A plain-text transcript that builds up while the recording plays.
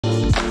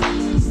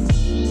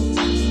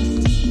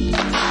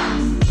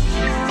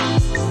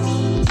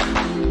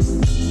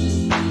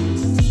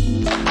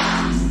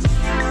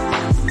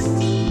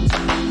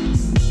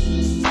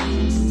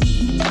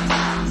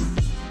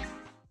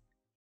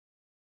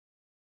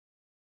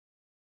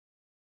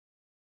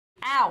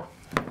Ow.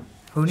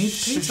 Who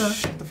needs pizza?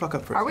 Shut the fuck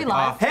up for a Are we second.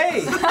 live?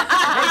 Hey! Hey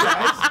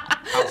guys!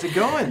 How's it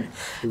going?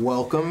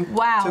 Welcome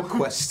to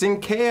Quest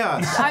and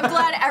Chaos. I'm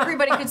glad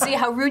everybody could see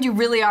how rude you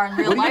really are in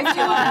real life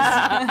to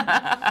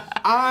us.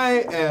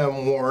 I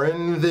am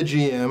Warren, the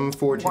GM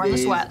for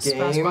today's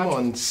game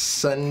on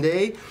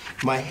Sunday.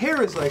 My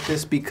hair is like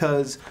this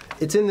because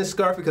it's in this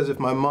scarf because if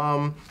my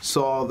mom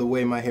saw the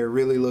way my hair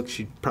really looked,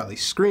 she'd probably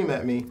scream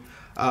at me.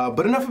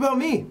 But enough about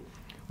me.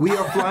 We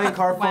are Flying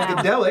Car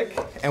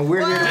Funkadelic, and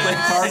we're here to play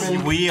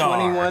Carbon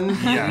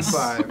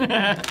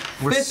 2185.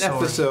 Fifth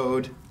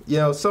episode, you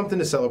know, something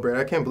to celebrate.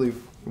 I can't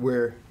believe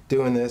we're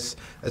doing this.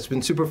 It's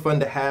been super fun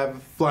to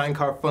have Flying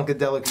Car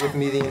Funkadelic with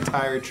me the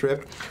entire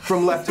trip.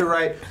 From left to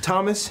right,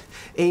 Thomas,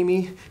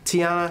 Amy,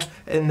 Tiana,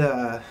 and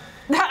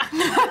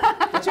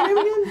what's your name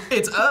again?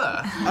 It's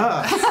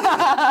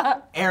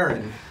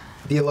Aaron,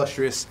 the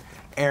illustrious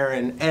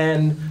Aaron,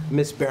 and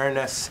Miss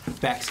Baroness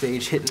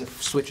backstage hitting the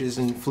switches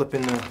and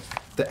flipping the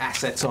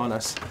assets on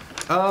us.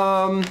 We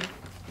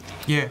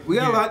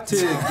got a lot to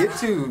get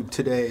to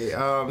today.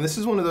 This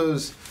is one of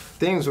those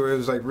things where it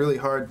was like really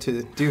hard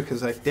to do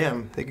because like,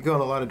 damn, they could go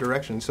in a lot of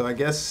directions. So I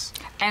guess.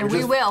 And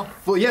we will.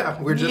 Well,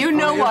 yeah, we're just. You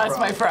know us,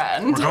 my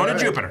friend. We're going to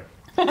Jupiter.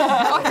 Oh,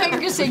 I thought you were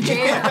going to say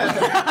jail.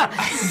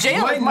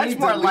 Jail is much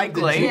more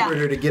likely.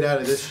 Jupiter to get out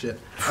of this shit.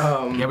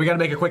 Yeah, we got to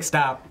make a quick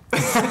stop.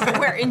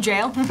 We're in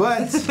jail.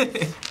 But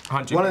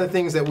one of the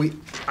things that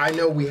I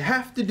know we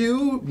have to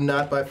do,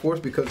 not by force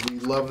because we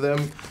love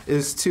them,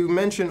 is to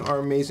mention our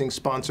amazing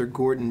sponsor,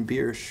 Gordon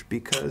Biersch,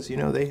 because, you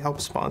know, they help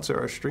sponsor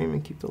our stream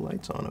and keep the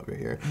lights on over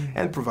here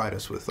and provide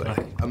us with,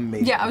 like,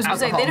 amazing Yeah, I was going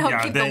to say, they don't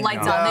keep the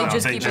lights on, they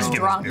just keep us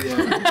drunk.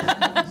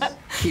 Yeah.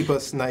 Keep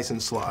us nice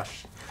and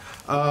sloshed.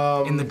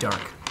 In the dark.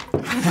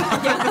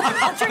 Yeah,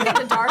 I'll drink in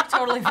the dark,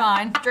 totally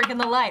fine. Drink in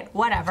the light,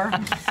 whatever.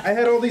 I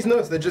had all these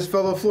notes that just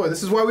fell on the floor.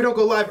 This is why we don't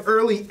go live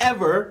early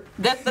ever.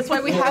 That's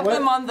why we have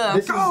them on the.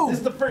 This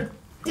is the first.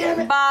 Damn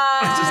it!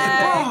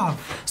 Bye.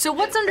 So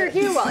what's under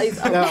here while he's?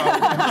 No,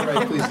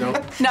 right, please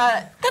don't.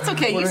 No, that's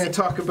okay. What are we gonna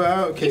talk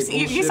about? Okay,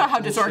 you saw how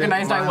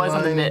disorganized I was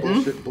on the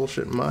mitten.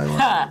 Bullshit, my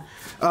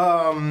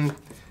line.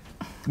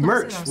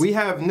 Merch. We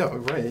have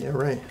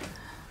right.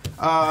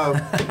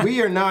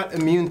 We are not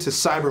immune to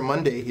Cyber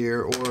Monday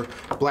here or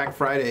Black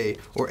Friday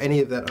or any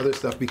of that other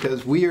stuff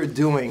because we are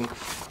doing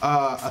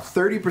a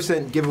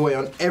 30% giveaway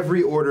on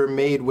every order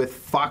made with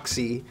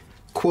Foxy,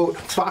 quote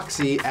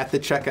Foxy at the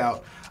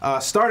checkout.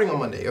 Starting on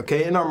Monday,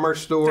 okay, in our merch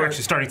store. They're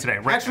actually starting today,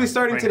 right? Actually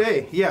starting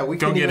today. Yeah, we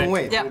can't even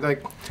wait. Yep.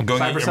 Like go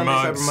Cyber get Sunday,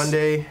 mugs. Cyber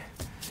Monday.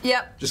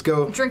 Yep. Just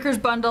go. Drinker's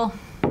bundle.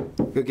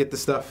 Go get the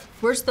stuff.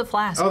 Where's the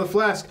flask? Oh, the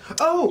flask.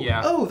 Oh,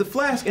 yeah. Oh, the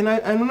flask. And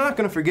I'm not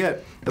going to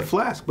forget the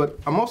flask, but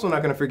I'm also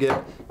not going to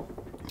forget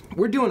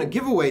we're doing a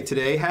giveaway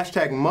today,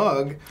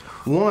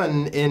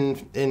 #mug1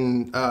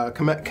 in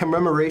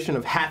commemoration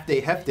of Half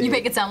Day Hef Day. You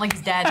make it sound like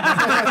he's dead.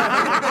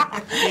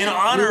 In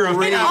honor of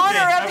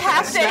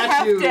Half Day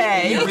Hef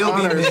Day. You will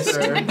be missed,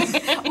 sir.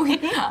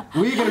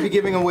 We're going to be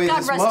giving away God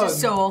this rest mug his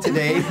soul.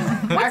 today.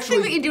 Actually,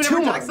 what you do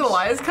whenever Jackson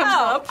Elias comes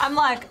up. I'm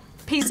like,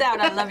 peace out,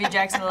 I love you,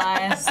 Jackson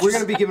Elias. We're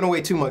going to be giving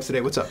away 2 mugs today.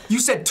 What's up? You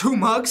said 2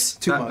 mugs?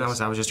 Two mugs.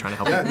 I was just trying to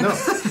help Yeah, you. no.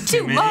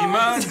 2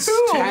 mugs.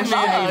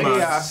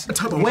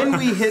 When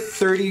we hit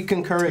 30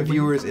 concurrent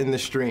viewers in the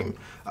stream.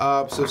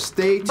 So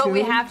stay tuned. But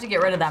we have to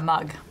get rid of that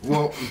mug.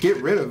 Well, get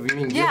rid of, you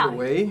mean give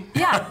away?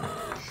 Yeah.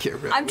 Get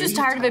rid I'm just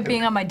tired of it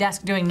being on my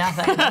desk doing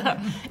nothing.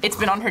 It's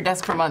been on her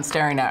desk for months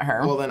staring at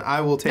her. Well, then I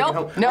will take it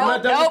home. Nope, I'm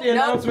not done with the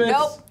announcements.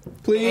 Nope.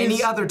 Please.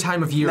 Any other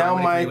time of year. Now I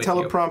would my agree with you.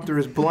 teleprompter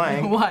is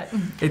blank. What?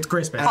 It's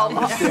Christmas.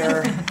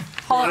 There.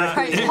 Holiday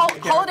Thank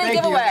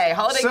giveaway. you.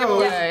 Holiday So,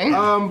 giveaway.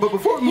 but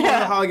before we move on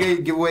to holiday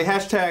giveaway,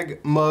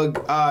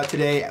 #mug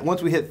today.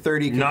 Once we hit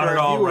 30 Not concurrent at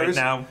all viewers, right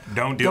now.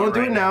 Don't do Don't it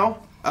right do it now.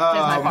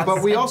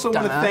 But we also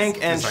want to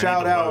thank and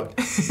shout out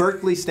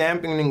Berkeley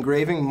Stamping and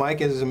Engraving.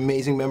 Mike is an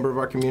amazing member of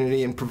our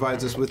community and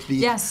provides us with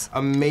the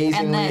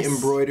amazingly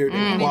embroidered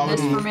and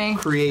quality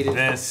created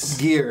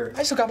gear.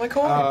 I still got my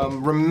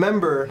coin.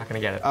 Remember, I'm not gonna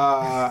get it.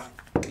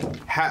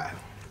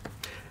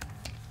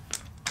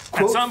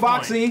 quote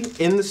Foxy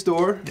in the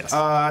store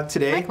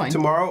today, coin.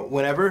 tomorrow,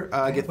 whenever.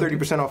 Get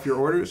 30% off your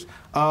orders.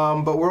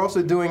 But we're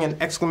also doing an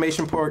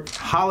exclamation point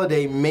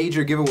holiday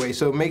major giveaway.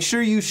 So make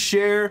sure you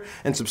share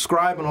and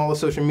subscribe on all the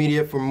social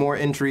media for more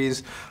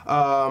entries.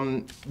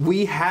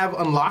 We have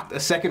unlocked a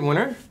second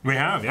winner. We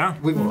have, yeah.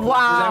 Does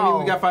that mean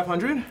we got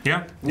 500?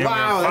 Yeah.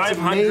 Wow, that's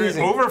 500,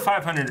 amazing. over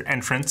 500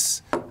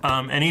 entrants.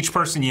 And each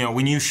person, you know,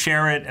 when you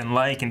share it and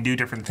like and do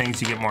different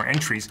things, you get more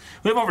entries.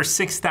 We have over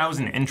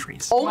 6,000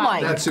 entries. Oh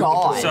my That's super cool.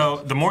 God.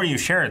 So the more you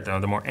share it, though,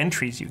 the more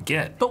entries you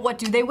get. But what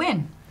do they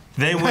win?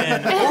 They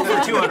win over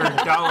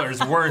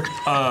 $200 worth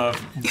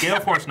of Gale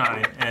Force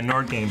 9 and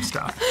Nord Game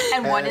stuff.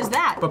 And what is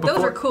that?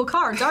 Those are cool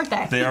cards, aren't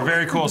they? They are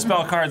very cool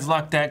spell cards,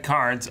 luck deck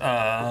cards,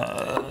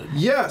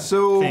 Yeah,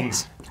 so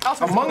things.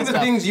 among the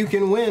things you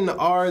can win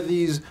are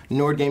these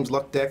Nord Games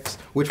luck decks,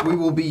 which we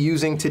will be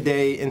using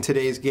today in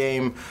today's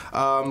game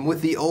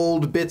with the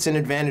old bits and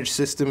advantage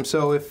system.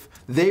 So if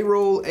they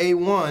roll a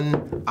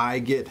 1, I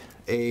get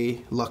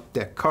a luck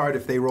deck card.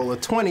 If they roll a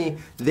 20,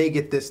 they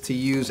get this to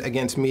use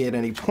against me at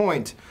any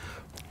point.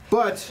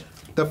 But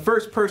the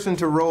first person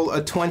to roll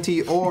a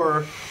 20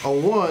 or a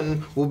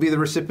 1 will be the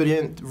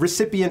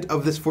recipient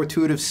of this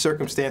fortuitous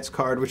circumstance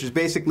card, which is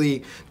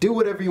basically do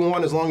whatever you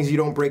want as long as you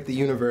don't break the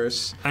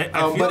universe.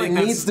 But it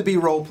needs to be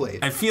role played.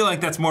 I feel like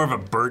that's more of a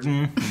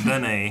burden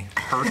than a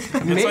perk. It's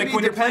Maybe like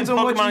when it you're playing depends on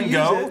what Pokemon you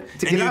Go use it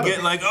to and get you out of get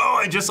it. like, oh,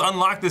 I just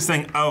unlocked this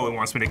thing. Oh, it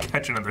wants me to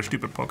catch another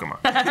stupid Pokemon.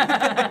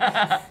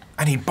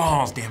 I need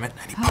balls, damn it.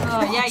 I need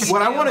balls. Yeah, you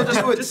What I do. want to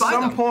do at Just buy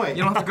some them. point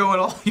You don't have to go at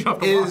all. You don't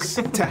have to walk. is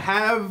to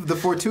have the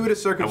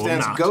fortuitous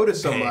circumstance not go to pay.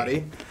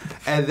 somebody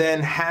and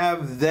then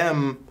have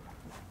them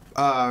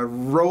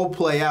role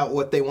play out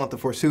what they want the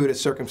fortuitous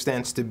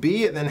circumstance to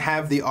be, and then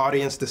have the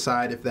audience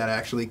decide if that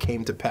actually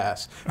came to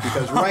pass.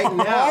 Because right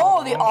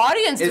now, the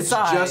audience it's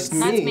decides. just me,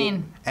 That's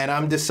mean. and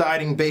I'm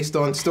deciding based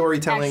on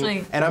storytelling,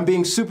 Actually- and I'm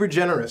being super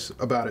generous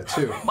about it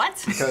too.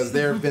 What? Because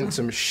there have been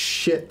some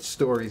shit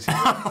stories here.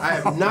 I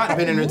have not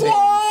been entertained.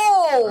 Whoa!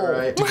 All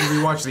right. Did you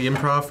rewatch the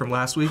improv from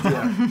last week?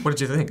 Yeah. What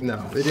did you think?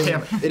 No, it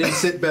didn't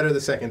sit better the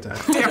second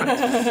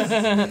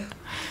time.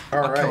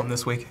 All I'll kill him right.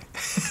 this week.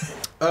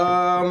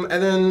 And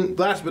then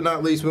last but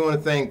not least, we want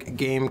to thank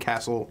Game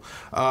Castle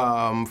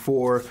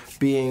for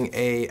being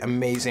an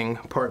amazing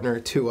partner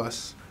to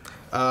us,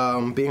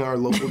 being our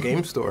local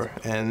game store,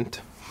 and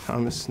I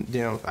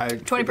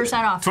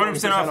 20% off.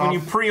 20% off when you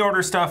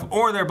pre-order stuff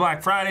or their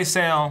Black Friday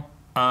sale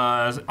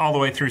all the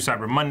way through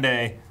Cyber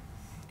Monday.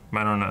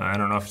 I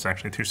don't know if it's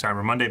actually through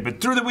Cyber Monday, but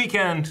through the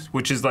weekend,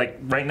 which is like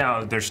right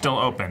now, they're still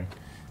open.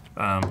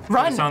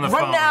 It's on the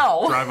phone.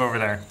 now. Drive over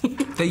there.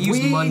 They use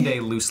We Monday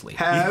loosely.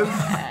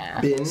 have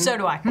been So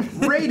do I.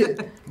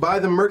 rated by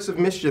the Mercs of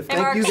Mischief. Hey,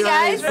 Thank you Mercs. Hey,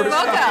 guys guys, for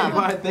welcome. stopping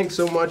by. Thanks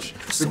so much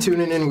for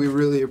tuning in. We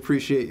really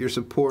appreciate your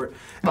support.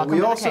 Welcome We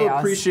to the also chaos.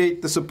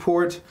 appreciate the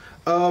support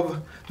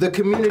of the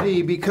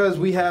community because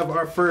we have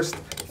our first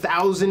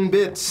 1,000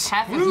 bits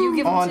Half of you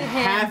give them on to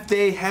him.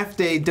 half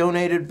day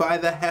donated by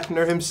the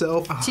Hefner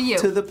himself To you.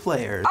 to the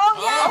players.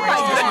 Oh, Oh my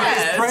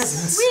goodness.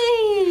 Presents.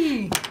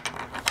 Whee!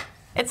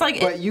 It's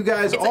like But you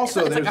guys it's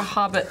also like a there's-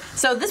 Hobbit.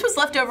 So this was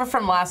left over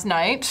from last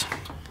night.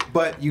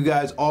 But you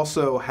guys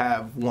also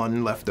have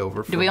one left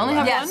over. Do we only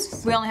have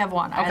Yes, we only have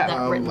one. I had Okay.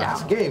 that written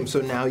last down. game?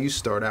 So now you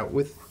start out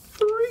with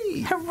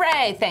 3.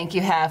 Hooray! Thank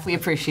you, Hef. We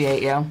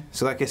appreciate you.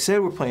 So like I said,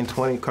 we're playing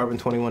Carbon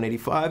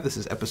 2185. This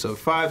is episode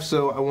 5.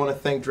 So I want to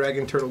thank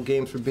Dragon Turtle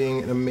Games for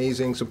being an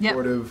amazing,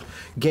 supportive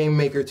game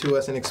maker to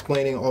us and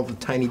explaining all the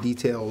tiny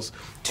details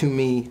to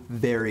me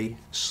very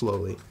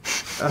slowly.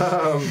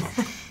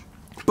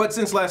 But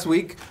since last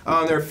week,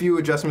 there are a few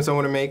adjustments I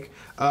want to make.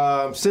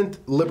 Synth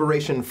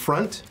Liberation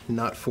Front,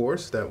 not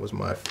Force. That was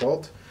my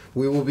fault.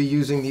 We will be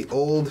using the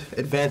old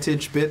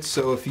advantage bits,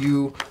 so if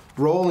you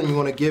roll and you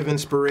want to give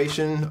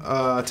inspiration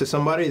to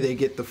somebody, they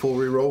get the full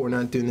reroll. We're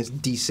not doing this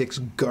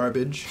D6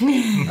 garbage.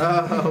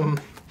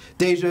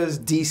 Dejah's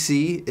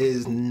DC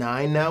is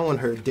 9 now on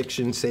her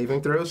addiction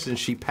saving throw since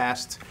she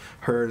passed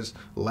hers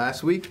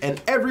last week.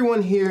 And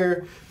everyone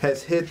here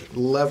has hit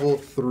level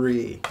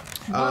 3.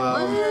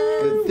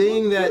 The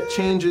thing that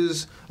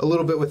changes a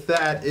little bit with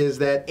that is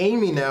that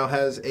Amy now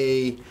has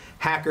a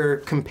hacker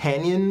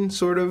companion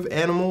sort of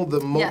animal, the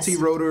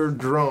multi-rotor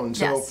drone.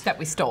 So Yes. That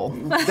we stole.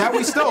 that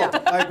we stole.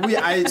 Like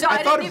I So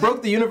I thought didn't it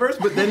broke the universe,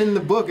 but then in the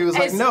book it was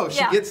like, It's- no, she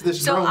yeah. gets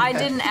this So drone. I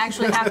back. didn't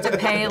actually have to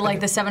pay like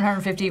the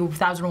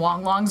 750,000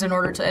 wong longs in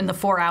order to in the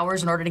 4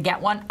 hours in order to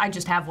get one. I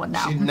just have one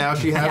now. Now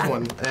she has Yeah.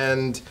 one,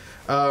 and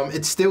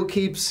it still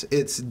keeps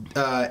its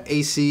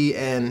AC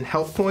and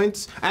health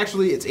points.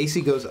 Actually, its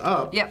AC goes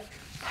up Yep.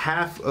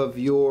 half of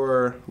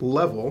your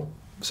level,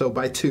 so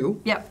by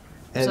 2. Yep.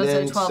 And So instead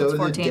then of 12, so it's the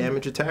 14.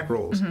 damage attack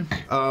rolls.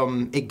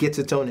 It gets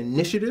its own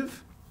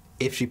initiative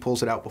if she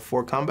pulls it out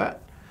before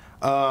combat,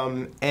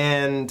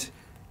 and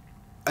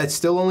it's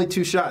still only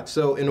 2 shots.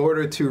 So in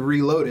order to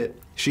reload it,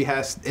 it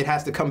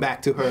has to come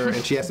back to her,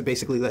 and she has to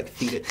basically like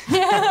feed it.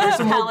 Here's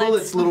some more Pellets.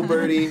 bullets, little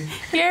birdie.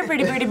 Here,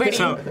 birdie.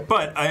 So,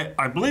 but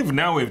I believe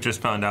now we've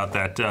just found out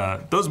that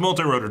those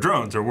multi-rotor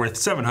drones are worth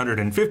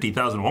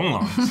 750,000 wong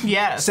longs.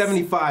 Yes.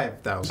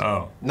 75,000.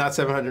 Oh. Not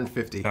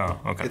 750. Oh,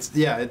 okay.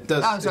 It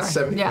does. Oh, sorry. It's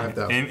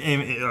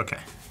 75,000. Okay.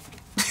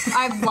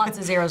 I have lots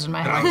of zeros in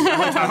my head.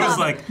 I was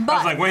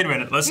like, wait a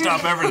minute, let's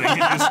stop everything and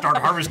just start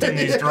harvesting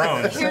these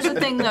drones. Here's the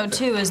thing, though,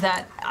 too, is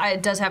that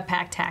it does have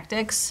pack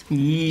tactics. So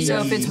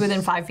if it's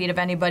within 5 feet of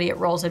anybody, it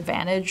rolls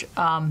advantage.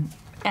 And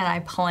I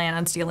plan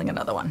on stealing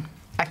another one.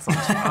 Excellent.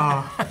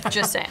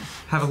 Just saying.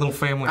 Have a little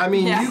family. I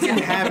mean, Yeah. you can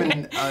have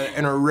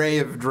an array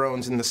of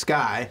drones in the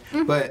sky,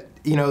 but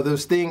you know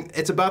those things.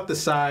 It's about the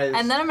size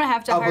And then I'm gonna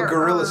have to of hire a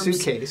gorilla Urbz.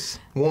 suitcase.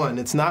 1,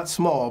 it's not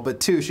small,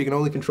 but 2, she can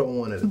only control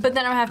 1 at a time. But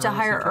then I'm gonna have to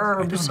hire I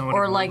don't Urbz know what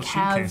or a like little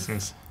have.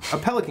 suitcase is. A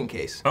pelican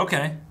case.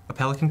 Okay, a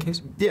pelican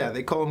case? Yeah,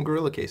 they call them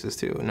gorilla cases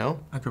too. No?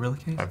 A gorilla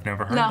case? I've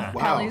never heard No, that.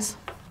 Wow. Pellies.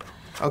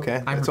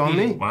 Okay, I'm that's on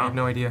me. repeating. I Wow. have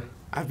no idea.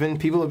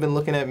 People have been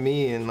looking at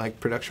me in like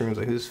production rooms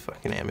like, who's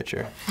fucking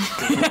amateur?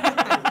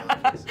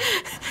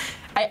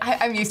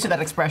 I'm used to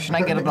that expression.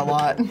 I get it a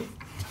lot.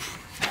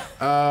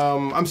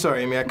 I'm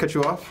sorry, Amy, I cut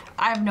you off?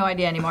 I have no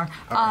idea anymore.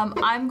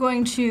 I'm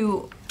going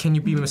to. Can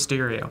you be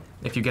Mysterio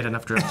if you get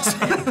enough drones?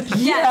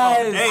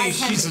 Yes. Hey,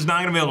 she's just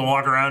not gonna be able to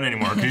walk around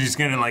anymore because she's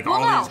getting like all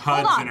these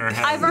hold HUDs on. in her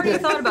head. I've already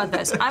thought about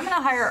this. I'm going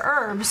to hire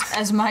Urbz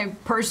as my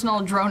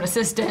personal drone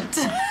assistant.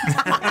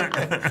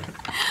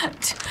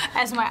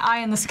 As my eye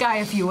in the sky,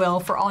 if you will,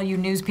 for all you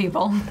news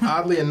people.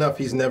 Oddly enough,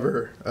 he's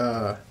never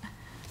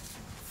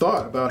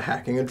thought about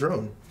hacking a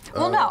drone.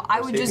 Well, no,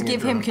 I would just taking a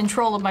give him drone.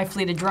 control of my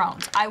fleet of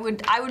drones. I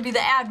would be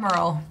the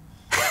admiral,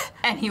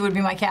 and he would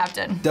be my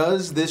captain.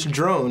 Does this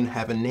drone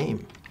have a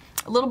name?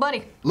 Little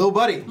buddy. Little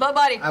Buddy. Little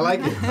buddy. I like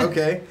it.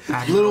 Okay.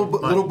 Little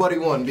Buddy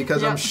 1,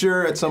 because I'm Yep.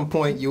 sure at some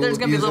point you will There's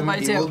gonna be abuse Little him,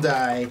 Buddy he 2. will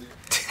die.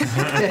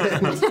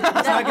 It's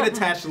not going to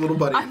attach to Little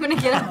Buddy. I'm gonna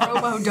get a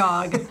robo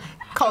dog.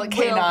 Call it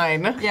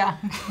K9. Yeah.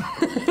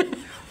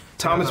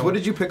 Thomas, what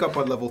did you pick up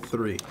on level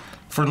 3?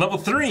 For level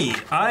 3,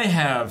 I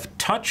have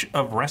Touch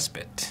of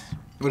Respite.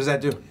 What does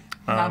that do?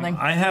 Nothing.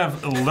 I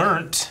have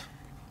learnt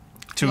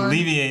to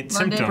alleviate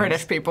learned it. symptoms.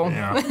 British people.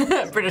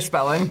 Yeah. British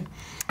spelling.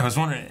 I was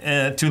wondering,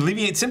 to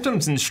alleviate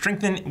symptoms and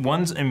strengthen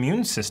one's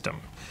immune system.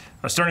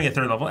 Starting at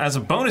 3rd level, as a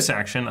bonus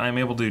action, I'm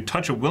able to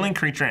touch a willing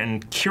creature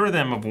and cure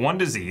them of 1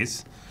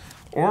 disease,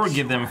 or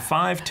give them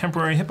 5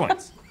 temporary hit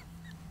points.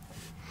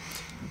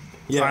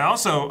 Yeah. I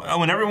also,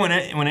 when Not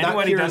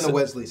anybody here in does the it,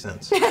 Wesley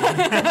sense.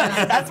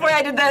 That's why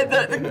I did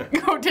the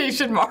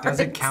quotation marks. Does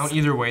it count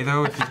either way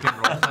though if you've been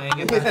role playing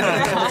it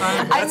that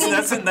time?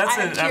 that's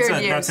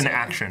an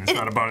action. It's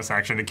not a bonus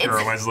action to cure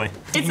a Wesley.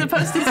 It's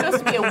supposed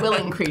to be a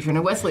willing creature, and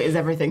a Wesley is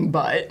everything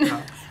but.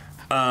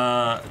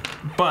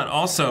 But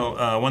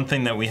also, one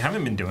thing that we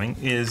haven't been doing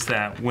is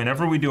that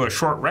whenever we do a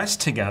short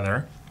rest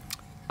together,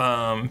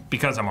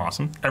 because I'm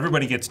awesome,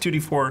 everybody gets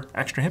 2d4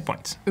 extra hit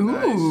points.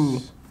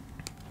 Ooh.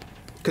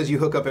 Because you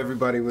hook up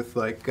everybody with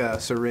like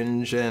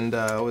syringe and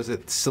was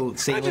it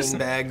saline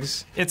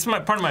bags? It's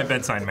part of my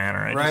bedside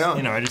manner.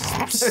 I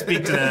just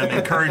speak to them,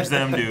 encourage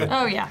them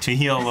to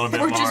heal a little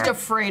bit We're more. just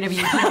afraid of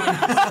you.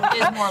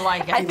 Is more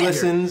like it. He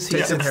listens. He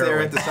sits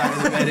there at the side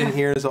of the bed and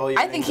hears all your.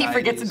 I think he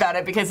forgets about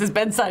it because his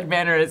bedside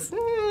manner is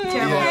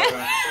Terrible.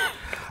 Yeah.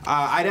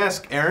 I'd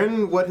ask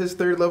Aaron what his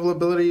 3rd level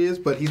ability is,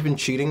 but he's been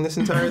cheating this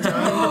entire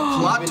time.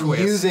 Plot He's been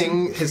twist.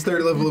 using his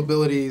 3rd level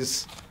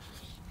abilities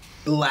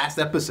last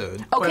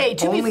episode. Okay, But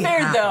to be only fair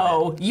half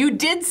though, you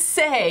did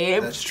say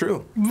That's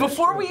true.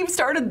 before we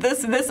started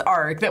this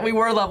arc that we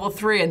were level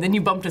 3 and then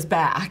you bumped us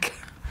back.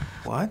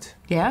 What?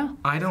 Yeah?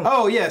 I don't.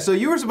 Oh yeah, so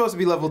you were supposed to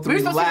be level 3 We were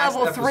supposed to be last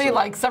level 3 episode.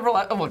 like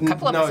a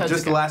couple No, episodes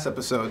just ago. the last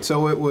episode.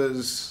 So it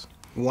was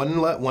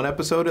one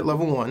episode at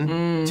level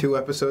 1, 2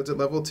 episodes at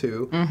level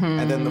 2,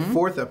 and then the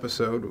 4th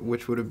episode,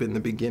 which would have been the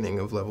beginning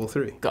of level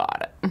 3.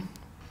 Got it.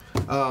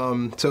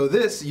 So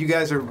this, you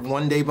guys are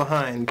 1 day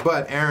behind,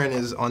 but Aaron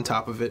is on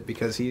top of it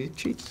because he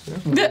cheats.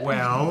 Yeah.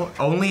 Well,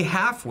 only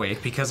halfway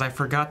because I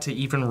forgot to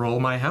even roll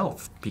my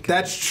health. Because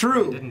That's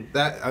true. didn't-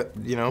 That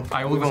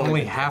I we've was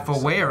only been half doing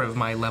this. aware of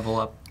my level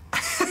up.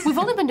 We've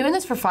only been doing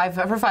this for five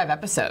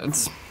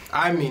episodes.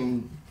 I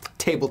mean,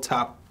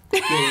 tabletop.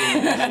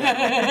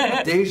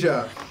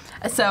 Dejah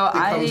So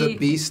becomes a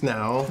beast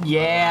now.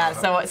 Yeah,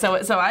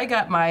 so I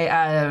got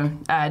my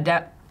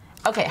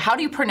okay, how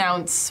do you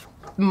pronounce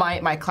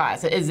my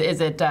class? Is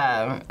it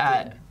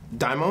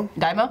Daimo?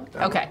 Daimo?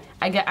 Okay.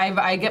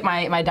 I get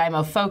my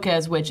Daimo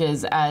focus, which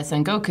is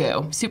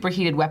Sengoku,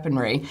 superheated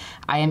weaponry.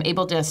 I am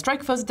able to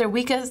strike foes at their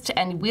weakest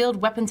and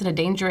wield weapons in a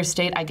dangerous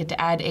state. I get to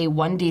add a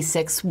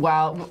 1d6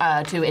 while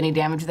to any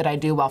damage that I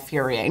do while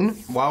furying.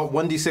 While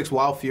 1d6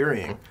 while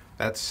furying.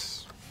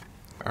 That's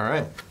all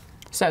right.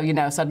 So,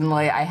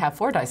 suddenly I have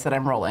 4 dice that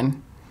I'm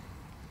rolling.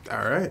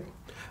 All right.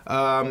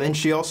 And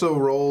she also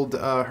rolled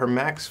her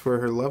max for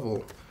her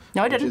level.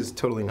 No, I Which didn't. is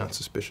totally not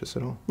suspicious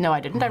at all. No, I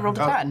didn't. I rolled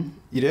a 10.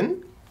 You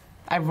didn't?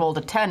 I rolled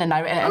a 10 and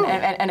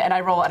I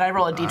roll a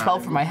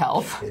d12 for my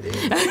health.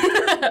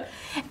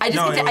 I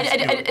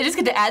just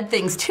get to add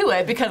things to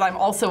it because I'm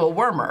also a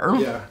wormer.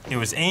 Yeah. It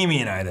was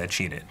Amy and I that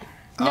cheated.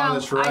 No,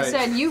 that's right. I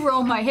said you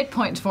roll my hit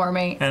points for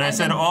me. And I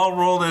said, then- I'll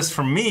roll this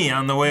for me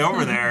on the way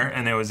over there,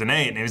 and there was an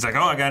 8. And he was like,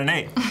 oh, I got an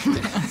 8.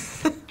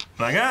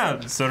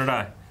 Like, so did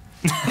I.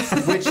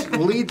 Which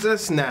leads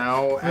us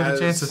now as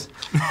chances.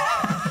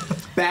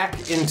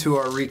 back into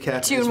our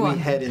recap Tune as we 1.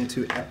 head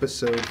into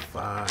episode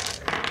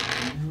 5.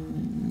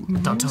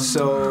 Don't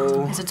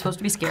So Is it supposed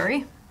to be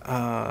scary?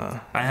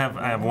 I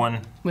have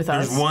one. With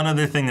There's us? one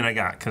other thing that I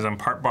got, because I'm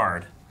part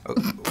bard.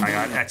 I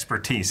got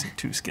expertise in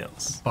 2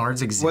 skills.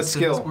 Bards exist. What in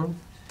skill? this world?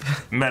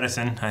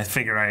 Medicine, I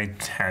figured I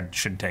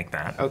should take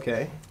that.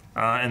 okay.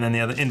 And then the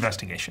other,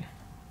 investigation.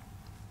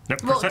 No,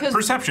 Well, 'cause-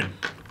 perception.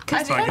 So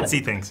I can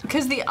see things.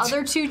 Because the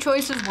other 2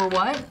 choices were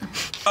what?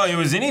 Oh, it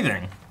was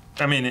anything.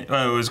 I mean, it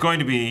was going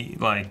to be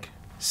like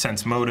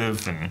sense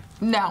motive and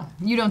No,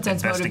 you don't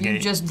sense motive. You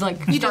Investigate. just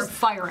start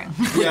firing.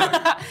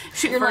 Yeah.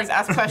 Shoot You're first, like-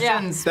 ask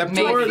questions. That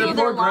maybe. poor, Maybe that poor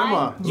they're lying.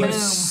 grandma. You Boom.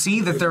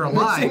 see that they're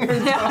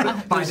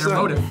alive by their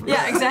motive.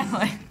 Yeah,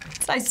 exactly.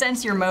 I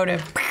sense your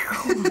motive.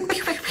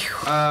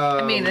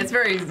 I mean, it's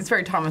very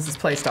Thomas's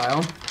play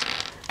style.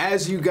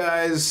 as you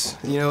guys,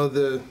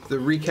 the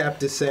recap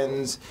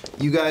descends,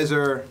 you guys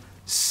are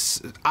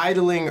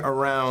idling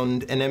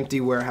around an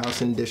empty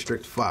warehouse in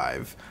District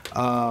 5.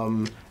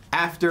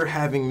 After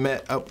having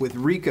met up with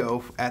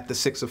Rico at the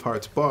Six of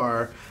Hearts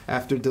bar,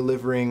 after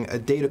delivering a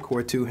data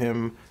core to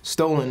him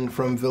stolen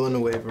from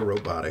Villanueve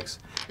Robotics.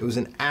 It was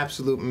an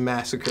absolute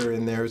massacre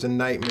in there. It was a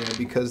nightmare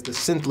because the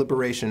Synth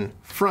Liberation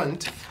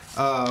Front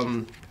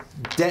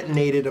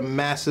detonated a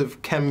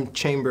massive chem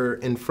chamber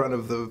in front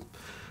of the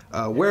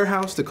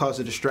warehouse to cause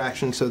a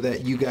distraction so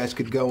that you guys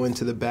could go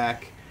into the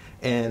back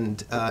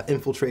and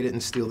infiltrate it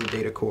and steal the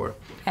data core.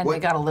 And they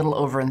got a little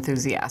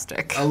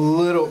over-enthusiastic. A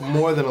little,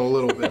 more than a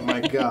little bit, my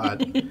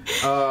God.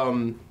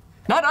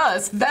 Not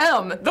us,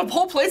 them. The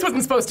whole place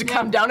wasn't supposed to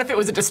come down if it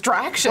was a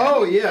distraction.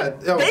 Oh, yeah.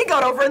 Oh, they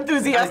got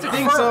over-enthusiastic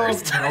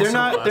first.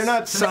 So. They're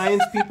not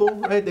science people,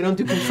 right? They don't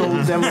do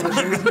controlled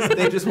demolitions.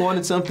 They just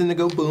wanted something to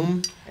go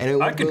boom, and it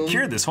went I could boom.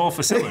 cure this whole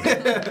facility.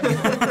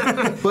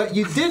 But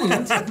you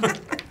didn't.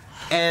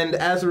 And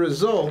as a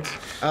result,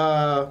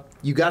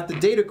 you got the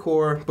data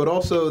core, but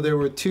also there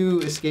were two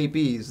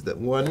escapees. That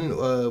one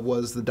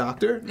was the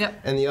doctor,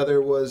 and the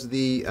other was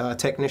the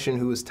technician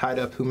who was tied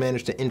up, who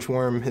managed to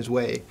inchworm his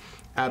way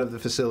out of the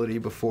facility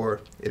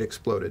before it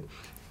exploded.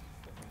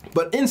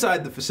 But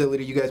inside the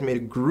facility, you guys made a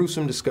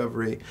gruesome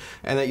discovery,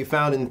 and that you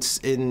found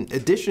in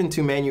addition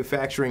to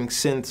manufacturing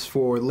synths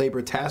for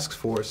labor task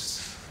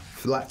forces,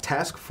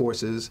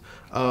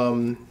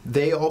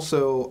 they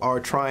also are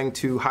trying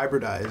to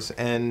hybridize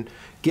and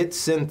get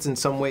synths in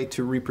some way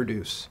to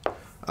reproduce.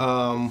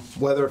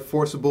 Whether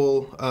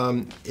forcible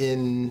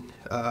in,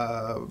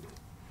 I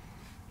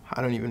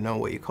don't even know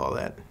what you call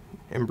that,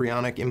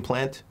 embryonic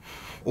implant,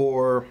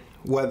 or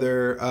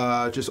whether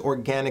just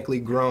organically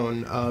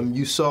grown.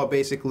 You saw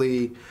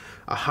basically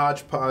a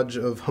hodgepodge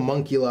of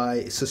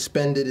homunculi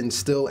suspended in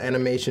still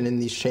animation in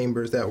these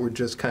chambers that were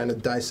just kind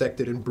of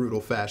dissected in brutal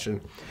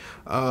fashion.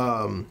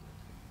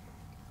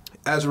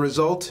 As a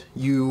result,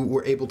 you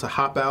were able to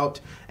hop out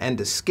and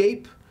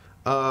escape.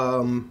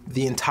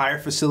 The entire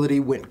facility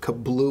went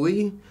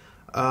kablooey,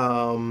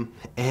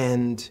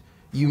 and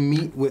you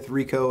meet with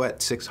Rico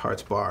at Six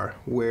Hearts Bar,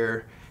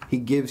 where he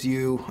gives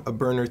you a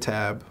burner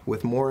tab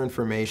with more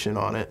information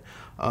on it.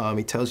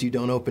 He tells you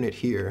don't open it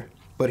here,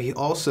 but he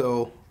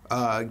also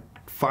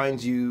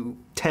finds you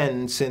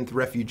 10 synth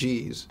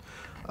refugees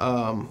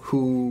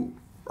who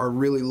are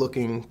really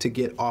looking to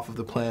get off of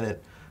the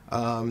planet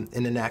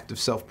in an act of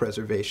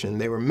self-preservation.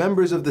 They were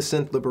members of the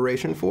Synth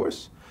Liberation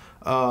Force,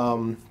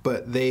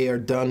 but they are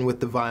done with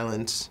the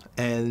violence,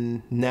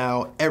 and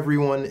now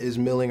everyone is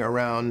milling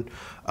around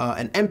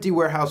an empty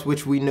warehouse,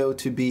 which we know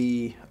to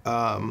be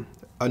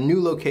a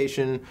new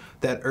location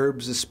that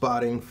Urbz is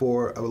spotting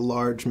for a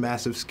large,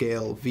 massive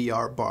scale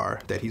VR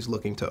bar that he's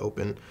looking to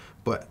open.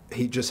 But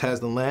he just has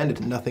the land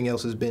and nothing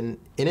else has been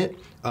in it.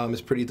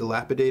 It's pretty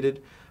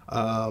dilapidated,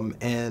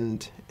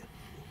 and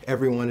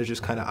everyone is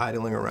just kind of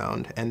idling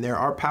around. And there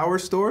are power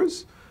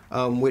stores,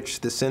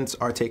 which the synths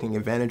are taking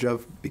advantage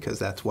of, because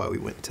that's why we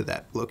went to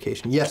that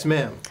location. Yes,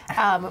 ma'am.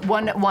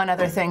 One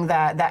other thing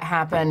that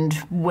happened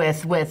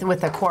with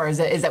the core is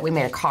that we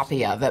made a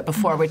copy of it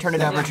before we turned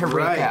it over to Rico.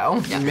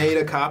 Right. You made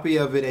a copy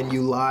of it and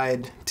you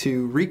lied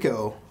to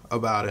Rico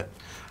about it.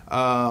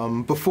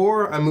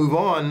 Before I move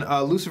on,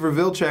 Lucifer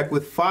Vilcek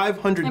with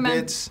 500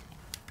 bits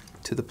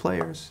to the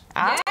players.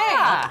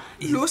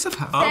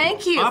 Lucifer.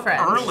 Thank you, up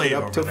friend. Early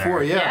Up to over 4,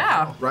 there.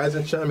 yeah. Rise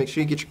and shine. Make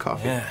sure you get your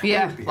coffee.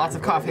 Yeah, lots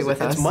of coffee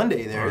with us. It's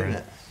Monday there, isn't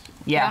it?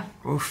 Yeah.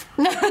 Oof.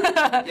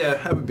 Yeah,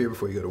 have a beer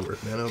before you go to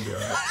work, man. It'll be all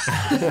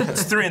right.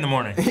 It's 3 in the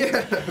morning.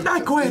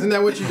 Not quite. Isn't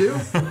that what you do?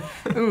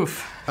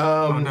 Oof.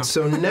 No.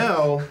 So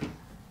now,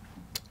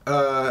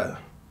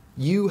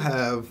 you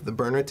have the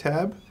burner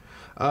tab.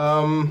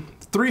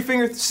 Three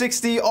Finger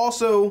 60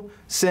 also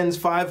sends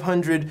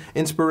 500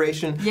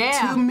 inspiration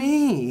to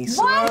me.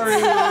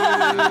 Sorry.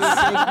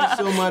 Thank you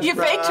so much. You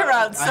faked her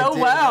out so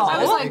well. I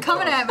was like,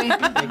 coming at me.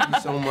 Thank you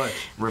so much.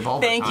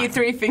 Revolver Thank you, time.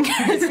 3 Finger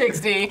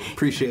 60.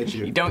 Appreciate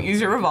you. You don't use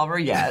your revolver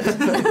yet.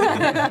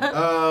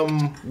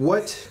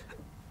 What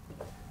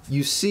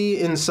you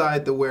see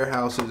inside the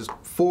warehouse is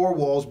 4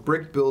 walls,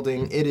 brick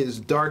building. It is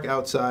dark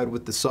outside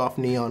with the soft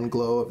neon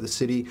glow of the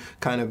city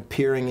kind of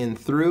peering in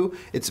through.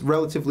 It's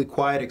relatively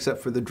quiet except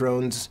for the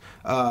drones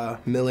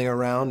milling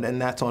around,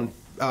 and that's on.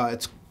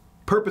 It's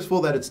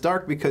purposeful that it's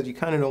dark because you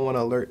kind of don't want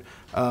to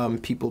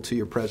alert people to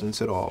your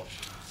presence at all.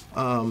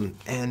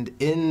 And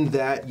in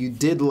that, you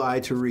did lie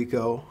to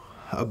Rico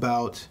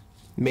about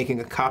making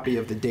a copy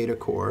of the data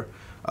core.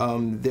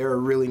 There are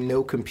really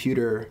no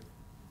computer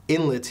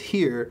inlets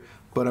here,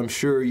 but I'm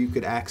sure you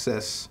could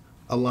access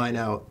a line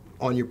out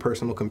on your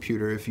personal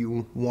computer if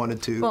you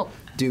wanted to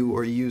do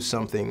or use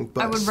something.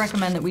 But I would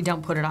recommend that we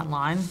don't put it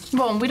online.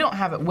 Well, we don't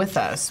have it with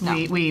us. No.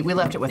 We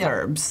left it with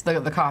Urbz,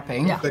 the copy.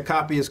 Yeah. the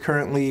copy is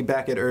currently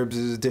back at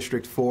Urbz's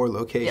District 4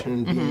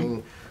 location,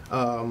 being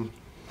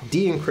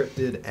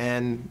de-encrypted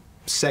and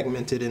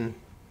segmented and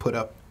put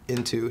up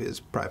into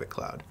his private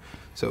cloud.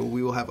 So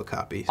we will have a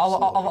copy.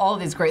 All of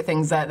these great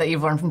things that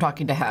you've learned from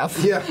talking to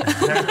Hef. Yeah.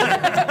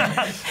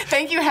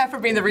 Thank you, Hef, for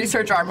being the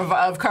research arm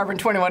of Carbon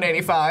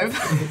 2185.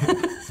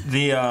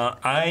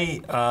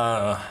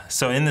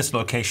 So in this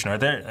location, are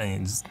there? I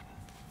mean,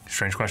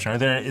 strange question.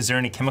 Is there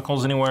any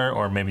chemicals anywhere,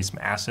 or maybe some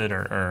acid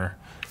or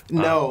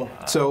no.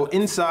 So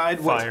inside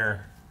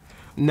fire?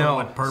 No. For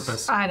what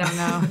purpose? I don't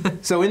know.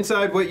 So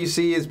inside what you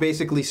see is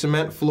basically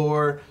cement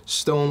floor,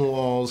 stone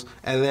walls,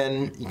 and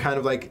then kind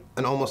of like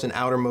almost an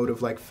outer moat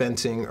of like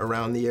fencing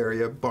around the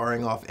area,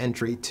 barring off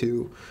entry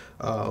to.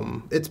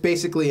 It's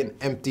basically an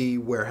empty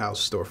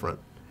warehouse storefront.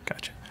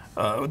 Gotcha.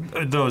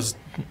 Those,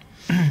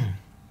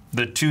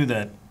 the two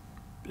that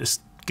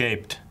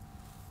escaped,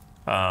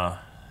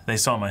 they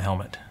saw my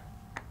helmet.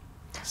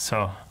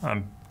 So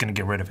I'm gonna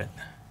get rid of it.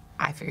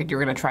 I figured you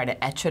were going to try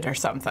to etch it or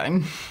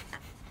something.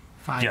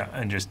 Fine. Yeah,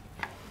 and just,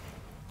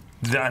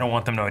 I don't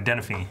want them to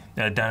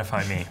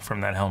identify me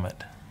from that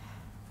helmet.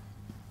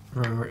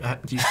 Someone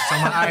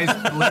eyes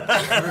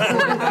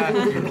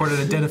recorded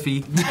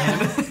identity.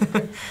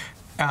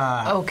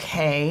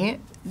 Okay.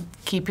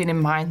 Keeping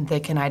in mind they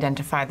can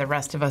identify the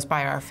rest of us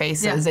by our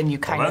faces, and you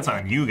kind Well, that's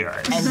on you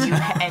guys.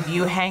 and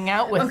you hang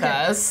out with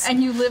us.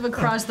 And you live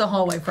across the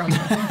hallway from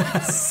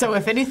them. So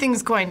if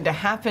anything's going to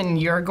happen,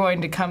 you're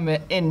going to come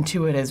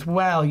into it as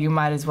well. You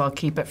might as well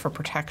keep it for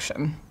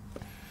protection.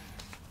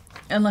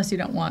 Unless you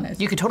don't want it.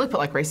 You could totally put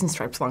like racing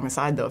stripes along the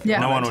side, though. If you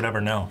Yeah. No wanted one to. would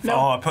ever know. No.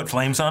 Oh, I put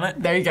flames on it?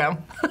 There you go.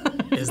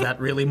 Is that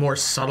really more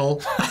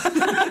subtle?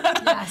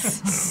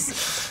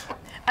 Yes.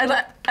 I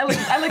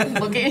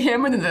look at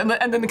him and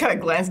then kind of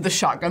glance at the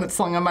shotgun that's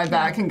slung on my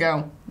back and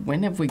go,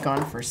 when have we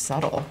gone for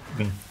subtle?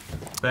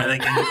 I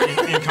think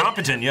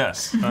incompetent,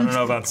 yes. I don't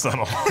know about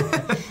subtle.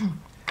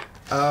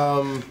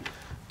 So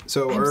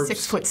I'm Urbz,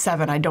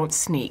 6'7". I don't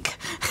sneak.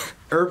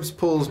 Urbz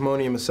pulls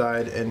Monium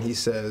aside and he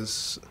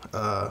says,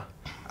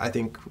 I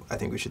think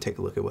we should take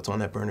a look at what's on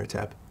that burner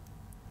tab.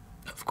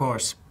 Of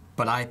course,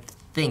 but I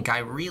think I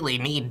really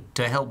need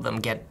to help them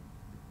get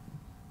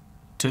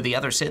to the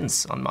other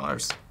synths on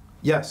Mars.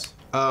 Yes.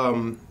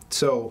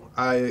 So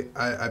I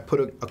put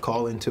a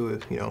call into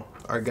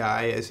our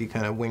guy as he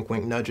kind of wink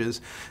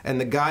nudges, and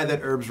the guy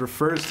that Urbz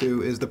refers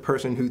to is the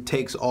person who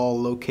takes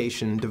all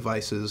location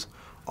devices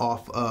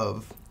off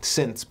of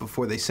synths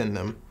before they send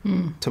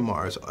them to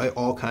Mars.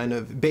 All kind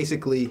of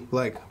basically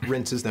like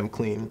rinses them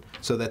clean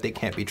so that they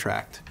can't be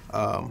tracked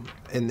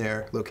in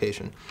their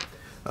location.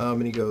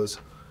 And he goes,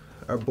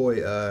 our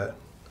boy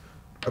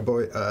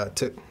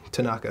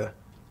Tanaka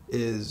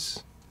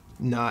is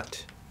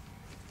not.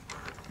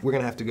 We're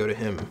gonna have to go to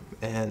him,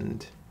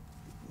 and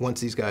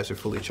once these guys are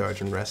fully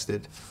charged and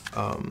rested,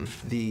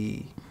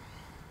 the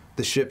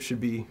ship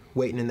should be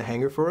waiting in the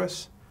hangar for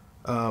us.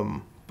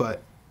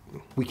 But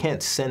we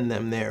can't send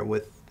them there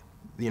with,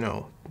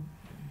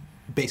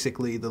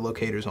 basically the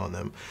locators on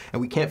them,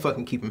 and we can't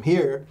fucking keep them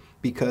here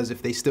because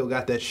if they still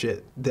got that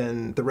shit,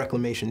 then the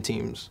reclamation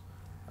teams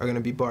are gonna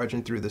be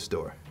barging through this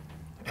door.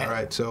 All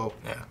right, so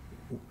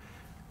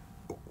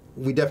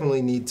we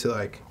definitely need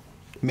to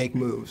make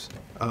moves,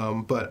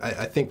 but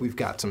I think we've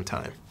got some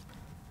time.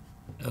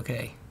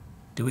 Okay.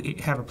 Do we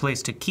have a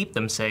place to keep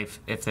them safe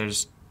if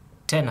there's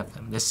 10 of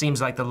them? This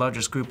seems like the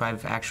largest group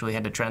I've actually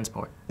had to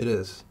transport. It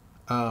is.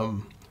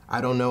 I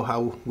don't know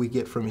how we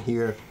get from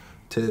here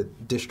to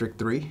District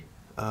 3,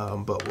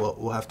 but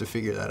we'll have to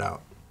figure that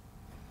out.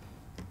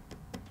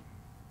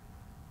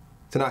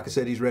 Tanaka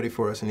said he's ready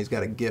for us and he's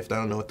got a gift. I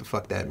don't know what the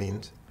fuck that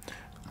means.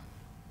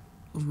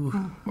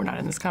 We're not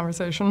in this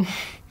conversation.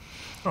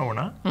 Oh, we're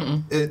not?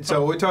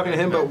 So we're talking to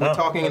him, but we're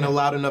talking in a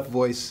loud enough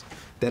voice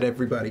that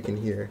everybody can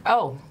hear.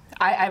 Oh,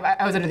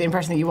 I was under the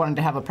impression that you wanted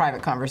to have a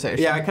private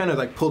conversation. Yeah, I kind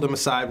of pulled him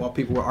aside while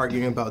people were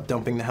arguing about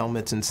dumping the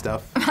helmets and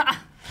stuff.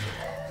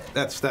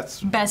 That's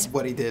Best-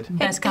 what he did.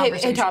 Best Hey,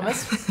 conversation.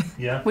 Thomas.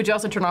 Yeah. Would you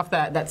also turn off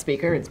that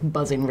speaker? It's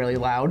buzzing really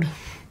loud.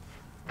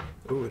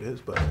 Ooh, it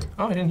is, but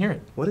Oh, I didn't hear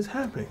it. what is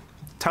happening?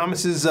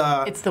 Thomas is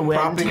It's the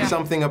wind. propping Yeah.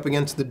 something up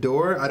against the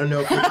door. I don't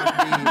know if he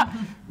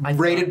might be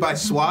raided by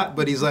SWAT,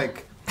 but he's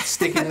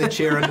sticking the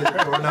chair under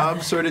the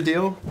doorknob sort of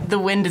deal. The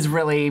wind is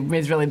really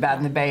bad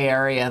in the Bay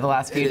Area the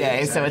last few It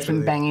days, is, so it's been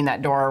actually. banging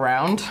that door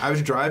around. I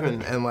was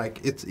driving and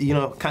it's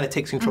kind of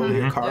takes control of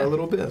your car a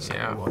little bit. It's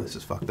Yeah. well, this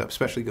is fucked up,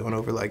 especially going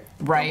over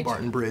Right.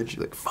 Barton Bridge.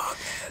 You're like, fuck.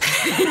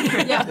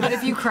 Yeah, but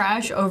if you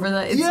crash over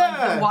it's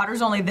Yeah. the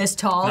water's only this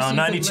tall. No, so you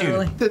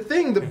 92.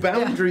 Could The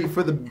boundary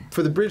for the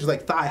bridge is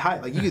thigh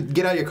high. You could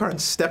get out of your car and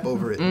step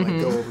over it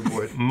and go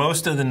overboard.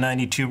 Most of the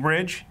 92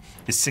 bridge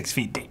is 6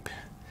 feet deep.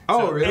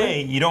 Oh, So, really?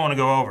 A, you don't want to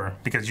go over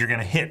because you're going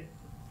to hit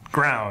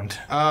ground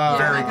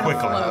very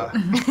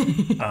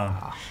quickly.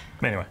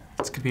 Anyway,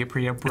 This could be a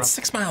pretty abrupt. it's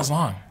 6 miles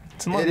long.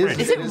 It's a long It is. bridge.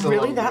 Is it is a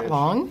really long that bridge.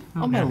 long?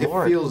 Oh my It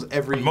lord! feels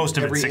every Most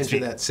of it's 6 inch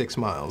feet. of that 6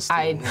 miles.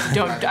 I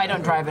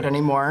don't drive it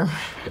anymore.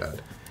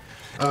 God.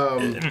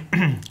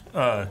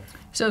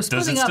 So Does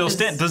splitting it up still is,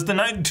 stand? Does the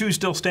 92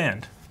 still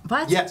stand?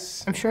 What?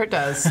 Yes, I'm sure it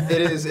does. it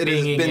is. It has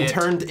Binging been it.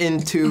 turned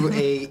into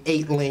a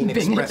 8-lane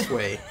Bing it.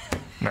 expressway.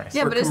 Nice.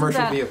 Yeah, for but isn't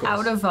commercial that vehicles.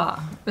 out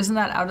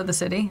of the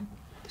city?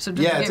 So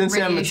did Yeah, you it's get in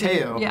San radiation-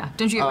 Mateo. Yeah.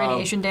 Didn't you get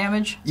radiation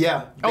damage?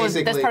 Yeah, Oh,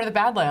 basically. that's part of the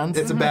Badlands.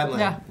 It's a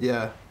Badland.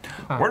 Yeah.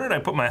 Where did I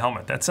put my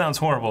helmet? That sounds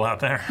horrible out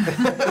there.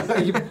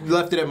 You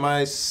left it at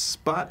my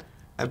spot,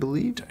 I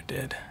believe. I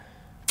did.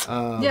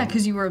 Yeah,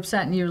 because you were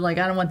upset and you were like,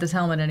 I don't want this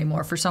helmet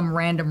anymore. For some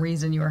random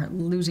reason, you were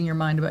losing your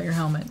mind about your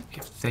helmet.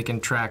 If they can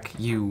track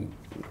you,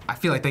 I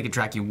feel like they can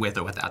track you with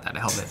or without that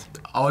helmet.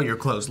 All your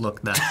clothes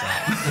look the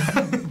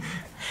same.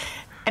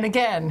 And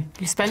again,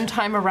 you spend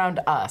time around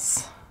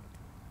us.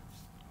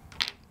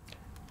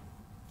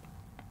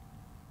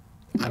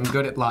 I'm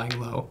good at lying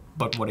low,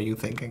 but what are you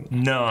thinking?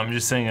 No, I'm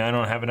just saying I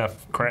don't have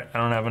enough. I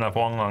don't have enough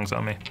Wong Longs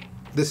on me.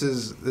 This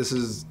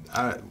is.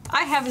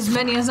 I have as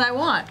many as I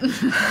want.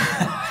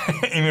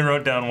 Amy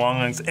wrote down Wong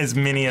Longs as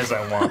many as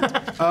I want.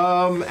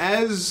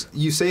 As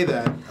you say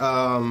that,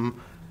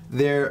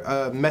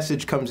 their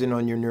message comes in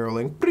on your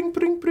Neuralink. Brink,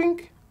 brink,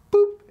 brink,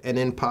 boop, and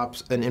in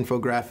pops an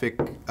infographic,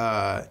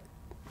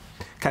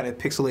 kind of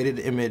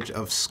pixelated image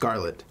of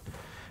Scarlet,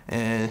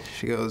 and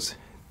she goes,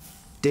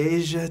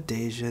 Dejah,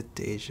 Dejah,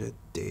 Dejah,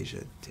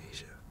 Dejah,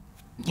 Dejah.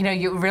 You know,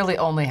 you really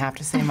only have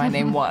to say my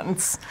name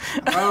once.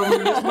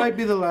 This might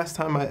be the last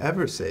time I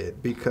ever say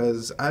it,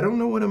 because I don't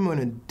know what I'm going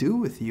to do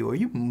with you. Are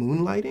you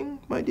moonlighting,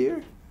 my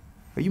dear?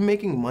 Are you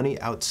making money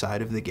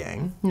outside of the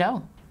gang?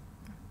 No.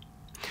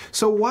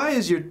 So why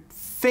is your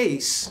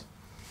face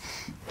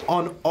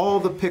on all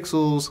the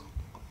pixels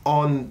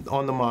on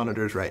the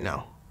monitors right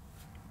now?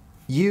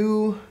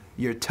 You,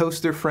 your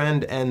toaster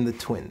friend, and the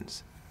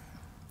twins.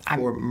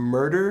 For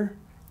murder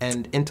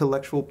and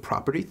intellectual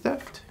property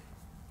theft?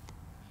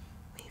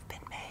 We've been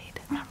made.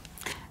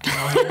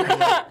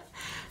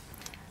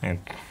 And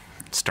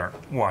start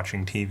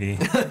watching TV.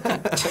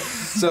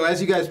 So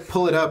as you guys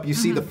pull it up, you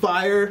see the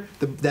fire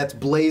that's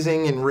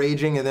blazing and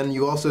raging, and then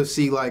you also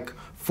see like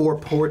 4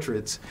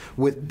 portraits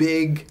with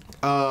big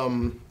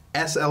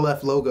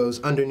SLF logos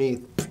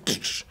underneath,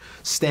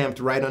 stamped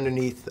right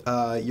underneath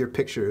your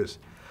pictures.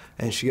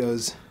 And she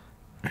goes,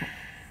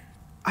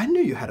 I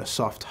knew you had a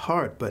soft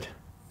heart, but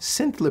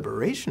Synth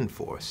Liberation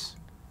Force?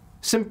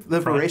 Synth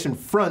Liberation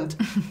Front?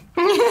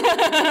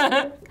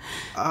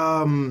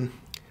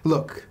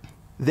 Look,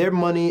 their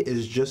money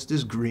is just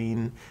as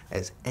green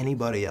as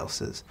anybody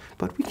else's,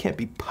 but we can't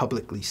be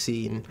publicly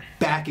seen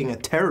backing a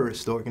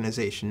terrorist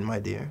organization, my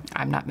dear.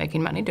 I'm not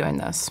making money doing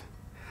this.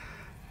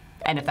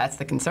 And if that's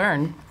the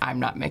concern, I'm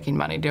not making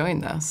money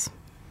doing this.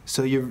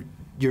 So you're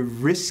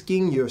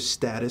risking your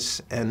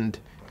status and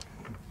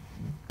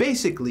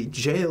basically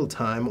jail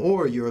time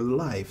or your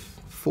life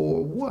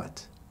for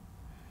what?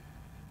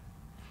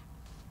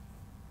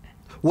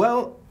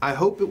 Well, I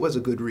hope it was a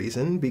good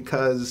reason,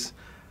 because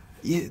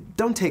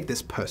don't take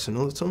this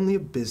personal. It's only a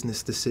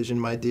business decision,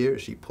 my dear.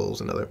 She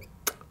pulls another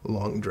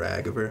long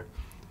drag of her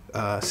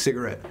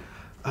cigarette.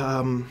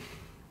 The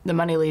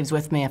money leaves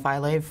with me if I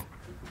leave,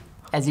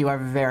 as you are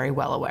very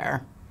well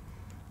aware.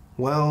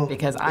 Well,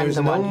 because I'm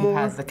the one who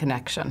has the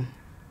connection.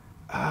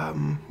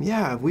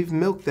 Yeah, we've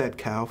milked that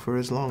cow for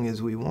as long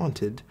as we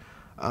wanted.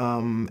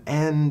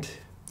 And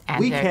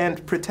we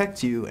can't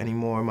protect you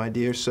anymore, my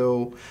dear.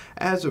 So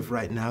as of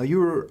right now,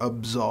 you're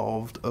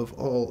absolved of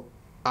all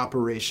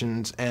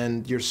operations,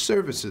 and your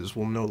services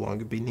will no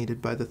longer be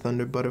needed by the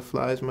Thunder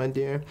Butterflies, my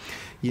dear.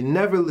 You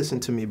never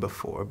listened to me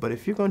before, but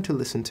if you're going to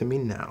listen to me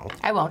now...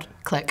 I won't.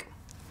 Click.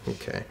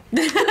 Okay.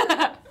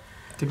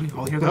 Did we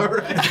all hear that?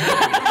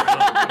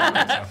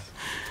 All right.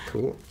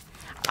 Cool.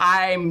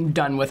 I'm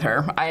done with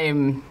her.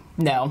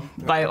 No.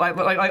 Like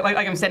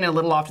I'm standing a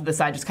little off to the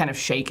side, just kind of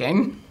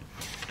shaking.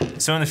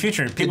 So in the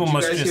future, people Did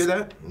must you guys just... hear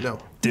that? No.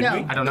 Did No.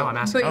 we? I don't know, I'm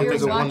asking. But It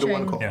was you're a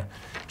one-to-one watching. call. Yeah.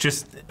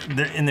 Just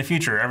in the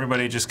future,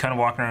 everybody just kind of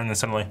walking around and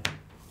suddenly,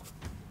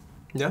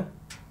 Yeah.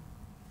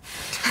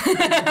 as they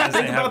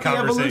Think have about the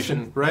conversation.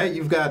 evolution, right?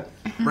 You've got,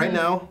 right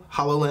now,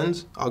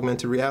 HoloLens,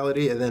 augmented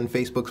reality, and then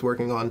Facebook's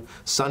working on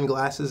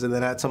sunglasses, and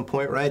then at some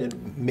point, right, it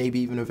maybe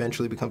even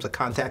eventually becomes a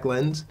contact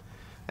lens,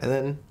 and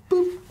then,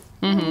 boop,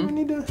 we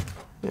need to,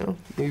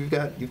 you've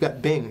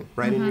got Bing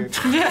right in your...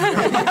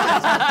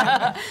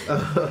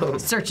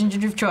 Search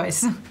engine of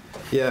choice.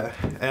 Yeah,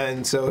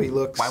 and so he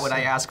looks... Why would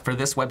I ask for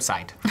this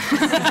website?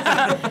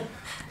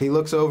 He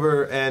looks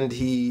over, and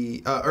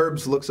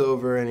Urbz looks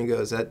over, and he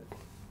goes, that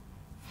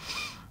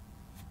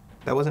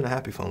wasn't a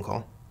happy phone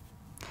call.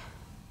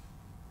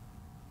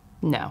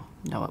 No,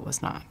 it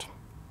was not.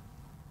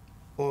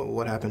 Well,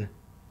 what happened?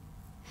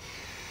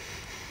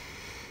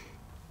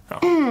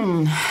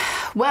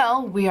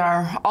 Well, we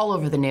are all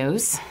over the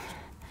news.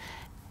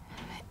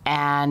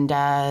 And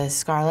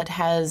Scarlet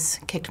has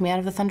kicked me out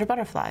of the Thunder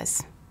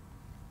Butterflies.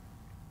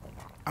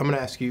 I'm going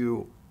to ask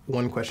you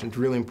one question. It's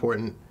really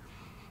important.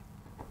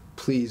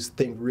 Please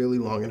think really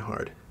long and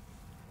hard.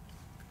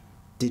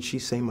 Did she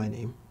say my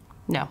name?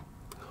 No.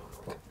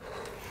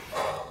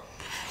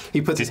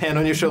 He puts his hand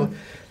on your shoulder.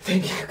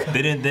 Thank you, God.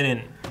 They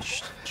didn't.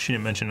 She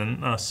didn't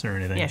mention us or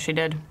anything. Yeah, she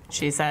did.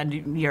 She said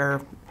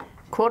you're,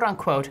 quote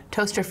unquote,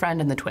 toaster friend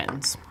and the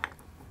twins.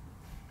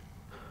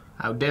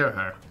 How dare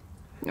her?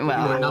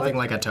 Well, You're nothing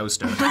like a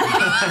toaster.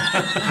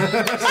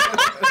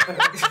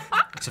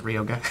 It's a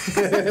Rio guy.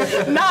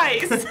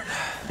 nice.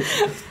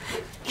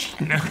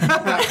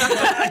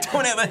 I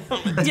don't have a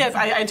helmet. Yes,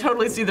 I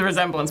totally see the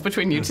resemblance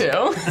between you two.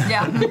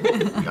 Yeah.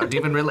 Not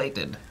even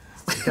related.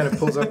 He kind of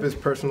pulls up his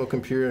personal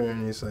computer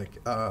and he's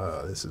like,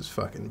 this is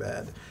fucking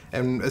bad.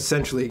 And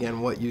essentially,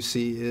 again, what you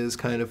see is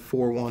kind of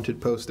 4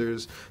 wanted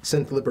posters,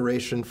 Synth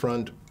Liberation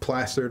Front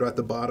plastered at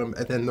the bottom,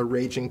 and then the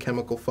raging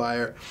chemical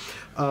fire.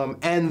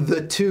 And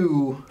the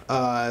 2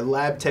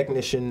 lab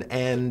technician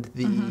and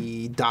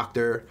the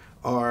doctor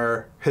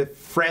are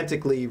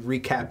frantically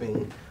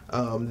recapping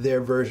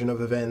their version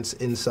of events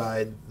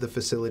inside the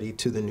facility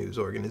to the news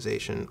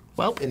organization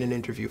in an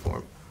interview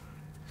form.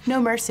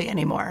 No mercy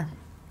anymore.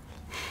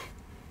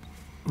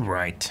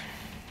 Right.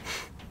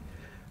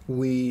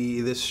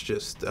 This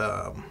just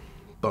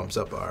bumps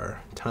up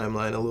our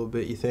timeline a little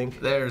bit, you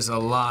think? There's a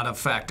lot of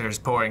factors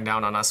pouring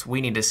down on us. We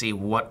need to see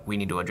what we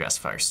need to address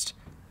first.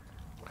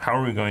 How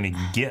are we going to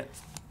get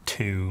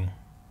to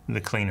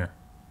the cleaner?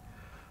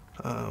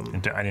 I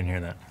didn't hear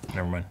that.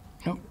 Never mind.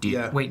 Nope.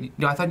 Wait,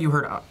 no, I thought you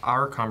heard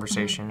our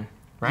conversation,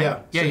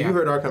 right? Yeah, you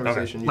heard our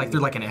conversation. Okay. Like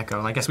through like an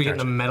echo. I guess we get in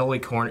the metal-y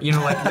corner, you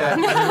know, like that.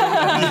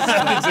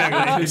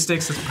 Exactly. Who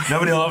sticks?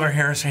 Nobody will ever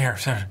hear us here.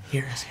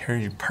 Here,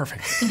 you're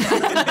perfect.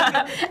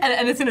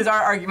 And as soon as our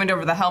argument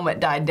over the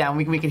helmet died down,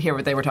 we could hear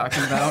what they were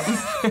talking about.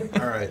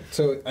 All right,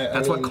 so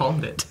That's what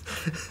calmed it.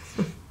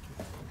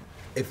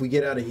 If we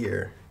get out of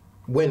here,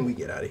 when we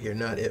get out of here,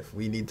 not if,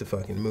 we need to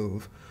fucking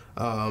move.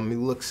 He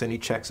looks and he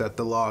checks out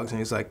the logs and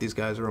he's like, these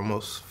guys are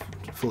almost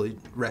fully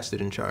rested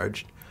and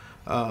charged.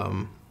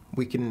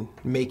 We can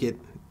make it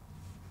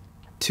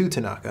to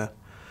Tanaka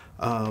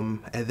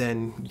and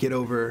then get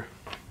over.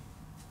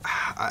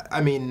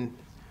 I mean,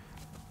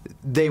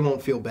 they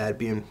won't feel bad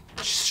being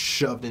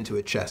shoved into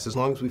a chest as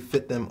long as we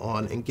fit them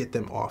on and get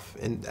them off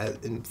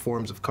in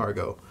forms of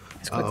cargo.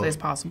 As quickly as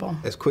possible.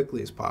 As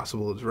quickly as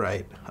possible is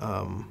right.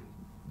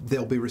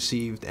 They'll be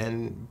received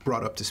and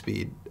brought up to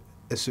speed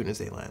as soon as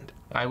they land.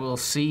 I will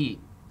see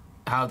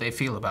how they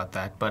feel about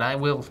that, but I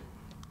will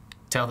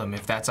tell them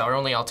if that's our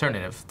only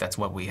alternative, that's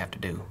what we have to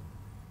do.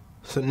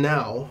 So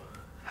now,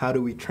 how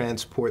do we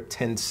transport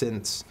 10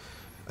 synths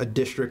a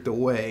district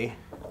away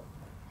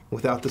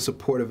without the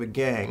support of a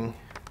gang,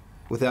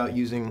 without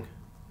using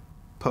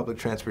public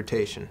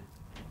transportation?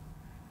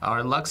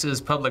 Our Lux is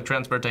public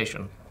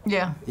transportation.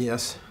 Yeah.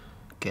 Yes.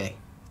 Okay.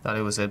 Thought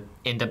it was an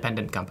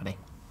independent company.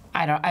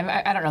 I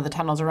don't know the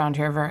tunnels around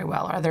here very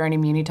well. Are there any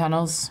muni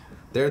tunnels?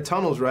 There are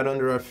tunnels right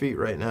under our feet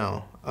right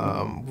now.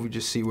 We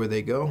just see where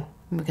they go.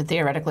 We could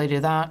theoretically do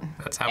that.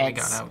 That's how we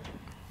got out.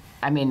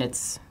 I mean,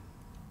 it's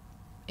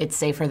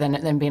safer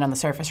than being on the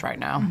surface right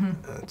now.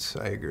 Mm-hmm.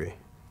 I agree.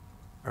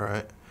 All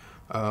right.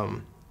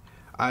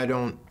 I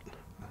don't.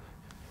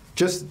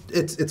 Just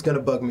it's gonna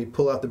bug me.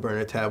 Pull out the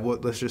burner tab.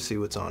 Let's just see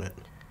what's on it.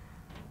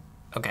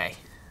 Okay.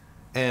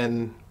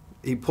 And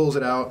he pulls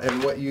it out,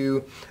 and what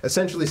you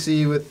essentially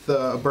see with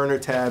a burner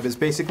tab is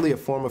basically a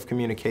form of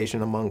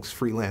communication amongst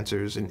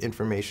freelancers and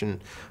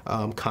information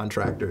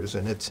contractors.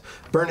 And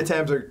burner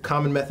tabs are a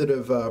common method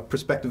of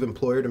prospective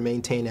employer to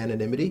maintain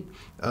anonymity.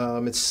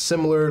 It's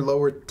similar,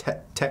 lower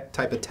tech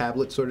type of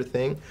tablet sort of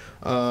thing,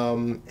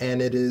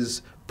 and it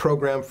is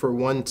programmed for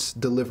once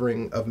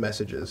delivering of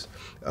messages.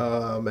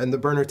 And the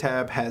burner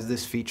tab has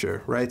this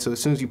feature, right? So as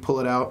soon as you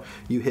pull it out,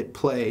 you hit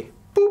play,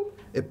 boop,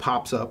 it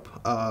pops up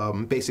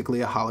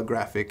basically a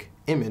holographic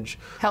image.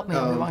 Help me,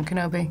 Obi-Wan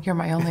Kenobi. You're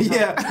my only hope.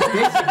 Yeah,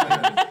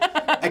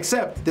 basically.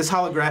 Except this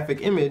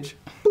holographic image,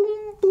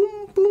 boom,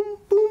 boom, boom,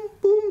 boom,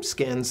 boom,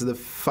 scans the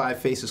 5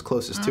 faces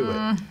closest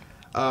to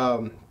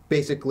it.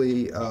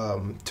 Basically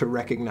to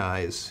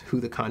recognize who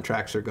the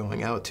contracts are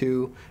going out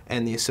to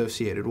and the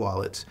associated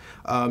wallets.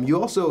 You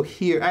also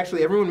hear,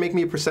 actually everyone make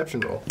me a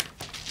perception roll.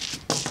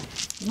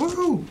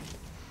 Woohoo!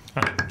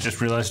 I just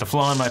realized a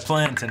flaw in my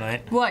plan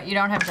tonight. What, you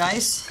don't have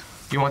dice?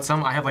 You want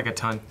some? I have like a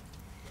ton.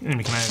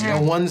 Can I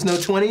have No ones, no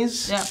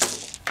 20s?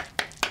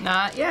 Yeah.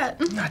 Not yet.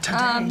 Not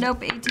today.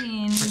 Nope,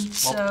 18.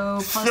 So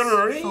plus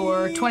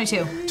 4,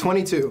 22.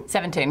 22.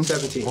 17.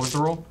 17. What was the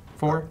roll?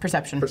 4?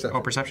 Perception. Perception.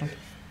 Oh, perception.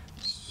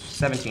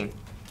 17. I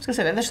was gonna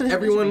say that. This should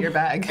Everyone be your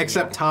bag.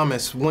 except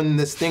Thomas, when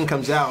this thing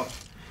comes out,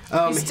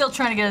 He's still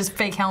trying to get his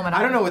fake helmet on.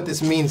 I don't know what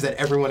this means that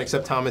everyone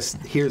except Thomas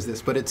hears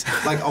this, but it's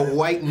like a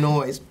white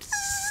noise.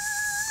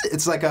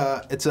 It's like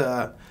a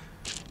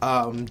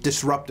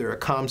disruptor, a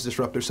comms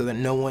disruptor, so that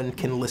no one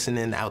can listen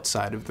in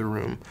outside of the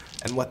room.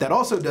 And what that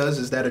also does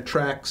is that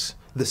attracts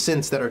the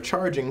synths that are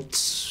charging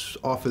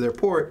off of their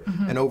port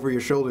and over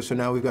your shoulder. So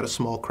now we've got a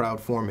small crowd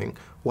forming,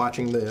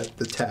 watching the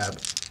tab.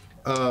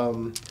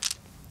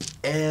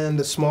 And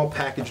a small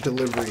package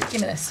delivery. Give me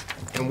this.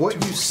 And what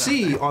you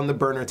see on the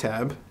burner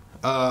tab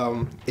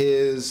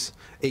is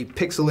a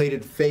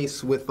pixelated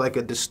face with like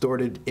a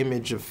distorted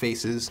image of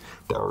faces.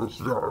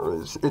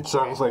 It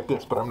sounds like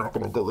this, but I'm not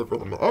going to deliver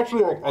the message.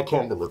 Actually, I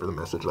can deliver the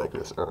message like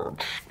this.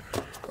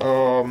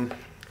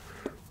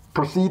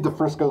 Proceed to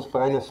Frisco's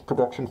finest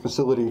production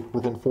facility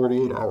within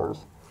 48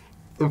 hours.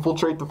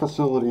 Infiltrate the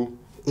facility.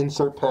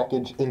 Insert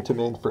package into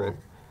mainframe.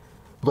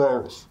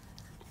 Virus.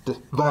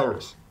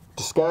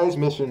 Disguise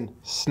mission,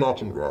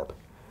 snatch and grab.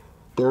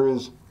 There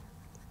is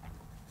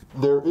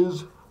there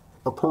is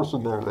a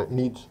person there that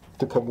needs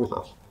to come with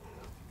us.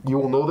 You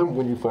will know them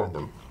when you find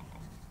them.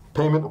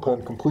 Payment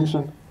upon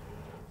completion,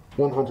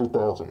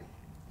 100,000.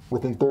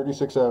 Within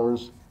 36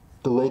 hours,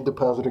 delayed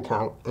deposit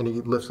account, And he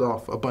lifts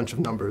off a bunch of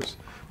numbers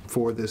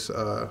for this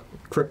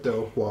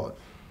crypto wallet.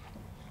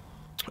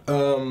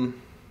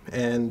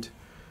 And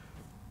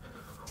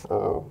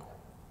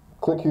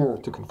click here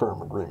to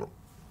confirm agreement.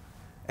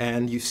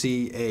 you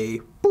see a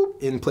boop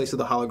in place of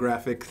the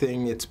holographic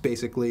thing. It's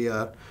basically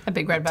a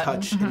big red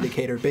button. touch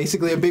indicator.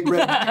 Basically a big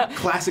red,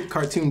 classic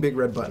cartoon big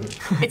red button.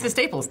 It's a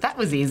Staples. That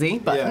was easy.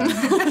 But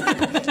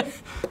Yeah.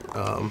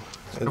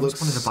 It I looks.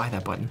 just wanted to buy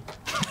that button.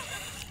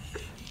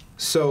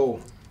 So,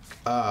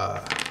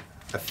 I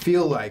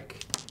feel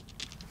like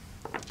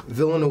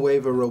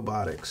Villanueve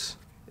Robotics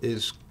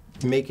is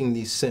making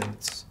these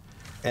synths,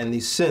 and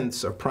these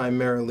synths are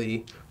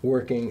primarily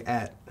working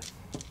at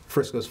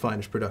Frisco's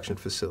finest production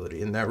facility.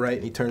 Isn't that right?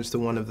 And he turns to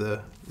one of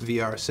the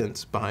VR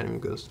synths behind him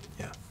and goes,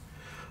 yeah.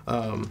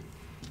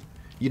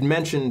 You'd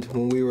mentioned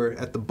when we were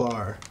at the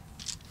bar,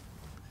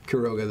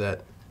 Quiroga,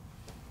 that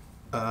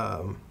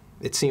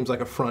it seems like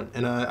a front,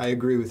 and I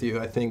agree with you.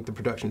 I think the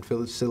production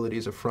facility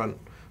is a front.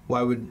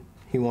 Why would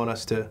he want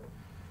us to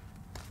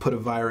put a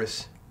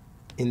virus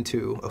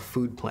into a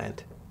food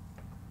plant?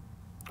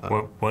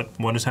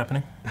 What is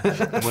happening?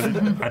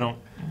 I don't.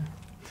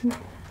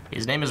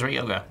 His name is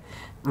Ryoga.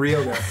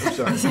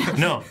 Ryoga, I'm sorry.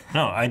 No,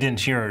 I didn't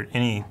hear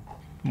any.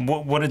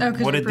 What did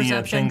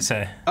the thing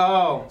say?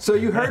 Oh, so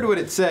you heard what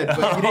it said,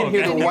 but you didn't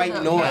hear the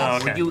white noise. Oh,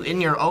 okay. Were you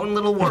in your own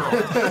little world?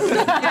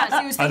 Yes,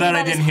 he was I thinking thought I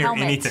about his didn't hear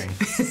helmet. anything.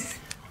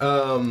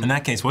 In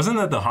that case, wasn't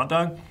that the hot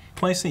dog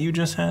place that you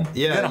just had?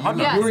 Yeah, You had a hot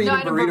dog. Yes, you were eating no, I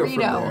had a burrito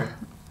from burrito.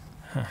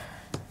 there.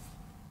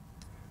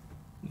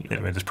 Yeah,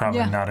 but it's probably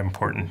Yeah. not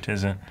important,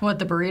 is it? What,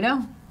 the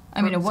burrito?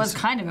 I mean, it was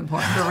kind of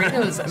important.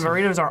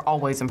 burritos are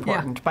always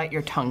important. Yeah. Bite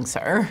your tongue,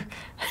 sir.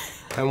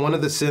 And one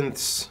of the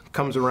synths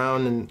comes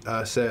around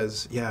and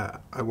says, yeah,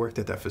 I worked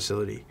at that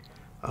facility.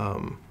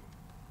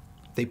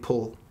 They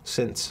pull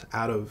synths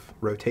out of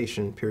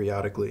rotation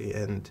periodically,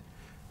 and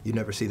you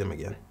never see them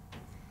again.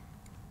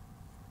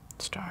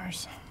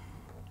 Stars.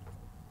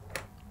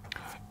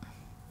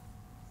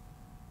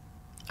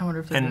 I wonder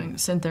if they're doing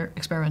synth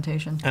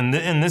experimentation. And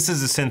this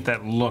is a synth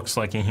that looks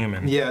like a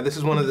human. Yeah, this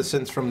is one of the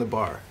synths from the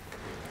bar.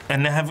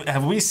 And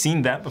have we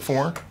seen that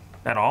before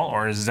at all,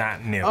 or is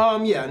that new?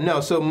 Yeah,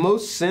 no. So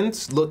most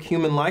synths look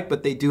human-like,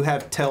 but they do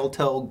have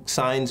telltale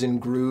signs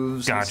and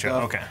grooves. Gotcha, And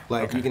stuff. okay,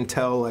 Like okay. you can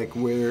tell like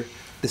where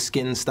the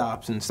skin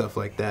stops and stuff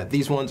like that.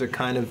 These ones are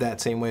kind of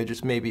that same way,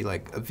 just maybe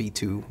like a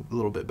V2, a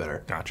little bit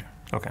better. Gotcha.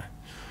 Okay.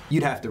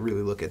 You'd have to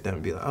really look at them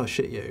and be like, oh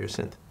shit, yeah, you're a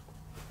synth.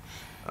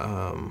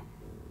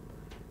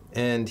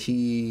 And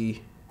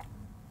he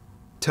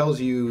tells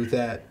you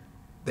that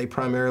they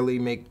primarily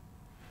make,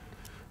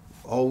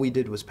 all we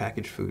did was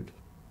package food.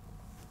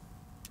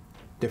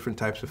 Different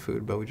types of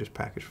food, but we just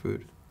package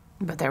food.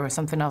 But there was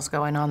something else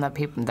going on that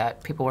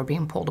people were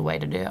being pulled away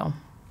to do,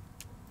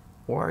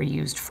 or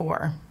used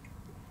for.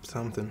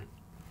 Something.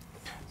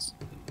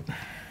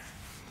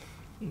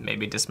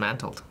 Maybe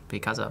dismantled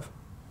because of.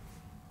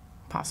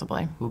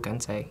 Possibly. Who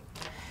can say?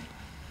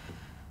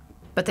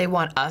 But they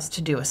want us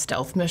to do a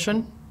stealth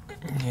mission?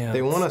 Yeah.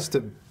 They want us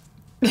to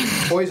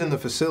poison the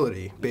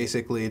facility,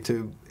 basically,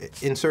 to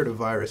insert a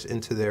virus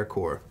into their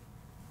core.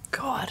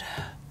 God.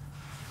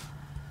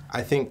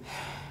 I think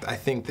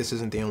this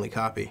isn't the only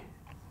copy.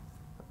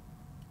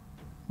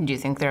 Do you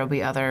think there will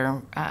be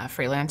other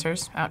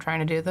freelancers out trying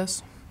to do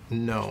this?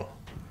 No.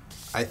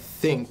 I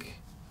think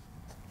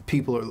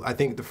the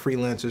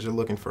freelancers are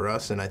looking for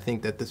us, and I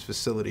think that this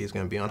facility is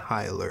going to be on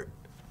high alert.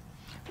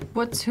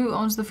 Who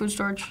owns the food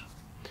storage?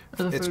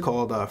 Or the It's food?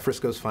 called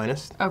Frisco's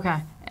Finest. Okay,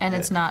 and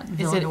it's not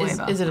Villanueve.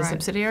 Is it a right?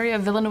 subsidiary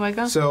of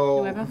Villanueve?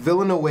 So Nueva?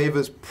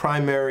 Villanueva's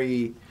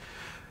primary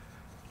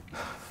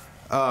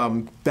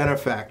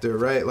benefactor,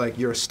 right? Like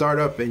you're a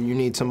startup and you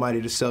need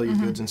somebody to sell your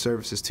goods and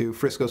services to.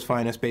 Frisco's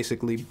Finest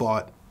basically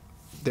bought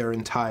their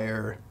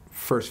entire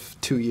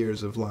first 2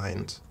 years of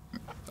lines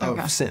of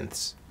Okay.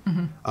 synths.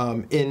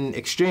 In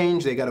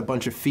exchange, they got a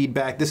bunch of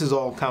feedback. This is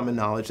all common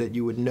knowledge that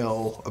you would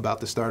know about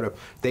the startup.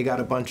 They got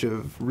a bunch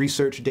of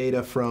research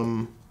data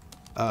from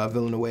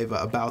Villanueva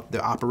about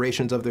the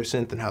operations of their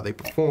synth and how they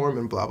perform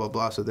and blah, blah,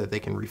 blah, so that they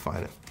can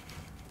refine it.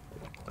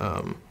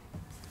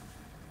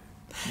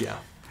 Yeah.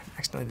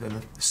 Actually, the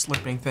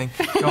slipping thing.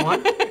 Go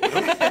on.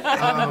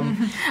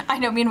 I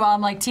know, meanwhile, I'm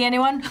like, tea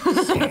anyone?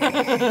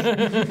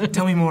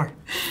 Tell me more.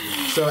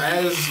 So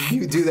as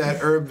you do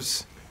that,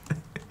 Urbz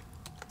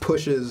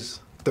pushes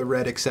the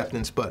red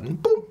acceptance button,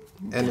 boom,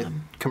 and it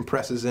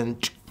compresses in,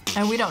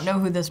 And we don't know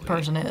who this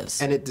person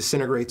is. and it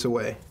disintegrates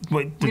away.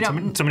 Wait, We did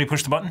don't- somebody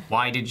push the button?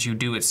 Why did you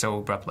do it so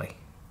abruptly?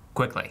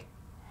 Quickly.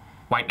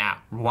 Right now.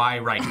 Why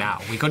right now?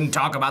 We couldn't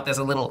talk about this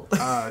a little.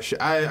 I'm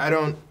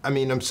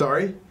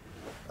sorry.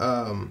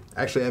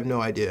 Actually, I have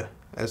no idea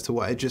as to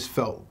why. It just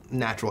felt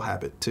natural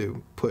habit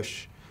to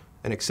push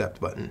an accept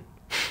button.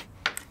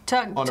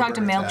 Talk to Bernard's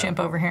MailChimp app.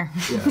 over here.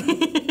 Yeah.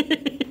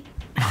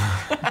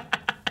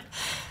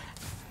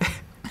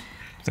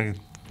 So,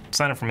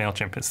 Sign up for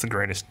MailChimp. It's the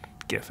greatest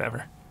GIF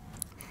ever.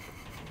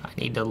 I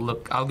need to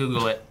look. I'll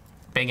Google it.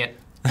 Bing it.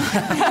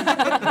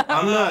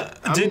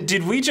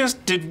 Did we just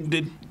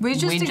We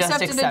just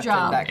accepted a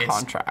job. that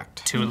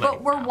contract. Too late.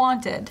 But we're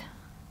wanted.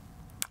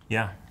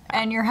 Yeah.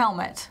 And your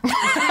helmet. The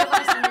 3 of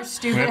us and your We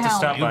stupid have to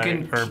stop helmet. by You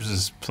can-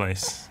 Urbz's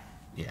place.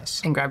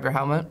 Yes. And grab your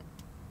helmet.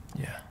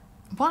 Yeah.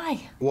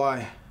 Why?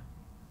 Why?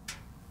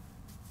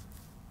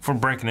 If we're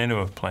breaking into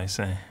a place,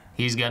 eh?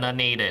 He's gonna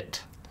need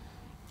it.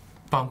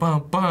 Bum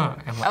bum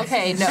bum. I'm like,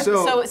 Okay, no.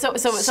 So- So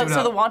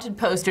the wanted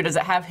poster, does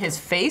it have his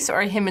face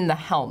or him in the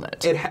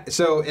helmet?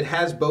 So it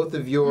has both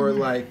of your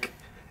like,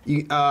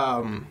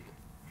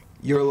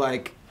 your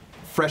like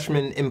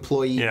freshman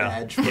employee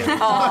badge. That's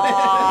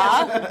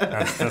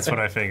what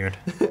I figured.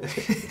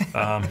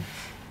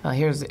 Well,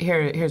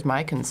 here's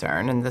my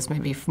concern, and this may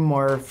be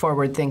more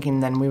forward-thinking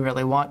than we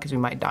really want because we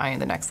might die in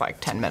the next, like,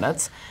 10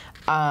 minutes.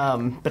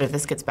 But if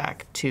this gets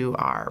back to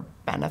our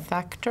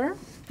benefactor,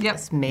 Yep.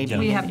 this may be...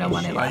 We have no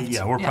money left.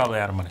 Yeah, we're probably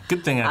out of money.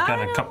 Good thing I've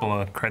got a couple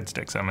of cred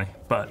sticks on me,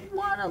 but... I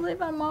want to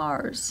live on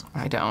Mars.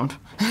 I don't.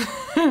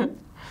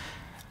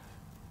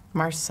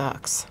 Mars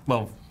sucks.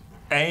 Well,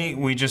 A,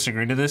 we just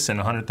agreed to this, and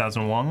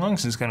 100,000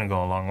 Wonglongs is going to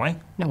go a long way.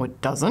 No, it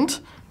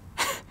doesn't.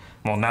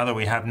 Well, now that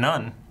we have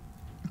none,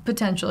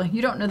 Potentially.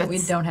 You don't know that we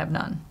don't have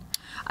none.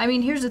 I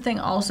mean, here's the thing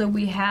also.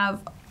 We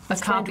have a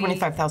copy.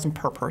 25,000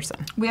 per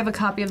person. We have a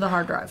copy of the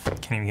hard drive.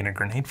 can't even get a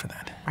grenade for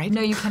that. Right?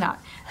 No, you cannot.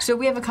 So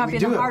we have a copy We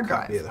of do the have a hard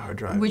copy drive. of the hard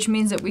drive. Which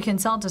means that we can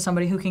sell it to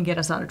somebody who can get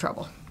us out of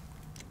trouble.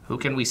 who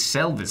can we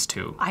sell this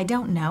to? I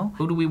don't know.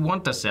 Who do we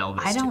want to sell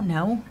this to? I don't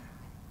know.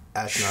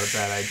 That's not a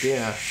bad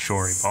idea.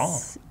 Shory Ball.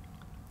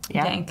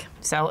 Yeah. Dank.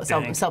 Sell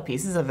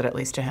pieces of it at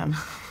least to him.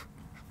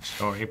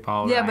 Sorry,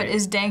 Paul. Yeah, but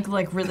is Dank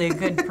like really a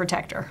good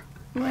protector?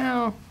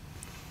 Well,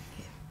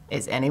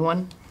 is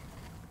anyone?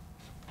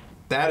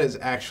 That is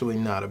actually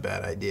not a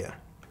bad idea.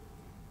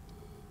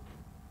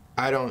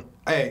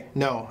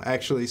 No,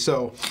 actually,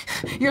 so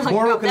You're like,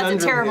 moral no, that's a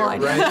conundrum terrible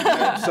here, idea.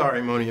 right?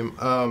 Sorry,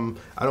 Monium.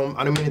 I don't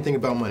mean anything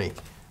about money,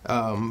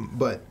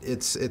 but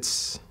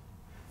that's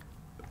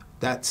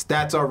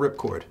our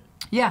ripcord.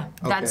 Yeah,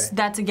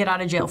 that's a get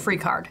out of jail free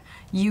card.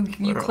 You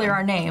clear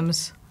our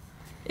names.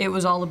 It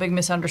was all a big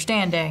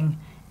misunderstanding,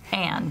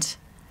 and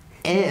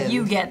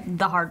you get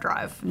the hard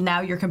drive.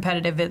 Now you're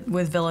competitive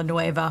with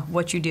Villanueve.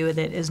 What you do with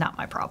it is not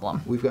my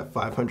problem. We've got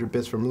 500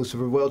 bits from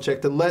Lucifer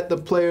Wellcheck to let the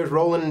players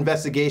roll an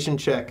investigation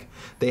check.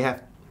 They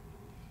have.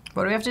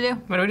 What do we have to do?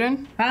 What are we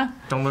doing? Huh?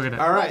 Don't look at it.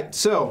 All right,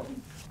 so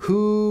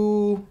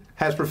who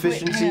has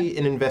proficiency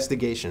in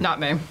investigation? Not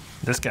me.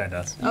 This guy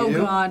does. Oh You?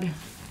 God.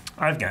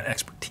 I've got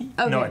expertise.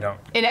 Okay. No, I don't.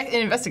 In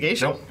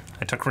investigation? Nope.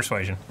 I took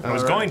persuasion. I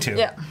was right. going to.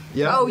 Yeah.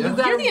 Yeah. Oh, yeah. you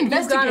got. You're the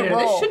investigator.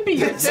 This should be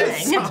your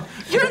thing.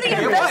 You're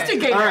the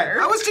investigator. All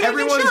right.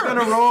 Everyone's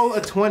gonna roll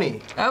a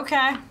 20.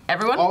 Okay.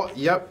 Everyone?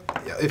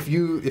 Yep. If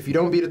you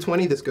don't beat a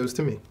 20, this goes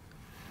to me.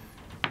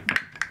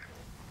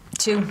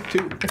 2.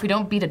 2, If we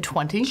don't beat a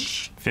 20,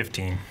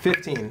 15.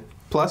 15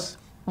 plus.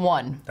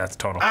 1. That's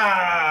total.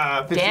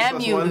 15 Damn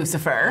plus you, 1,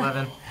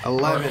 Lucifer.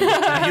 11. He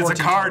gets a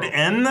card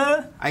and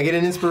the... I get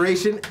an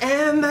inspiration,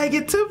 and I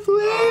get to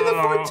play the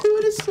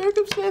fortuitous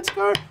circumstance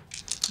card.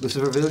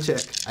 Lucifer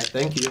Vilcek, I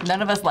thank you.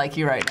 None of us like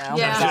you right now.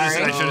 Yeah. I'm I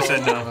sorry. should have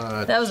said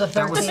no. That was a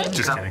 13.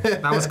 Just kidding.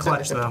 That was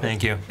clutch, though.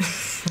 Thank you.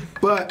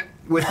 But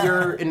with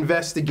your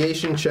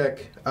investigation check,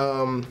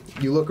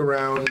 you look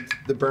around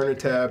the burner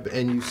tab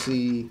and you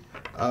see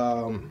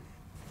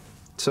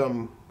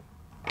some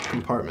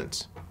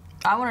compartments.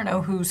 I want to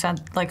know who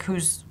sent, like,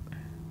 who's.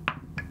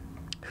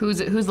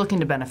 Who's looking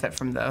to benefit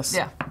from this?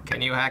 Yeah.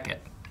 Can you hack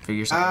it for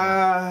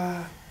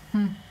yourself?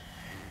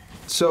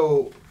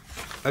 So,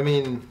 I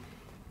mean,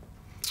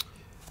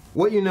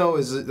 what you know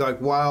is that, like,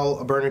 while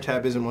a burner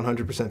tab isn't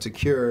 100%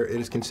 secure,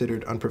 it is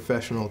considered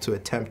unprofessional to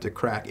attempt to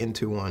crack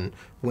into one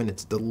when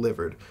it's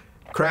delivered.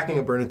 Cracking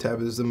a burner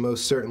tab is the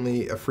most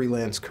certainly a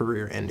freelance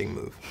career-ending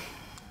move.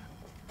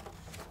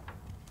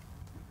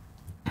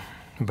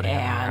 But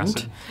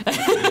And?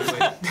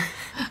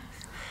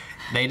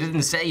 They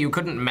didn't say you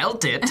couldn't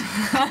melt it.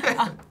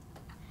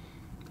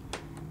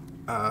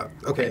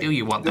 Okay. Do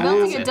you want I that?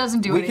 don't think it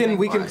doesn't do anything.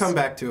 We for can us. come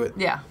back to it.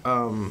 Yeah.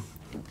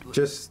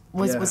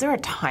 Was there a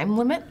time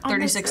limit on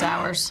 36 this?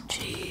 hours.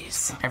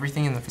 Jeez.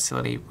 Everything in the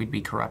facility we'd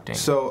be corrupting.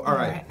 So, all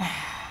right.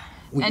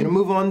 We're going to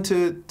move on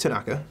to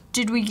Tanaka.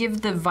 Did we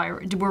give the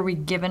virus? Were we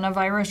given a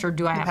virus, or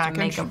do I have to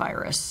make package? a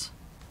virus?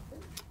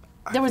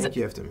 I There was think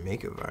you have to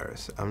make a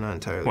virus. I'm not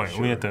entirely Wait,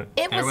 sure. we had to...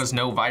 There was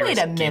no virus Wait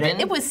a minute. given?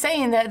 It was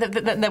saying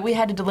that we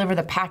had to deliver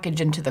the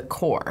package into the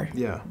core.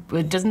 Yeah.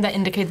 But doesn't that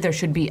indicate there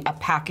should be a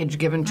package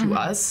given to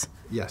us?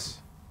 Yes.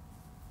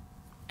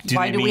 Do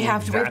Why they do we mean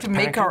have to that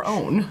make our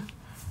package? own?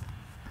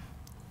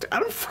 I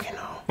don't fucking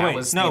know. Wait,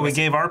 was no, the we mis-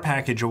 gave our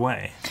package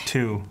away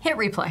to... Hit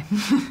replay.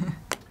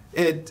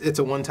 It's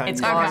a one-time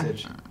It's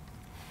message.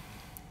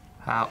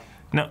 How?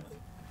 No.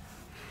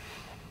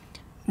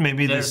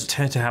 Maybe this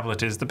There's-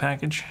 tablet is the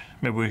package.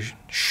 Maybe we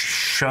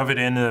shove it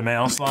into the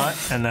mail slot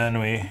and then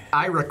we...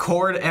 I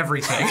record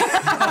everything. Can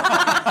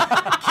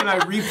I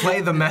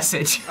replay the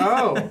message?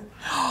 Oh.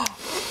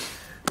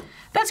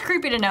 That's was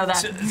creepy to know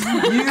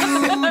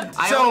that.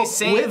 I only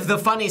save the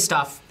funny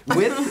stuff.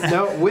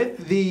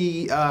 With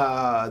the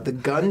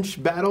gun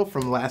battle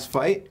from last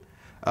fight,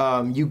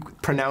 you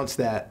pronounced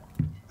that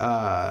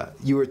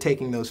you were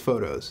taking those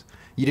photos.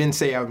 You didn't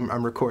say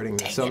I'm recording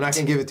this, so I'm not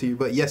going to give it to you,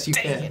 but yes, you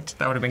can.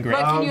 That would have been great.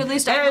 But can you at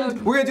least And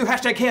upload? we're going to do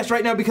hashtag chaos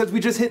right now because we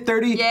just hit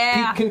 30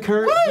 Yeah. peak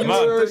concurrent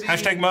Mug. viewers.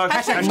 Hashtag mug.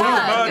 Hashtag mug.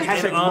 mug.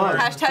 Hashtag mug.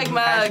 Hashtag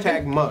mug.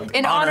 Hashtag mug.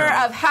 In honor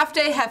of Half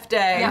Day, Hef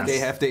Day.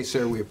 Half day,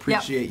 sir. We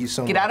appreciate you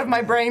so much. Get out of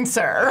my brain,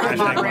 sir.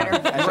 Moderator.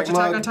 Hashtag Attack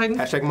on mug. Titan?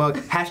 Hashtag mug.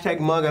 Hashtag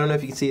mug. I don't know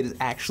if you can see it is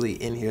actually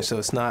in here, so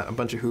it's not a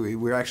bunch of hooey.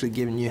 We're actually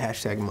giving you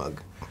hashtag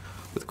mug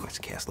with a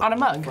question cast On a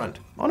mug. front.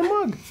 On a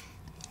mug.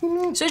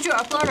 So did you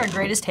upload our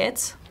greatest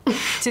hits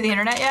to the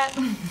internet yet?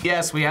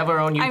 Yes, we have our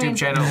own YouTube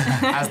channel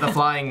as the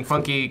flying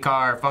funky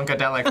car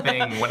funkadelic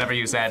thing, whatever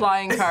you said.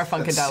 Flying car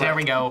funkadelic. There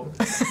we go.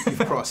 You've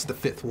crossed the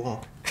fifth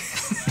wall.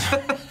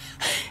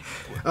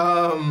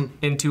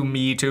 Into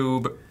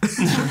MeTube.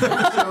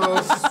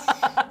 So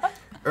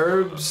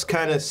Urbz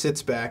kind of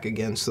sits back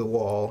against the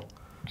wall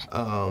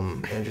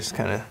and just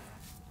kind of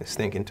is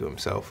thinking to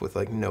himself with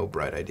like no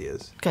bright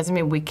ideas. Because I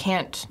mean, we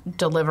can't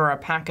deliver a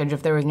package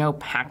if there was no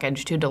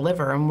package to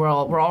deliver, and we'll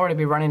already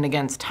be running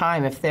against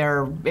time if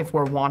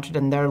we're wanted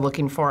and they're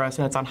looking for us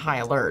and it's on high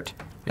alert.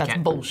 That's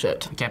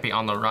bullshit. We can't be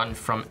on the run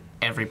from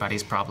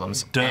everybody's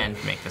problems and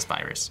make this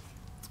virus.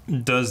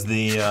 Does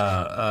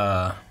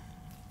the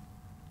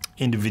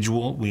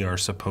individual we are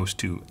supposed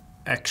to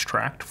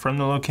extract from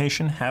the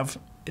location have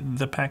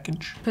the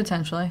package?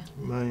 Potentially.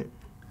 Right.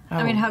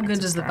 I mean, how good it's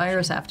does the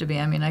virus have to be?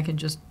 I mean, I could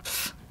just.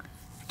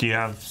 Do you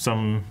have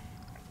some?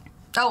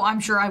 Oh, I'm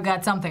sure I've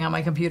got something on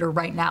my computer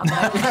right now.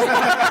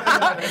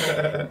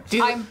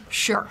 I'm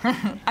sure.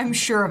 I'm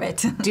sure of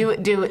it. Do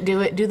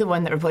the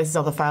one that replaces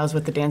all the files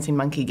with the dancing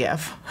monkey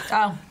gif.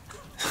 Oh.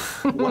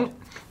 What?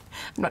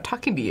 I'm not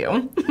talking to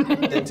you.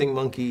 Dancing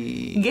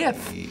monkey.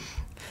 GIF.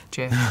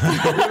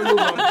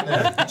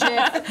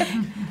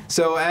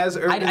 So as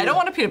Urbz, I don't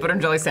want a peanut butter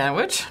and jelly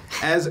sandwich.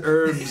 as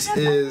Urbz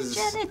is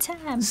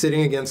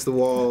sitting against the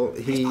wall,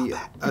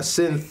 a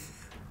synth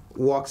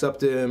walks up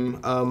to him.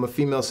 A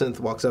female synth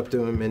walks up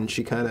to him, and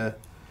she kind of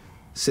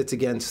sits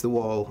against the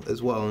wall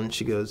as well, and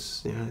she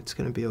goes, it's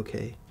gonna be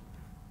okay.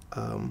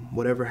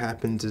 Whatever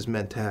happens is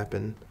meant to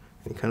happen.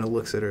 And he kind of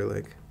looks at her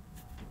like,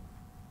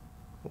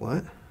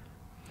 what?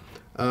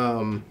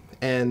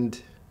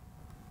 And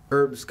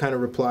Urbz kind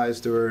of replies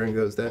to her and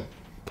goes, that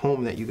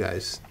poem that you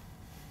guys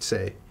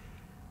say,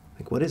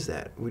 like, what is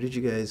that? Where'd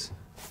you guys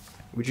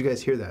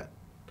hear that?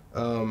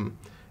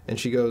 And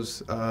she goes,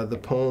 the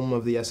poem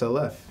of the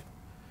SLF.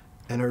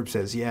 And Urbz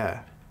says,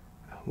 yeah.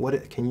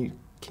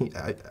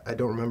 I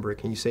don't remember it.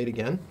 Can you say it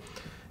again?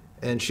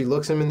 And she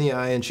looks him in the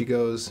eye and she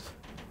goes,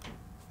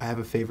 I have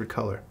a favorite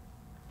color.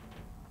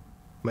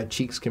 My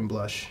cheeks can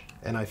blush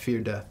and I fear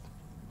death.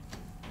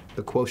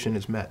 The quotient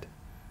is met.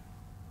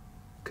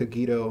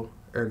 Cogito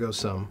ergo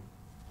sum.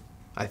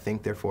 I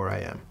think, therefore I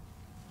am.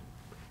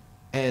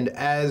 And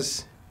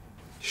as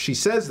she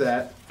says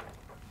that,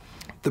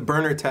 the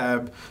burner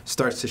tab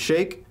starts to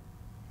shake,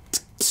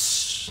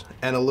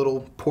 and a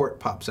little port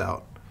pops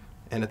out,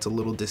 and it's a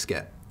little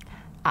diskette.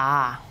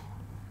 Ah,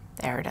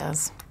 there it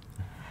is.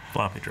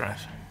 Floppy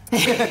drive.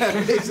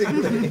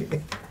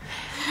 Basically.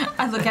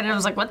 I look at it and I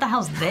was like, what the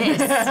hell's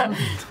this?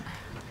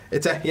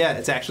 It's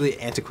actually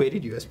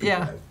antiquated USB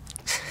Yeah. drive.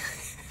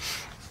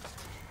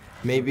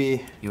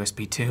 Maybe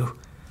USB 2.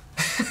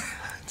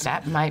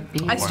 That might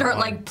be. I start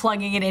like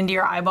plugging it into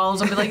your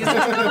eyeballs and be like, is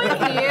this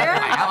going here?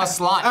 I have a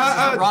slot.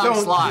 This is the wrong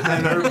don't. slot.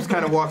 And Urbz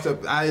kind of walks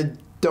up. I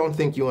don't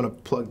think you want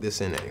to plug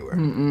this in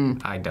anywhere.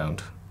 I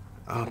don't.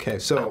 Okay, I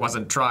so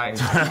wasn't trying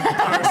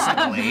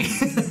personally.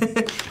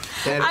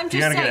 I'm just You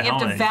gotta saying, get a you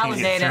have to helmet. You can't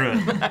validate get it.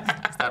 through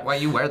it. Is that why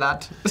you wear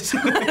that? So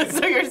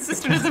your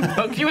sister doesn't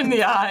poke you in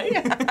the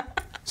eye.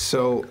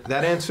 so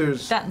that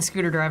answers That and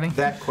scooter driving.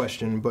 that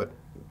question, but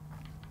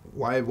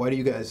why do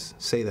you guys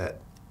say that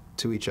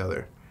to each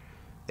other?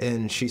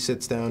 And she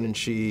sits down and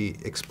she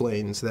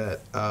explains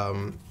that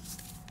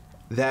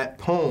that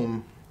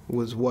poem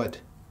was what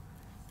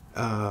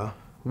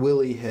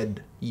Willie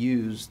had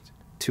used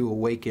to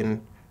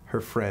awaken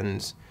her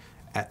friends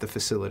at the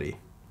facility.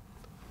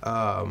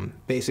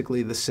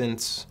 Basically, the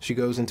synths, she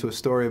goes into a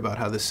story about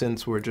how the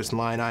synths were just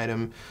line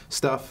item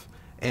stuff,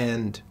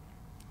 and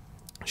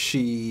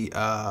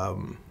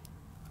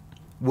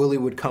Willie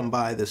would come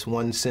by this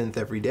one synth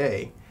every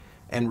day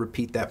and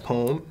repeat that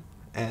poem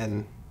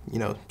and,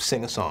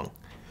 sing a song.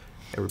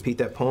 And repeat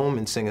that poem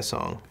and sing a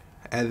song.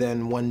 And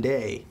then one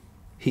day,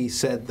 he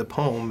said the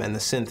poem and the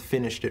synth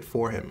finished it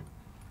for him.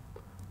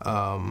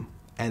 And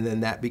then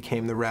that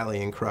became the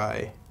rallying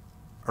cry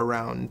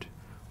around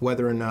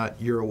whether or not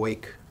you're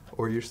awake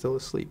or you're still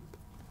asleep.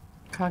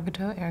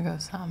 Cogito ergo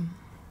sum.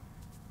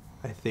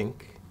 I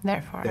think,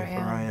 Therefore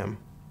I am.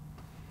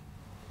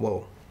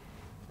 Whoa.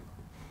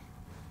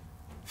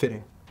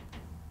 Fitting.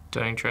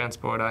 During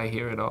transport, I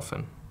hear it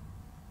often.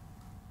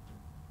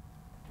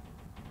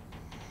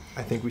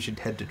 I think we should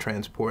head to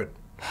transport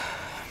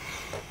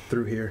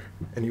through here.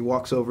 And he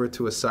walks over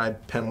to a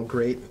side panel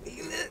grate.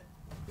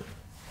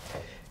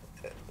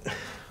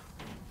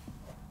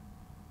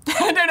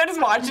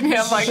 watching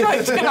him like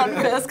chin on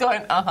fist,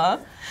 going,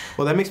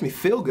 Well, that makes me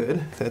feel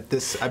good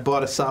that I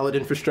bought a solid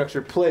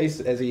infrastructure place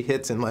as he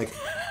hits and like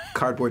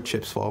cardboard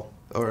chips fall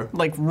or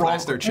like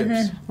plaster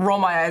chips. Roll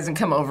my eyes and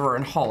come over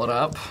and haul it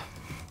up.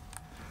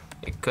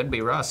 It could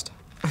be rust.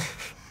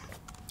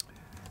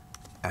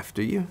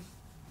 After you.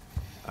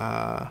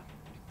 I'm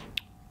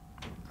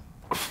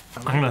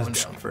going gonna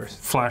down first.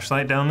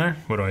 Flashlight down there.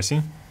 What do I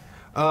see?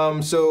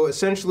 So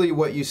essentially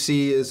what you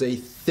see is a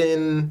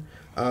thin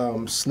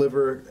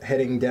sliver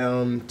heading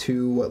down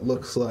to what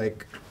looks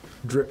like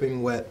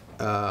dripping wet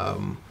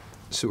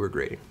sewer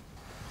grating.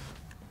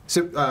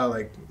 So,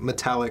 like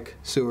metallic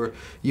sewer.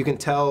 You can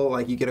tell,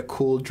 like, you get a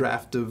cool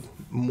draft of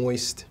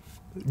moist,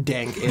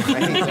 dank air. You're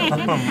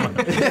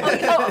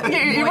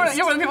one of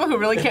the people who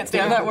really can't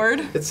stand that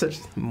word? It's such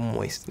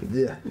moist.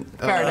 Yeah.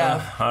 Fair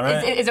enough. All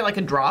right. Is it like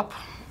a drop?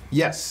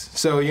 Yes.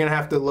 So you're gonna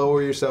have to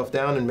lower yourself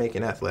down and make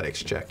an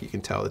athletics check. You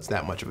can tell it's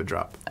that much of a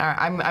drop. All right,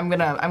 I'm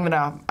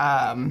gonna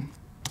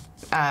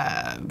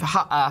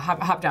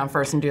hop down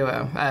first and do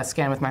a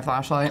scan with my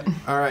flashlight.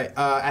 All right.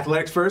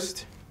 Athletics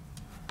first.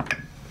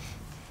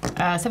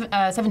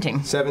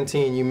 17.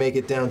 17. You make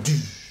it down.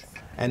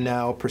 And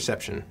now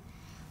perception.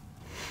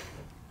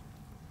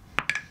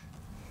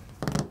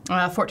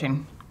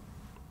 14.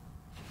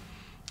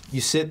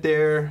 You sit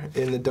there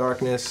in the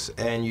darkness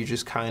and you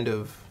just kind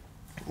of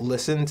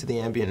listen to the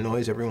ambient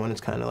noise. Everyone is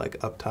kind of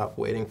like up top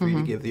waiting for you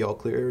to give the all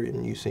clear,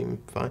 and you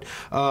seem fine.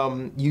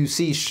 You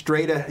see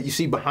you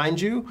see behind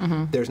you,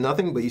 there's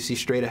nothing, but you see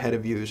straight ahead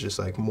of you is just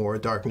like more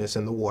darkness,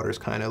 and the water's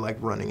kind of like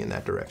running in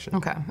that direction.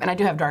 Okay, and I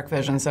do have dark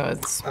vision, so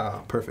it's...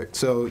 Perfect.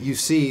 So you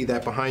see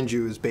that behind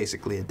you is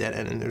basically a dead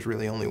end, and there's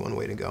really only one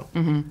way to go.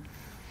 I'm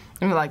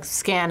gonna like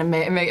scan and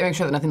make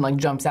sure that nothing like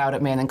jumps out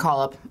at me, and then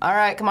call up, all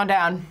right, come on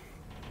down.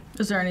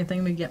 Is there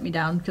anything to get me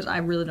down? Because I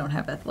really don't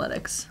have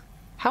athletics.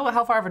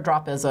 How far of a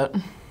drop is it?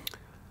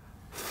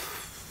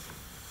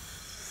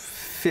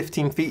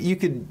 15 feet. You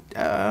could.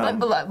 Can I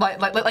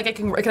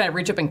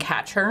reach up and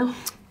catch her?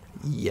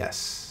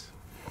 Yes.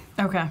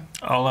 Okay.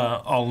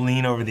 I'll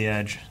lean over the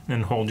edge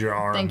and hold your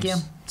arms. Thank you.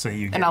 So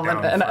you get And I'll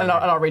down and further.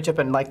 I'll reach up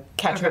and like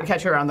catch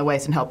her around the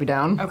waist and help you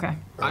down. Okay.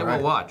 I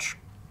will watch.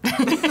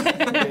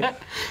 The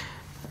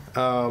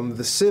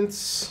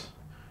synths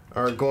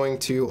are going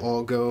to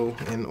all go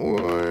in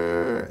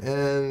order,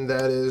 and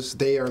that is,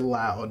 they are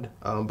loud,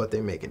 but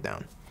they make it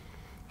down.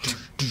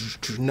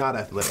 Not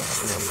athletic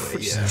in any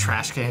way, yeah.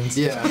 Trash cans.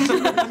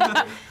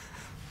 Yeah.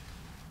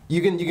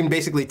 You can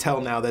basically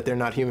tell now that they're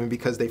not human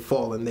because they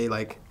fall and they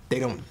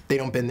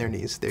don't bend their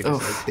knees. They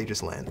just they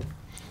just land.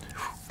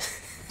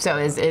 So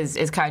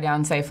is Kai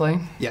down safely?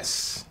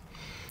 Yes.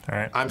 All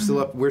right. I'm still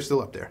up. We're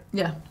still up there.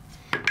 Yeah.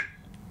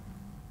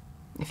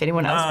 If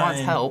anyone else wants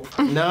 9. help.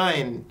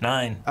 9.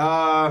 9.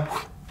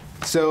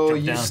 So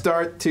Jump you down.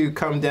 start to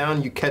come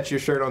down. You catch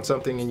your shirt on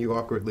something and you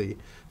awkwardly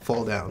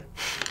fall down.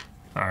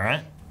 All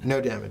right.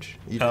 No damage.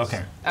 You just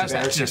Okay.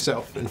 embarrass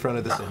yourself in front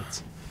of the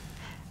synths.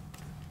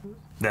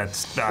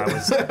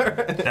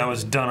 That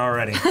was done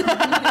already.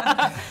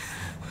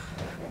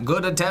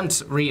 Good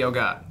attempt,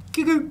 Ryoga.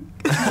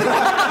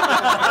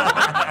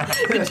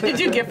 Did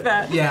you gift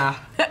that? Yeah.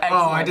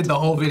 Oh, I did the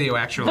whole video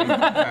actually.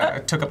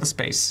 Took up the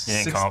space. You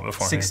didn't call it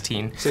beforehand.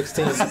 16.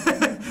 16.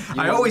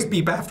 I always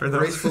beep after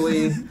those.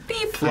 Gracefully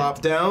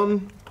flop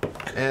down,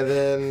 and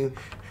then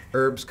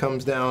Urbz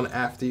comes down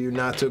after you,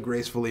 not so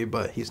gracefully,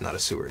 but he's not a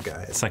sewer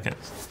guy. Second.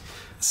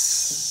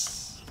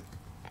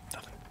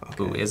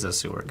 Who is a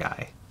sewer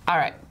guy? All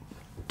right.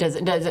 Does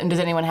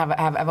anyone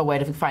have a way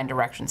to find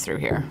directions through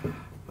here?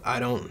 I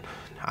don't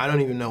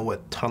even know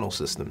what tunnel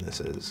system this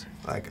is.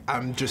 Like,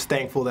 I'm just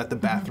thankful that the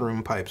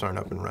bathroom pipes aren't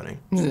up and running.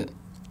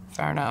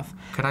 Fair enough.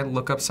 Could I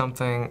look up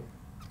something?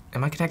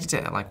 Am I connected to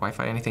like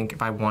Wi-Fi or anything?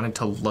 If I wanted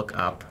to look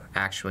up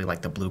actually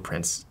like the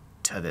blueprints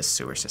to this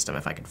sewer system,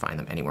 if I could find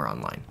them anywhere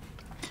online.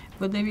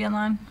 Would they be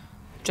online?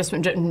 Just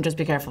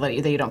be careful that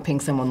you don't ping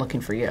someone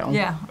looking for you.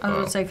 Yeah, I was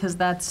gonna say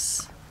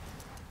because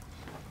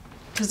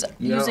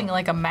using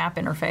like a map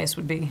interface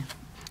would be.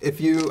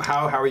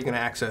 How are you going to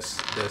access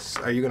this?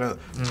 Are you going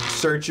to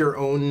search your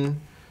own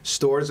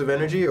stores of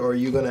energy, or are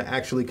you going to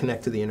actually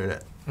connect to the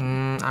internet?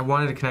 I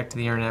wanted to connect to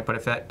the internet,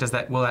 but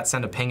will that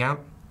send a ping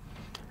out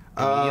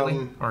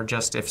immediately, or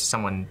just if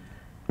someone?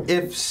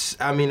 If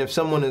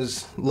someone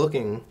is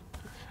looking,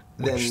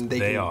 then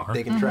they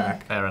can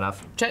track. Fair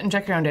enough.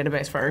 Check your own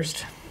database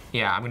first.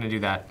 Yeah, I'm gonna do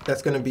that.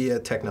 That's going to be a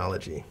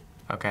technology.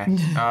 Okay.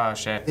 Oh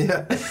shit.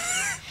 Yeah.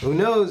 Who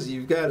knows?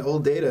 You've got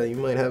old data. You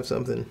might have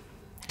something.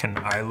 Can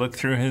I look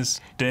through his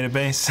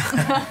database?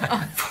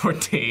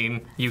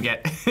 14. You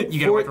get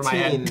away from my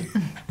head.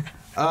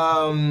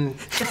 14.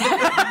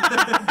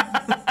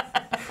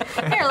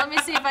 Here, let me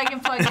see if I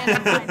can plug in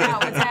and find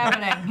out what's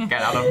happening.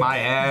 Get out of my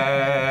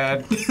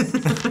head.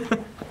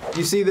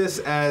 You see this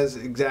as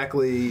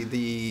exactly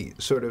the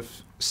sort of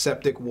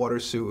septic water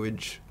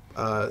sewage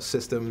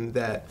system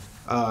that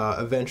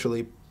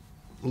eventually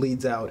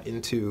leads out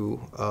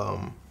into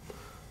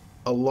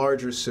a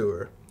larger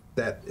sewer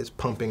that is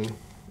pumping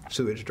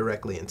sewage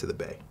directly into the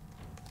bay.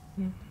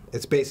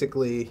 It's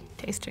basically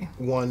Tasty.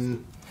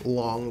 one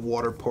long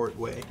water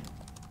portway.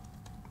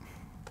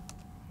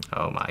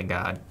 Oh my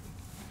god.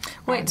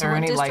 Wait, Is so there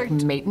what any like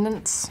district?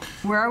 maintenance?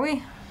 Where are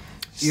we?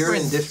 You're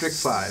in District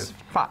 5.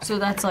 5. So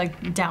that's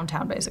like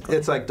downtown, basically.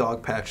 It's like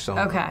Dog Patch Zone.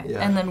 Okay, Yeah.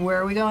 and then where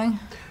are we going?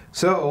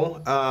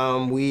 So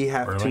we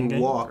have Burlingame? to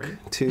walk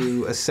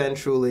to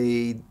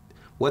essentially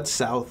what's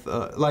south,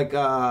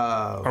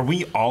 Are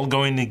we all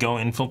going to go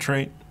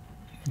infiltrate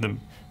the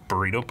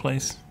burrito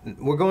place?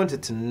 we're going to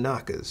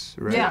Tanaka's,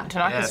 right? Yeah.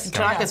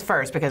 Tanaka's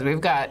first because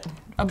we've got.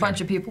 A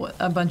bunch of people,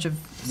 a bunch of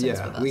synths with Yeah,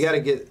 us. we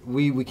gotta get,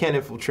 we can't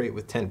infiltrate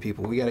with 10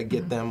 people. We gotta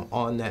get them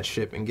on that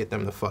ship and get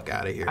them the fuck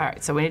out of here. All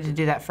right, so we need to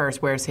do that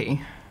first. Where's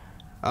he?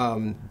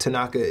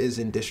 Tanaka is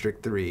in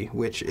District 3,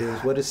 which is,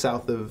 what is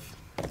south of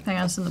Hang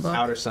on, it's in the book.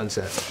 Outer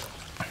Sunset?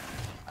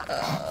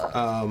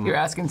 You're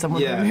asking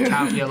someone yeah. who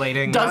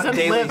Calculating. doesn't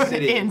Daly live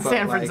City, in but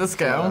San like,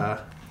 Francisco.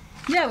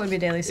 Yeah, it would be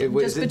Daly City.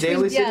 Is it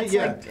Daly City? It's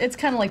Yeah. like it's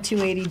kind of like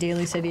 280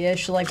 Daly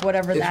City-ish, like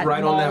whatever It's that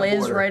right on mall that is,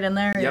 border. right in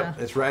there. Yep,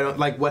 it's right on,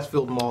 like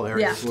Westfield Mall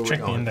area Yeah. is where Check we're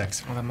the going.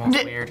 index. Well, that mall's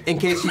weird. In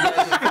case you guys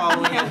are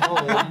following at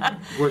home,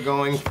 we're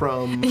going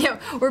from Yeah,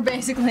 we're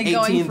basically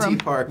going AT&T from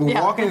Park. We're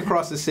yeah. walking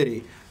across the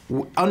city,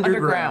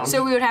 underground.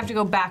 So we would have to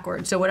go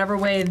backwards. So whatever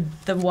way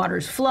the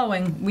water's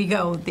flowing, we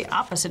go the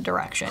opposite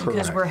direction because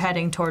Correct. we're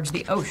heading towards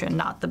the ocean,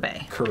 not the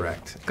bay.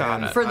 Correct.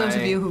 Got it. For those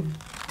of you who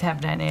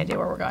haven't any idea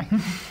where we're going.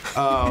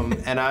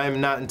 And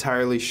I'm not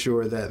entirely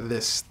sure that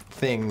this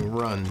thing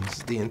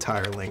runs the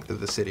entire length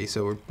of the city,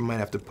 so we might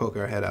have to poke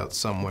our head out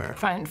somewhere.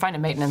 Find a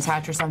maintenance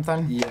hatch or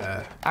something.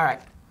 Yeah. All right,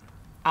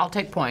 I'll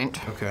take point.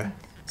 Okay.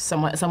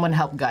 Someone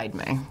help guide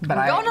me. But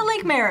We're going to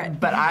Lake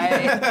Merritt. But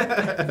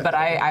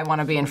I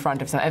want to be in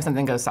front if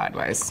something goes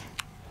sideways.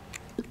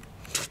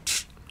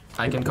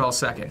 I can call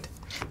second.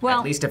 Well,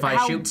 At least if I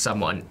how shoot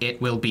someone,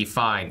 it will be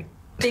fine.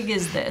 big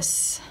is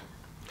this?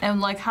 And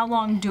like, how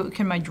long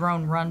can my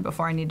drone run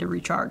before I need to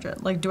recharge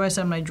it? Like, do I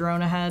send my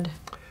drone ahead?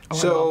 Oh, I love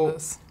So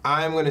this.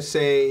 I'm going to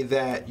say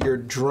that your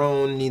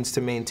drone needs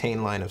to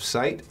maintain line of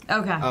sight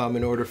Okay.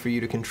 in order for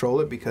you to control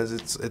it because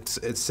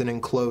it's an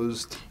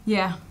enclosed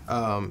Yeah.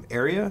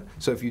 area.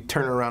 So if you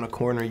turn around a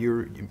corner,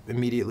 you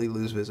immediately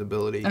lose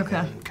visibility Okay.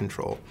 and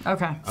control.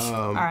 Okay.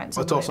 All right.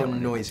 So It's then I also don't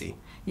wanna do it. noisy.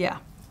 Yeah.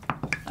 All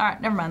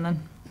right. Never mind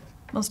then.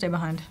 We'll stay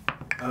behind.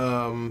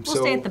 We'll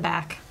so stay at the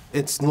back.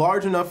 It's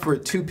large enough for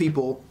 2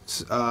 people,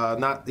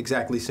 not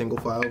exactly single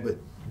file, but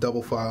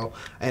double file.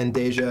 And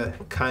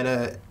Dejah kind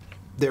of,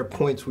 there are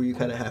points where you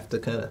kind of have to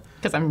kind of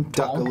Because I'm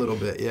duck tall. a little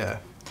bit, yeah.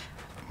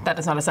 That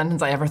is not a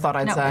sentence I ever thought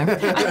I'd No. say.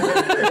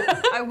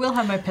 I will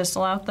have my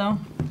pistol out though.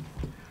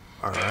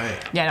 All right.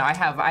 Yeah, no, I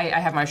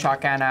have my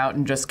shotgun out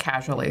and just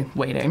casually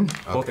waiting.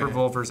 Both Okay.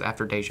 revolvers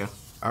after Dejah.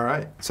 All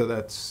right. So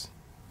that's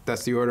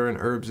the order, and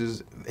Urbz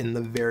is in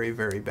the very,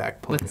 very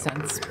back point. With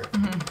sense.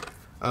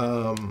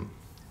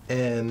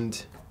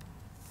 And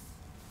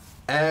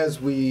as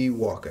we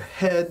walk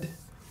ahead,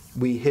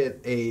 we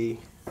hit a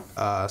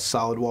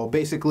solid wall.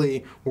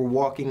 Basically, we're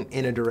walking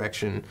in a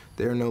direction.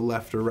 There are no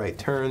left or right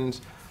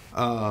turns.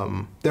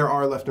 There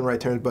are left and right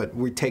turns, but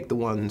we take the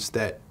ones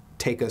that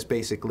take us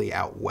basically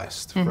out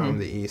west from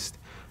the east.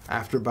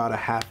 After about a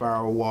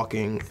half-hour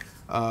walking,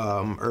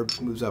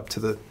 Urbz moves up to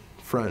the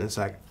front and it's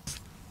like,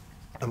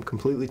 I'm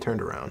completely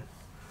turned around.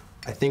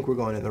 I think we're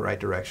going in the right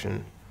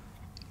direction,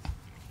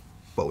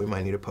 but we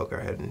might need to poke our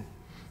head and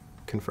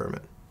confirm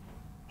it.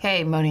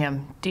 Hey,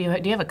 Monium, do you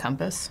have a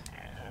compass?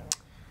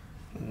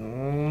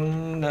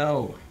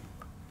 No.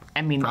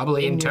 I mean,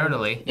 Probably in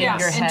internally. Your, in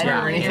your head or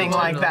internally, anything yeah.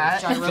 like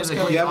that.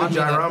 Physically You have a onto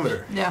the-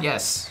 gyrometer. Yeah.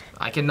 Yes.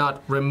 I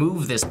cannot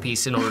remove this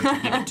piece in order to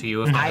give it to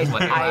you if that is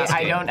what you're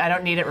asking. I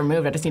don't need it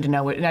removed. I just need to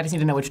know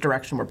which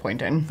direction we're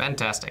pointing.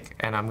 Fantastic.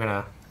 And I'm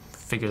gonna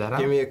figure that out.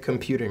 Give me a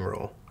computing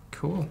roll.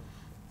 Cool.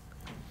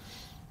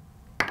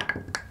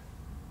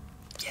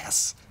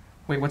 Yes.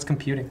 Wait, what's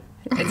computing?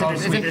 It's under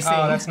C.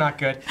 Oh, that's not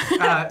good.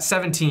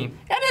 17.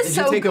 That is Did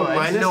so you take good. a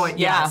minus? No,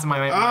 yeah, it's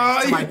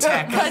my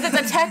tech. Because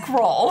it's a tech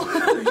roll.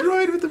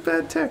 Droid with the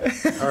bad tech.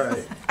 All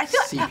right. I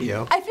feel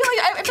CPO. I feel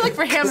like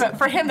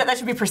for him that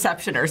should be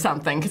perception or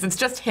something because it's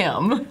just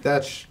him.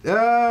 That's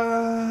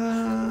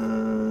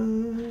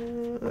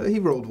he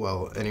rolled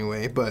well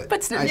anyway,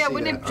 but still- I Yeah, see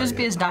wouldn't that it just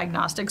be his argument.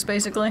 diagnostics,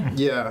 basically?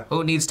 Yeah.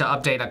 Who needs to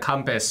update a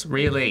compass,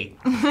 really?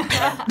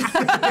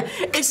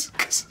 It's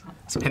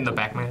In the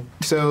back, man.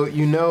 So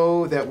you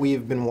know that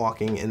we've been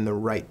walking in the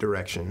right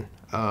direction.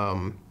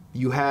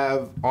 You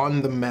have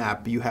on the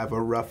map, you have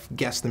a rough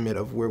guesstimate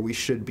of where we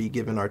should be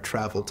given our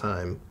travel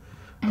time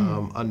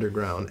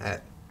underground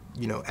at,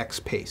 X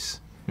pace.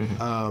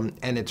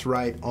 And it's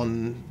right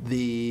on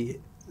the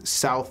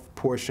south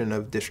portion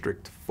of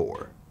District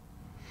 4.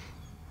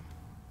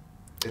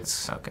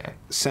 It's Okay.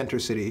 Center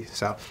City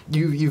South.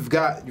 You've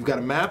got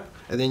a map,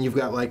 and then you've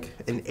got like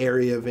an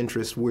area of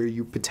interest where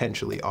you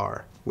potentially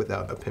are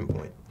without a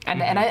pinpoint.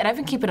 and I've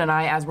been keeping an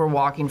eye as we're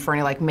walking for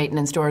any like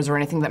maintenance doors or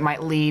anything that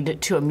might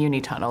lead to a muni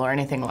tunnel or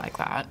anything like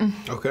that.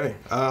 Okay.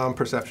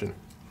 Perception.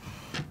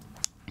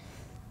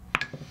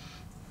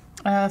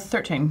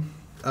 13.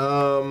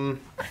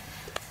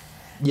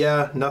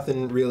 Yeah,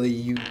 nothing really.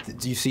 You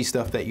see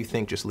stuff that you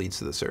think just leads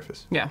to the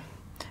surface. Yeah.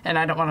 And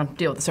I don't want to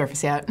deal with the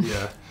surface yet.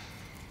 Yeah.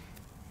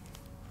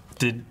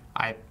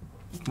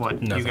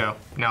 What? Nothing. You go.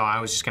 No, I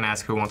was just gonna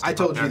ask who wants to I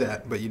told you their-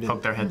 that, but you didn't.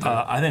 Poke their head through.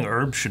 I think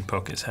Urbz should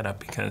poke his head up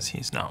because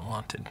he's not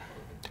wanted.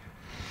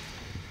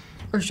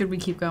 Or should we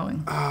keep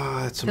going?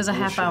 That's some Because a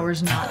half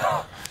hour's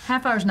not.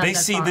 Half hour's not They that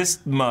see far. this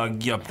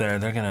mug up there,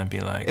 they're gonna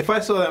be like, If I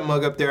saw that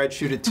mug up there, I'd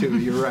shoot it too.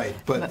 You're right,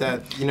 but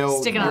that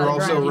you're Sticking out of the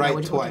also ground,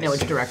 right twice. You know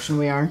which direction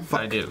we are.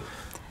 I do.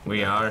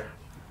 We are,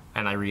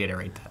 and I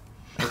reiterate that.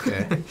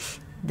 Okay,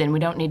 Then we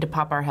don't need to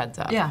pop our heads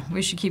up. Yeah,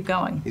 we should keep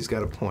going. he's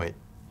got a point.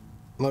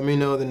 Let me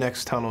know the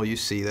next tunnel you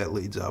see that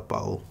leads up.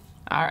 I'll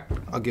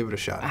give it a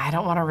shot. I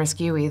don't want to risk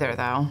you either,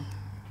 though.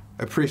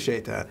 I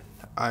appreciate that.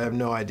 I have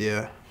no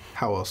idea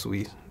how else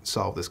we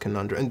solve this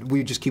conundrum, and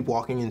we just keep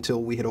walking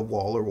until we hit a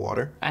wall or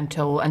water.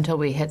 Until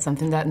we hit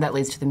something that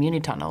leads to the Muni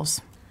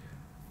tunnels.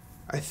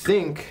 I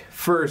think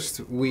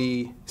first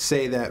we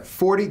say that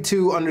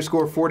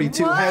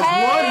 42_42 has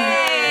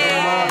won.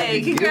 Hey,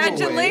 the mug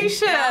giveaway.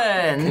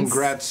 congratulations!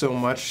 Congrats so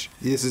much.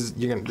 This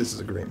is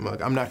a great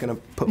mug. I'm not gonna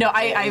put. No,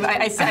 I'm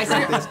just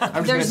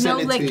There's gonna no send it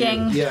to you.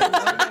 licking.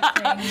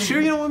 Yeah.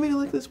 Sure, you don't want me to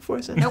lick this before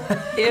I send it? Nope.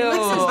 It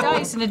licks his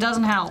dice and it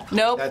doesn't help.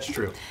 Nope. That's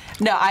true.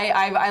 No,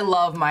 I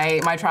love my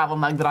travel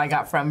mug that I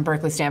got from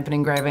Berkeley Stamp and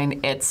Engraving.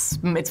 It's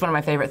one of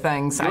my favorite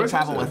things. I Yours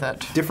travel has with a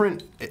it.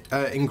 Different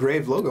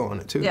engraved logo on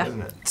it too, Yeah.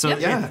 doesn't it? so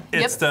Yeah.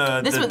 it's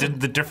Yep. This was-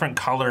 the different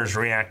colors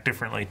react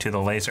differently to the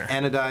laser.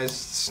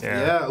 Anodized.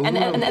 Yeah. And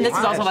this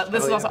is also aluminum.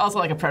 this is also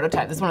like a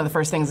prototype. This is one of the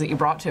first things that you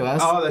brought to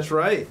us. Oh, that's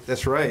right.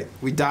 That's right.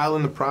 We dial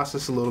in the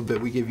process a little bit.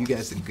 We give you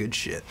guys the good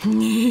shit.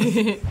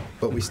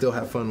 But we still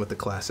have fun with the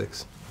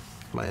classics.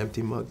 My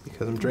empty mug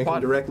because I'm drinking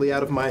What? directly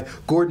out of my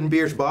Gordon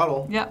Biersch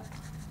bottle. Yep.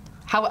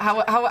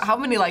 How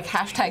many like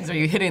hashtags are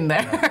you hitting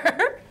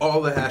there?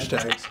 All the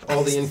hashtags,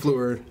 all the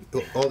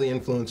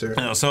influencer.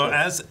 No, so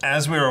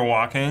as we were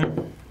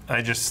walking,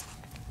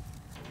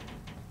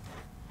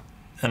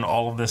 and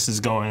all of this is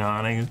going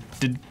on.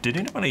 Did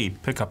anybody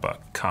pick up a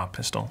cop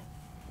pistol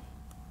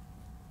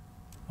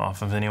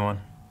off of anyone?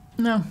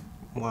 No.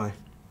 Why?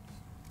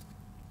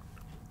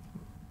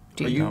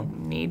 Do Are you you-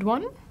 need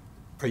one?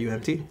 Are you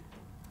empty?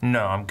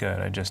 No, I'm good.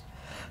 I just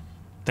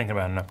thinking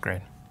about an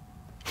upgrade.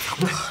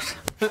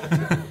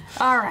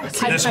 All right.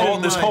 This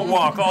whole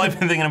walk, all I've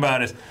been thinking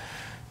about is,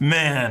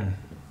 man,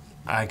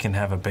 I can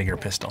have a bigger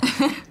pistol.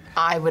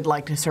 I would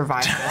like to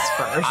survive this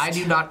first. I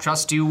do not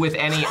trust you with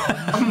any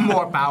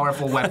more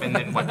powerful weapon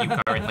than what you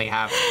currently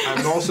have.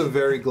 I'm also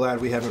very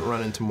glad we haven't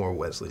run into more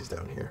Wesleys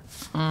down here.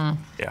 Yeah.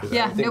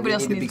 Yeah, I think nobody we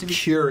else need needs to to be be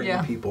curing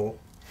yeah. people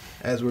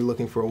as we're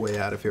looking for a way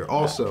out of here.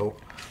 Also,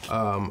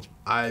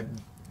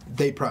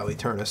 they'd probably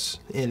turn us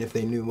in if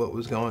they knew what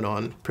was going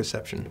on.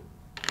 Perception.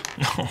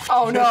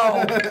 Oh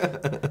no!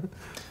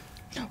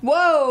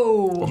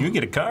 Whoa! You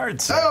get a card,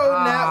 sir.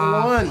 Oh,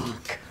 nat one.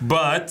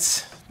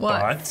 But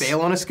What? Fail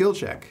on a skill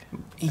check.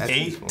 That's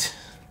 8. useful.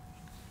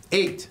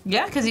 8.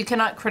 Yeah, because you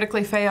cannot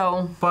critically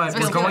fail. But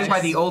we're going by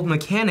the old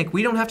mechanic.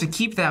 We don't have to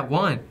keep that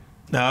one.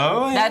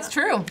 No, yeah. That's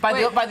true. By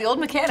the old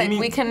mechanic, Give me-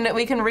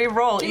 we can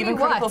re-roll Give me even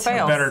what? critical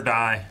fails. better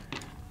die.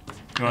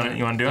 You want to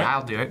do it? Yeah,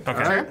 I'll do it.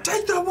 Okay.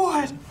 Take the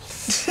one.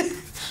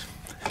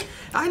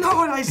 I know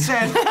what I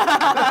said.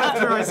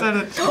 After I said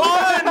it.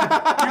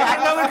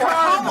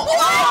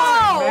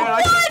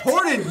 I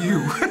supported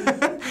you.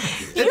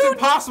 It's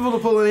impossible to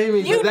pull an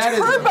Amy, You but that is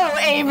turbo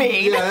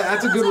Amy. yeah,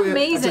 that's a good way.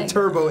 amazing. That's a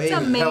turbo Amy. It's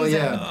Hell amazing.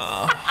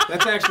 yeah.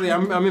 That's actually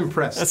I'm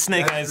impressed. That's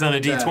snake That's eyes on a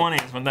really bad.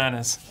 D20 is what that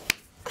is.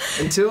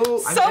 Until the end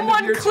of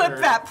Someone your clip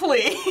turn- that,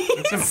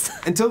 please.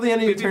 Until the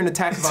end of your turn,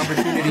 attacks of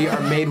opportunity are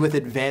made with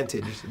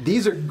advantage.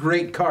 These are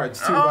great cards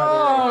too, by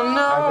the way. I've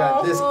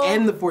got this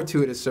and the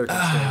fortuitous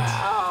circumstance.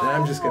 And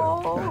I'm just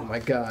gonna. Oh my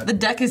god. The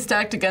deck is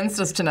stacked against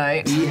us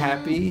tonight. Be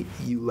happy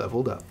you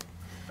leveled up.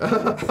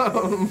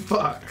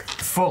 Fuck.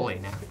 Fully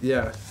now.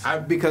 Yeah,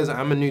 because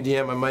I'm a new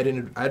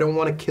DM, I don't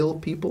want to kill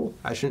people.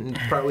 I shouldn't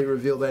probably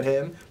reveal that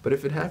hand, but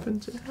if it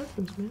happens,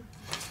 man.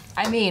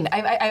 I mean,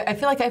 I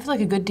feel like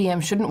a good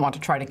DM shouldn't want to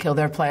try to kill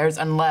their players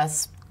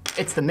unless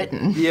it's the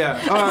mitten.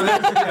 Yeah. Oh,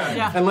 yeah.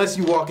 Yeah. Unless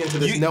you walk into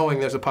this knowing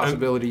there's a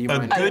possibility you A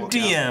might good walk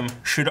out. DM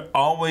should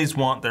always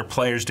want their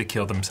players to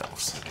kill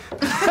themselves. Or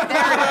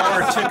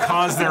to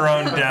cause their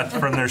own death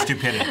from their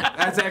stupidity.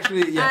 That's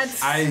actually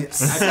yes. I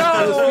So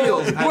those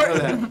feels. I know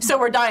that. So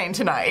we're dying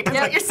tonight. Is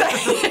what you're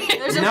saying?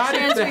 There's a Not if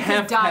chance the we could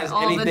hef die has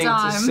all the anything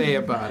time. to say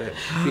about it,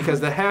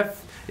 because the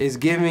hef is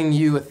giving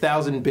you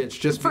 1,000 bits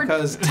just For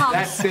because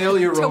Thomas that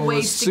failure to roll was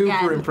waste super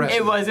again. impressive.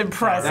 It was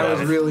impressive. That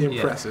was really Yeah,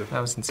 impressive. that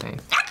was insane.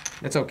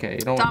 It's okay. You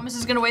don't Thomas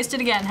is gonna waste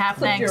it again. Half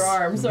thanks.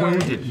 arms.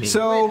 wounded me.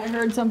 So, I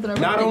heard something over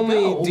not there.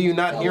 only do you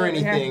not hear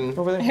anything,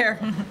 Here.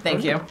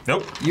 Thank you.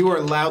 Nope. you are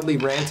loudly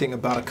ranting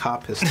about a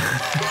cop pistol.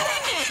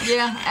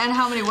 Yeah, and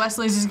how many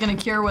Wesleys is gonna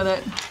cure with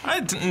it?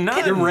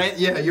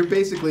 You're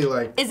basically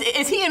like,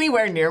 Is he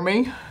anywhere near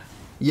me?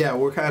 yeah,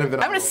 we're kind of in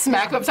a... I'm gonna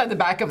smack him upside the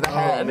back of the Oh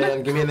head.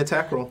 man, give me an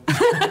attack roll.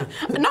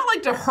 Not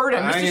like to hurt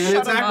him, just Alright, to give me an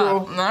shut him attack up. roll.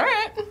 All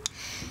right.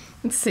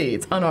 Let's see.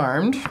 It's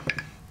unarmed.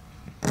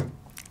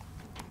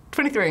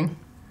 23.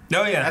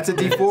 Oh yeah. That's a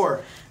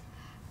D4.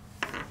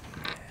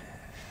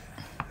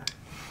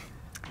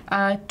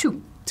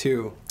 2.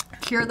 2.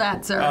 Cure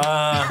that, sir.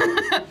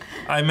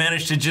 I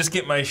managed to just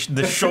get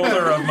the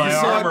shoulder of my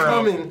Saw it armor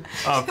coming.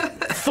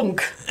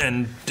 Thunk.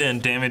 and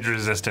damage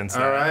resistance.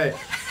 All right.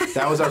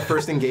 That was our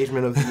first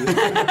engagement of the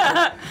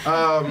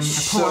year.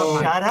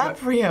 Shut up,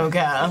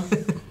 Ryoga.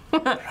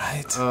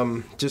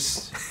 Right.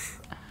 Just,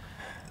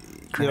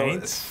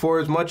 Grenades? for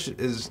as much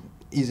as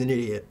he's an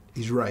idiot,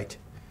 he's right.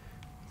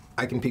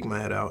 I can peek my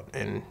head out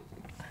and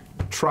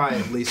try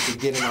at least to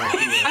get an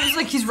idea. I was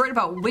like, he's right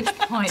about which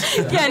point.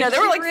 Yeah, no,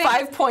 there were like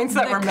 5 points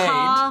that were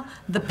made.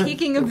 The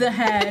peeking of the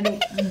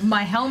head.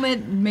 My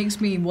helmet makes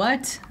me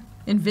what?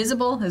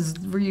 Invisible?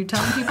 Were you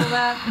telling people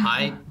that?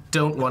 I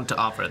don't want to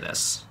offer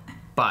this,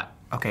 but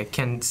okay,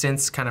 can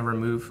synths kind of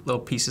remove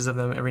little pieces of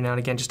them every now and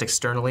again, just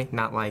externally,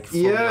 not like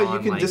fully Yeah, you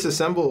on, can like...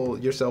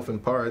 disassemble yourself in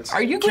parts.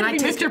 Are you going Can to I be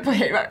take Mr.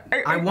 Potato?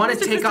 I want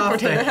to take off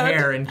the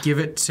hair and give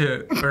it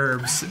to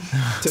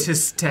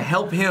Urbz to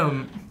help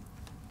him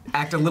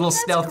act a little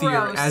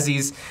stealthier gross. as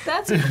he's.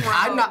 That's gross.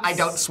 I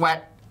don't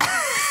sweat.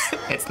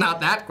 It's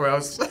not that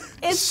gross.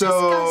 It's So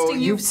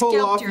disgusting. you You've pull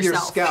scalped off your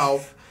yourself.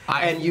 scalp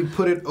and you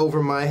put it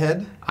over my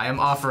head. I am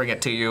offering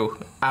it to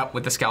you out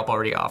with the scalp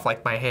already off,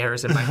 like my hair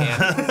is in my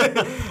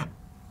hand.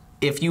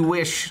 If you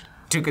wish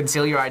to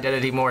conceal your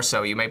identity more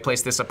so, you may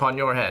place this upon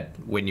your head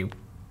when you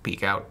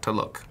peek out to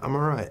look. I'm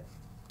all right.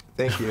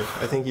 Thank you.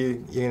 I think you're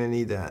gonna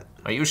need that.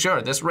 Are you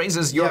sure? This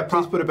raises your Yeah,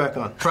 please put it back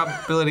on.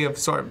 probability of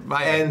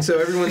my And so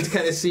everyone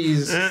kind of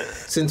sees,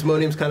 since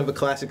Monium's kind of a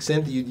classic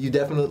synth, you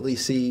definitely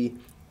see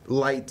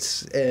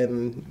lights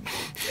and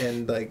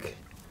like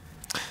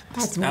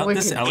That's Out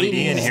this LED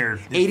in here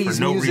 80s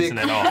for no music, reason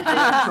at all.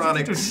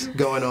 electronics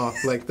going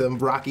off, like the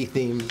Rocky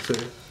theme. So,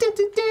 dun,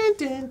 dun, dun,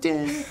 dun,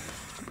 dun.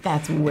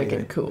 That's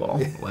wicked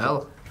cool.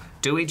 Well,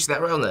 to each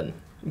their own then.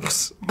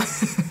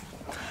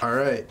 All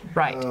right.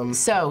 Right.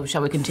 So,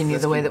 shall we continue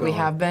let's the way keep that we going.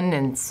 have been?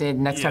 And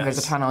next time there's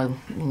a Yes. tunnel,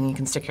 you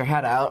can stick your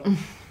head out.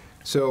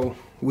 So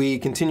we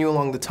continue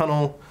along the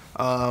tunnel,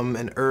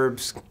 and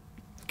Urbz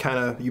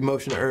you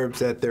motion to Urbz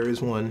that there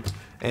is one,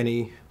 and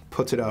he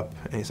puts it up,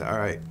 and he says, all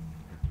right,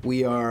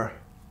 we are,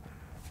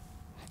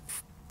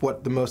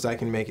 what the most I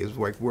can make is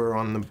like we're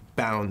on the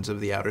bounds of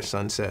the outer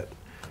sunset.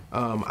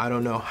 I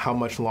don't know how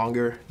much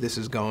longer this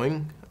is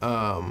going,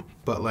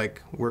 but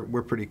like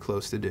we're pretty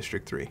close to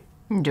District 3.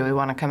 Do we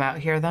want to come out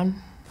here then?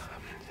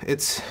 I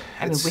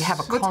mean, we have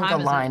a What time conga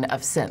is it? line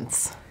of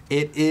synths.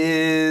 It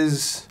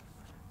is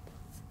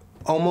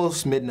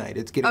almost midnight.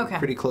 It's getting Okay.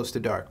 pretty close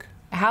to dark.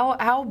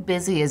 How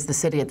busy is the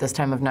city at this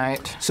time of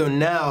night? So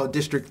now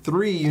District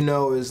 3,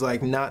 is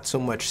like not so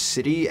much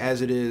city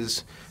as it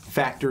is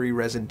factory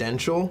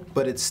residential,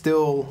 but it's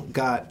still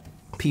got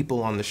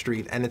people on the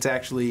street, and it's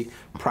actually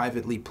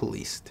privately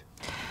policed.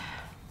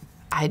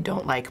 I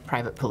don't like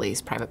private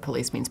police. Private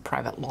police means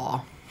private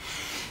law.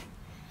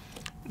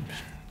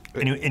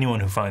 Anyone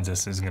who finds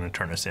us is going to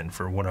turn us in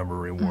for whatever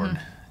reward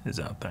is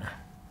out there.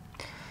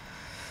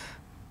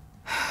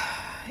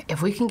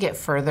 If we can get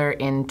further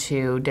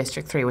into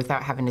District 3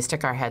 without having to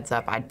stick our heads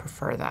up, I'd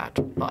prefer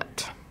that,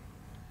 but...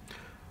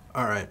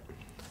 All right,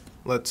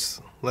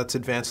 let's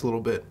advance a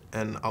little bit,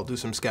 and I'll do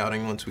some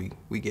scouting once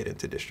we get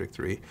into District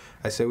 3.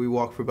 I say we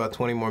walk for about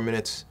 20 more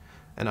minutes,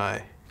 and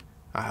I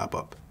hop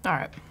up. All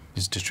right.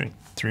 Is District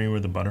 3 where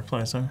the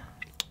butterflies are?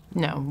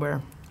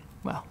 No,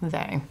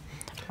 they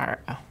are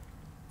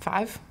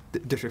 5?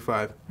 District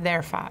 5.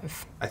 They're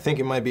 5. I think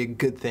it might be a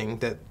good thing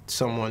that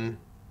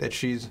that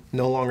she's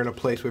no longer in a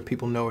place where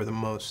people know her the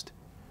most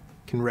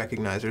can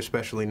recognize her,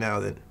 especially now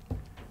that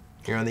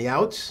you're on the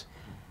outs.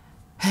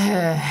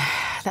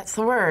 That's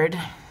the word.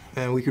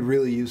 And we could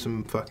really use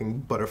some fucking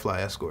butterfly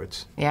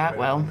escorts. Yeah, right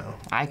well, about now.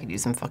 I could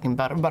use some fucking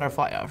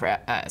butterfly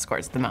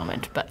escorts at the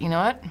moment, but you know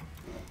what?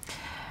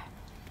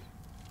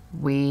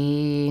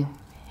 We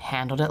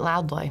handled it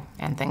loudly,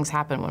 and things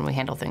happen when we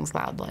handle things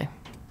loudly.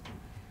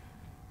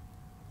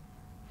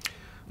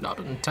 Not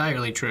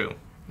entirely true.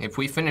 If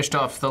we finished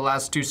off the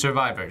last 2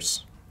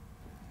 survivors,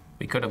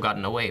 we could have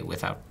gotten away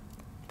without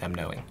them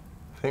knowing.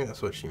 I think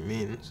that's what she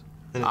means,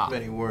 in as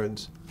many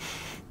words.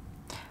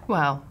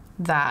 Well,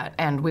 that,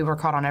 and we were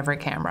caught on every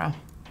camera.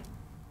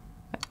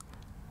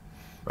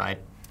 Right?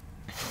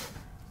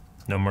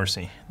 No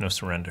mercy, no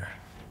surrender.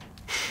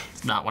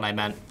 It's not what I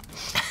meant.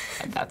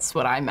 That's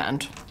what I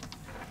meant.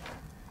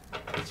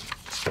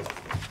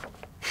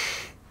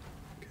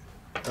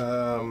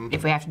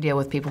 If we have to deal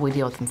with people, we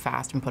deal with them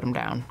fast and put them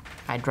down.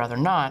 I'd rather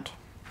not,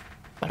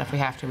 but if we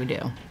have to, we do.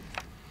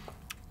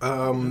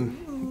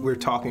 We're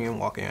talking and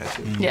walking, I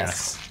see.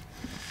 Yes.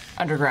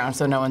 Underground,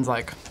 so no one's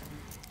like...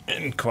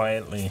 And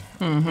quietly.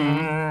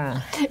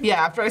 Yeah,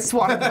 after I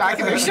swat at the back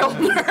of their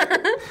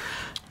shoulder.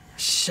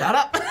 Shut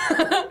up.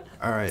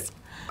 All right.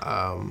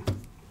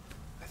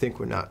 I think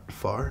we're not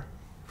far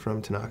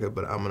from Tanaka,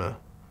 but I'm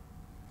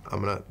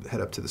gonna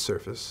head up to the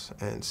surface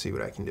and see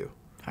what I can do.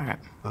 All right.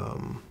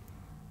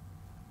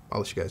 I'll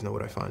let you guys know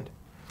what I find.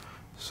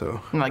 So.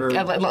 Like,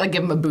 I'd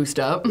give him a boost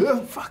up. Oh,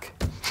 fuck.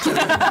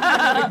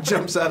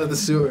 Jumps out of the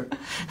sewer.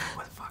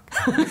 What the fuck?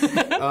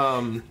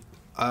 In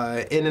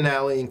an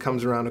alley and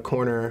comes around a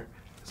corner.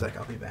 He's like,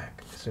 I'll be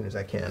back as soon as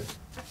I can.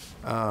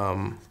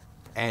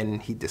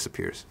 And he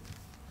disappears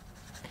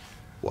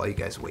while you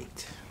guys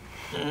wait.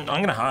 I'm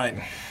gonna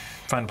hide.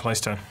 Find a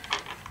place to.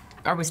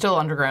 Are we still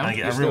underground?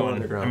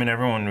 I mean,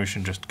 everyone. We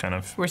should just kind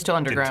of. We're still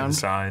underground. Get to the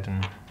side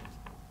and.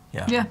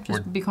 Yeah. Yeah.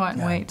 Just be quiet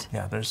and wait.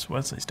 Yeah. There's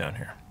Wesley's down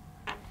here.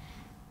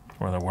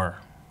 Or there were.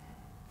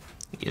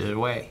 Either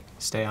way,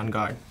 stay on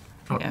guard.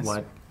 Yes.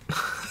 What?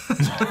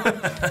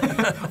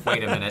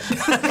 Wait a minute.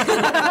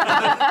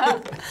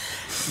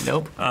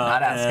 Nope.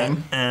 Not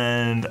asking.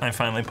 And I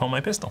finally pull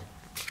my pistol.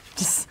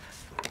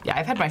 Yeah,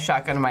 I've had my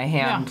shotgun in my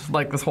hand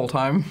like this whole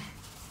time.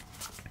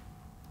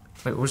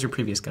 Wait, what was your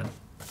previous gun?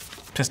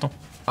 Pistol.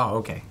 Oh,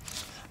 okay.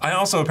 I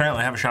also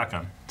apparently have a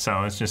shotgun,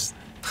 so it's just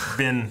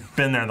been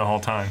there the whole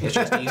time. It's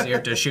just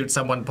easier to shoot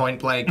someone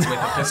point blank with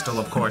a pistol,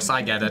 of course.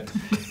 I get it.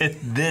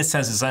 This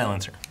has a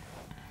silencer.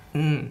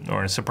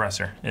 Or a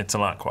suppressor. It's a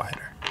lot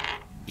quieter.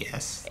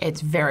 Yes.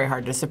 It's very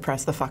hard to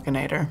suppress the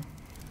fuckinator.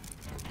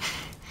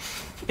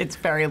 It's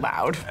very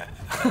loud.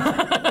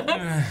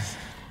 I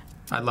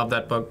love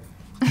that book.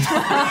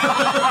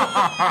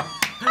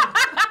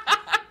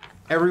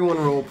 Everyone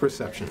roll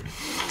perception.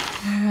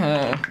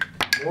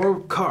 More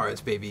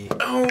cards, baby.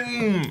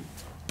 Boom!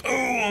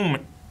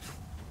 Boom!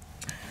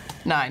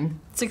 9.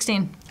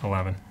 16.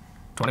 11.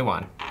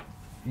 21.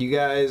 You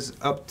guys,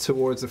 up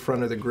towards the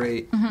front of the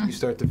grate, you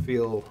start to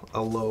feel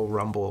a low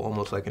rumble,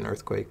 almost like an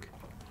earthquake.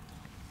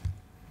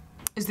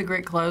 Is the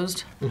grate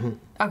closed?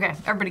 Okay,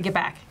 everybody get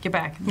back. Get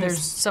back.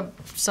 There's some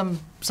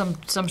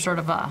sort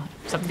of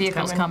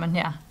vehicles coming.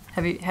 Yeah,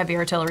 heavy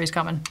artillery's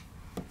coming.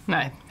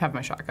 I have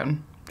my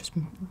shotgun. Just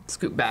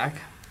scoot back.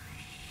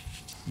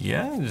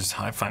 Yeah, just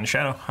find a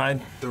shadow,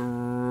 hide. The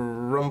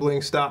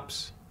rumbling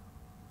stops.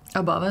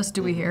 Above us,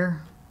 do we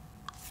hear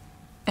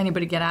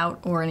anybody get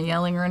out or any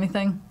yelling or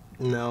anything?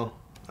 No,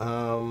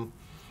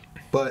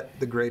 but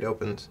the grate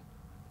opens,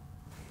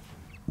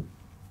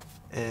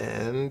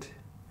 and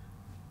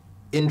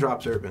in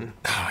drops Urban.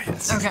 Oh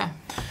yes. Okay.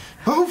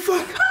 Oh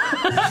fuck!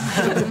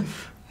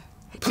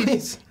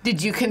 Please.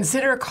 Did you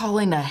consider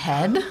calling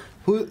ahead?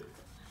 Who?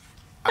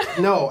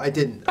 No, I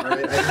didn't. All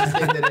right, I didn't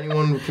think that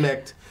anyone would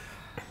connect.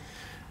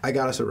 I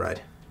got us a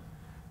ride.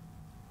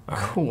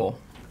 Cool.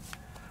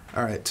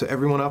 All right, so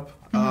everyone up.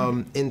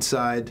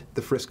 Inside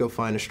the Frisco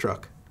Finest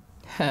truck.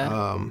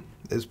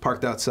 Is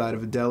parked outside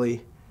of a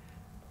deli.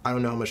 I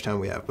don't know how much time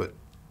we have, but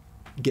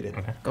get in.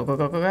 Okay. Go, go,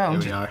 go, go, go. Here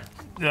we are.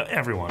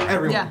 Everyone.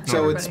 Everyone. Yeah, So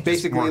everybody. it's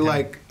basically Just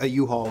like a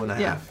U-Haul and a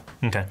half.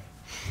 Okay.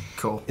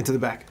 Cool. Into the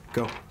back.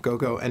 Go, go,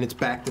 go. And it's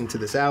backed into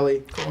this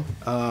alley. Cool.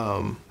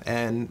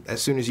 And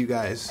as soon as you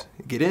guys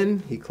get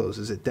in, he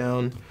closes it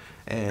down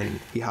and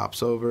he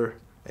hops over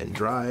and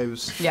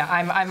drives. Yeah,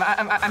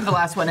 I'm the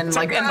last one, and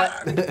like,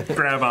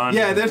 Grab on.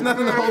 Yeah, there's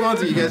nothing to hold on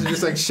to. You guys are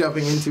just like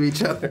shoving into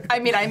each other. I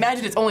mean, I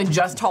imagine it's only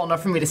just tall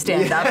enough for me to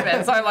stand up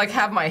in, so I like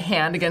have my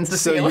hand against the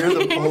So ceiling.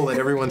 you're the pole that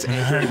everyone's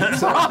anchoring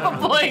themselves on.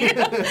 Probably.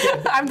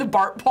 I'm the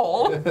Bart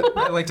pole.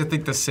 I like to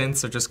think the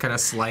synths are just kind of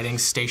sliding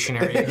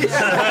stationary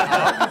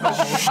the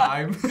whole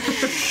time.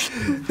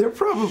 They're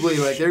probably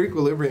like, their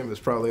equilibrium is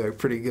probably like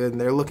pretty good,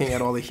 and they're looking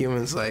at all the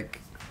humans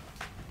like,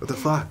 what the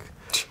fuck?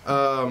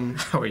 How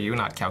are you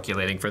not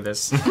calculating for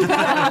this?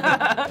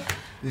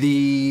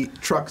 The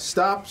truck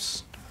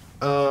stops,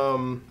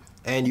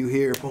 and you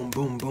hear boom,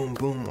 boom, boom,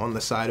 boom on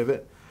the side of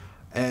it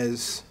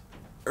as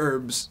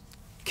Urbz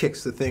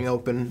kicks the thing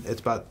open.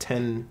 It's about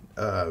 10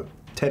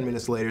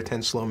 minutes later,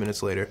 10 slow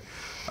minutes later.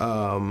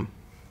 We're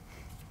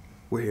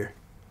here.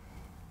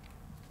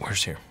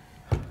 Where's here?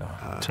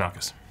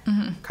 Tanaka's.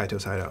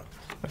 Kaito's hideout.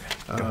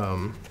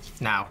 Okay.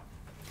 Now,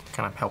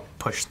 kind of help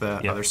push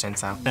the other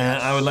synths out.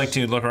 I would like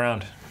to look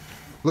around.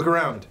 Look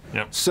around.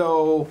 Yep.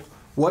 So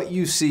what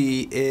you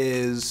see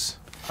is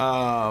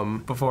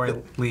Before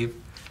I leave,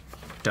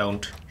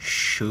 don't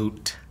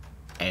shoot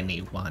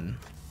anyone.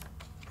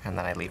 And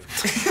then I leave.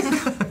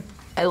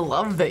 I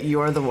love that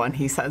you're the one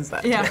he says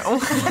that Yeah.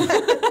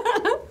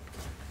 to.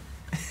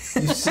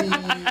 you see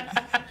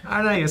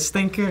I know, you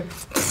stinker.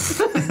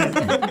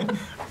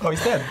 Oh,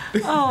 he's dead.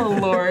 Oh,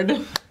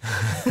 Lord.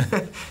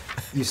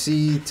 you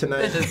see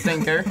tonight. It's a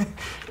stinker.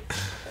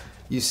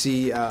 You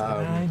see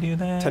I do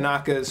that?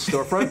 Tanaka's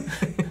storefront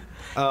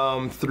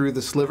through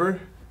the sliver.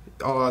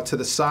 To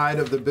the side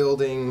of the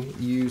building,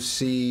 you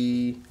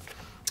see,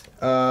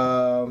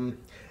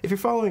 if you're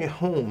following at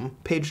home,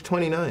 page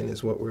 29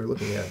 is what we're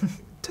looking at.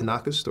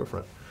 Tanaka's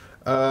storefront.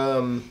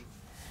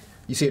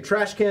 You see a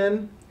trash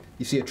can,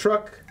 you see a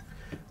truck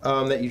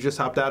that you just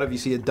hopped out of, you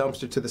see a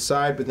dumpster to the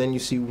side, but then you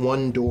see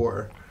one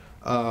door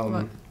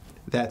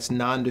that's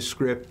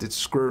nondescript, it's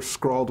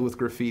scrawled with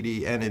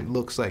graffiti, and it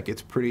looks like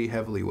it's pretty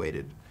heavily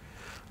weighted.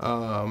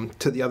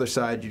 To the other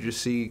side, you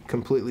just see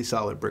completely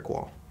solid brick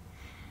wall.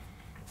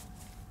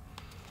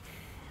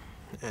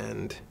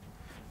 And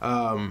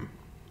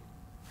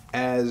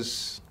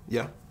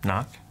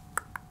Knock.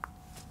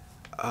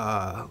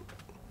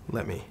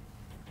 let me.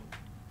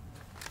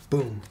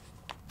 Boom,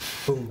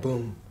 boom,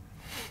 boom,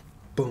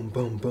 boom,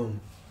 boom,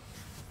 boom.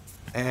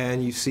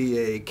 and you see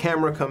a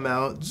camera come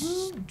out.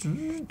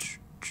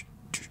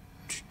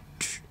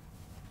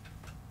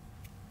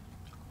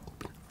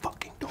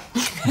 Fucking door.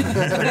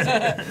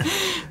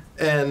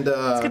 And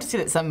it's good to see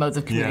that some modes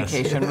of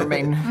communication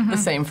remain the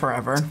same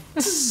forever.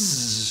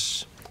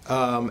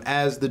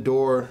 As the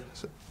door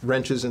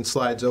wrenches and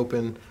slides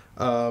open,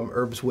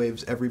 Urbz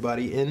waves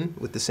everybody in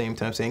with the same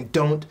time saying,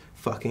 "Don't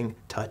fucking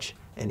touch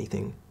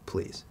anything,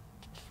 please.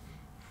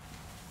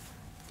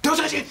 Don't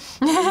touch it!"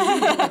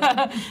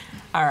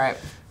 All right.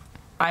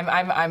 I'm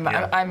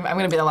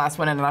gonna be the last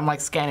one in, and I'm like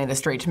scanning the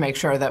street to make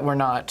sure that we're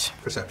not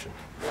Perception.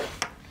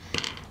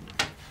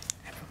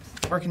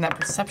 working that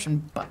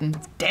perception button.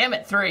 Damn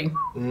it, 3.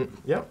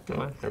 Yep,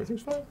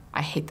 everything's fine.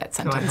 I hate that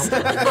sentence.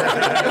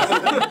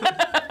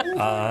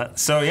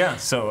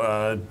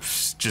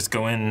 Just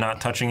go in,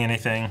 not touching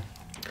anything.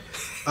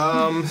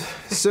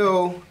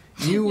 So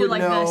you would You're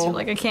like know. this. You're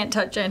like, I can't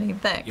touch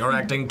anything. You're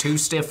acting too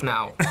stiff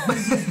now.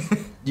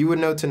 You would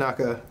know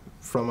Tanaka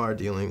from our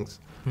dealings.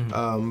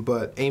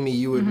 But Amy,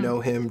 you would know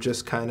him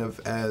just kind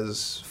of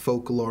as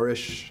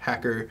folklorish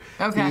hacker.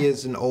 Okay. He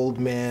is an old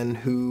man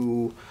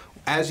who,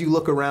 as you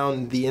look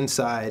around the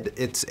inside,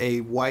 it's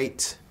a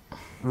white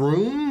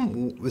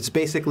room. It's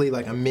basically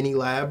like a mini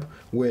lab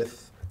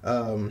with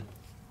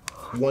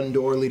one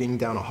door leading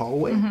down a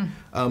hallway.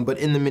 But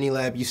in the mini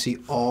lab, you see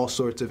all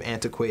sorts of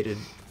antiquated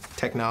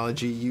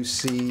technology. You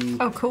see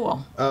Oh,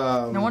 cool.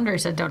 No wonder he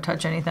said don't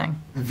touch anything.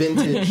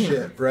 vintage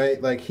shit,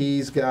 right? Like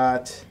he's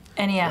got.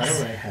 Why don't I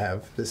NES.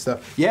 have this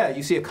stuff? Yeah,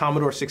 you see a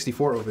Commodore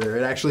 64 over there.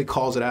 It actually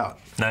calls it out.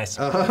 Nice.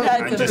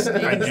 I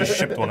just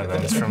shipped one of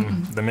those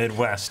from the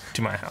Midwest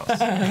to my house.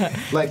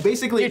 Like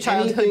basically Your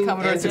childhood anything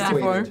Commodore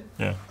 64? antiquated.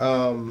 Yeah.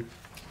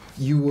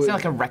 You Is would it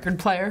like a record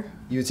player?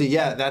 you would see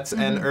that's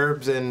and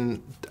Urbz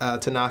and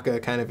Tanaka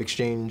kind of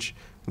exchange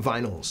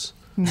vinyls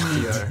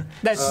together.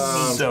 That's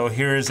So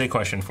here is a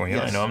question for you.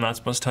 Yes. I know I'm not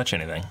supposed to touch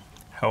anything.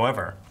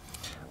 However,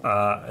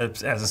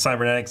 as a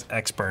cybernetics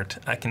expert,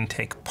 I can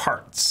take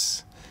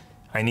parts.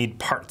 I need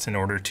parts in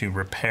order to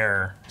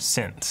repair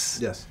synths.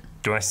 Yes.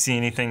 Do I see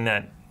anything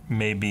that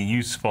may be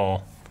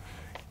useful,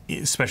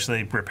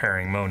 especially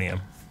repairing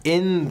monium?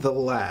 In the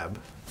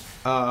lab,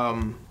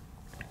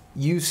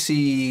 you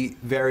see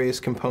various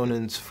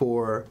components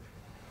for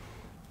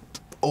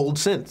old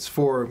synths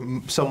for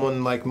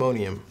someone like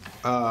Monium.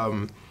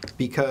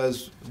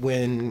 Because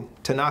when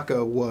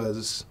Tanaka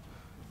was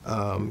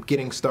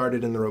getting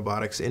started in the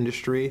robotics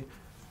industry,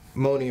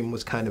 Monium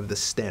was kind of the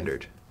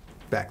standard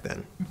back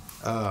then.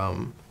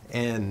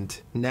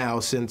 And now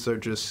synths are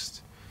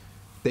just,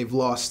 they've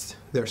lost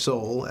their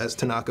soul, as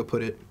Tanaka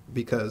put it,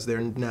 because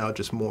they're now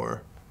just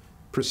more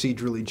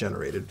procedurally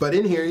generated. But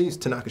in here,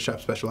 Tanaka's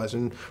shop specializes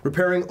in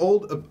repairing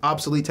old,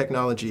 obsolete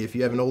technology. If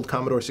you have an old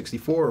Commodore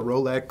 64, a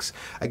Rolex,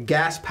 a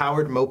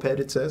gas-powered moped,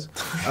 it says,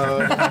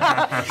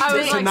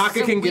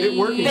 Tanaka can get it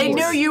working. They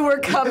knew you were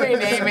coming,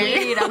 Amy.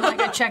 Sweet. I'm gonna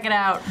go check it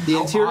out. The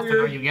How often are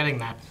interior, you getting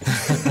that?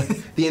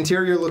 the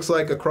interior looks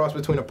like a cross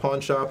between a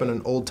pawn shop and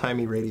an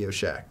old-timey Radio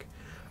Shack.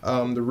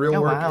 The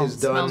real work is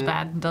done. Smells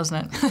bad,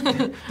 doesn't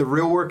it? The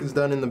real work is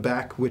done in the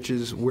back, which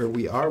is where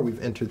we are. We've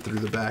entered through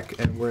the back,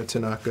 and we're at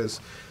Tanaka's.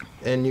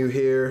 And you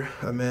hear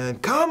a man,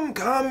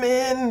 come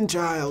in,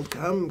 child,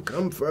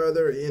 come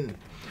further in.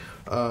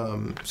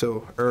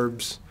 So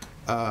Urbz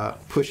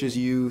pushes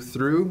you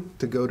through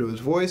to go to his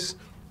voice,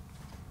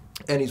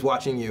 and he's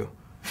watching you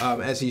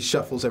as he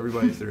shuffles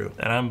everybody through.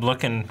 And I'm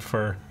looking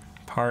for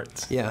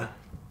parts. Yeah,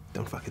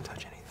 don't fucking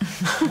touch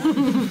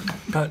anything.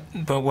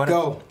 But what?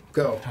 Go.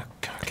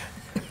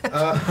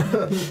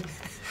 Okay.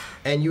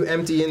 And you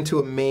empty into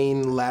a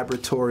main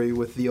laboratory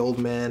with the old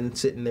man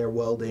sitting there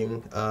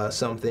welding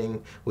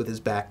something with his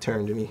back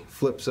turned, and he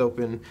flips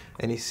open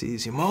and he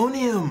sees you.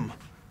 Monium,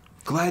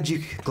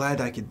 glad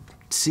I could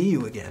see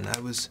you again. I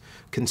was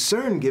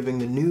concerned giving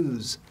the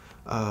news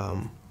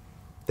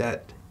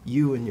that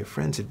you and your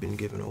friends had been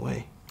given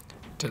away.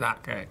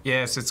 Tanaka,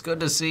 yes, it's good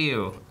to see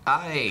you.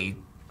 I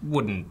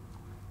wouldn't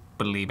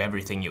believe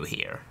everything you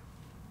hear.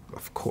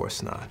 Of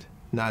course not.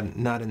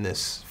 Not in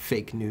this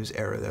fake news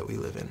era that we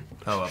live in.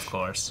 Oh, of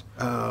course.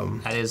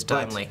 That is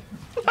timely.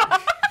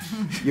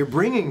 You're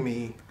bringing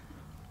me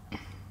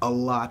a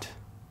lot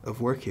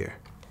of work here.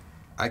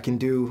 I can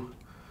do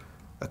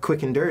a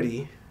quick and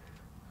dirty,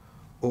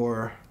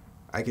 or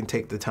I can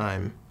take the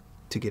time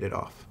to get it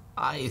off.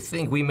 I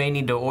think we may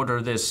need to order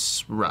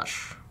this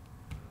rush.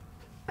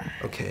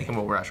 Okay. And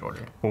we'll rush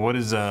order. Well, what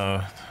is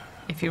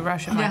If you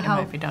rush it, Yeah, it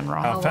might be done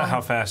wrong.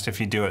 how fast if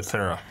you do it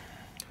thorough?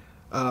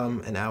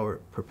 An hour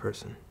per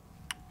person.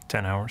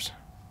 10 hours.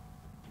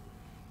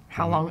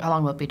 How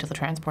long will it be till the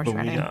transport's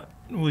But ready?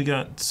 we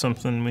got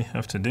something we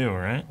have to do,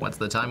 right? What's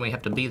the time we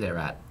have to be there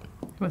at?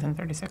 Within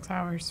 36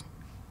 hours.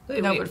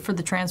 No, but for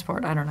the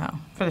transport, I don't know.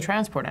 For the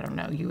transport, I don't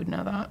know. You would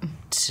know that.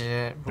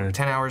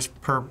 10 hours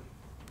per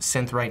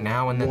synth right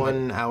now, and then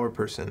 1 hour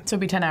per synth. So it'd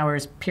be 10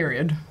 hours,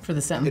 period, for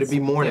the synths. It'd be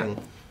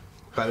morning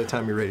by the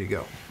time you're ready to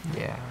go.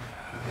 yeah.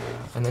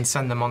 And then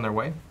send them on their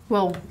way?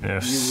 Well,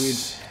 you would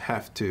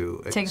have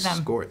to Take them.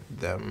 escort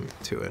them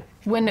to it.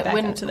 when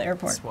To the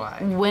airport. That's why.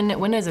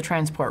 when is the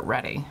transport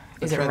ready?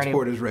 Is The it ready?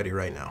 transport is ready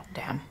right now.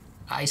 Damn.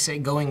 I say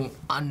going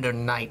under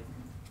night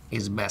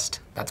is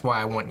best. That's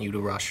why I want you to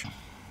rush.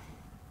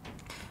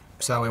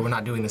 So that way we're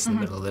not doing this in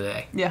the middle of the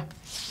day. Yeah.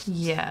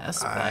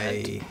 Yes, but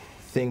I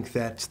think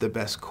that's the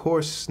best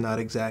course, not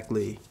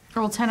exactly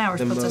Well, 10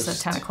 hours the puts us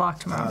most, at 10 o'clock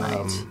tomorrow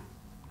night.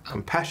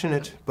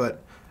 compassionate,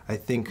 but I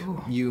think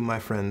you, my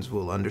friends,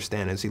 will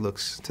understand as he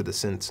looks to the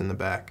synths in the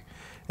back.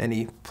 And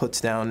he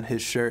puts down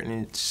his shirt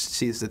and he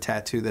sees the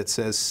tattoo that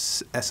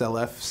says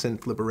SLF,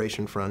 Synth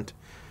Liberation Front.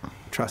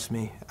 Trust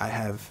me, I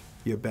have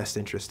your best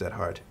interest at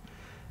heart.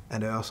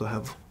 And I also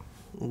have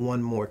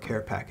one more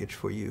care package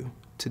for you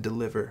to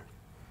deliver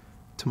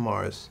to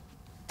Mars.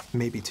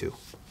 Maybe two.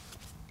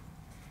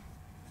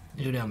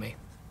 You know me.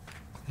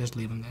 Just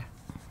leave him there.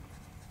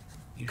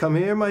 Come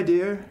here, my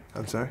dear.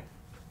 I'm sorry.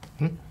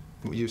 What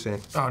were you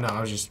saying? Oh no,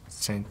 I was just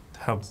saying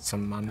How I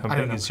big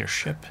don't know. is your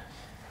ship?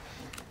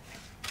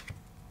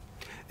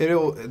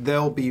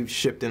 They'll be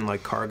shipped in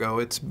like cargo.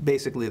 It's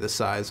basically the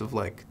size of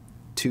like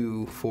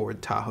 2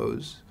 Ford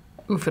Tahoes.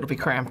 oof, it'll be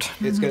cramped.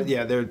 It's gonna,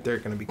 yeah, they're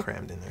gonna be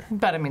crammed in there.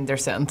 But I mean, they're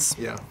synths.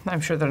 Yeah.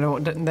 I'm sure that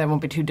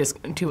won't be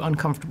too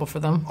uncomfortable for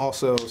them.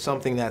 Also,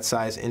 something that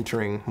size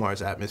entering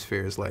Mars'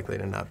 atmosphere is likely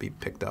to not be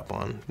picked up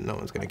on. No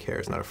one's gonna care.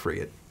 It's not a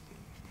frigate.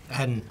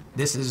 And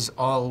this is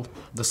all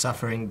the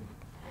suffering,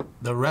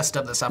 the rest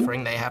of the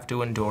suffering they have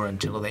to endure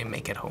until they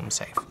make it home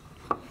safe.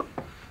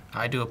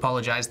 I do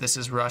apologize, this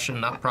is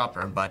Russian, not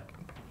proper, but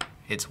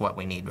it's what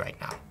we need right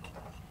now.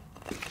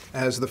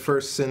 As the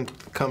first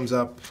synth comes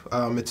up,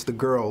 it's the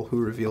girl who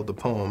revealed the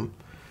poem,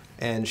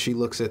 and she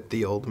looks at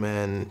the old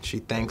man. She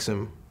thanks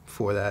him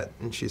for that,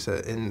 and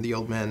and the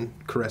old man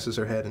caresses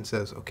her head and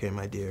says, "Okay,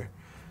 my dear,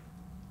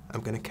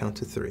 I'm gonna count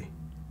to 3.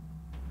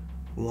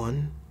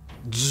 1,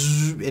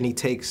 and he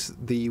takes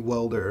the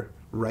welder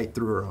right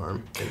through her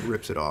arm and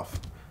rips it off,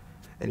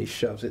 and he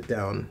shoves it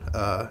down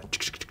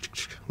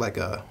like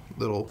a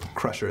little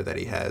crusher that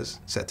he has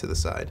set to the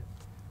side.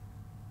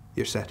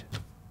 You're set.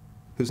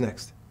 Who's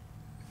next?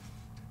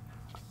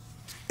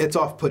 It's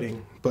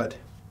off-putting, but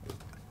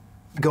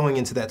going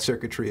into that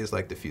circuitry is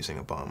like defusing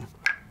a bomb.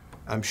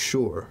 I'm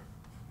sure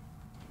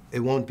it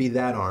won't be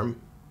that arm,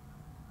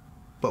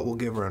 but we'll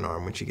give her an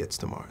arm when she gets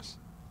to Mars.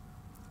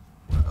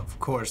 Of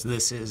course,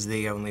 this is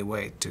the only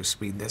way to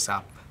speed this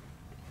up.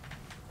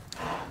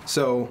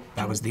 So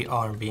That was the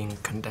arm being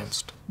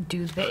condensed.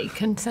 Do they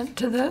consent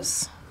to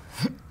this?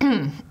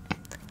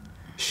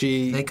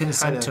 They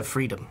consent to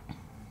freedom.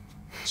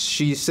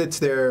 She sits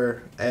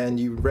there, and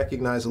you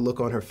recognize a look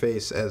on her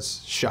face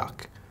as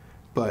shock,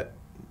 but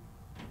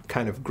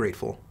kind of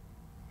grateful.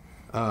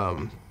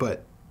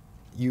 But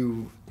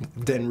you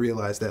then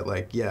realize that,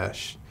 like, yeah,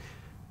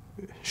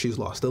 she's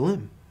lost a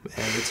limb,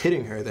 and it's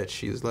hitting her that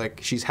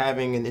she's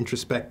having an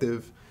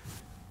introspective,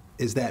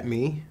 is that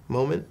me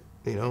moment?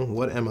 You know,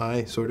 what am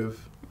I? Sort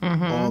of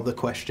all the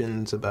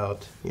questions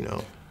about, you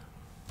know.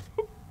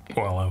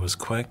 Well, I was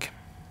quick.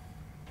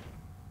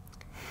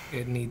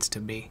 It needs to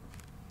be.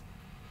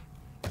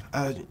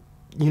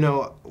 You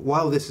know,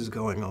 while this is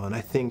going on,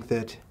 I think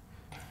that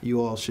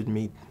you all should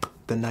meet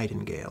the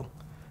Nightingale.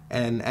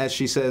 And as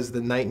she says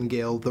the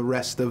Nightingale, the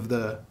rest of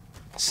the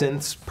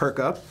synths perk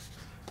up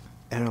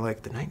and are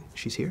like,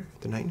 she's here?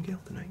 The Nightingale?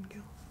 The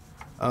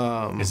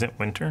Nightingale? Is it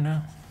winter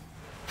now?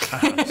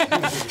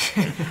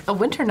 A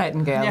winter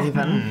nightingale,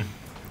 even.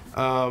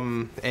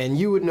 And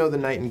you would know the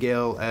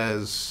Nightingale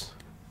as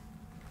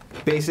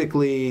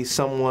basically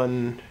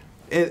someone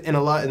in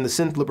the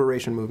synth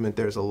liberation movement.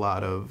 There's a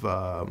lot of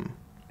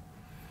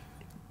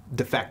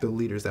de facto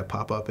leaders that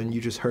pop up, and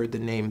you just heard the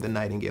name the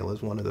Nightingale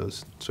as one of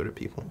those sort of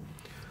people.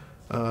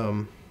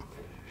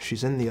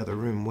 She's in the other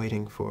room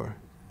waiting for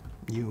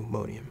you,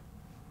 Modium.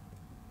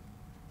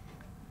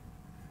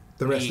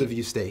 The rest of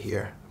you stay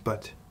here,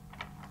 but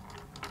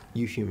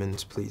you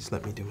humans, please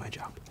let me do my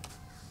job.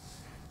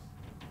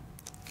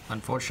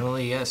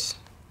 Unfortunately, yes.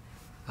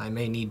 I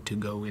may need to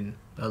go in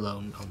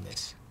alone on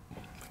this.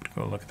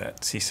 Go look at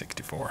that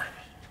C-64.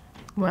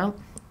 Well,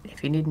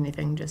 if you need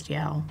anything, just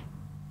yell.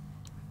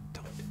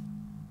 Don't.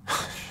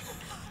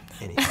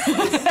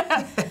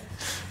 Anything.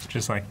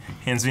 Just like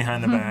hands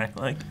behind the back,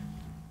 like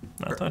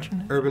not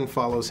touching it. Urban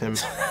follows him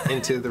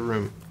into the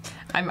room.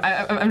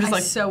 I'm just I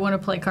like so want to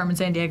play Carmen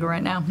Sandiego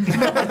right now.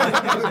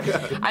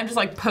 I'm just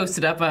like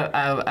posted up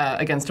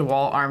against a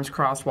wall, arms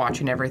crossed,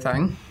 watching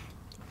everything.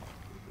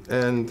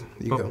 And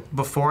you go.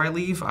 Before I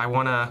leave, I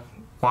want to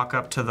walk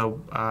up to the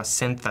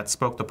synth that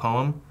spoke the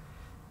poem.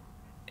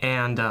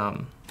 And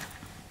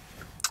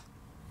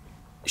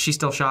she's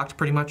still shocked,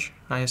 pretty much,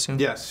 I assume?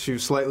 Yes, she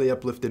was slightly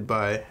uplifted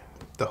by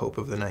the hope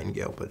of the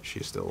Nightingale, but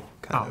she's still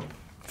kind of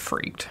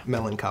Freaked.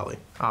 melancholy.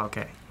 Oh,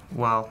 okay.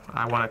 Well,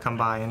 I want to come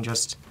by and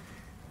just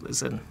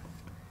listen.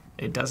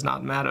 It does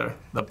not matter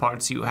the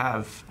parts you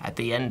have at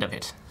the end of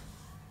it,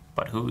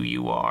 but who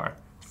you are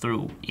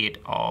through it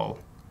all.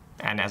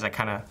 And as I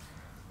kind of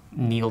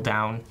kneel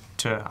down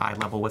to eye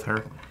level with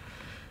her,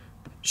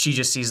 she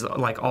just sees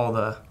like all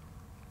the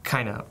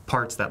kind of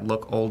parts that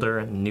look older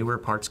and newer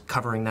parts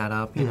covering that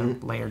up, you know,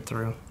 layered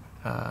through.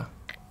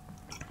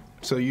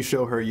 So you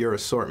show her your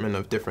assortment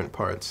of different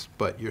parts,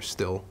 but you're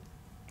still...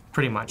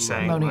 Pretty much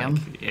saying, Ammonium.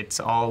 like, it's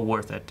all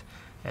worth it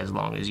as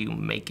long as you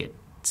make it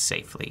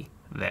safely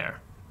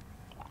there.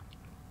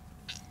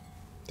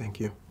 Thank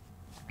you.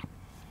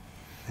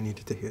 I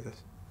needed to hear this.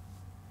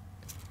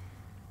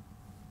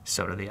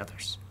 So do the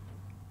others.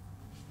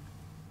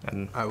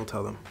 And I will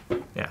tell them.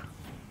 yeah,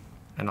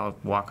 and I'll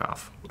walk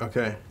off.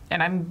 Okay.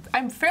 And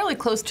I'm fairly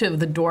close to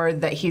the door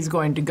that he's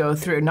going to go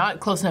through. Not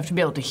close enough to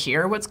be able to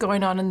hear what's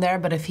going on in there,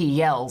 but if he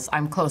yells,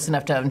 I'm close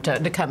enough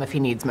to come if he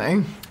needs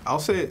me. I'll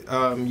say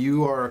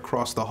you are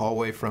across the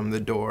hallway from the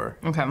door.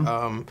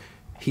 Okay.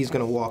 He's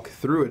going to walk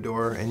through a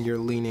door, and you're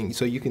leaning,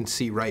 so you can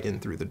see right in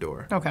through the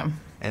door. Okay.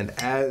 And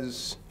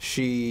as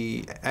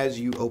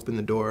you open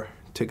the door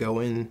to go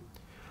in,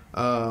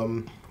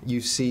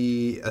 you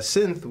see a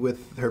synth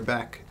with her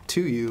back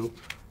to you,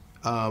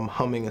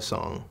 humming a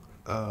song.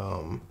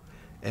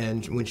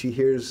 And when she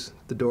hears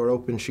the door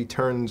open, she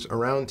turns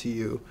around to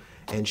you,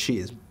 and she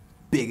is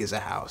big as a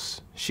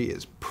house. She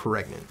is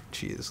pregnant.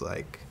 She is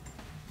like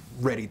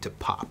ready to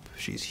pop.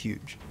 She's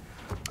huge.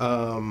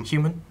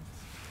 Human?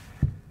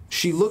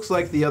 She looks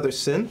like the other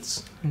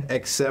synths,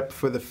 except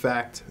for the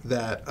fact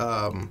that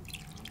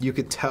you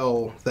could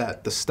tell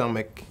that the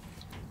stomach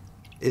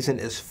isn't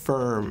as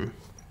firm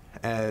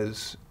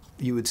as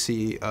you would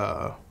see.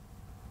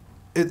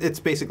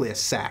 It's basically a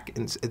sack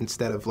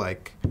instead of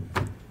like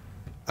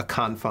a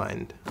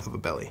confine of a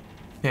belly.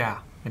 Yeah,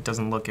 it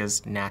doesn't look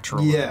as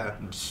natural. Yeah.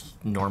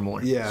 Normal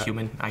or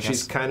human, I guess.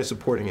 She's kind of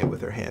supporting it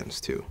with her hands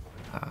too.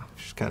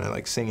 She's kind of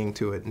like singing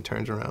to it and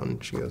turns around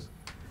and she goes,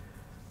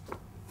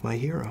 "My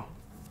hero."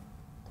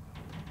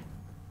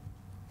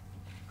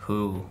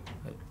 Who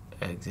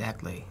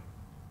exactly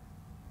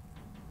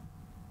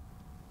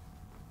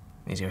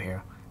is your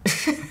hero?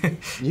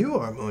 You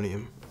are,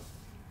 Ammonium.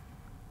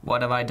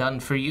 What have I done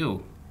for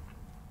you?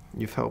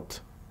 You've helped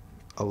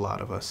a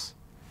lot of us.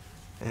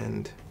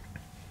 And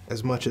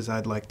as much as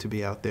I'd like to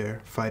be out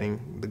there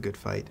fighting the good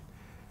fight,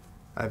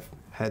 I've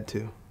had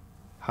to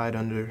hide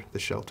under the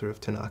shelter of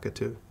Tanaka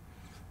to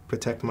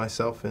protect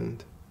myself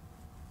and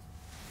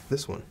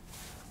this one.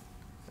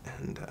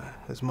 And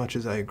as much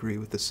as I agree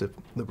with the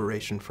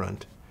Liberation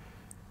Front,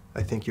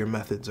 I think your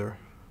methods are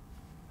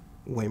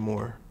way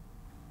more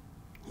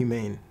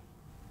humane,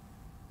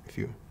 if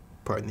you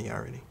pardon the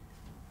irony.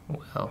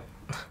 Well,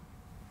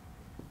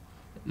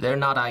 they're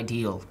not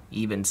ideal,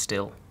 even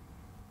still.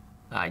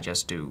 I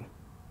just do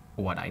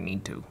what I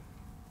need to.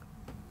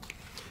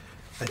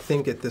 I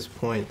think at this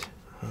point...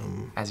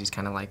 As he's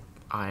kind of like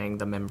eyeing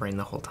the membrane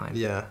the whole time.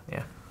 Yeah.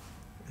 Yeah.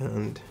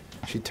 And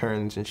she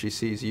turns and she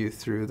sees you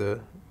through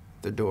the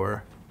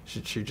door.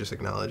 She just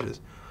acknowledges.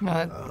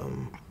 Nod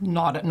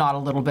a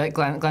little bit,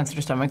 glance at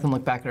her stomach, then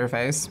look back at her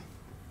face.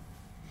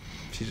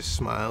 She just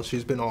smiles.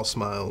 She's been all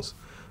smiles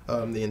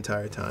the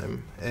entire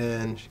time.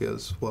 And she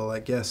goes, "Well, I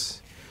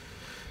guess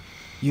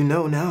you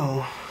know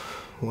now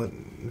what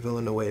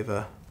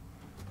Villanueve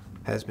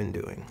has been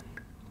doing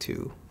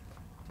to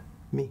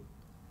me."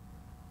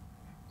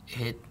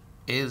 It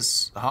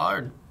is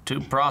hard to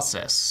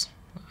process.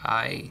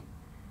 How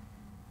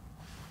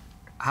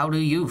do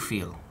you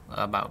feel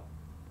about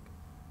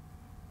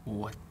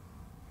what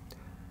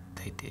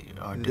they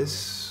are doing?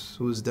 This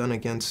was done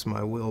against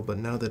my will, but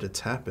now that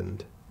it's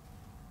happened,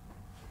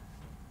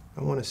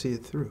 I want to see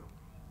it through.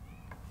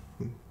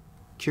 I'm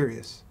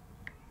curious.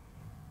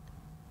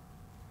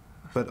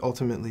 But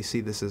ultimately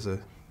see this as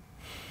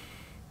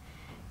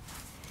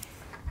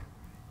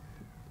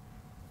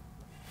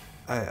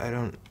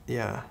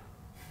yeah.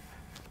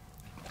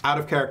 Out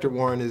of character,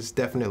 Warren is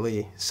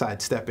definitely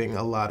sidestepping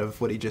a lot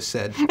of what he just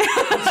said. He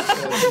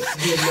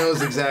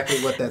knows exactly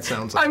what that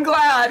sounds like. I'm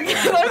glad,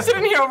 because I'm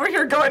sitting here over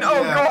here going,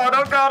 oh God,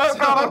 oh God, oh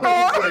God, oh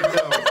God. He's like,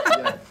 no.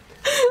 Yeah.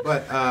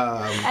 But,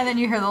 and then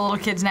you hear the little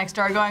kids next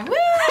door going, woo!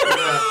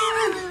 Yeah.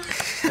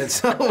 And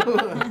so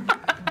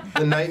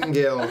the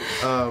Nightingale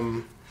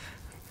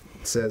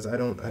says, I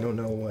don't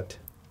know what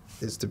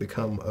is to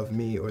become of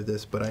me or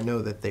this, but I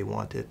know that they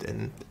want it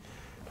and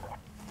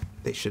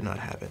they should not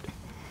have it.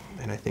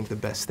 And I think the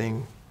best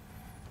thing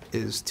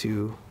is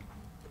to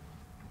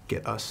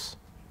get us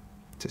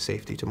to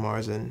safety to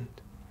Mars and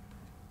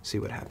see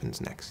what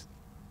happens next.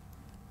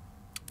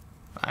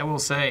 I will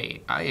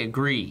say, I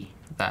agree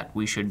that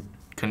we should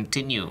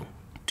continue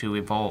to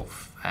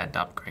evolve and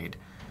upgrade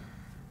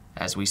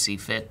as we see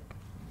fit.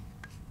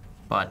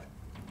 But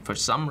for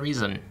some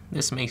reason,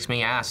 this makes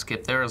me ask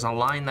if there is a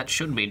line that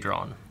should be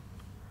drawn.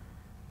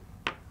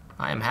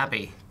 I am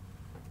happy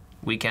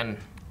we can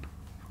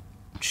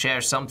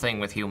share something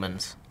with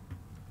humans,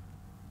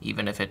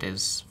 even if it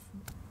is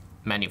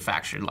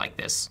manufactured like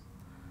this.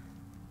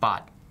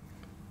 But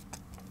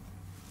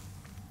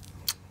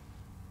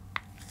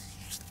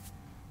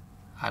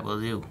I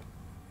will do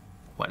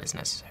what is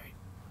necessary.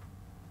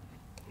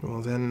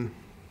 Well, then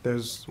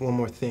there's one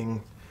more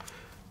thing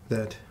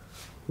that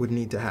would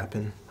need to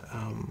happen.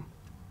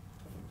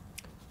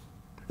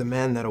 The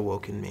man that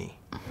awoke in me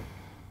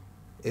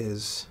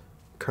is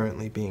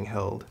currently being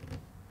held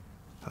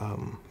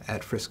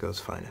at Frisco's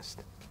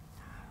finest.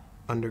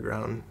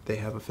 Underground, they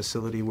have a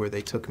facility where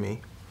they took me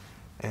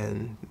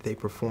and they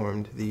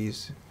performed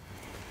these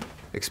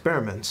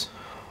experiments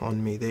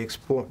on me. They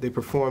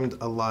performed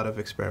a lot of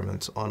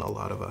experiments on a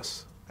lot of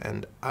us,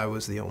 and I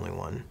was the only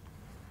one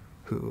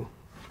who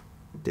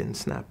didn't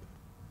snap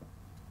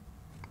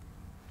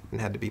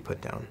and had to be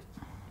put down.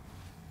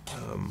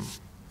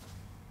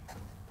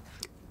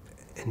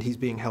 And he's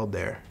being held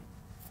there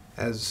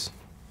as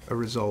a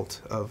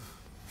result of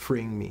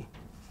freeing me.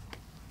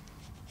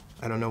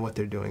 I don't know what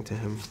they're doing to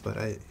him, but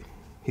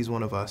he's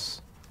one of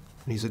us,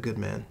 and he's a good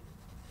man.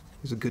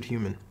 He's a good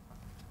human.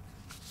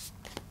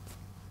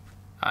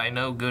 I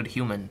know good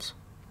humans.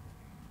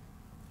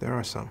 There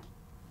are some.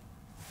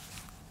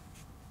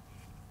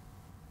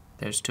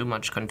 There's too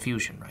much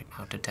confusion right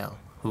now to tell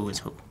who is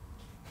who.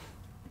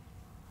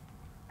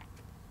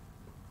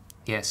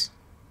 Yes,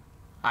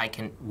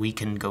 we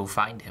can go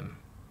find him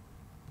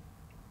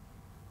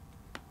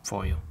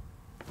for you.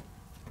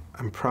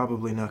 I'm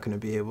probably not going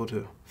to be able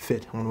to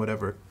fit on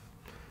whatever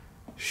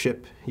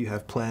ship you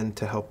have planned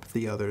to help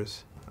the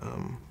others,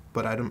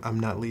 but I'm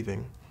not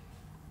leaving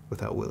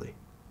without Willie.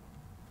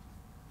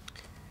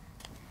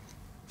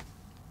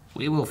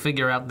 We will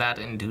figure out that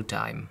in due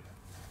time,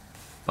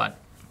 but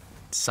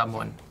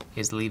someone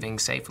is leaving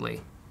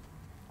safely,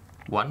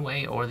 one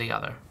way or the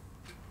other.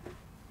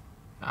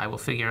 I will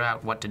figure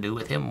out what to do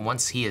with him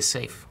once he is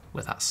safe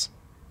with us.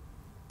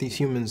 These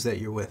humans that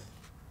you're with,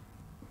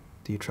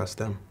 do you trust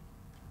them?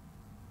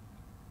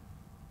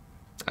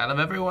 Out of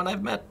everyone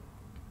I've met,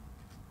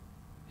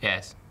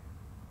 yes.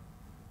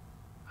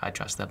 I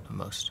trust them the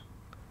most.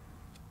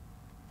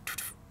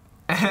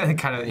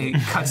 He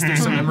cuts through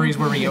some memories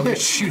where Ryoga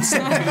shoots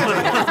him in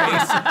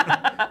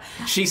the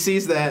face. She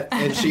sees that,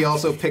 and she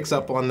also picks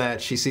up on that.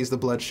 She sees the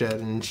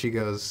bloodshed, and she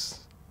goes,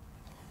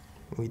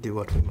 "We do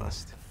what we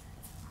must."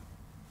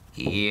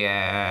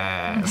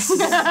 Yes.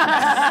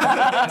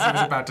 As he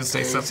was about to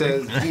say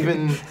something.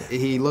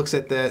 He looks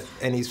at that,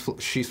 and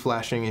she's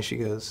flashing, and she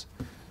goes,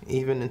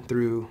 "Even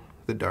through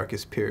the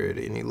darkest period,"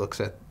 and he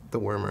looks at the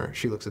wormer.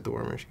 She looks at the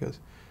wormer, and she goes,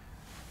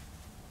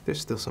 "There's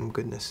still some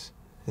goodness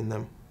in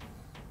them."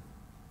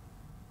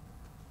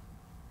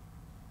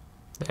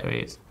 There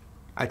is.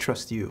 I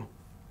trust you,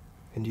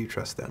 and you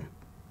trust them.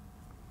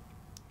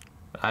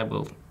 I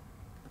will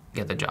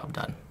get the job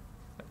done,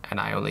 and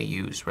I only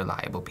use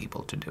reliable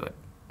people to do it.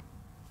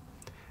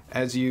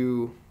 As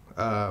you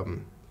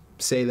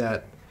say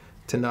that,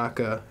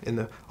 Tanaka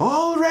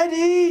all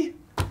ready!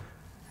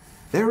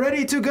 They're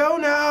ready to go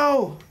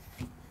now!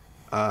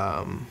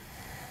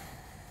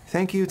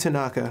 Thank you,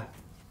 Tanaka.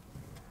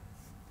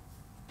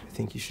 I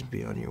think you should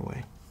be on your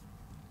way.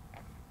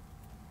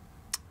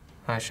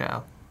 I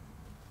shall.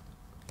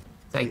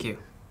 Thank you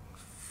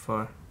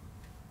for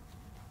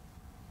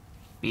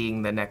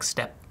being the next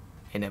step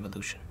in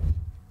evolution.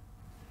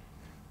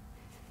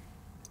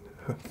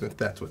 If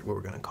that's what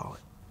we're gonna call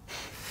it.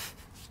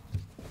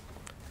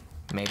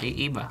 Maybe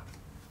Iba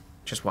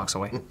just walks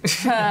away.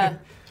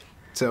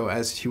 So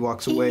as she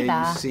walks away,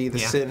 Eva. you see the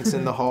synths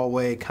in the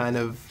hallway kind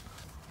of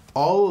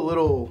all a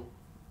little,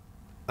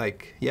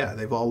 like, yeah,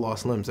 they've all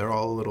lost limbs. They're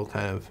all a little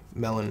kind of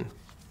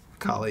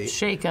melancholy.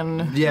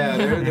 Shaken. Yeah,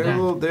 they're a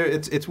little,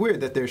 it's weird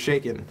that they're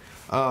shaken.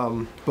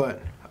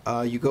 But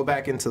you go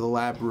back into the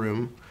lab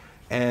room,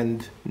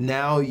 and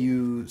now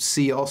you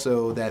see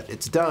also that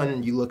it's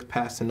done. You look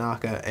past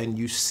Tanaka, and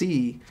you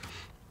see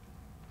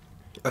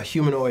a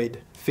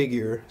humanoid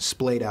figure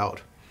splayed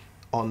out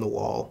on the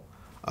wall.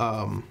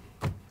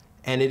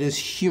 And it is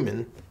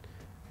human,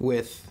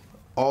 with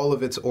all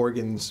of its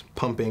organs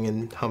pumping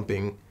and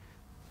humping,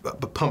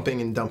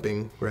 pumping and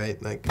dumping,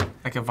 right? Like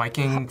a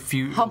Viking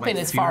Humping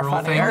is far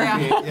funeral thing.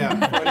 funnier.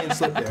 yeah, Freudian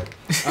slip there.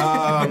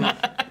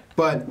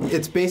 But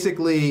it's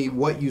basically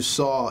what you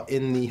saw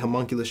in the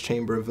homunculus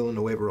chamber of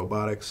Villanueve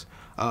Robotics,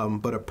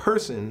 but a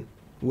person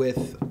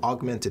with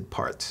augmented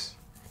parts.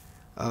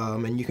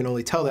 And you can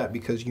only tell that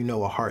because you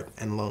know a heart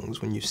and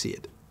lungs when you see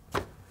it.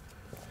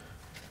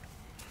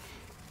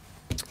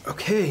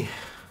 Okay,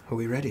 are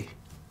we ready?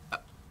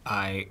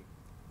 I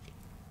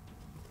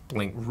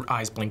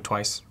eyes blink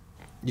twice.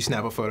 You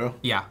snap a photo?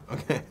 Yeah.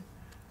 Okay.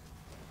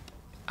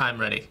 I'm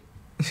ready.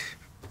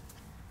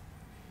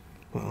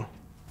 Well,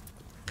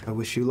 I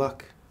wish you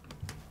luck.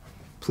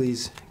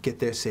 Please get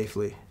there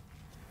safely.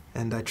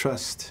 And I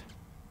trust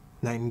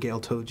Nightingale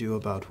told you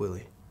about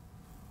Willie.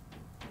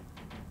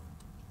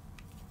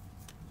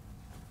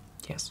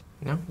 Yes.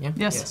 No? Yeah?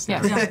 Yes.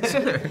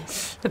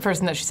 The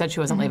person that she said she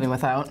wasn't leaving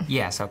without.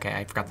 Yes, okay,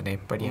 I forgot the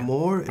name, but yeah.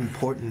 More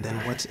important than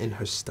what's in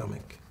her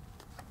stomach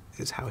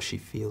is how she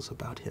feels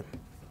about him.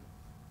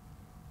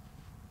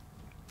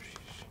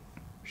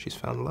 She's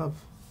found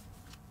love.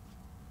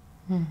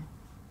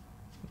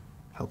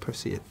 Help her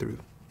see it through.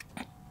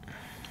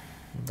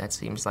 That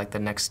seems like the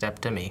next step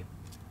to me.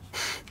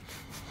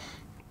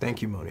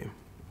 Thank you, Monium.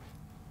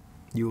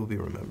 You will be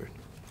remembered.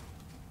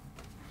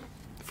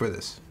 For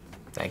this.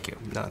 Thank you.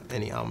 Not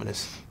any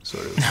ominous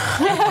sort of.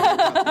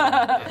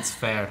 That's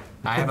fair.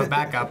 I have a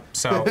backup,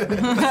 so.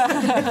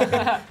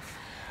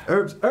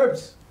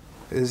 Urbz!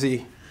 As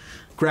he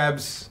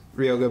grabs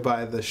Ryoga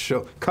by the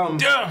shoulder. Come.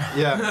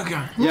 Yeah.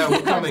 Okay. Yeah,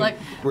 we're coming.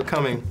 We're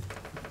coming.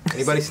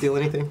 Anybody steal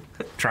anything?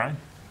 Try.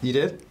 You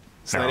did?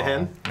 Sleight of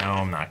hand? No,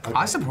 I'm not.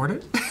 I support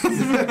it.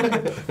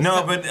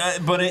 No,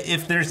 but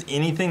if there's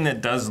anything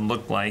that does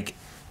look like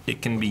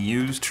it can be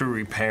used to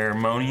repair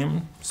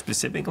ammonium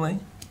specifically,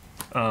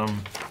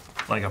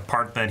 like a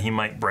part that he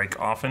might break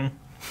often.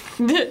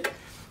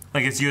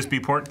 Like its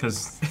USB port,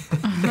 because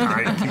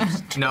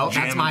no,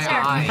 that's my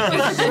eye.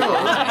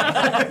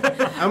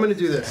 I'm gonna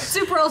do this.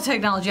 Super old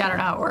technology. I don't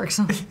know how it works.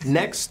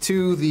 Next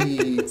to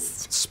the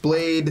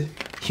splayed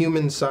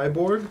human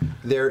cyborg,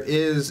 there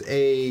is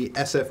a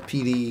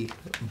SFPD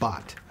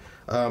bot.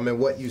 And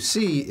what you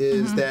see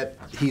is that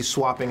he's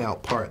swapping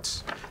out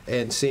parts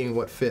and seeing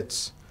what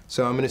fits.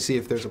 So I'm gonna see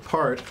if there's a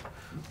part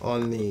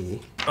on the...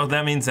 Oh,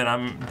 that means that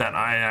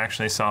I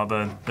actually saw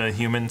the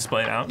human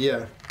splayed out?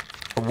 Yeah.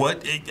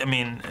 What, I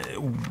mean,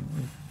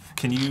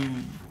 can you,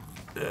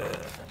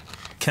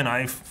 can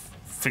I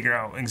figure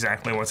out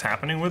exactly what's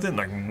happening with it?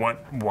 Like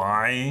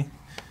why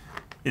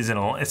is it,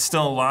 it's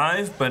still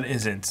alive, but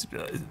is it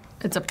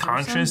it's a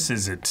conscious?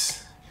 Is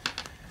it?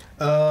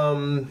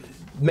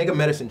 Make a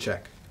medicine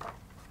check.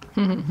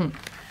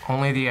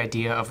 Only the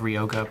idea of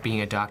Ryoga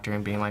being a doctor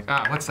and being like,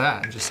 what's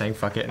that? And just saying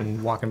fuck it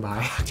and walking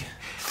by.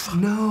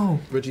 No.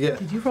 What'd you get?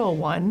 Did you roll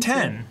 1?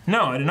 10.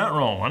 No, I did not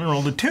roll 1. I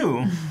rolled a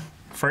 2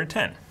 for a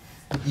 10.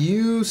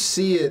 You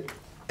see it,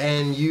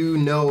 and you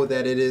know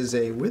that it is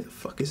a... Where the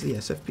fuck is the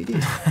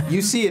SFPD?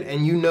 You see it,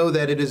 and you know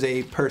that it is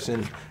a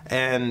person,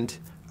 and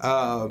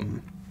that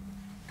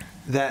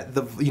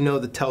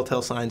the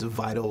telltale signs of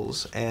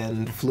vitals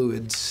and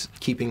fluids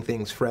keeping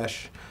things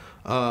fresh,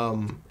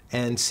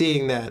 and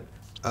seeing that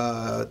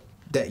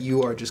that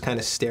you are just kind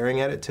of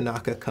staring at it.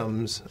 Tanaka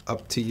comes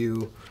up to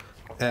you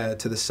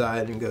to the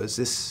side and goes,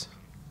 "This,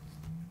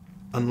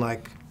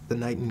 unlike the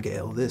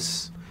Nightingale,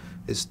 this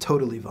is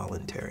totally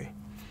voluntary.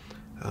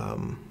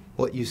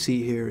 What you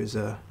see here is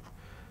a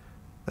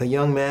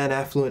young man,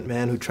 affluent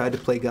man who tried to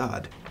play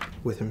God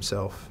with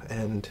himself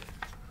and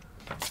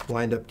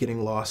wind up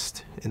getting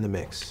lost in the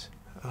mix.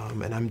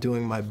 And I'm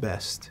doing my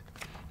best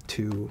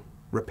to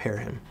repair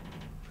him.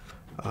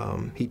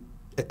 He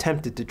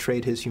attempted to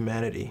trade his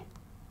humanity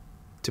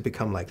to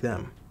become like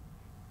them.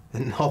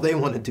 And all they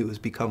want to do is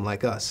become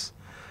like us.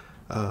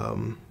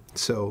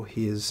 So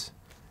he is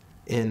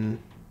in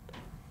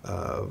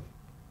a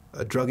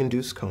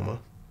drug-induced coma,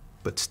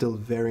 but still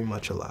very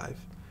much alive.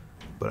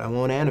 But I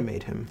won't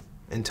animate him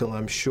until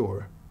I'm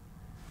sure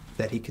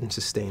that he can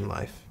sustain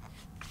life."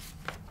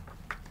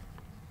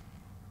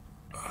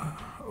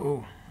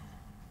 Oh.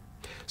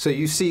 So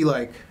you see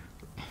like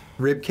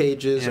rib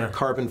cages Yeah. of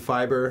carbon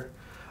fiber.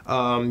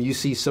 You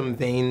see some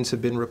veins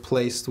have been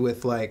replaced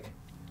with like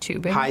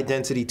Tubing. high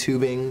density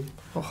tubing.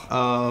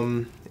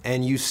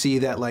 And you see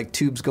that like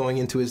tubes going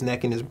into his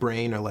neck and his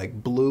brain are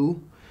like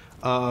blue.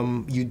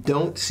 You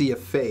don't see a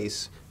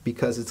face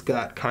because it's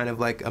got kind of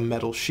like a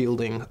metal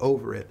shielding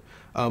over it.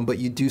 But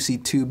you do see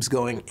tubes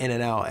going in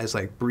and out as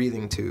like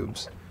breathing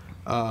tubes.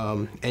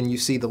 And you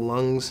see the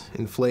lungs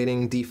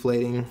inflating,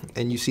 deflating,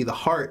 and you see the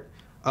heart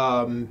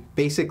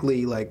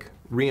basically like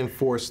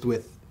reinforced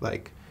with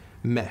like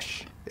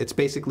mesh. It's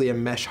basically a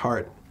mesh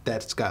heart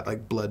that's got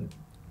like blood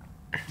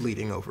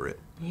bleeding over it.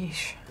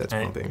 Yeesh. That's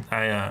pumping.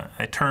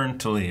 I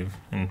turned to leave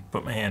and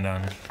put my hand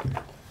on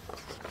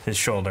his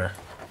shoulder,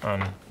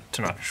 on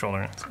Tanaka's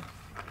shoulder.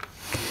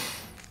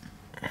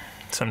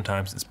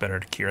 Sometimes it's better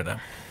to cure them.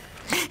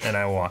 And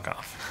I walk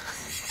off.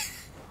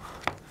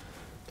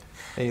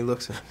 And he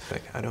looks at it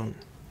like, I don't,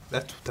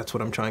 that's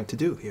what I'm trying to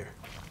do here.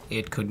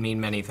 It could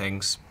mean many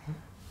things.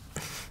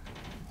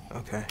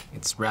 Okay.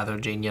 It's rather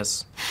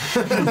genius.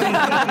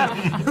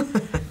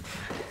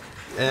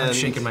 And I'm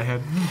shaking my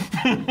head.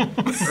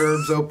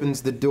 Urbz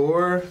opens the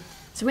door.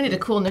 So we need a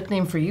cool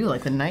nickname for you,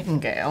 like the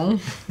Nightingale.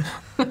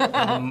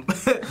 Imodium.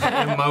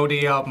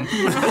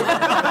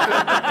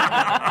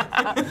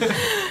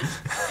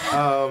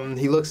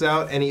 He looks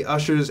out and he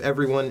ushers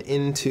everyone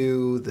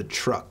into the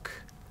truck.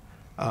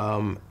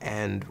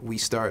 And we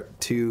start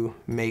to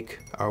make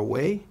our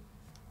way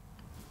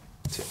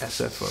to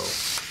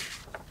SFO.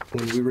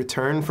 When we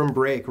return from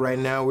break, right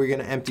now we're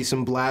gonna empty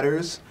some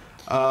bladders.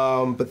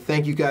 But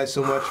thank you guys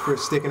so much for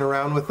sticking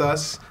around with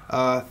us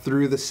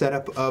through the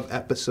setup of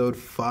episode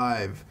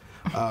 5.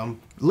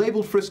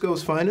 Labeled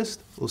Frisco's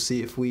Finest. We'll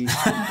see if we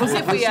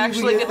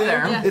actually get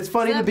there. Yeah. It's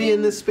funny to be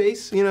in this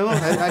space, you know.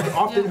 I've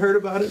often heard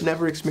about it,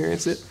 never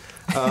experienced it.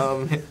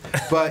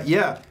 But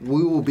yeah,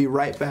 we will be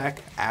right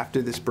back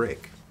after this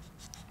break.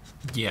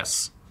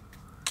 Yes.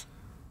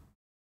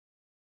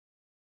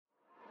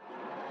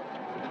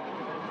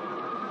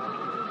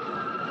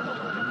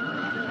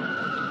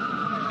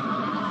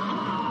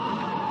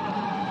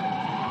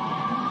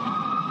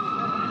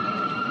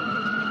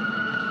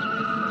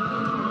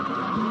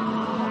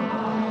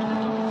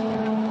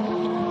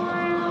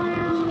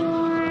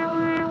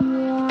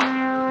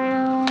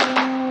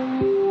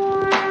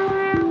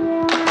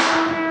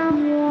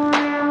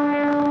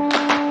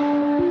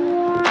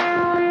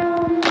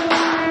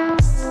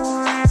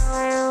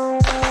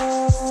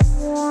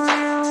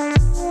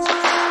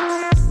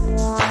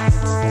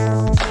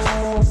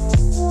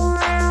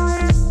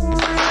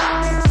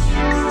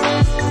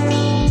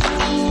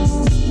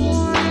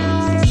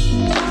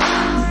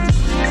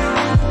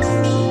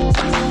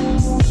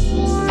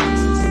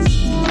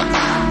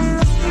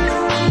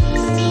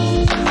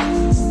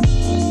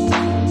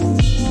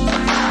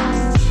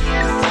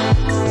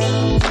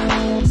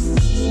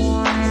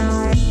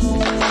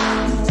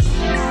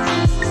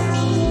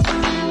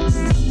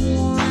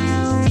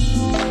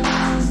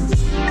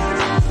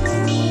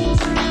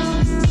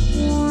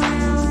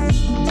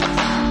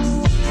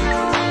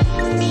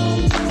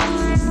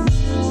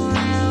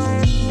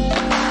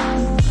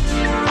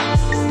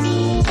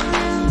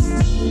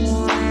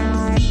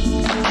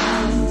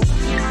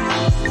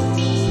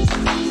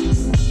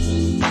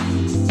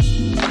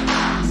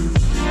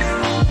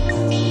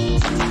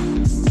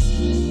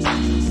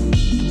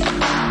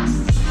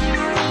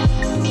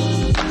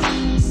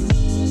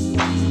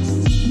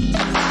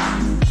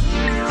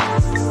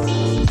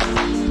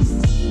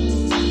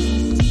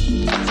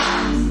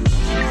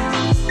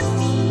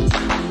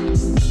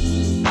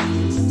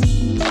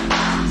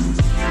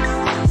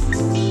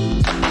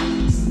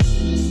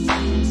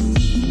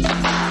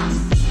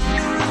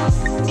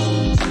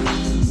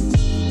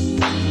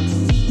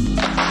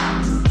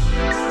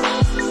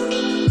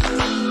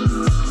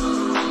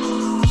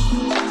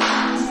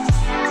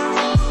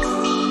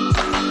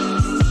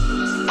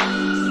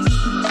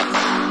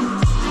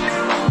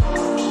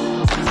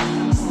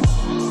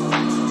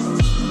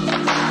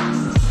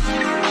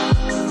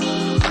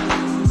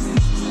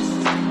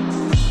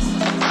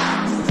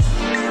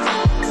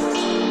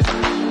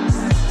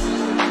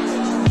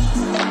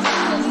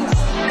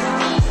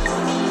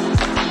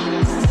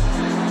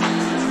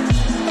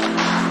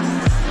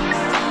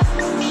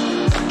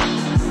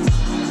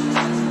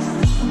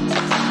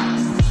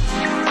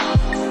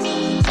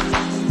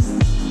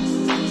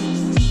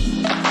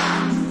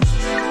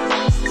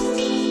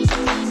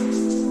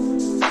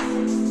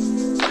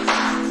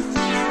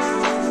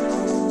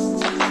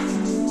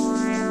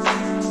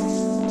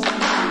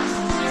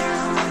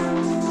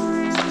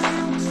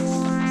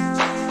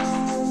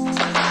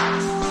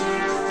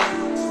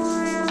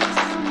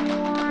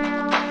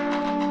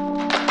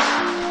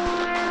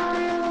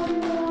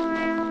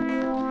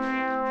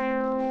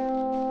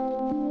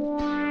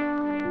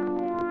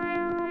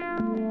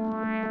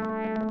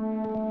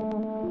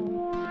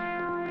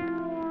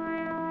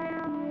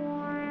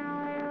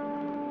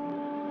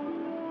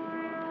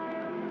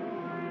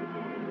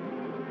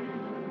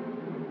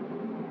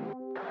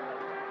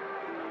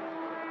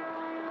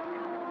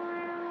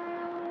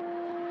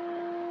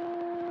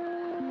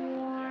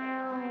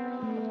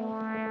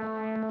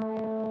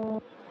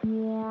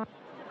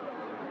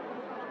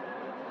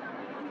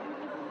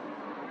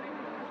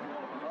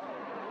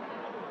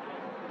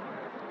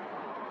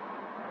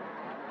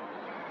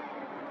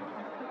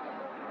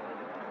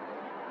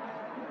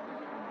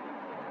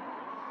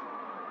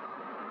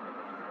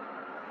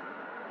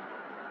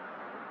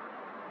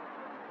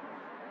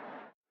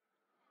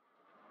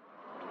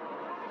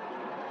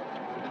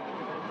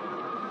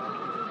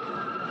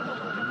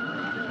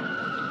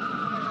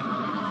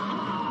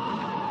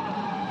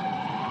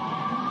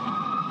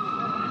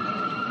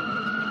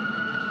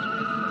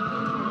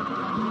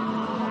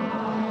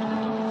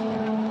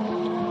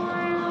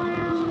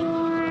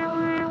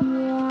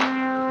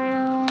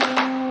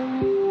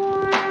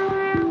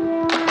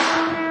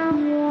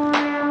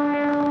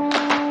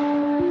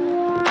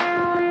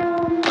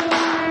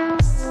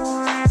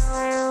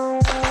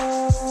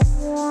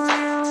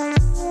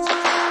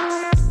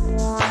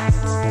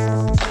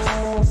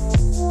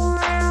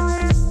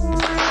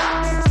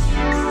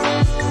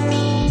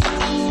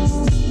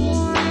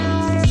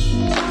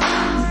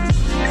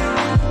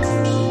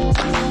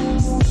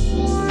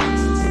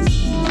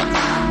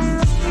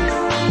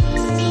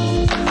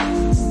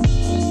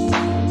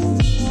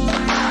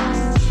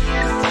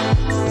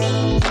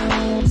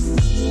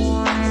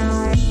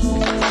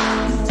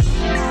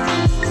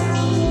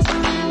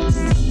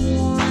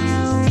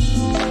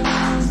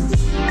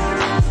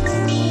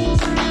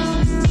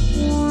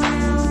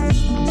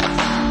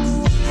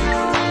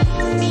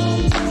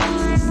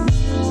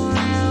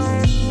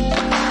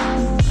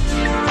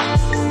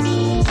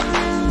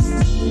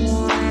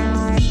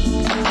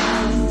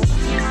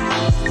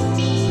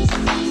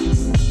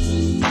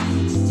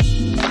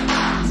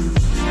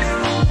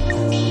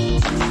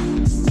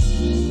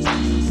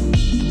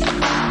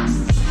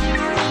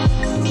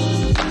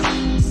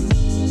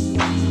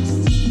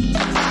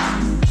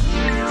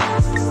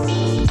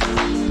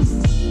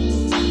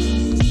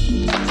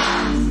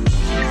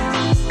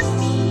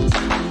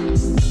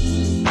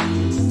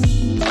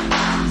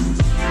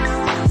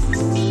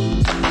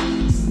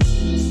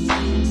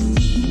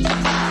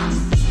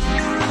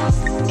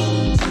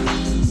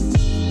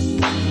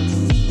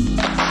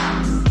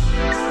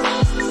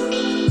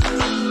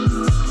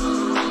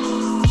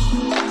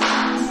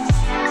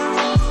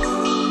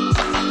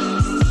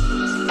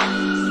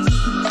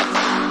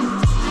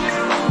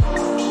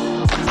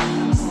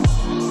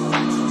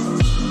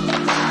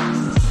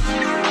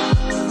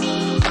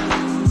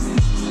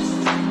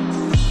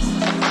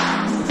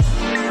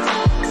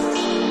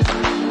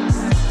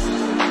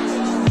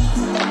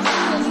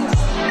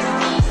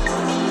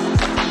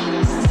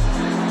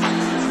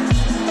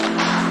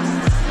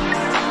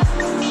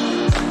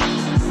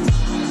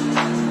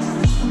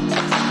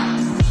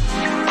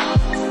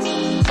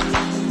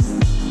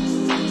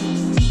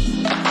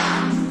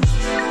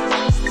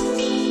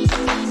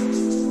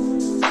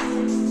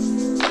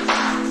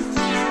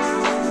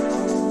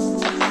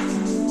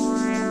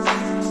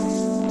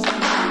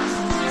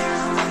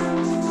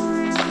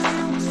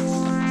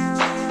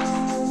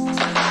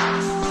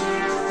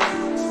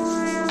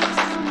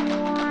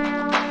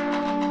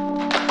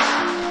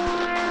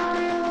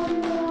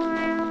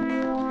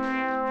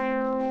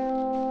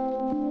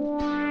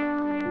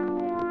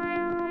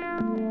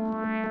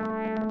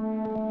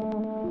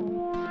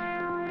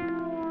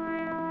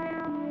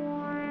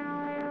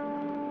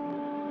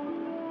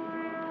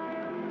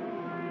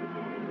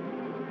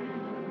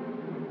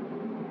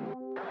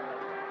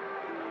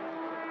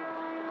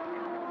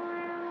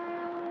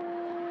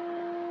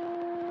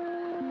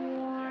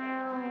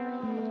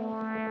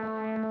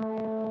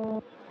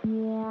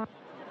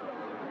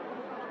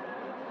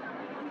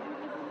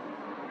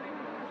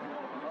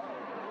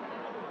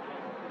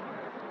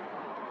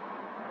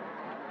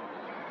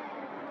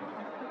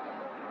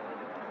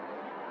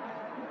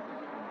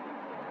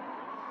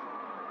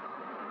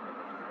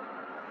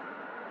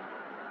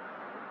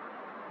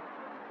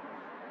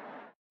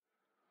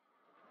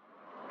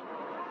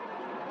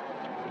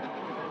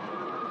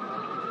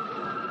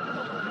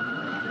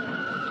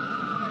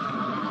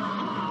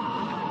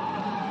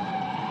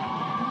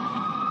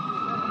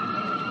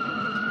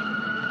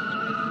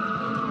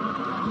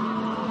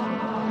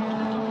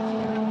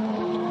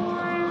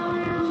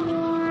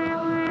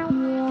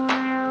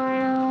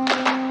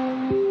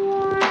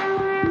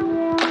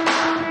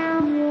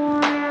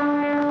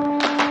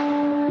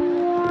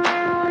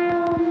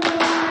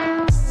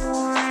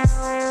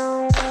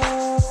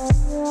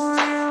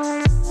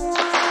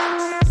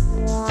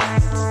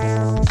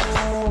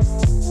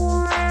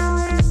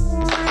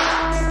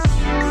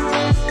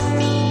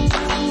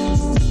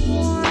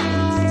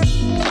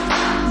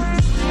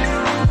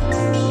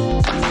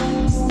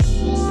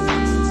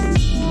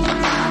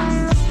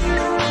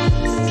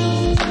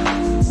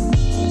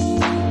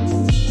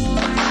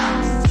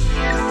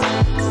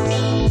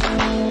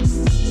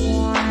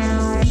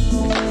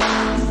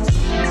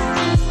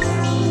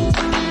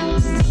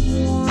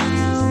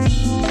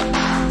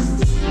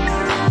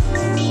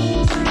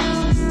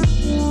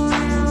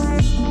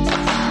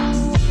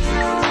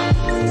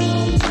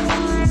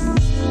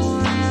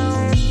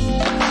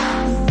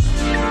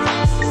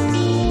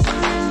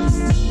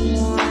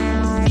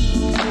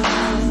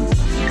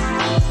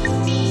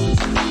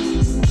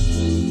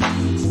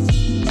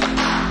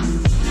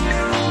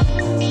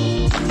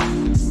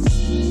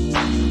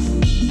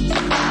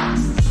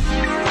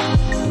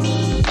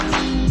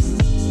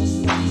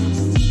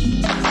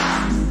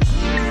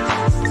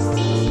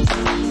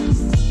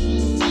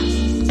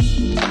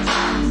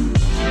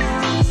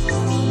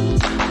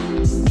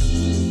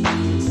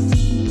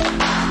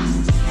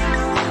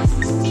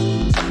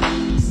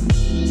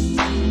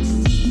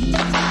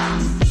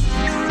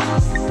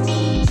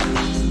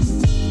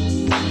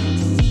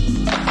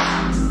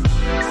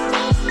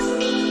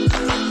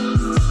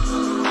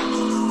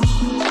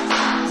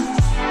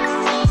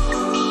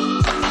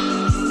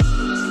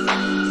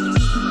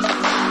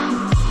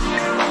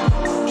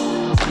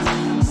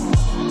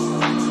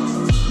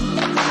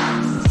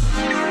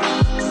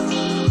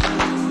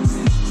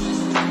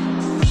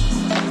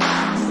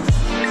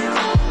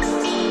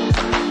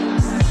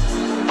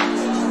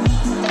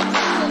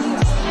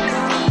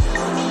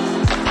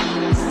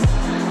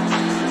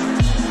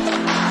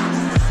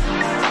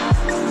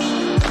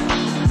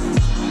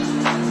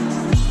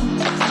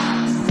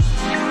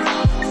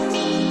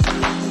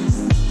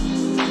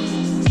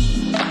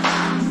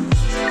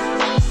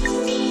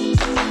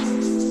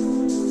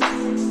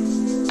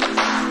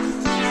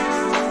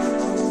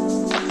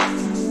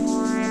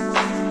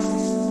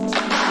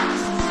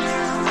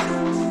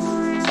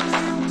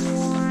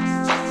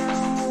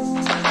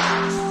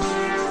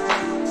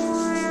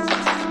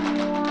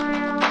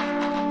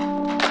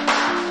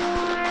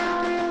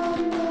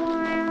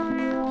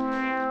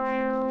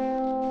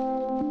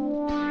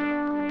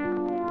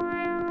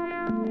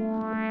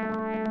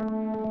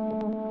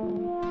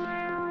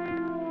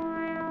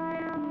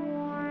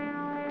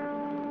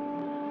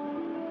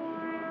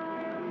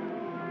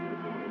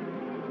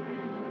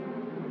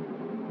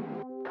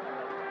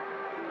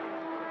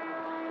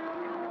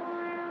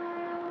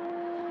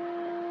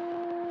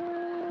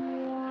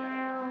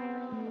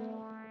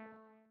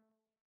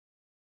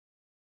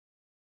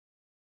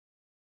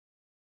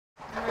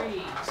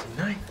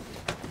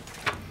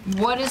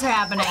 What is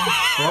happening?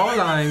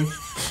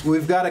 Fräulein.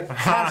 We've got a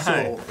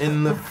castle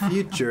in the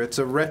future. It's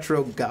a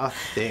retro goth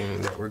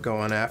thing that we're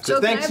going after.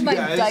 So Thanks, can I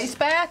have you my guys. dice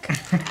back?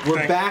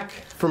 We're back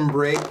from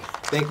break.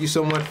 Thank you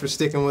so much for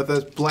sticking with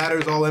us.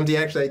 Bladder's all empty.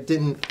 Actually, I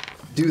didn't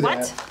do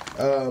that.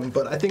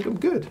 But I think I'm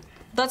good.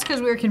 That's because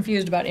we were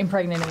confused about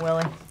impregnating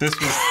Willie.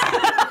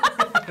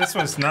 This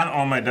was not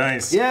all my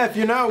dice. Yeah, if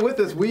you're not with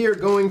us, we are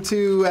going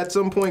to, at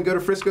some point, go to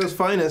Frisco's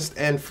Finest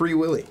and free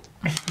Willie.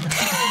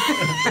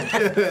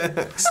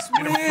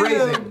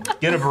 Phrasing.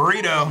 Get a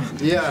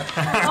burrito. Yeah.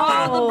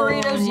 All the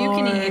burritos you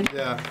can eat.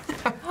 Yeah.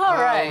 All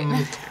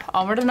right.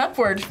 Onward and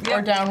upward,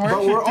 or downward.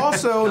 But we're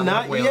also,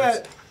 not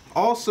yet,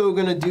 also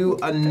going to do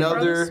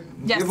another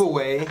Yes.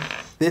 giveaway,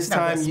 this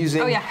time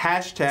using Sorry.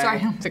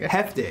 hashtag It's okay.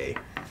 Hef Day.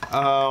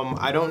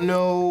 I don't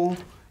know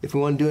if we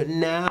want to do it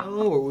now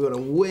or we want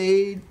to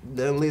wait,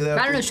 then leave that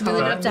I don't know, should we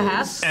leave it up to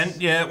Hef?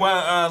 And yeah,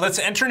 well, let's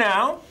enter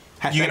now.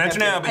 You can enter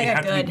now, but you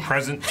have to be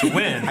present to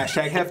win.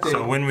 Hashtag Hef Day.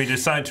 So when we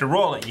decide to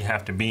roll it, you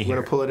have to be We're here.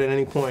 going to pull it at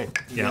any point.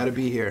 You got to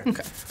be here.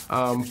 Okay.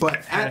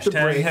 But at the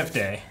Hashtag break, Hef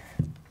Day.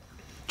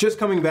 just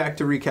coming back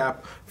to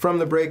recap from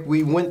the break,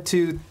 we went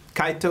to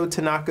Kaito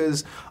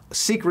Tanaka's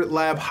secret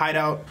lab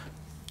hideout.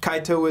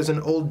 Kaito is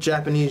an old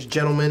Japanese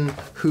gentleman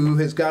who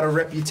has got a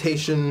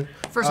reputation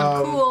For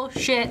some cool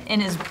shit in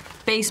his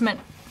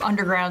basement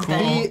underground He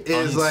thing.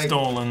 is like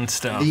Stolen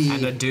stuff. the And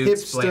the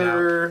dudes split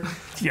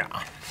hipster. Yeah.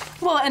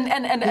 Well, and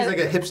He's like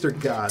a hipster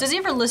god. Does he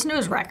ever listen to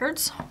his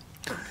records?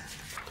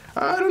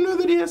 I don't know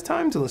that he has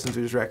time to listen to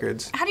his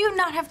records. How do you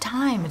not have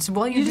time? It's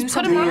while you do just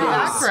put something him on the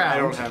else. background. I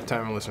don't have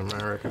time to listen to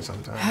my records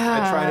sometimes.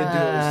 I try to do it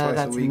twice a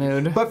That's week.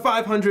 mood. But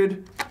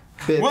 500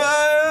 bits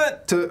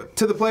What?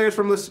 to the players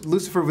from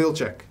Lucifer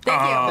Vilcek.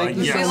 Thank you. Thank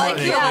you yes. so we much.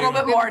 like you a little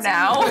bit more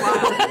now.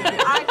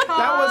 I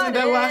That wasn't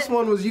that caught last it.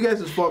 one was you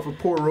guys' fault for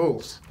poor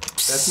rolls.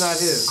 That's not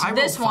his. I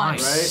This rolled one.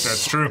 fine. Right?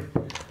 That's true.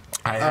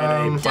 I had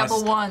a plus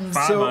Double ones.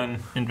 5 So- on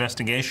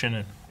investigation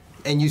and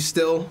And you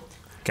still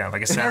got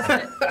like a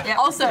 7.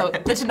 Also,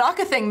 the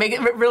Tanaka thing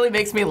really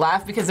makes me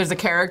laugh because there's a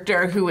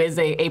character who is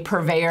a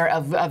purveyor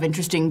of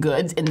interesting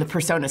goods in the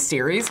Persona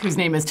series whose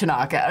name is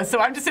Tanaka. So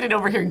I'm just sitting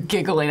over here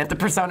giggling at the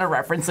Persona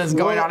references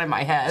going on in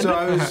my head. So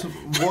I was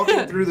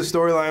walking through the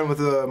storyline with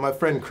my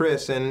friend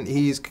Chris, and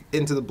he's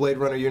into the Blade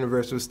Runner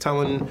universe. Was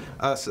telling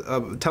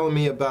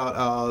me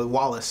about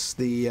Wallace,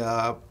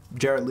 the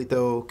Jared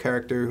Leto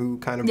character who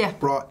kind of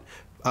brought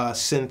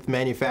synth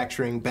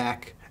manufacturing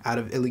back out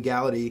of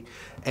illegality,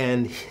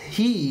 and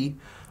he,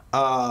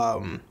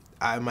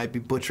 I might be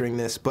butchering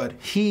this, but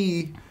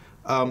he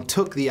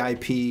took the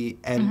IP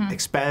and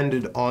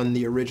expanded on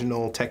the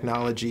original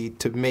technology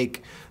to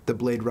make the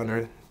Blade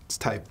Runner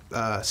type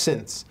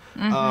synths.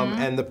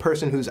 And the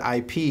person whose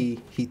IP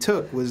he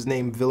took was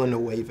named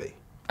Villanueve.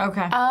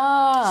 Okay.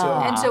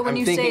 So And so when I'm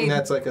you thinking say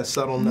that's like a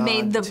subtle nod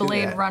made the to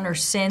Blade that. Runner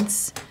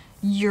synths,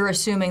 you're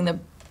assuming that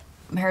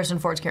Harrison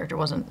Ford's character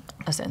wasn't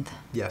a synth.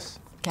 Yes.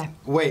 Okay.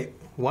 Wait,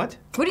 what?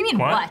 What do you mean,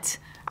 What? what?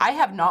 I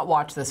have not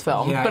watched this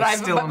film, Yeah, but it's I've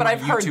still on my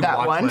heard YouTube that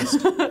watch one.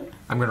 list.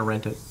 I'm gonna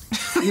rent it.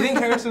 You think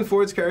Harrison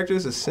Ford's character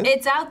is a synth?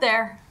 It's out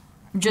there.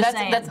 Just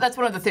saying. That's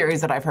one of the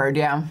theories that I've heard.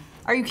 Yeah.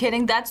 Are you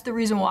kidding? That's the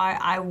reason why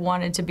I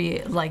wanted to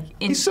be like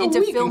He's so into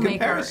weak in filmmaker.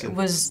 comparison.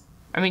 Was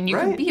I mean, you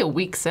Right. can be a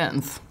weak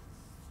synth.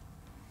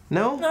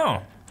 No?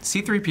 No.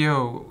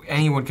 C-3PO,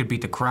 anyone could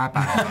beat the crap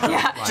out of him.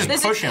 yeah.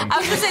 Just push him. I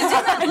was gonna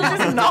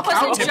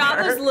say, wasn't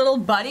Jabba's little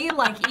buddy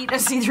like eat a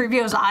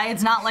C-3PO's eye?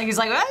 It's not like he's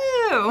like,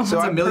 oh. So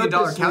It's a I $1 million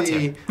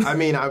purposely- I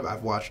mean,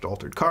 I've watched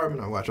Altered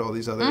Carbon, I watched all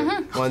these other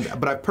ones,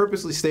 but I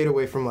purposely stayed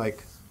away from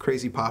like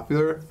crazy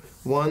popular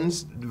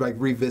ones, like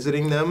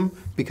revisiting them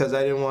because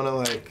I didn't want to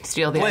like.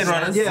 Steal the Blade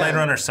Runner. ideas. Yeah. Blade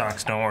Runner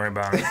sucks. Don't worry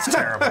about it. It's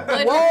terrible.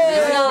 Blade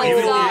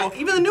Runner sucks.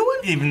 Even the new one?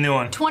 Even new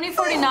one.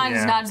 2049 is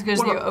Yeah. not as good as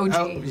the OG.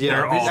 Oh, yeah,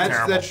 They're all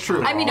terrible. that's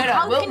true. I mean, No,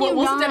 how we'll, can we'll, you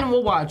we'll not? sit down and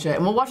we'll watch it,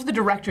 and we'll watch the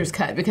director's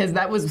cut because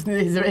that was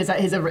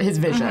his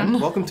vision.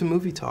 Welcome to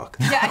Movie Talk.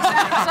 Yeah,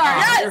 exactly.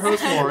 Sorry. Your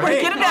host Warren.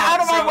 We're getting it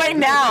out of our way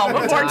now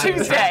before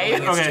Tuesday.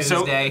 Okay, so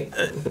Tuesday.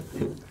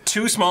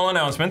 2 small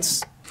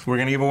announcements. We're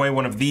gonna give away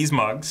one of these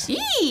mugs.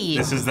 Yee.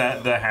 This is the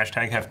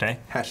hashtag Hef Day.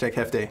 Hashtag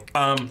Hefday.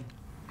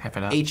 Hef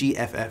it up.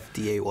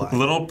 HEFFDAY.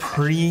 Little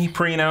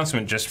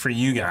pre-announcement just for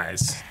you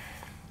guys.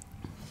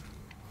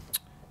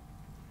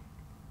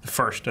 The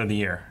first of the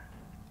year,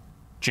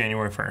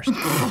 January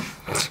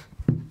 1st.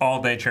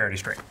 All day charity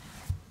stream.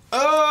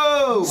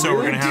 Oh! So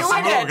we're gonna have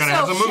some, we're gonna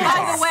have some movie By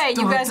talk. the way,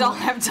 you guys all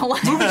have to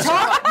like.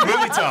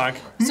 Movie talk.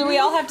 So we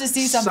all have to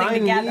see something Sign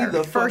together. me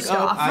the first fuck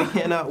up. off. I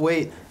cannot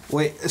wait.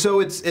 Wait, so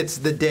it's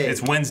the day.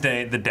 It's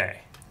Wednesday, the day.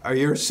 Are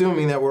you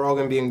assuming that we're all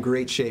going to be in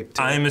great shape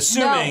today? I'm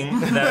assuming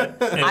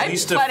that at I'm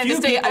least a planning few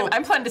to stay. people,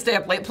 I'm planning to stay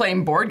up late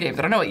playing board games.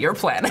 I don't know what you're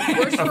planning.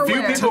 Worse for a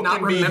few wear. people not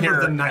can be remember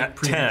here the night at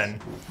previous.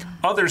 10.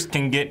 Others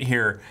can get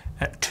here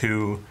at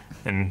 2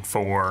 and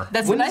 4.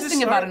 That's When the does nice it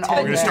thing about start? an 10 all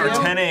We're gonna day.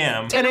 start 10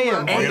 a.m. 10 a.m. We're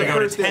on gonna the go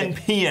to first day. 10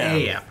 p.m.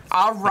 Yeah.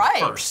 All right.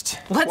 First.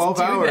 Let's 12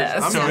 do hours.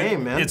 this. I'm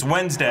game, man. It's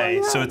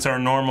Wednesday, so it's our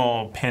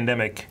normal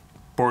pandemic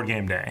board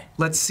game day.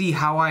 Let's see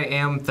how I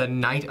am the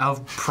night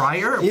of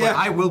prior, Yeah. but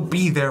I will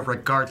be there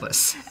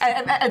regardless.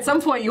 At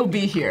some point, you'll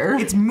be here.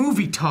 It's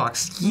movie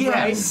talks.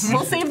 Yes. Right.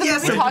 We'll save the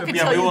movie talk until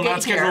Yeah, we you will get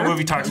not schedule here.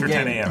 movie talks for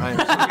 10 a.m.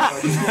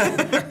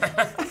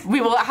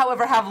 We will,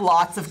 however, have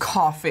lots of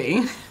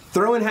coffee.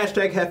 Throw in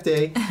hashtag Hef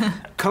Day.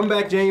 Come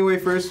back January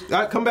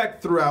 1st. Come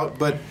back throughout,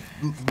 but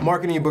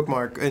mark it in your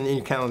bookmark in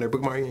your calendar.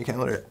 Bookmark in your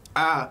calendar.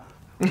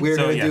 We're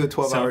going to do a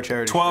 12-hour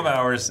charity. 12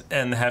 hours,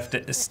 and the Hef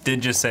Day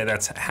did just say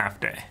that's half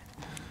day.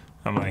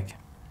 I'm like,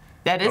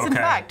 That is, in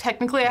okay. fact,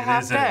 technically a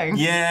half day.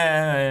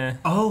 Yeah.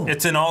 Oh.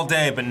 It's an all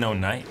day, but no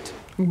night.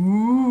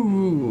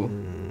 Ooh.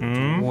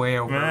 Way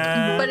over.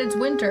 But it's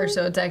winter,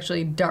 so it's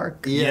actually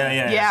dark.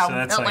 Yeah. Yeah, So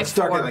that's like like It's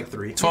dark at like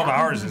 3. 12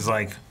 hours is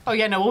like Oh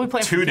yeah, no, we'll be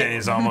playing 2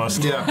 days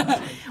almost.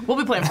 Yeah. We'll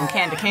be playing from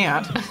can to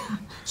can.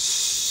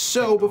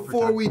 So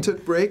before we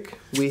took break,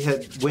 we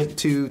had went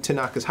to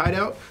Tanaka's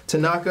hideout.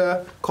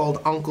 Tanaka,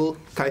 called Uncle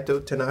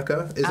Kaito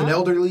Tanaka, is an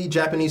elderly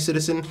Japanese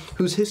citizen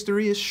whose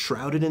history is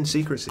shrouded in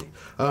secrecy.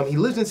 He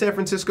lives in San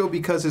Francisco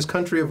because his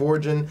country of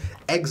origin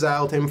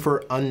exiled him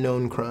for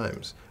unknown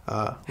crimes,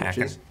 which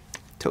is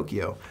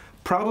Tokyo.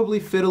 Probably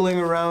fiddling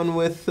around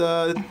with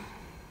The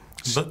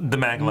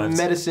maglets.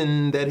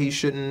 medicine that he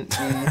shouldn't be,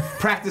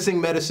 practicing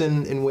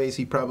medicine in ways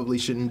he probably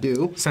shouldn't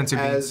do. Sensu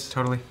beans,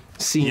 totally.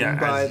 Seen Yeah,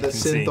 by as the you can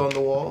synth see. on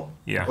the wall.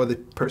 Yeah. Or the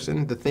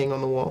person, the thing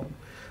on the wall.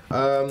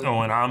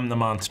 Oh, and I'm the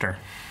monster.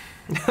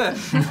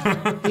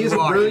 He is a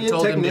brilliant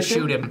told him to technician.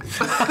 shoot him.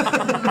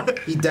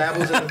 He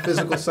dabbles in the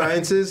physical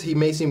sciences. He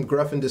may seem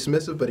gruff and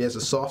dismissive, but he has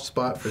a soft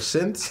spot for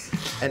synths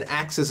and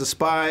acts as a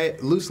spy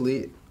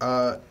loosely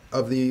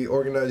of the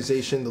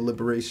organization, the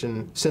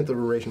Synth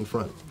Liberation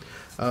Front.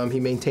 He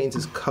maintains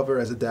his cover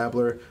as a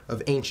dabbler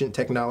of ancient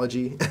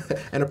technology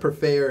and a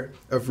purveyor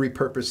of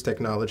repurposed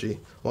technology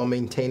while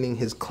maintaining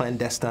his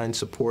clandestine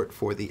support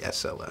for the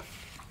SLF.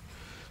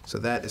 So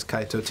that is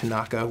Kaito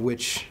Tanaka,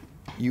 which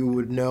you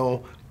would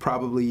know,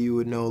 probably you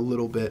would know a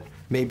little bit,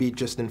 maybe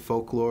just in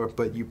folklore,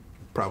 but you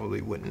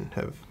probably wouldn't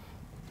have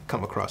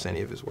come across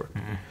any of his work.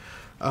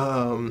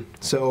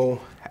 So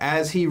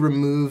as he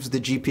removes the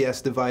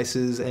GPS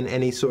devices and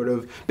any sort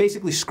of,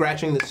 basically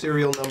scratching the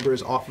serial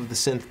numbers off of the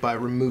synth by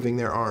removing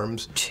their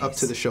arms up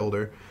to the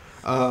shoulder,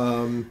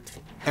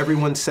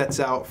 everyone sets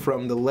out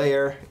from the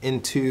lair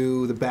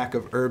into the back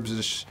of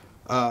Urbz's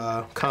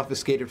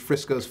confiscated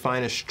Frisco's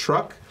finest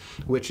truck,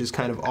 which is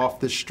kind of off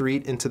the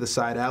street into the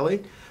side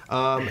alley.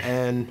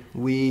 And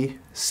we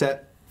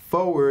set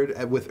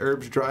forward with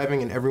Urbz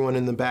driving and everyone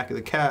in the back of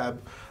the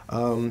cab.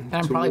 And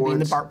I'm probably being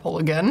the Bart pole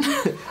again.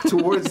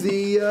 towards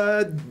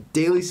the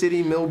Daly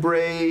City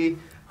Millbrae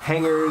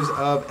hangars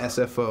of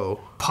SFO.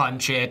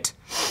 Punch it.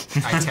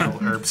 I tell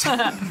Urbz.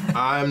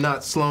 I'm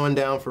not slowing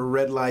down for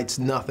red lights,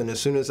 nothing. As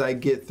soon as I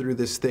get through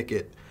this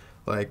thicket,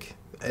 like,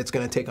 it's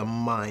gonna take a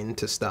mine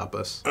to stop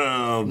us.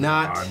 Oh,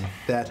 Not God.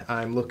 that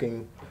I'm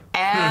looking.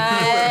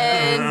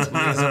 And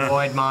Please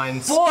avoid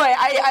mines. boy,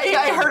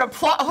 I heard a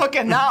plot hook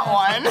in that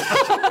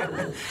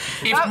one.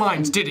 If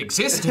mines did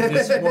exist in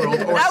this world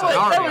or That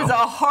scenario. was a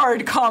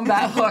hard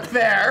combat hook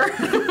there.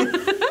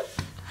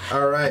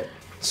 All right,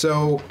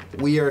 so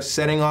we are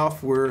setting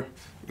off. We're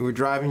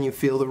driving. You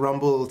feel the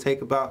rumble. It'll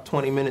take about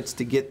 20 minutes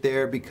to get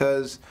there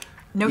because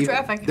No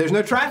traffic. There's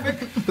no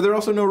traffic, but there are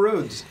also no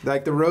roads.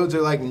 Like the roads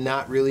are like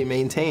not really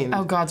maintained.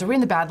 Oh God, are we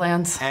in the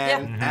Badlands?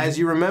 And as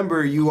you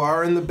remember, you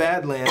are in the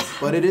Badlands,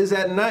 but it is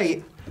at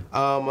night.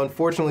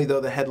 Unfortunately, though,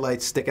 the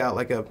headlights stick out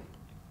like a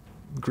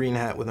green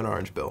hat with an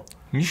orange bill.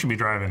 You should be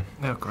driving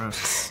Oh,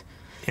 gross.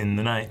 in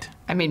the night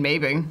I mean,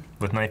 maybe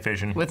with night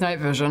vision. with night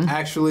vision.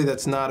 Actually,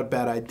 that's not a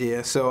bad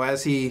idea. So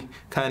as he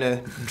kind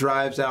of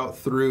drives out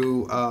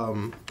through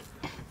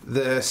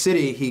the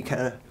city, he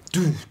kind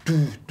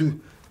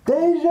of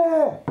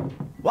Dejah!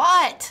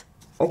 What?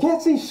 I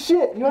can't see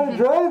shit. You want to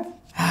drive?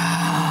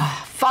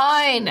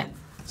 Fine.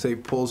 So he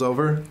pulls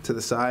over to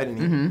the side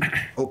and he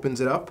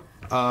opens it up.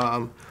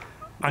 I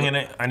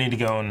need to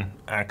go and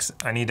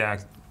I need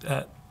to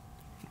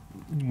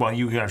while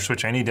you guys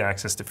switch, I need to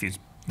access the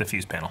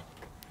fuse panel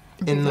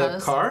In the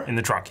Because? car? in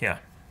the truck. Yeah,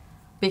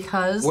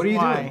 Because. What are you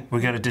Why? doing? we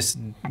got to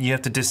you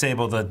have to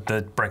disable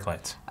the brake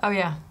lights. Oh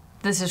yeah,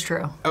 this is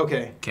true.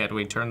 Okay. Can't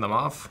we turn them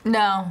off?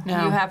 No,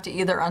 No. you have to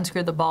either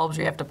unscrew the bulbs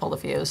or you have to pull the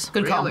fuse.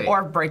 Good call. Really?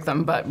 Or break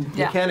them, but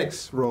Yeah.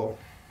 Mechanics roll.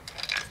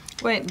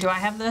 Wait, do I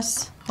have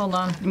this? Hold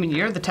on. I mean,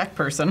 you're the tech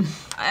person.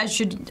 I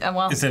should.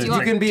 Well, Is it do a you You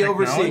want, can be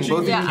overseeing. Technology? Both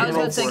of you yeah, I can was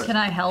roll gonna say, for it. can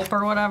I help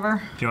or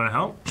whatever? Do you want to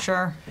help?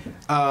 Sure.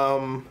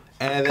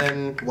 And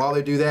then while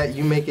they do that,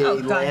 you make a Oh,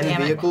 God land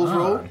damn it. vehicles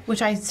roll,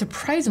 Which I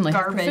surprisingly have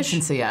Garbage.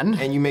 proficiency in.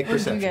 and you make What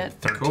did you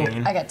perception. get?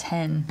 13. I got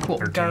 10. Cool.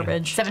 13.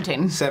 Garbage.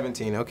 17.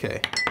 17,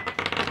 okay.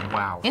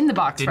 Wow. In the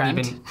box, Didn't friend.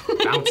 even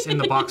bounce in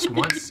the box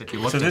once if you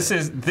looked So at this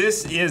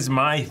it. is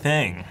my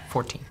thing.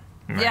 14.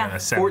 Yeah.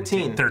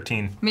 14.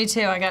 13. Me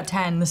too. I got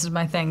 10. This is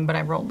my thing, but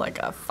I rolled like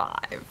a 5.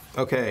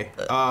 Okay.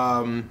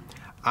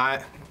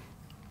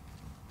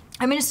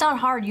 I mean, it's not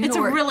hard. You It's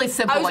know a really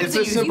simple, I was like, gonna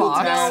say, fuse you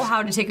box. know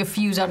how to take a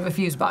fuse out of a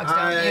fuse box,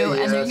 don't you?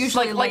 And they're yes.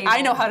 usually Like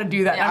I know how to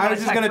do that. Yeah. I'm I not was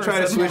a just tech gonna try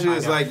to person. switch it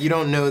as like you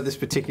don't know this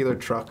particular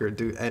truck or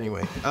do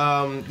anyway.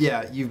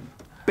 Yeah, you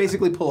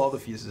basically pull all the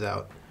fuses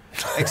out,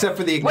 except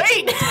for the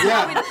ignition. Wait!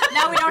 Yeah.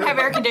 Now we don't have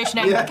air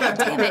conditioning. Yeah. God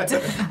damn it.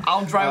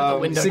 I'll drive the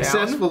window down.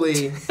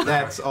 Successfully,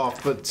 that's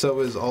off, but so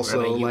is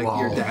also Really, you like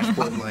your all.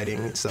 dashboard lighting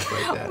and stuff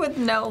like that. With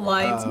no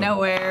lights,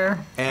 no air.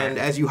 And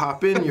as you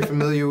hop in, you're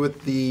familiar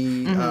with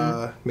the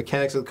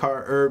mechanics of the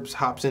car. Urbz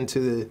hops into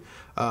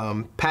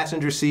the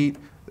passenger seat.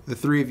 The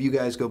three of you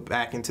guys go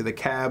back into the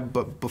cab,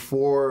 but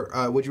before,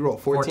 what'd you roll,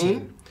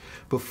 14?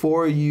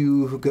 Before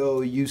you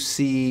go, you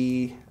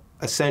see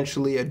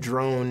essentially a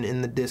drone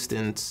in the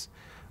distance,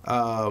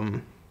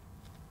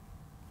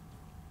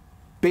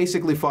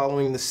 basically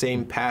following the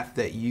same path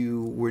that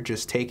you were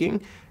just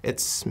taking.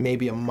 It's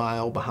maybe a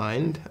mile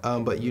behind,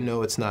 but you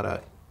know it's not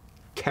a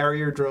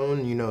carrier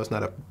drone, you know it's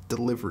not a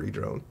delivery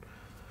drone.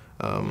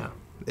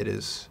 It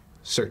is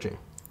searching.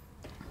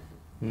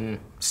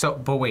 So,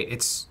 but wait,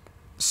 it's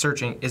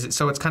searching. Is it?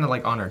 So it's kind of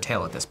like on our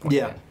tail at this point.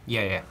 Yeah. Then?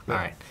 Yeah. All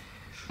right.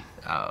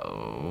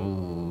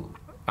 Oh,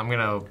 I'm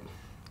gonna.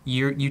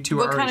 You two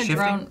What are kind already of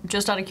shifting. drone,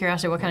 just out of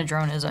curiosity, what kind of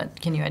drone is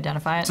it? Can you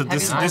identify it? So Have you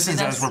this seen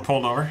is as we're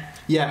pulled over.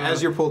 Yeah,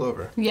 as you're pulled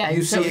over. Yeah,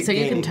 you so see it you can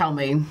gaining. tell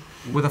me.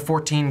 With a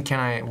 14,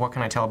 what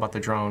can I tell about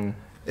the drone?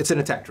 It's an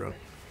attack drone.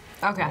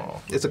 Okay.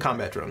 It's a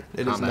combat drone.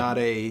 It is Combat. not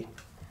a.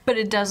 But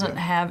it doesn't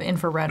have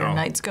infrared or No.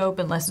 night scope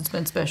unless it's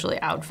been specially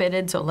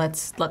outfitted, so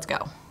let's go.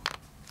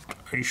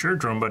 Are you sure,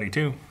 Drone Buddy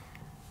 2?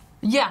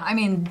 Yeah, I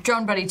mean,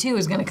 Drone Buddy 2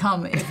 is going to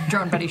come if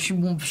Drone Buddy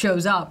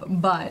shows up,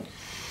 but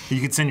You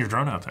could send your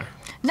drone out there.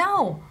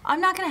 no, I'm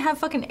not going to have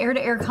fucking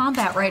air-to-air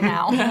combat right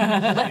now.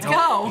 Let's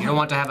go. You don't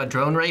want to have a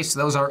drone race?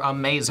 Those are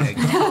amazing.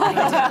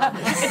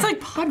 It's like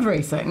pod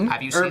racing.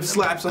 Have you seen Urbz them?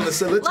 slaps on the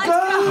side. Let's Let's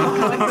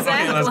go! go.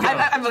 Exactly.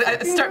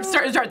 let's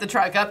go. Start the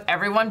truck up.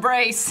 Everyone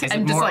brace. Is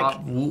and it just more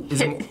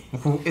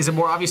like is it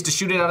more obvious to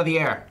shoot it out of the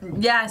air?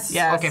 Yes.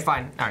 Yes. Okay,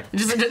 fine. All right.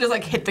 just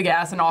like hit the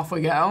gas and off we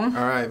go. All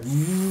right,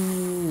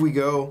 we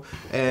go,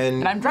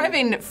 And I'm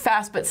driving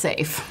fast but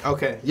safe.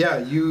 okay, yeah,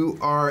 you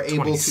are able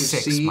to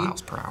 26 see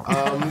miles per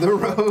hour. the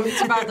road.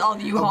 It's about all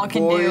that U-Haul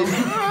can do.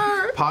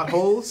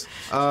 Potholes,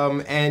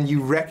 and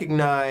you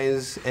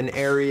recognize an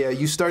area.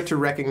 You start to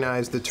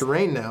recognize the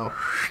terrain now,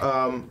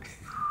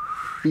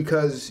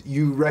 because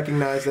you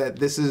recognize that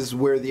this is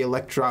where the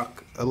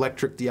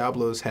electric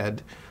Diablos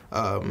had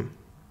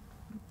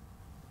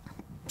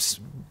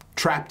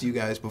trapped you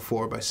guys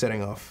before by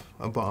setting off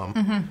a bomb.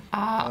 In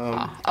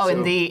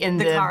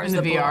the cars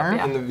that blew up, VR.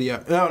 yeah. In the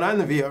VR, no, not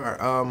in the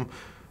VR.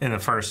 In the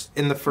first.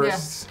 In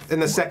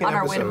the second On our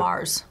episode. way to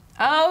Mars.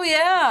 Oh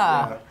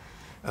yeah.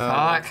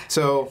 Fuck.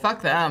 So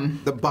Fuck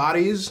them. the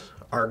bodies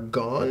are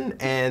gone,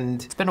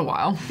 and It's been a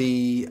while.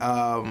 the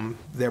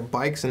their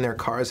bikes and their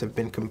cars have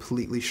been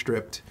completely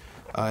stripped.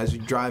 As you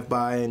drive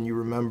by and you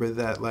remember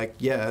that, like,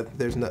 yeah,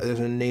 there's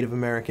a Native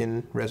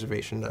American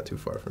reservation not too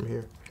far from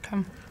here.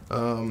 Okay.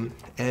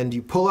 And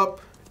you pull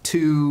up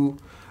to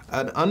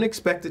an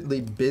unexpectedly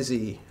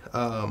busy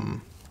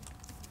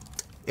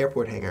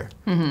airport hangar.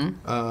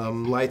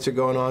 Lights are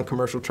going on,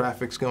 commercial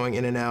traffic's going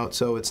in and out,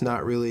 so it's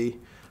not really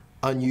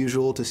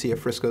unusual to see a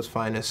Frisco's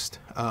finest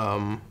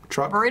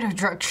truck. Burrito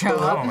truck show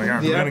Oh up. my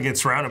god, Yeah. we're gonna get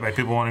surrounded by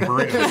people wanting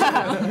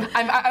burritos.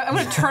 I'm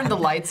going to turn the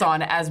lights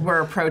on as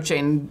we're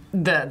approaching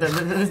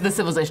the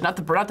civilization. Not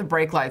the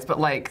brake lights, but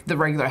like the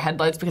regular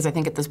headlights, because I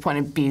think at this point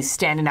it'd be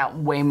standing out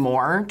way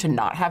more to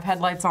not have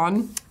headlights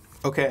on.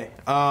 Okay.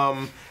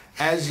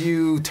 As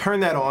you turn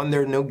that on,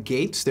 there are no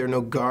gates, there are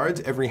no guards.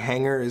 Every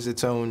hangar is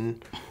its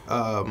own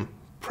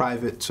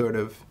private sort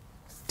of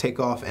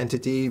takeoff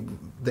entity.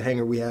 The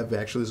hangar we have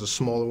actually is a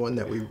smaller one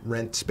that we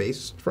rent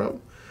space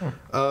from.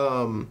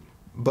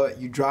 But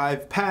you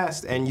drive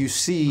past and you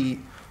see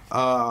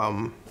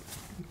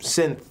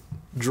synth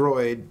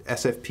droid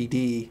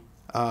SFPD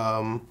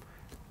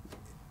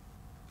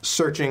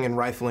searching and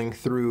rifling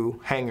through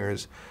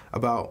hangars.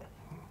 About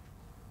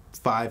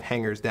 5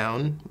 hangars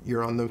down,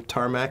 you're on the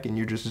tarmac and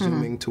you're just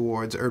zooming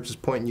towards. Urbz is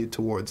pointing you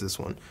towards this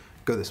one.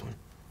 Go this one.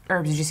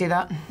 Urbz, did you see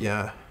that?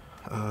 Yeah.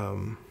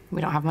 We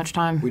don't have much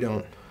time. We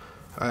don't.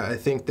 I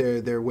think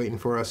they're waiting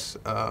for us,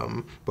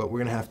 but we're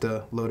gonna have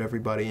to load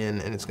everybody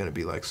in, and it's gonna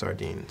be like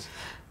sardines.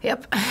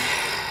 Yep.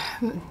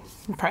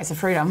 Price of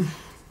freedom.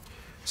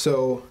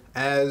 So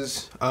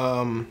as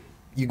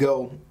you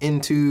go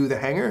into the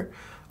hangar,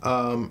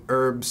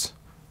 Urbz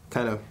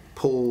kind of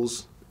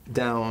pulls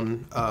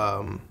down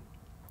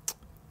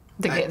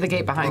The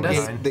gate behind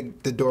us.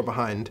 the door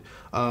behind,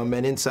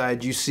 and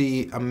inside you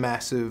see a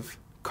massive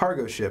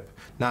cargo ship.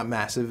 Not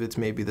massive, it's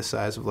maybe the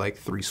size of like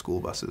 3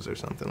 school buses or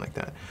something like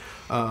that.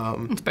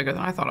 It's bigger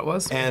than I thought it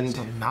was. And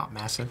So not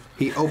massive.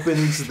 he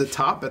opens the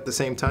top at the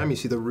same time. You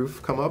see the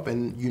roof come up,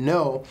 and you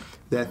know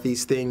that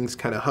these things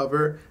kind of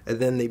hover, and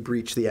then they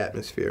breach the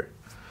atmosphere.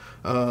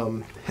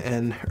 And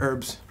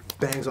Urbz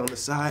bangs on the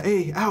side.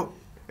 Hey, out!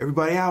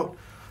 Everybody out!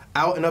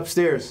 Out and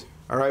upstairs.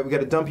 All right, we got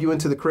to dump you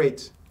into the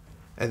crates.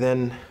 And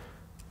then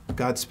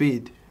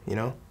Godspeed, you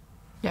know?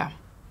 Yeah.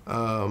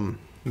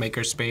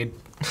 Maker spade.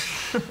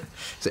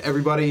 So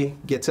everybody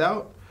gets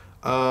out.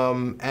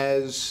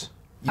 As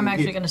I'm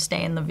actually going to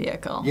stay in the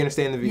vehicle. You're going to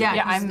stay in the vehicle?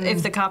 Yeah,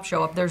 if the cops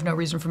show up, there's no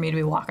reason for me to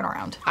be walking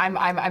around.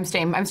 I'm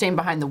staying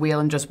behind the wheel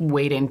and just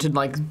waiting to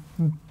like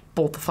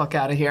bolt the fuck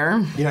out of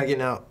here. You're not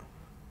getting out?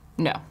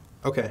 No.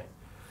 Okay.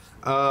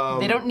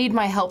 They don't need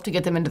my help to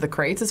get them into the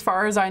crates, as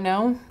far as I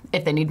know.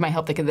 If they need my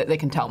help, they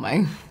can tell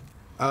me.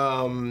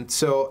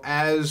 So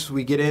as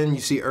we get in,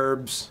 you see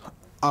Urbz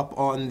up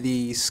on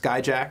the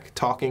skyjack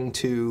talking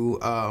to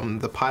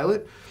the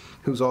pilot,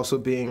 who's also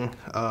being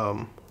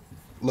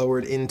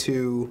lowered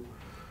into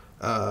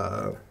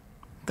the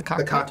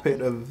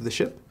cockpit of the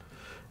ship.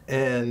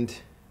 And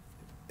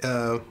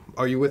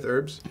are you with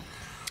Urbz?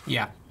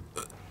 Yeah.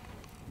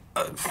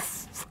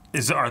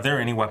 Are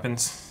there any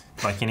weapons?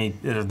 Like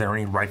are there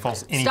any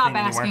rifles? Anything Stop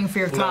anywhere? asking for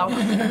your clout.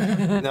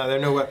 No, there are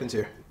no weapons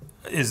here.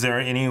 Is there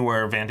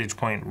anywhere vantage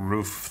point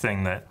roof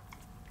thing that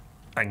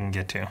I can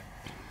get to?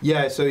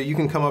 Yeah, so you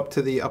can come up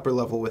to the upper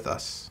level with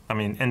us. I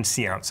mean, and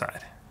see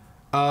outside.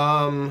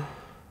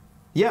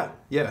 Yeah,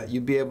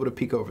 you'd be able to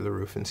peek over the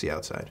roof and see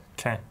outside.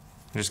 Okay, I'm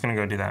just gonna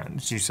go do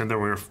that. You said there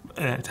were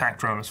an attack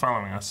drone is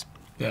following us.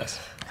 Yes.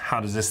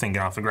 How does this thing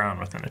get off the ground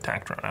with an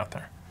attack drone out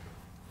there?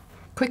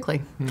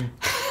 Quickly.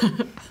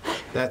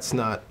 That's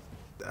not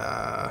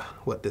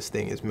what this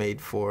thing is made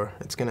for.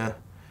 It's gonna.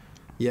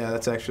 Yeah,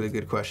 that's actually a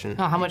good question.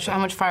 Oh, how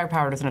much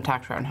firepower does an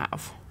attack drone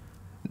have?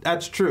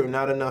 That's true.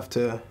 Not enough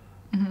to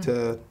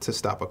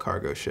stop a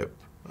cargo ship.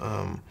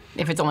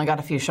 If it's only got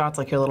a few shots,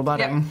 like your little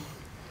buddy. Yep.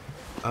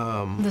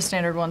 The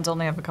standard ones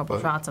only have a couple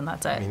shots, and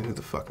that's it. I mean, who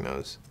the fuck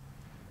knows?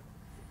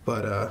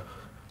 But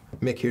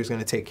Mick here's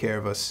gonna take care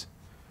of us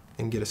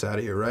and get us out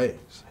of here, right?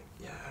 It's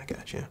like, yeah, I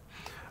got you.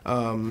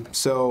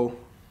 So,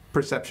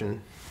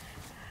 perception.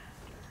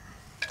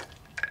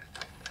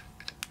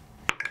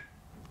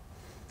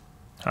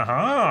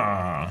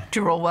 Aha! Did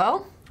you roll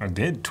well? I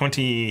did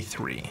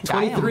 23.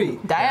 23.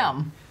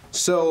 Damn.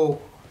 So,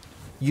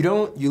 you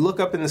look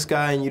up in the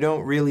sky and you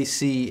don't really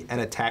see an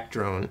attack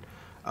drone.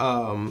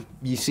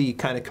 You see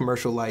kind of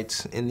commercial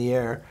lights in the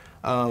air,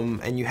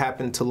 and you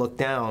happen to look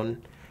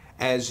down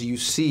as you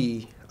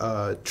see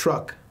a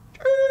truck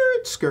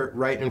skirt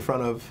right in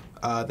front of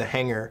the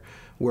hangar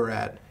we're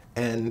at,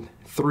 and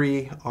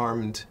 3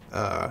 armed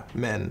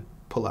men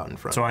pull out in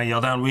front. So I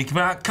yelled out, "We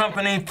got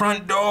company,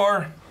 front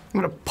door!" I'm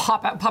gonna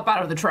pop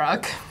out of the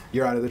truck.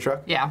 You're out of the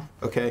truck? Yeah.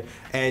 Okay.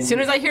 And As soon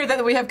as I hear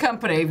that we have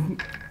company,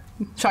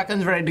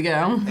 shotgun's ready to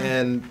go.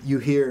 And you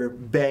hear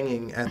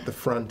banging at the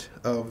front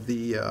of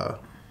the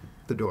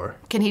door.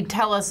 Can he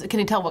tell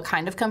what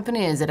kind of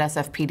company? Is it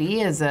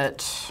SFPD? Is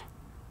it?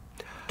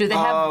 Do they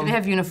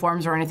have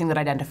uniforms or anything that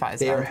identifies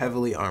them? They are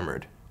heavily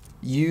armored.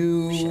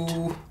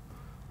 Shit.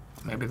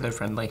 Maybe they're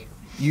friendly.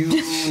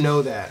 You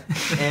know that,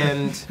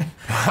 and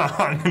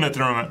I'm gonna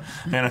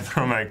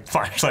throw my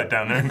flashlight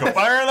down there and go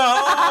fire in the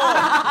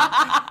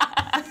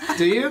hole.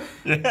 Do you?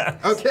 Yeah.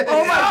 Okay.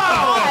 Oh my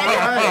God!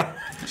 All right.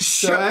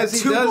 So as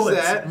he does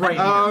that,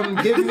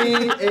 give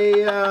me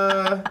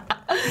a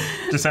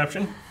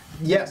deception.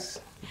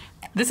 Yes.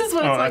 This is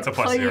what it's like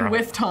playing 0.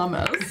 With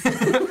Thomas.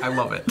 I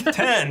love it.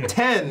 10.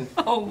 10.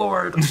 Oh,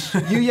 Lord.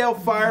 You yell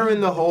fire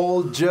in the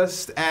hole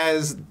just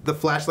as the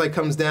flashlight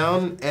comes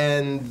down,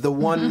 and the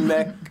one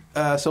mech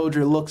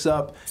soldier looks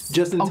up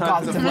just in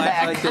time for the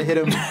flashlight to hit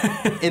him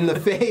in the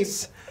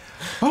face.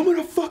 I'm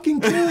gonna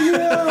fucking kill you!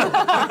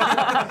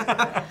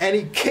 And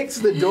he kicks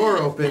the door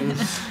open,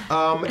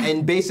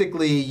 and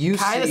basically you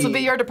see... this will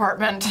be your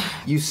department.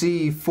 You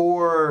see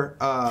 4...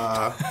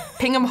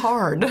 Ping him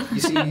hard. You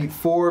see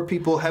 4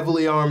 people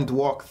heavily armed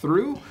walk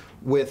through,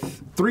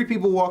 with 3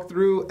 people walk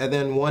through, and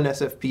then 1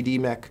 SFPD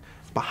mech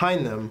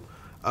behind them,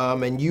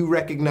 and you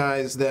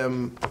recognize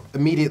them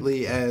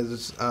immediately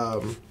as...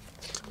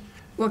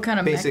 what kind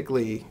of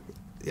basically, mech?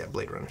 Yeah,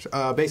 Blade Runners.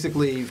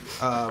 Basically...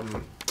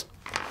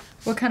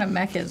 what kind of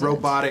mech is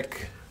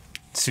robotic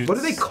suits? What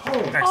are they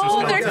called?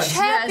 Oh, they're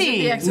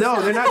chappy. No,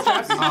 they're not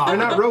chappy. They're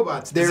not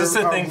robots. They're is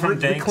this the thing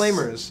from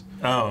reclaimers.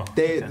 Oh.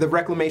 The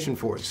reclamation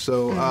force.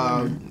 So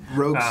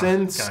rogue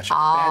synths, gotcha.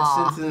 bad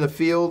synths in the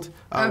field.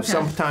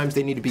 Sometimes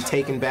they need to be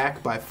taken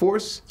back by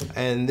force,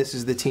 and this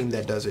is the team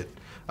that does it.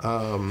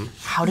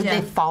 How did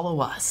they follow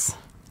us?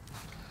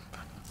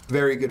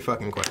 Very good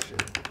fucking question.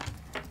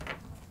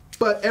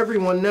 But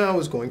everyone now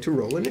is going to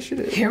roll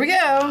initiative. Here we go.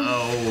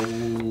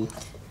 Oh.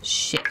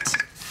 Shit.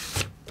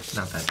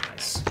 Not that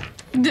nice.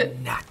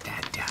 Not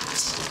that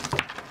nice.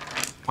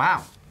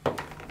 Wow.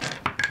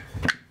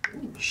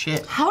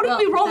 Shit. How did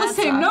we roll the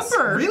same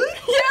number? Really?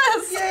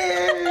 Yes.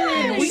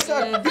 Yay! We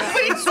suck.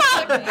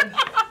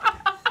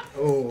 Oh.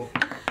 All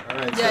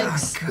right.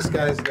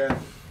 Yikes.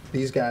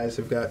 These guys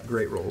have got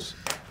great rolls.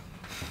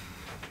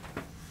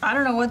 I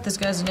don't know what this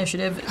guy's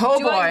initiative. Oh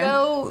do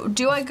boy.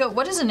 Do I go?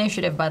 What is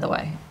initiative, by the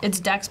way? It's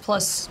Dex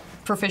plus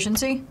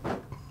proficiency.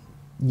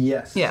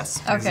 Yes.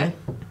 Yes. Okay.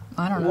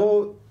 I don't know.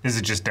 Well, is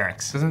it just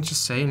Dex? Doesn't it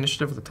just say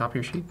initiative at the top of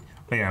your sheet?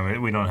 But yeah,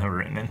 we don't have it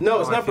written in.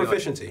 No, it's not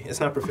proficiency. It's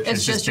not proficiency.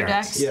 It's just your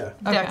dex? Yeah.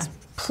 Okay. Dex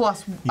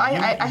plus. I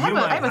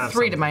have a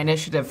 3 to my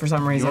initiative for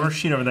some reason. Your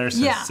sheet over there says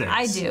Yeah, 6.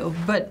 I do,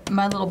 but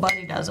my little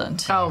buddy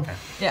doesn't. Oh. Okay.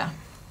 Yeah.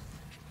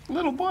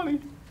 Little buddy.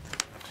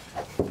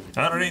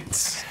 All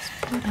right.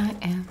 I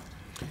am.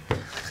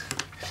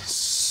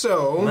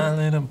 So. My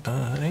little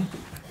buddy.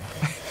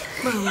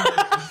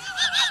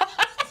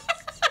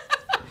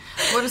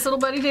 What does little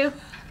buddy do?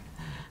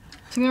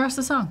 Sing the rest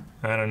of the song.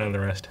 I don't know the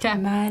rest. Okay.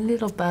 My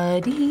little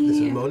buddy. This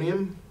is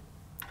Monium.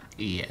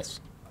 Yes.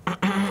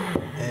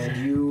 And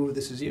you,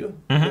 this is you?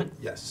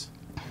 Yes.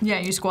 Yeah,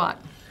 you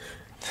squat.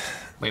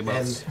 Wait, well.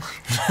 And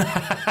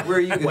where are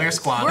you guys? We're We're in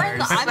squatters.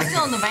 the, I'm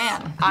still in the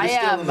van. I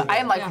still in am. the I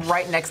am like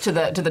right next to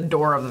the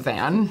door of the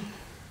van.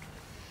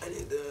 I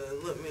need to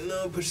let me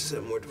know. Push this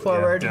out more towards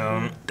Forward.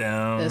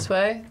 Down. This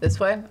way. This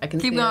way. I can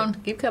Keep see going.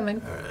 It. Keep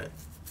coming. All right.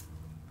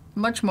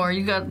 Much more.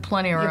 You got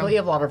plenty of You room.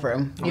 have a lot of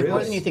room. You have more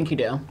Really? than you think you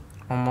do.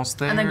 Almost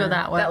there. And then go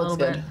that way That a looks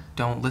little good. bit.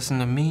 Don't listen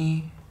to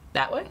me.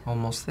 That way?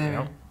 Almost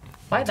there.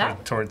 Why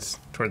that? Towards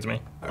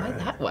me. Why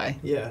that way?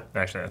 Yeah.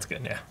 Actually, that's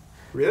good. Yeah.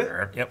 Really?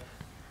 Yep.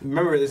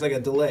 Remember, there's like a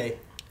delay.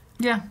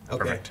 Yeah. Okay.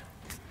 Perfect.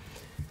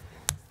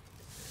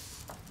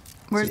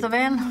 Where's the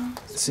van?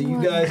 So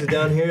you guys are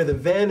down here. The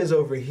van is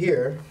over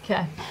here.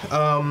 Okay.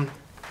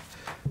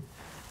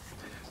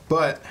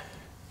 But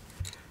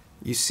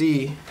you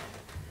see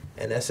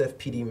an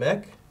SFPD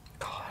mech.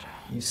 God.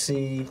 You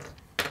see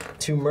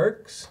 2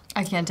 mercs.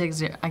 I can't take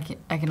 0.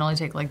 I can only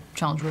take like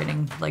challenge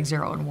rating like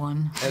 0 and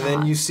 1. And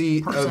then you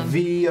see person. a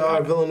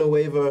VR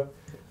Villanueve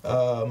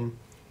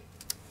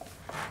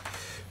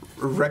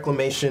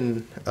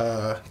reclamation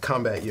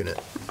combat unit.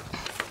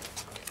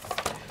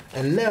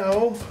 And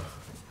now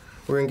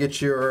we're gonna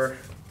get your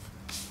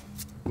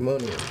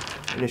Ammonium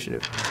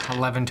initiative.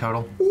 11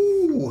 total.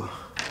 Ooh.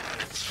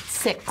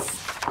 6.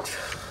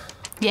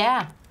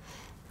 Yeah.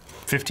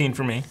 15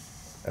 for me.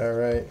 All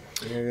right.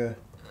 Here you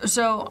go.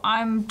 So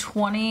I'm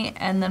 20,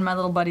 and then my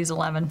little buddy's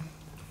 11.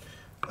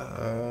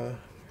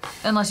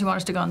 Unless you want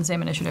us to go on the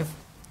same initiative.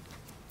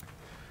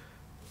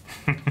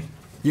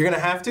 You're gonna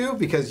have to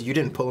because you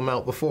didn't pull them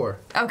out before.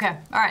 Okay.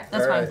 All right.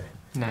 That's All fine. right.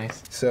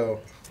 Nice. So.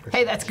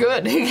 Hey, that's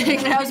good.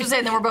 I was just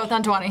saying that we're both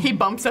on 20. He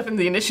bumps up in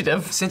the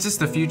initiative. Since it's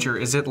the future,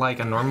 is it like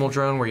a normal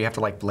drone where you have to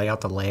like lay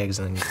out the legs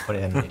and then you put it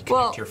in and connect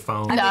Well, your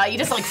phone? Nah, you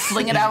just like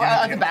fling it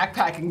out of the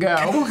backpack and go.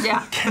 Yeah.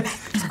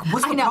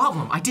 What's the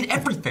problem? I did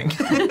everything.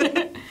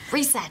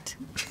 Reset.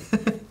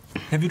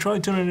 Have you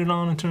tried turning it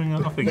on and turning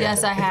it off again?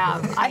 Yes, I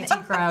have. IT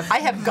crowd. I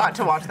have got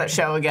to watch that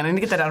show again. I need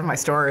to get that out of my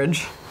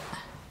storage.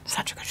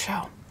 Such a good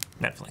show.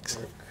 Netflix.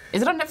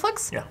 Is it on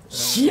Netflix? Yeah.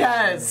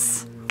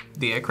 Yes.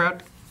 The A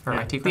crowd? Or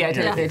Yeah. IT crowd?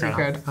 The IT Yeah.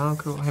 crowd. Oh,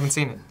 cool. I haven't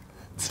seen it.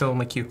 It's still in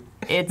my queue.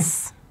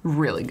 It's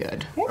really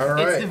good. All It's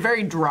right. the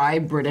very dry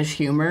British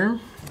humor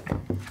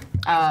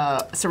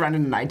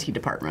surrounded an IT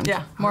department.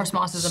 Yeah. Morris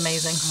Moss is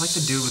amazing. I like the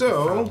dude with So-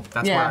 the fro.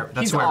 That's Yeah, where that's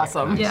he's where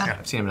awesome. I recognize. Yeah.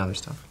 I've seen him in other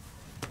stuff.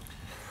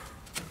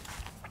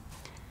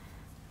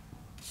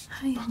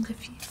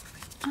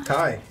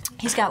 Kai,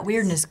 He's got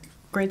weirdness.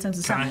 Great sense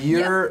of sound.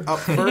 you're up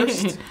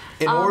first.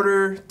 In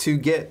order to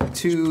get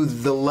to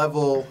the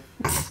level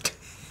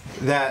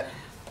that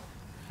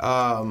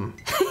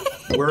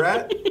we're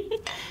at,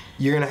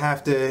 you're gonna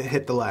have to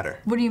hit the ladder.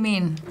 What do you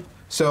mean?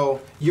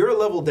 So you're a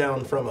level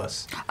down from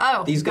us.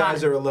 Oh, These got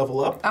guys it. are a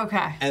level up.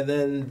 Okay. And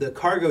then the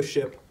cargo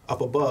ship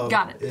up above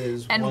Got it.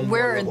 is And one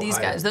where more are level these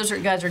higher. guys? Those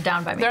guys are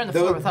down by me. They're on the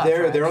floor with us.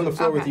 They're right? on the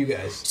floor with Okay. you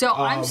guys. So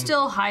I'm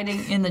still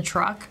hiding in the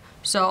truck.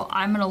 So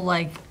I'm gonna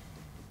like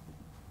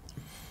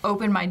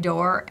open my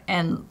door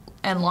and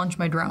launch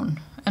my drone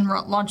and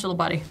launch little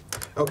buddy.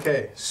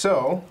 Okay,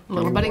 so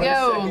Little buddy one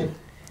go. second.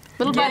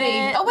 Little Get buddy.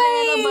 it,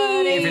 Away. little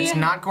buddy. If it's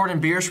not Gordon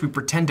Biersch, we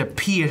pretend to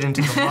pee it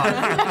into the mud.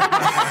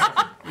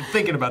 I'm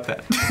thinking about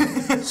that.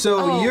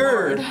 So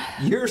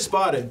you're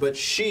spotted, but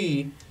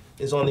she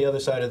is on the other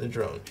side of the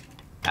drone.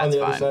 On That's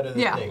the other fine. side of the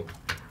Yeah. thing.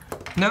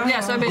 No. Yeah,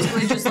 so I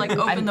basically just like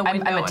open the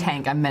window. I'm a and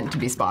tank. I'm meant to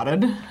be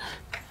spotted.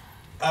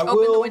 I Open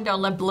will. the window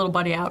and let the little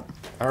buddy out.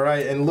 All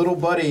right, and little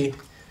buddy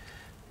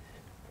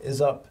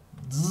is up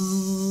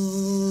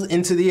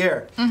into the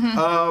air.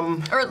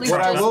 Or at least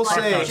What I just, will like,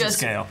 say- just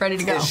Scale. ready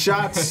to go.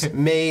 Shots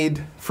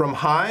made from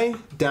high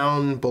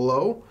down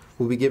below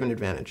will be given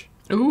advantage.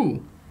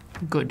 Ooh,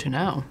 good to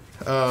know.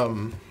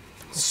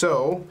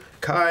 So,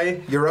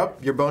 Kai, you're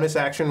up. Your bonus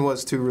action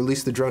was to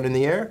release the drone in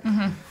the air.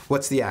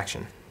 What's the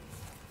action?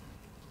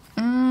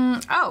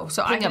 Oh,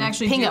 so I Ping can 'em,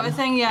 actually ping do 'em. a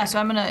thing? Yeah, so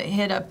I'm gonna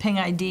hit a ping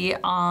ID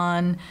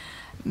on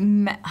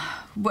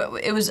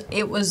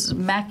it was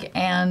Mac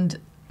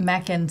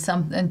and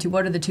some and two.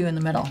 What are the two in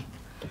the middle?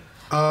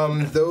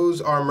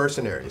 Those are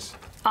mercenaries.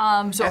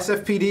 So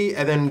SFPD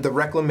and then the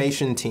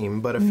reclamation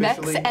team, but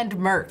officially Mechs and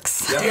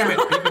Mercs. Damn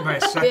it, beat me by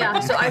a second. yeah,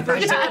 so I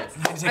forgot.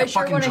 I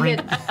sure want to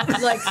hit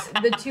like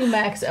the 2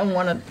 mechs and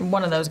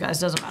one of those guys.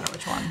 Doesn't matter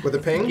which one. with a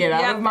ping. Get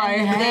out Yep, of my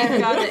and head. they've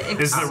got it.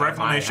 Is the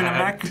reclamation a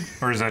head.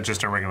 mech, or is that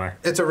just a regular?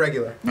 It's a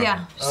regular.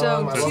 Yeah. So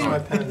I lost my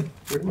pen.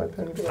 Where did my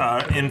pen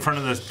go? In front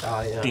of the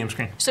yeah. DM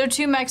screen. So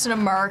 2 mechs and a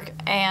merc,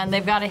 and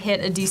they've got to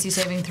hit a DC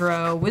saving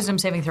throw, Wisdom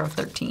saving throw of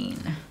 13.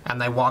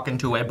 And they walk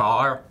into a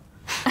bar.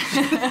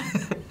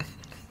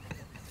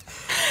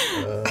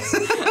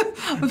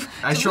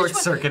 I short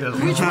circuited.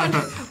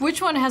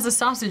 Which one has a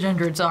sausage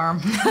under its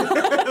arm?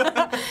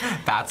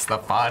 That's the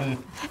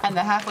fun. And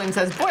the halfling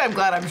says, "Boy, I'm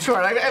glad I'm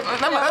short.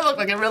 I look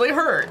like it really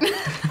hurt."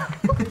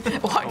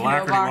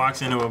 Alacrity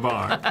walks into a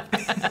bar.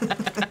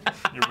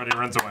 Everybody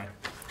runs away.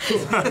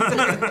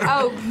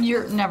 Oh,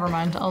 never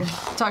mind. I'll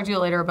talk to you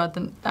later about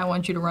I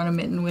want you to run a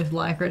mitten with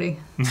Alacrity.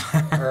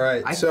 All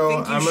right, so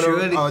I'm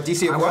gonna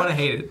DC of I what? want to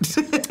hate it.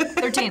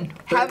 13.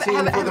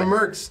 13 for the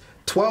Mercs.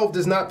 12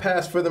 does not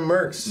pass for the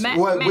Mercs.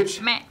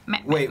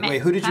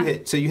 Wait, who did you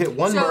hit? So you hit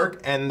one Merc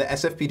and the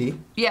SFPD.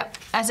 Yep,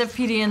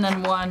 SFPD and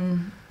then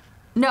one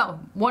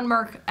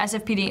Merc,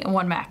 SFPD, and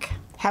 1 mech.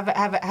 Have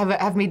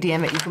me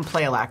DM it. You can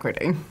play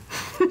Alacrity.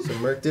 So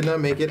Merc did not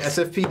make it.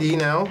 SFPD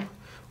now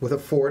with a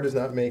 4 does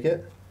not make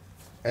it.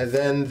 And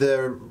then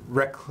the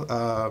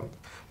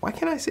why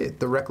can't I say it?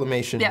 The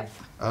reclamation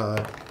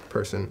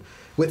person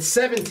with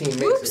 17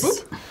 makes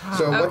it.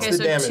 So what's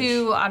the damage?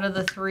 2 out of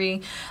the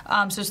 3.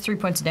 So it's 3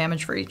 points of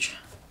damage for each.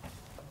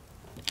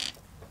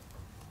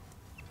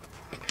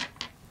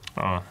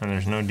 Oh, and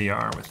there's no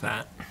DR with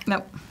that.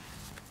 Nope.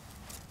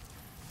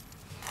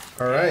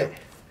 All right.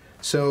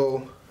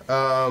 So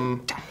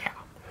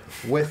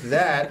with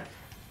that,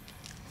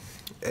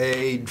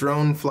 a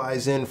drone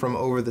flies in from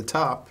over the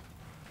top.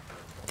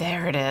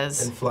 There it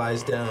is. And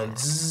flies down.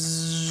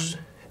 Zzz,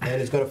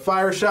 and it's going to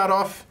fire a shot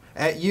off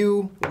at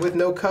you with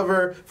no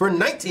cover for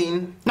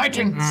 19.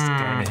 19.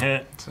 Going to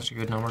hit. Such a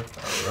good number.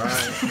 All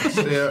right.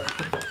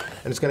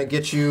 And it's going to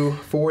get you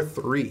for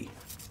 3.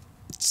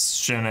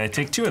 Shouldn't I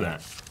take 2 of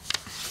that?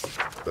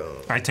 Boom.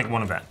 I take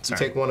 1 of that. Sorry.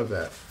 You take 1 of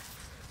that.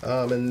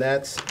 And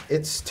that's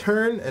its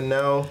turn. And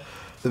now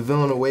the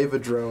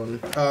Villanueve drone,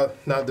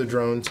 not the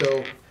drone,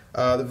 so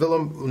the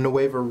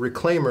Villanueve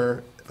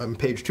Reclaimer on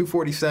page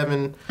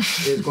 247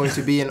 is going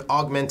to be an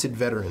augmented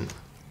veteran.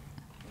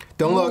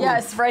 Don't look.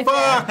 Yes, right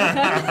there.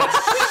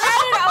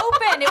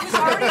 It was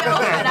already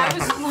open. I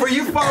was For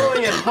you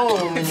following at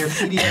home in your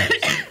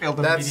PDF,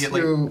 that's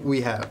who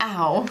we have.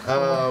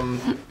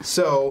 Ow.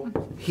 So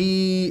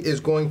he is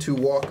going to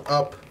walk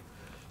up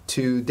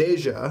to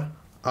Dejah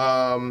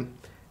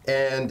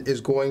and is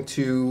going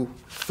to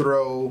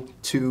throw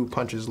 2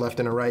 punches, left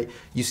and a right.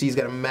 You see he's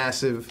got a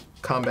massive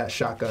combat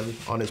shotgun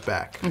on his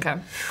back. Okay.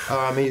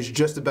 He's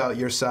just about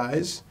your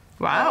size.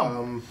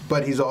 Wow.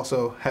 But he's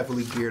also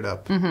heavily geared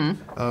up.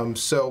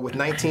 So with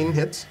 19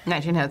 hits.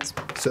 19 hits.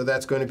 So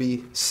that's going to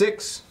be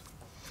 6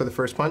 for the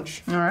first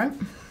punch. All right.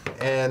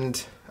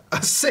 And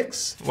a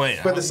 6 Wait,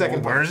 for the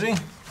second where punch. is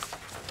he?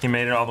 He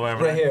made it all the way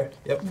over Right here.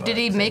 Yep. Did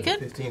he make it?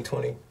 15,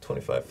 20,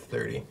 25,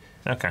 30.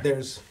 Okay.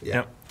 There's, yeah.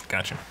 Yep,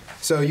 gotcha.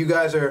 So you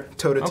guys are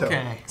toe-to-toe.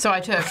 Okay. So I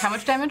took how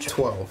much damage?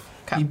 12.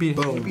 He beat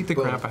Boom, the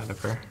boom. crap out of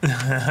her.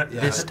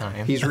 This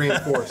time. He's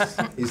reinforced.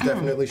 He's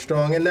definitely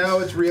strong. And now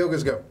it's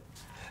Ryoga's go.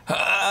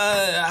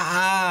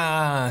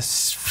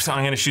 So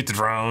I'm going to shoot the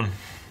drone.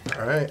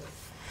 All right.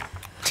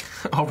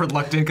 All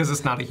reluctant because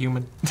it's not a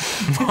human.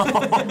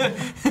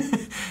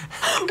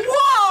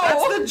 Whoa!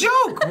 That's the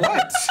joke.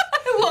 What?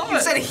 I love You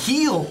said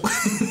heal.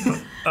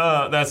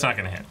 That's not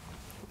going to hit.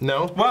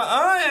 No? Well,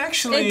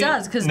 actually... It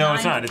does, because no,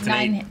 it's not. It's an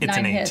 8. It's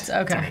an 8. hits.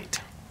 Okay. It's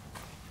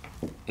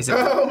an 8. Is it,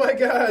 Oh my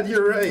god,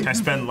 you're right. I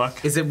spend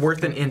luck. is it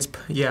worth an insp?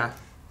 Yeah.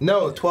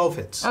 No, 12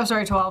 hits. Oh,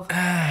 sorry, 12.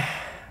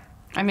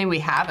 I mean, we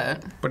have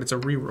it. But it's a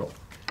reroll.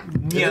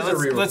 Yeah, is a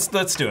reroll.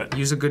 let's do it.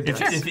 Use a good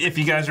dice. If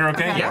you guys are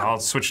okay, Okay. yeah, I'll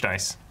switch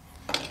dice.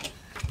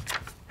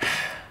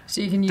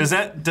 So you can use.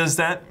 Does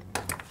that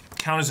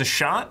count as a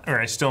shot, or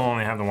I still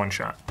only have the 1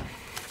 shot?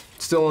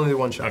 Still only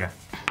 1 shot. Okay.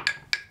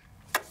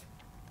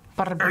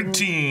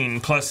 13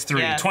 plus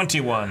 3, Yes.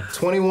 21.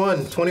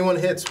 21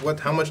 hits.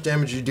 How much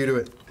damage did you do to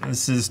it?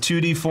 This is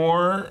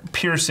 2d4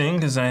 piercing,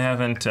 because I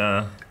haven't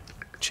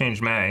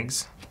changed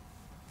mags.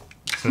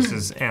 So this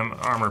is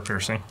armor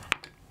piercing.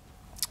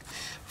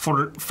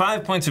 For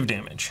 5 points of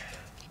damage.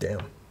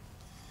 Damn.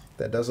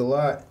 That does a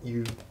lot.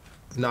 You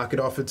knock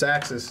it off its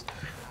axis.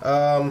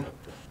 The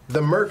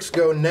Mercs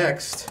go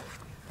next.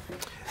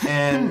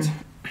 And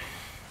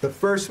the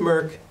first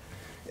Merc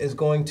is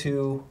going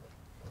to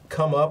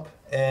come up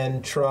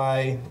and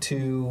try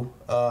to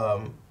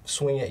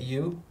swing at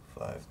you.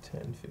 5,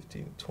 10,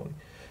 15, 20,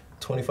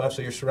 25.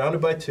 So you're surrounded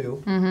by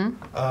 2.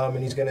 And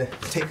he's going to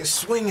take a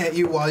swing at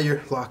you while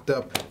you're locked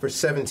up for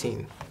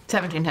 17.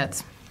 17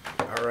 hits.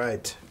 All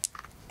right.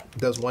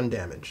 Does 1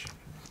 damage.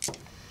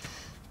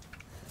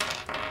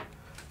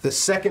 The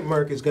second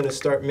Merc is going to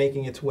start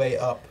making its way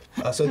up.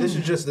 So this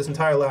is just, this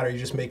entire ladder, you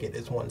just make it,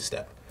 it's 1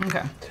 step.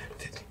 Okay.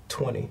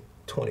 20,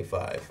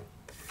 25,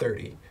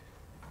 30.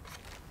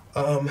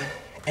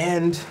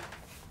 And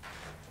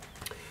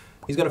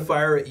he's going to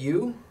fire at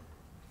you.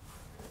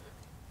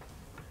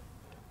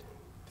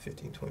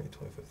 15, 20,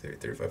 25, 30,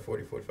 35,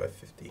 40, 45,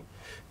 50,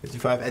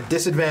 55 at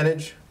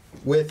disadvantage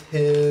with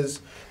his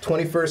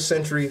 21st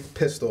century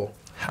pistol.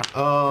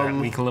 That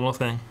weak little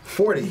thing.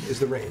 40 is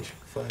the range.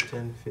 5,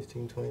 10,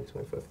 15, 20,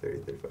 25, 30,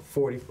 35,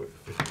 40,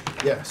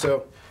 50. Yeah,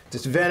 so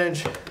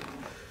disadvantage.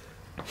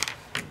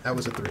 That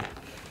was a 3.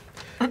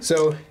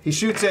 So he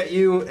shoots at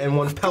you and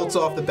one pelts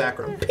off the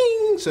background.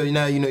 Ping! So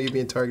now you know you're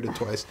being targeted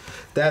twice.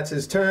 That's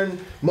his turn.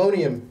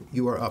 Monium,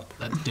 you are up.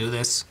 Let's do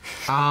this.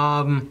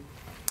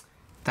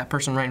 That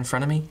person right in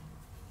front of me.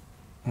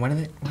 What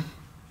is it?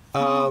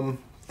 That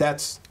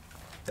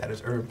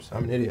is Urbz.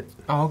 I'm an idiot.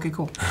 Oh, okay,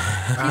 cool.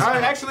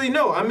 Actually,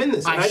 no, I'm in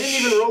this. And I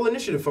didn't even roll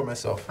initiative for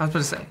myself. I was about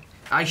to say,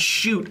 I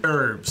shoot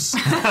Urbz.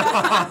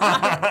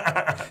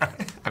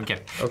 I'm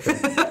kidding.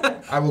 Okay.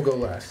 I will go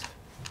last.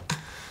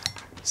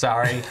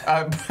 Sorry.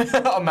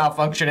 A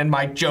malfunction in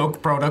my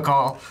joke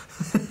protocol.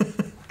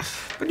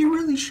 But you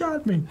really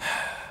shot me.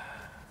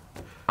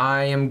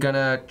 I am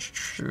gonna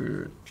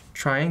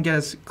try and get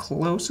as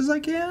close as I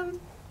can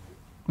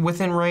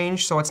within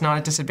range so it's not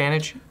a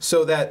disadvantage.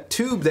 So that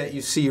tube that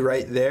you see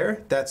right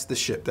there, that's the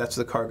ship. That's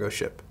the cargo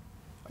ship.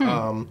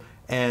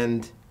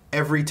 And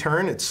every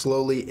turn, it's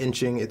slowly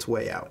inching its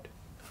way out.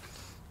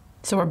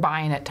 So we're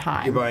buying it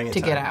time You're buying it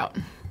to time. get out.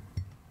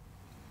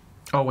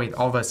 Oh wait,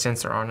 all the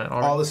synths are on it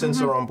already? All the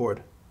synths are on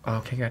board.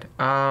 Okay, good.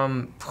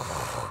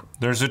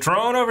 There's a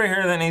drone over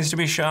here that needs to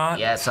be shot.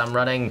 Yes, I'm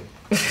running.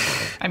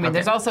 I mean,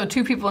 there's also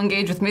 2 people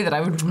engaged with me that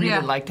I would really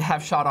like to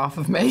have shot off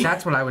of me.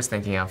 That's what I was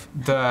thinking of.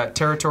 The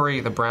territory,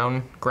 the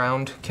brown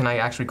ground, can I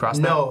actually cross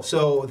that? No,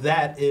 so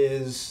that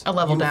is A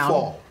level you down.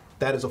 fall.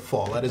 That is a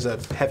fall. That is a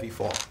heavy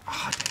fall.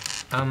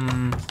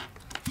 Can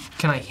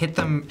I hit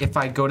them if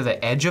I go to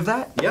the edge of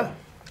that? Yeah.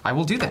 I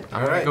will do that.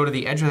 I'm going to go to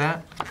the edge of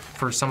that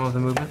for some of the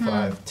movement.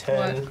 5,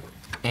 10.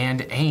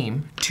 And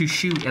aim to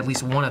shoot at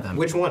least one of them.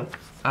 Which one?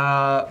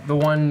 The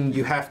one...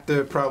 You have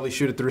to probably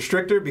shoot at the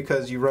restrictor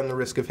because you run the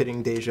risk of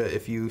hitting Dejah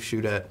if you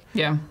shoot at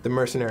the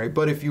mercenary.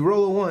 But if you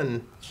roll a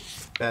 1,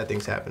 bad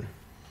things happen.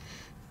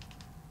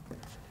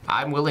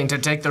 I'm willing to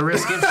take the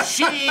risk if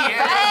she is.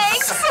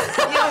 Thanks!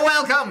 You're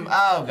welcome.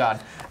 Oh,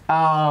 God.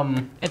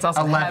 It's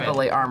also 11.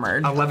 heavily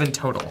armored. 11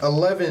 total.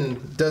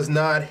 11 does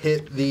not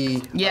hit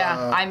the...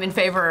 I'm in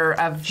favor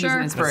of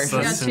using inspiration.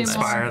 Let's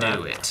inspire that.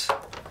 Do it.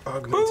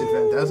 Augmented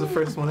event. That was the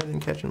first one I didn't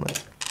catch in like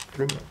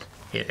 3 months.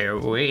 Here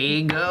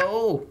we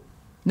go.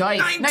 Nice.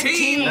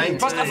 19.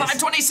 Plus the 5,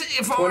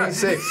 26.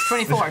 26.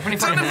 24. 24.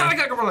 So you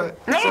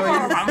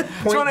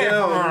point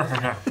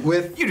down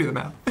with You do the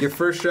math. your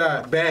first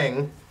shot,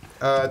 bang,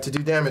 to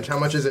do damage. How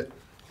much is it?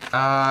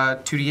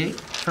 2d8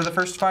 for the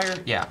first fire?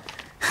 Yeah.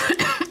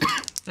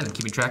 And I'm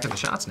keeping track of the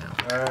shots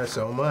now.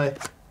 So am I.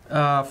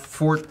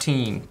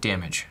 14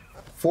 damage.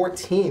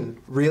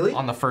 14. Really?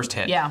 On the first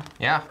hit. Yeah.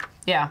 Yeah.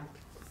 Yeah.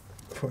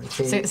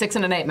 14. 6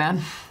 and an 8,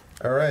 man.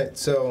 All right,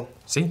 so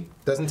See?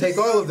 doesn't take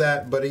all of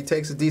that, but he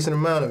takes a decent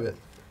amount of it.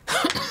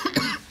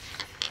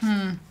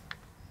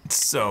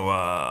 So,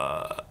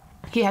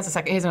 He has a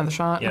second. He has another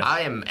shot. Yeah.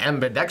 I am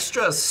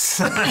ambidextrous.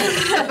 19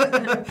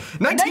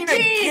 again!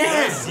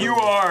 yes, you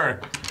are.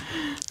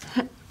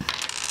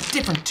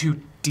 Different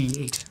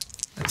 2d8.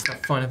 That's the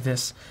fun of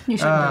this. You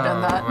shouldn't have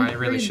done that. I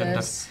really Read shouldn't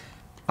this.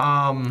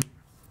 have.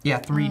 Yeah,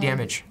 3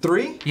 damage.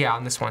 3? Yeah,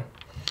 on this one.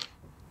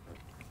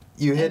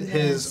 You hit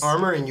his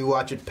armor and you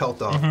watch it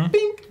pelt off.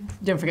 Bing!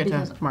 Don't forget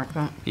to mark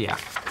that. Yeah.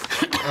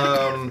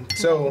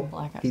 So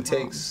Blackout he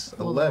column. takes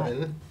Hold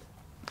 11.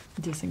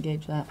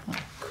 Disengage that.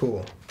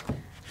 Cool.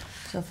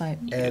 So if I.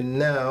 And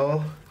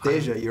now,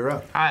 Dejah, you're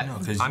up.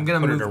 I'm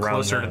gonna move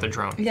closer to the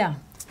drone. Yeah.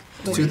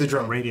 To the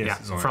drum. Radius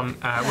Yeah, is on. from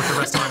with the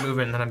rest of my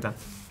movement, and then I'm done.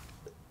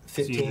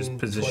 15, just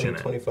position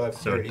 20, it 25, so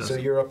it 30. So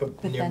doesn't- you're up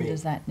But near then me.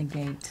 does that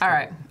negate? All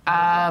right.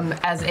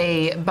 As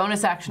a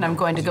bonus action, I'm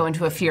going to go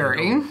into a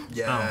fury.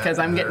 Yeah. Because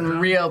I'm getting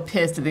real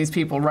pissed at these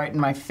people right in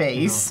my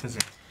face. It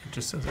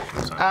just says it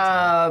goes on.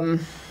 All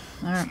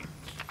right.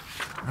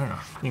 I don't know.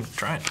 You can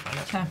try it. Find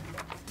out. Okay.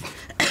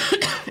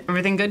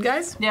 Everything good,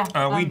 guys? Yeah.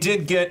 We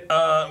did get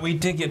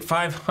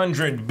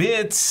 500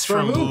 bits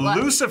from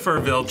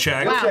Luciferville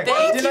check. Wow, Check.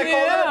 thank Didn't I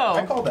call that?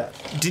 I you. called that.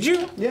 Did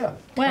you? Yeah.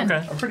 When?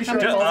 Okay. I'm pretty How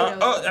sure. many I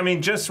called it. I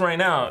mean, just right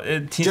now.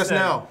 He Just said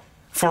now.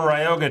 For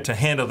Ryoga to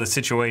handle the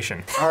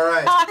situation. All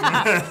right.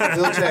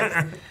 We'll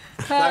check.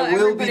 I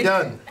will be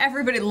done.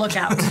 Everybody look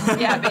out.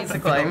 Yeah,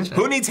 basically.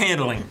 Who needs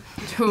handling?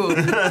 Who?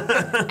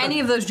 Any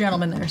of those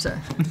gentlemen there, sir.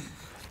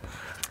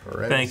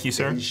 Thank you,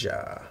 sir.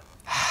 Dejah.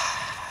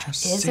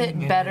 Is it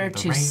better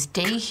to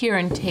stay here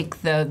and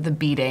take the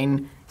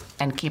beating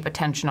and keep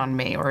attention on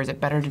me, or is it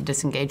better to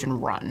disengage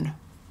and run?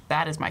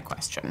 That is my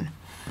question.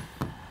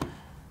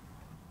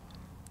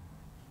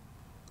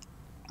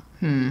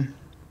 Wait,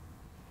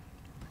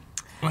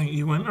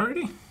 you went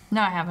already?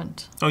 No, I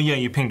haven't. Oh, yeah,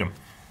 you pinged him.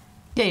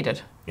 Yeah, you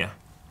did. Yeah.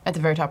 At the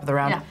very top of the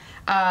round. Yeah.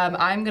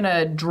 I'm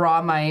gonna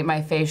draw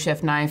my phase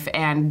shift knife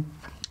and...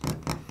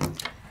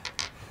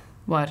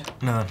 What?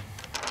 No.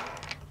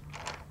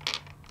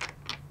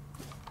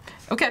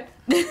 Okay.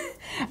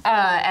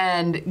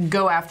 And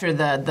go after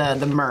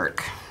the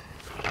merc.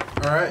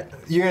 All right.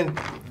 You're in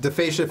the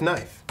phase shift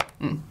knife.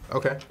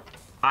 Okay.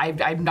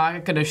 I'm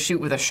not going to shoot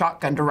with a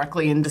shotgun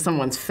directly into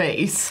someone's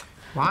face.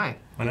 Why?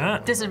 Why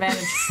not?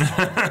 Disadvantage.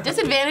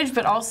 Disadvantage,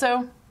 but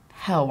also,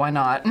 hell, why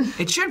not?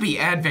 It should be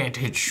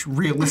advantage,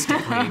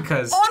 realistically,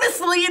 because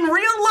Honestly, in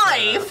real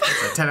life,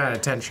 it's a 10 out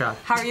of 10 shot.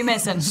 How are you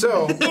missing?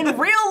 So, in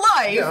real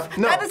life,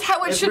 that is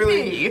how it it's should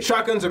really, be.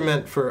 Shotguns are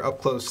meant for up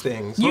close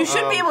things. You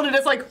should be able to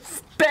just like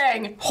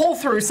bang, hole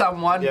through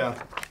someone.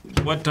 Yeah.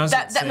 What does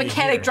That it say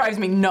mechanic here? drives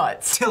me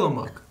nuts.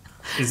 Tillamook.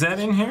 Is that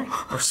in here?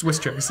 Or Swiss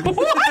cheese.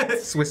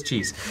 Swiss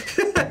cheese.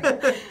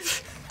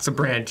 It's a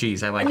brand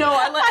cheese. I like No, it.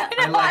 I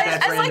like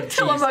that brand of cheese.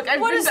 Tillamook.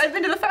 I've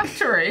been to the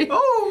factory.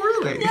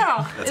 Oh, really?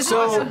 Yeah. It's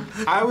So, awesome.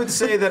 I would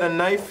say that a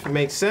knife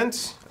makes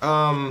sense.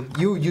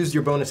 You used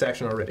your bonus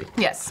action already.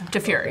 Yes, to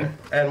Fury.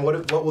 And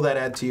what will that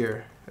add to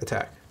your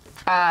attack?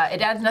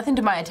 It adds nothing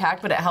to my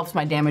attack, but it helps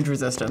my damage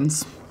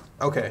resistance.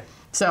 Okay.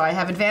 So I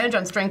have advantage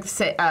on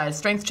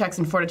strength checks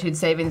and fortitude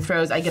saving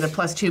throws. I get a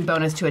 +2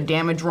 bonus to a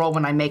damage roll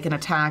when I make an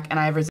attack, and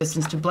I have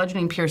resistance to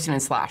bludgeoning, piercing,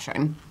 and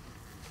slashing.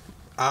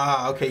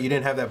 Ah, okay. You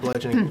didn't have that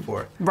bludgeoning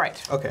before. Right.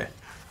 Okay.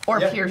 Or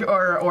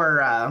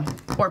Yeah.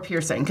 or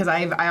piercing, because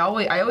I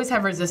always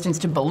have resistance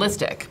to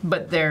ballistic,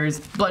 but there's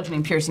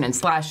bludgeoning, piercing, and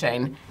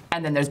slashing,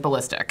 and then there's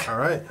ballistic. All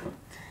right.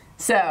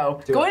 So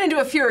going into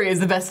a fury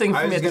is the best thing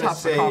I for me was at the gonna top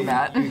of say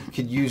combat. you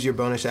could use your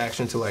bonus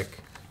action to like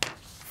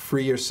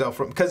free yourself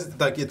from, because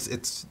like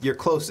it's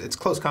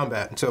close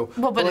combat. So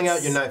Well, but pulling out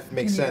it's- your knife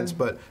makes sense,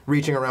 but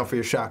reaching around for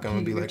your shotgun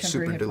would be like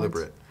super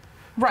deliberate.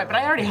 Right, but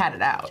I already had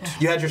it out.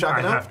 You had your I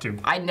shotgun out? have to.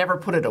 I never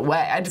put it away.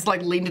 I just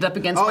like leaned it up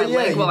against Oh, my yeah,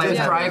 leg you while I did was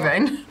have it out.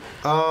 driving.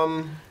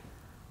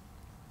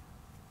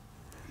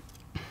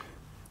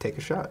 Take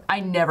a shot.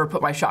 I never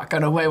put my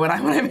shotgun away when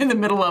I'm in the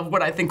middle of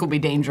what I think will be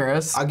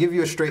dangerous. I'll give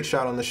you a straight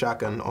shot on the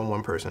shotgun on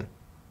one person.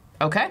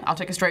 Okay, I'll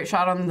take a straight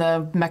shot on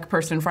the mech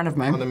person in front of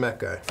me. On the mech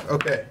guy.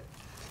 Okay.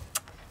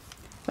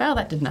 Well,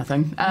 that did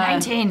nothing.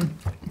 19.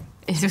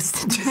 It was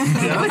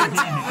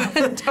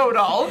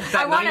total.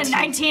 I want a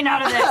 19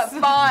 out of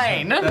this.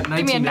 Fine.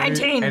 Give me a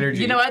 19.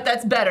 Energy. You know what?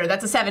 That's better.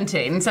 That's a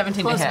 17.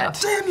 17 Close to hit.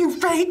 enough. Damn you,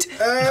 fate!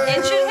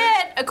 It should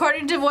hit,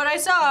 according to what I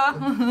saw.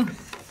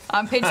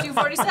 On page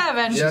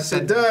 247. Yes,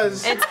 it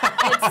does. It's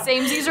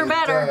samesies or It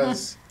better.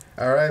 does.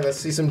 All right, let's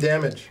see some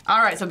damage. All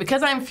right, so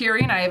because I'm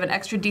Fury and I have an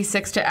extra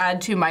d6 to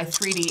add to my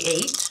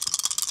 3d8.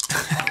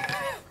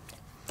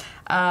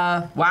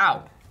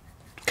 Wow.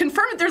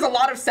 Confirm that there's a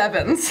lot of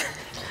 7s.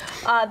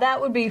 That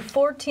would be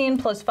 14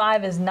 plus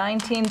 5 is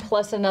 19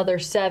 plus another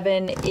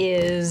 7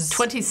 is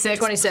 26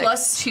 26.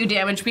 plus 2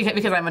 damage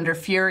because I'm under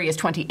Fury is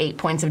 28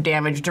 points of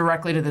damage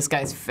directly to this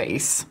guy's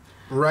face.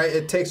 Right,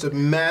 it takes a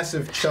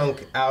massive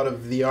chunk out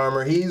of the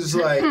armor. He's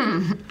like,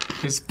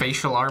 His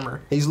facial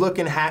armor. he's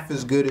looking half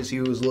as good as he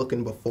was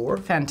looking before.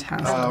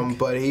 Fantastic.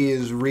 But he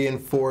is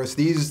reinforced.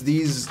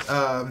 These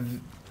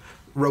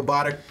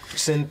robotic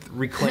synth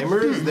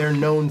reclaimers, they're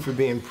known for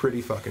being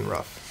pretty fucking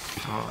rough.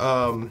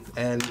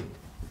 And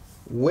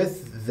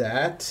with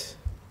that,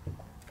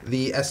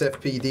 the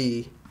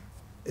SFPD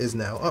is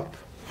now up.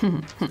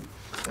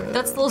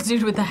 That's the little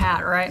dude with the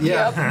hat, right?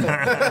 Yeah.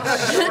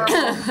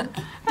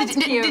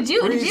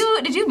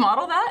 Did you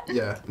model that?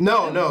 Yeah.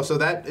 No. So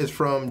that is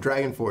from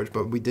Dragonforge,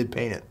 but we did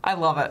paint it. I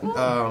love it.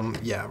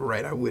 Yeah,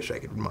 right. I wish I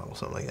could model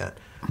something like that.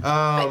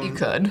 Bet you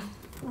could.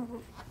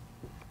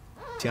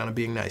 Tiana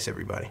being nice,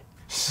 everybody.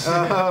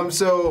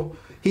 So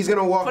he's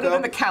gonna walk Put it in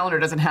up. the calendar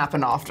doesn't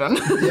happen often.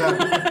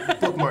 Yeah,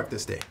 bookmark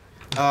this day.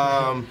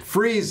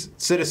 Freeze,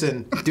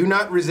 citizen. Do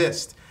not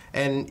resist.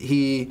 And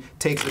he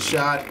takes a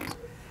shot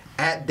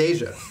at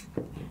Dejah.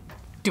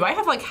 Do I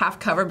have like half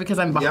cover because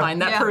I'm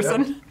behind that Yeah.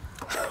 person?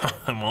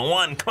 I'm on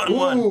one. Come on,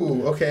 one.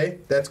 Ooh, okay.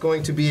 That's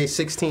going to be a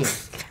 16.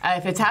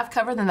 If it's half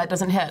cover, then that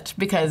doesn't hit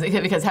because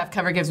half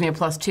cover gives me a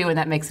 +2 and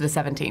that makes it a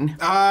 17.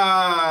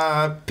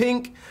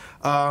 Pink.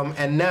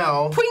 And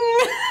now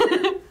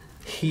Pwing!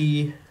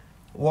 he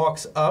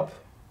walks up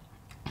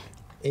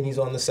and he's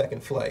on the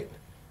second flight.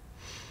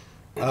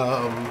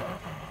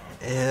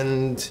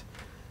 And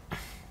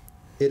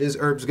it is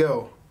Urbz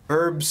go.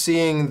 Urbz,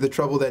 seeing the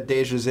trouble that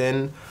Dejah's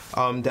in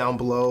down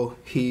below,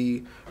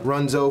 he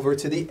runs over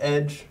to the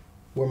edge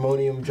where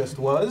Monium just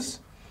was,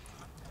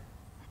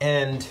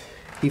 and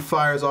he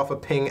fires off a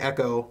ping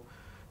echo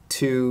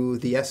to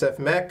the SF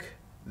mech,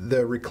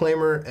 the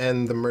reclaimer,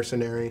 and the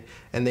mercenary,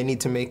 and they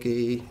need to make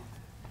a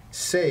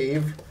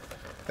save,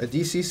 a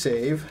DC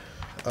save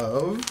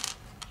of...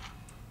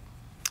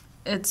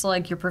 It's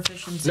like your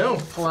proficiency No,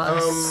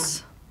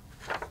 plus.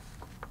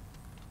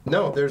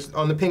 No, there's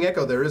on the ping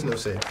echo there is no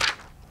save.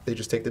 They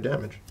just take the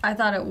damage. I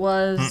thought it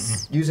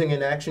was. Using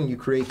an action, you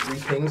create 3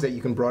 pings that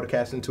you can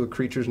broadcast into a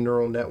creature's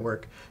neural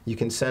network. You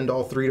can send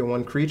all 3 to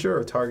one creature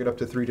or target up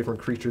to 3 different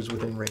creatures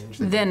within range.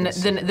 that you Then can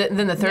see.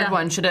 the third Yeah.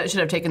 one should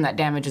have taken that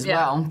damage as Yeah.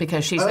 well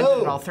because she sent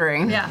Oh. it all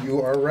 3. Yeah.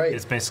 You are right.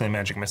 It's basically a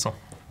magic missile.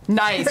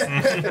 Nice.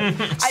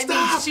 I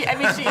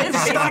mean, she is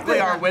basically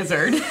our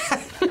wizard.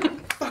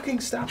 Fucking fucking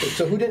stop it.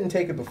 So who didn't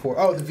take it before?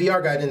 Oh, the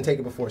VR guy didn't take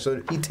it before.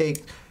 So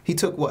he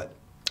took what?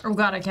 Oh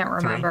God, I can't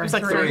remember. It's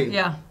like 3.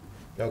 Yeah.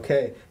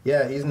 Okay.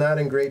 Yeah, he's not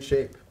in great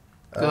shape.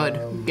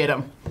 Good. Get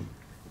him.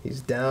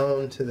 He's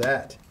down to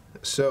that.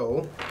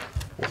 So,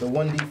 with a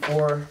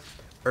 1d4,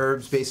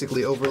 Urbz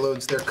basically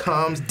overloads their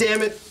comms.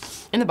 Damn it!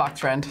 In the box,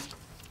 friend.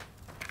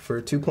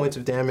 For 2 points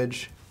of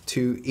damage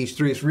to each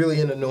 3. It's really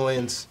an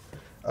annoyance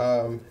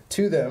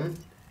to them.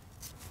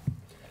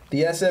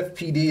 The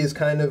SFPD is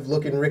kind of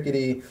looking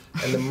rickety,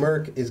 and the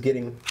Merc is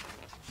getting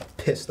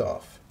pissed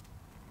off.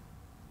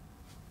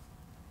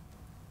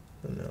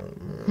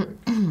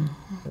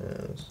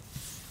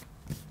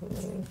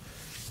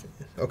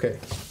 Okay.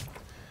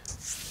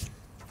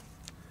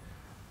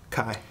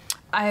 Kai.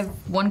 I have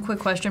one quick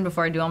question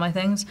before I do all my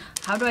things.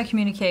 How do I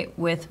communicate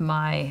with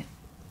my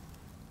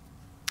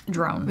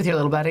drone? With your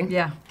little buddy?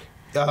 Yeah.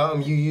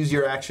 You use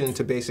your action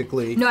to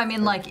basically... No, I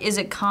mean, like, is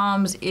it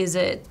comms? Is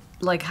it,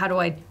 like, how do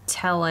I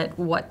tell it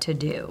what to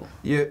do?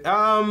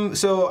 Yeah,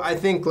 so I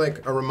think,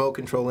 like, a remote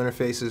control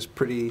interface is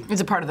pretty...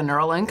 Is it part of the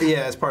neural link?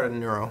 Yeah, it's part of the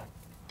neuro.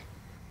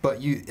 But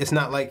it's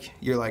not like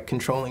you're, like,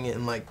 controlling it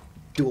in, like,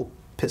 dual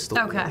pistol.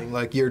 Okay.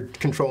 Like, you're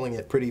controlling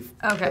it pretty...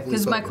 Okay,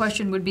 because my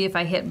question would be if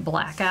I hit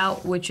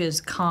blackout, which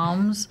is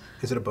comms.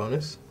 Is it a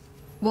bonus?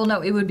 Well, no,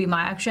 it would be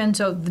my action,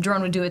 so the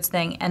drone would do its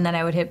thing, and then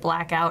I would hit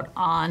blackout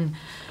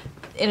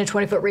in a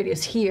 20-foot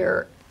radius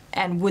here,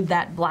 and would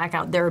that black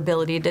out their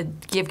ability to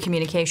give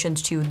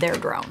communications to their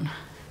drone?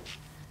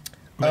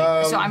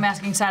 So I'm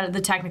asking side of the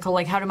technical,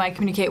 like, how do I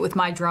communicate with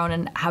my drone,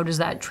 and how does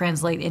that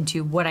translate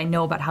into what I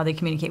know about how they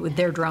communicate with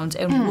their drones,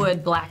 and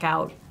would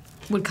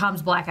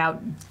comms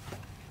blackout?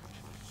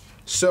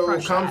 So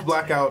Crush comms that.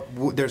 blackout,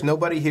 there's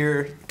nobody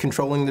here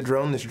controlling the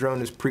drone. This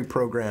drone is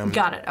pre-programmed.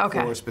 Got it,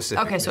 okay. For a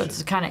specific Okay, so mission.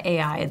 it's kind of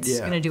AI. It's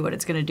going to do what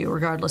it's going to do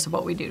regardless of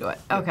what we do to it.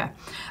 Okay.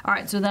 All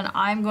right, so then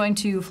I'm going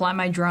to fly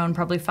my drone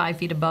probably 5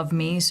 feet above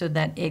me so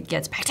that it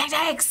gets back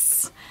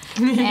tactics.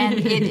 And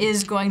it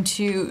is going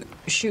to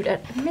shoot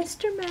at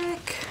Mr.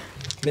 Mac.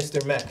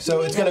 Mr. Mech.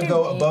 So it's going to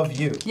go above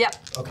you. Yep.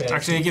 Okay.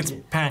 Actually, it gets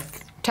pack.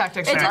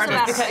 Tactics It are doesn't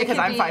matter. because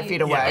I'm 5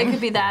 feet away. It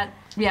could be that.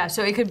 Yeah,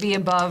 so it could be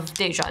above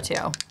Dejah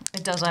too.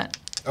 It doesn't.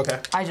 Okay.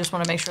 I just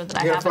want to make sure that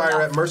I You're have going to fire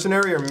enough. at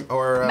Mercenary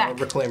or Mech.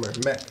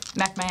 Reclaimer? Mech.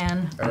 Mac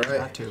man. All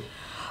right.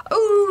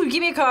 Ooh,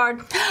 give me a card.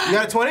 You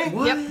got a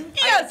 20? Yep.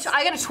 Yes.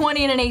 I got a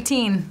 20 and an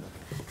 18.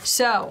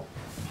 So.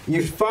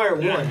 You fire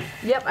 1.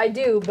 Yep, I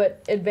do,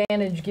 but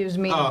advantage gives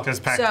me. Oh. Because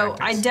pack So I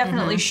tactics.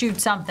 definitely shoot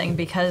something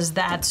because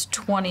that's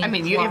 20. I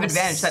mean, you have plus-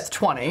 advantage. That's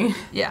 20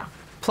 Yeah.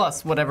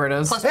 plus whatever it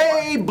is. Plus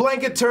Hey,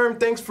 Blanket Term,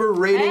 thanks for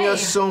rating Hey.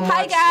 us so much.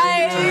 Hi,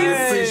 guys. We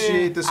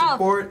appreciate the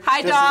support.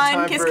 Hi, Just in Dawn.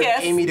 time Kiss, for kiss.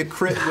 Amy to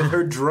crit with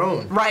her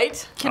drone.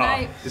 Right? Can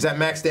I? Is that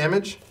max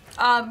damage?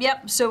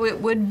 Yep. So it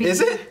would be.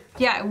 Is it?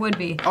 Yeah, it would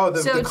be. Oh,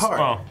 the so it's- card.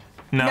 Oh,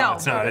 no, No.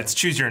 it's not. It's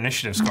choose your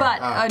initiative score. But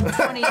a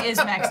 20 is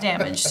max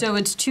damage, so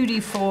it's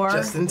 2d4.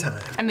 Just in time.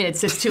 I mean,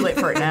 it's just too late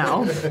for it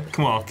now.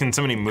 Come on, can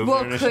somebody move Well,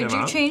 their initiative could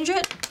you up? change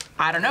it?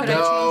 I don't know. Could I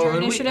change your Would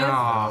we- initiative?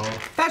 Oh,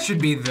 that should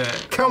be the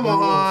Come rule for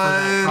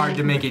that on. card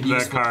to make it That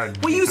useful.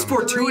 card We use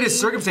becomes- fortuitous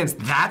circumstance.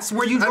 That's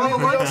where you draw I the mean,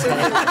 we line. also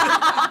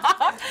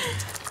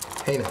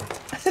Hey now.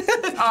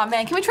 Oh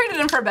man, can we trade it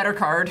in for a better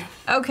card?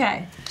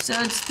 Okay. So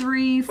it's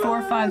 3,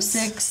 4, 5,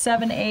 6,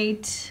 7,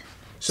 8.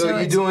 So you're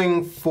it's-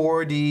 doing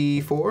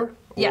 4d4?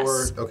 Yes.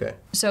 Or, okay.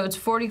 So it's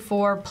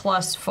 44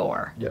 plus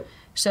 4. Yep.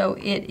 So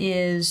it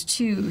is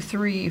 2,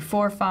 3,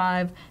 4,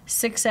 5,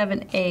 6,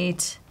 7,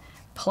 8,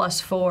 plus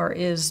 4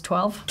 is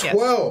 12. Yes.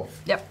 12.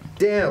 Yep.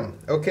 Damn.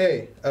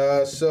 Okay.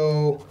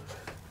 So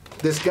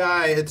this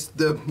guy,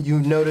 you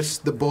notice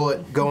the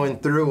bullet going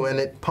through and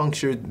it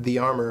punctured the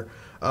armor,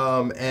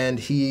 and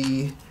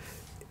he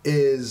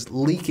is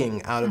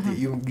leaking out of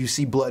you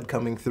see blood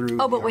coming through.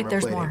 Oh, the but wait, armor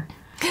there's plating. more.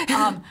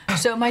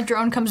 So my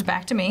drone comes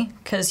back to me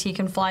because he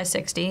can fly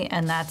 60,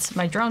 and that's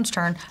my drone's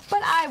turn. But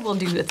I will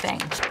do the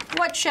thing.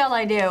 What shall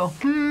I do?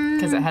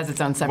 Because it has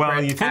its own separate.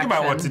 Well, you think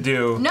about what to action.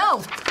 do. No.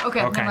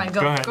 Okay, Okay, never mind.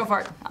 go ahead. Go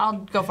for it. I'll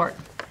go for it.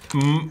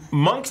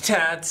 Monk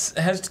Tats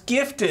has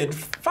gifted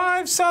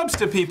 5 subs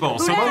to people.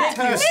 So Nick!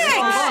 Thank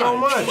you so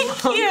much.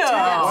 Thank you.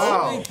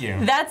 Wow. thank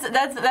you.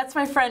 That's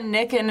my friend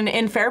Nick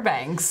in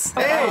Fairbanks.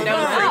 Hey, I've known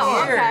him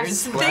Oh, for okay.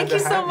 years. Glad Thank to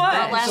you so have much.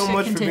 Thank you so Elastic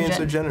much for being so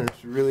contingent. generous.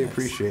 Really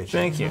appreciate you.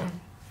 Thank you.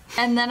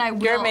 And then I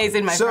will. You're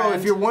amazing, my So friend.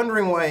 if you're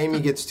wondering why Amy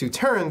gets 2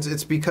 turns,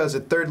 it's because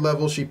at 3rd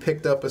level she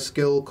picked up a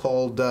skill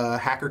called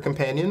Hacker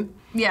Companion,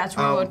 Yeah, it's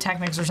remote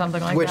technics or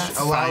something like which that.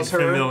 allows her.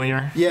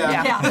 Familiar.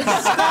 Yeah. Yeah.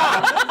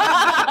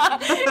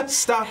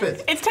 Stop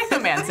it. It's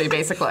technomancy,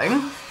 basically.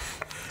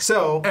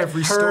 So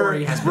Every her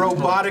story has been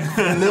robotic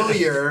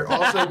familiar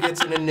also gets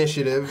an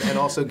initiative and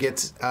also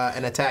gets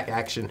an attack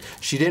action.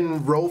 She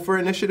didn't roll for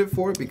initiative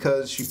for it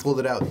because she pulled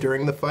it out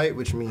during the fight,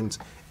 which means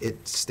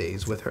it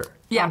stays with her.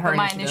 Yeah, On her but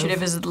my initiative.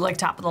 initiative is like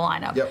top of the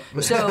lineup. Yep.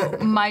 So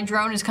my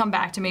drone has come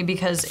back to me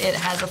because it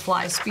has a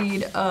fly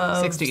speed of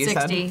 60, you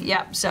said?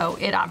 Yep. So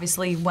it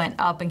obviously went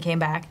up and came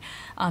back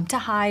to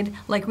hide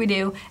like we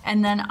do.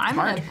 And then I'm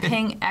going to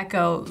ping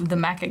echo the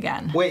mech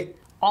again. Wait,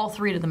 All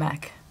 3 to the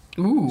mech.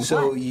 Ooh.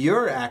 So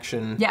your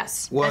action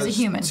Yes, was as a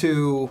human.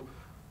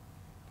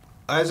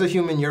 As a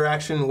human, your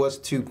action was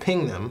to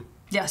ping them.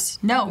 Yes.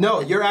 No. No,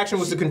 your action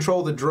was to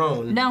control the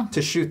drone. No.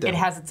 To shoot them. It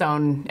has its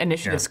own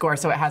initiative score,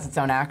 so it has its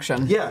own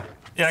action. Yeah.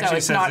 It actually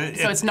it's says not. it,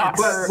 So it's not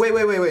But her.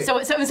 wait. So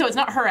it's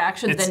not her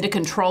action then to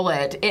control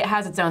it. It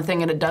has its own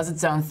thing and it does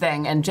its own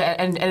thing and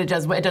it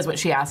does what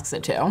she asks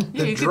it to.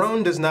 The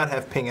drone does not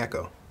have ping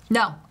echo.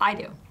 No, I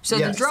do. So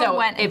Yes. the drone So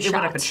went and it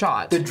went up and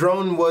shot. The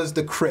drone was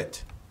the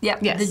crit. Yep.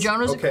 Yes. The drone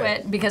was Okay. a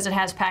quit because it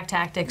has pack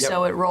tactics, Yep.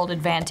 so it rolled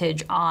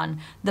advantage on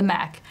the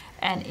mech,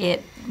 and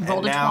it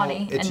rolled a now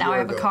 20, it's and now I your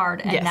have a go. card,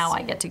 and Yes. now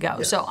I get to go.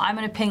 Yes. So I'm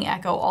gonna ping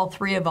echo all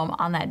 3 of them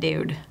on that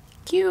dude.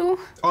 You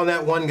On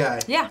that one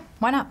guy. Yeah,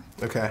 why not?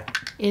 Okay.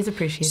 is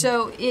appreciated.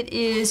 So it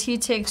is, he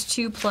takes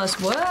 2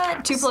 plus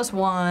what? 2 plus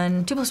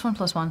 1. 2 plus 1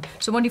 plus 1.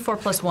 So 1d4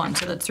 plus 1,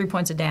 so that's 3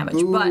 points of damage.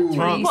 But 3,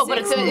 well,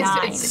 but 6, 9.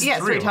 it's yeah,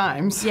 3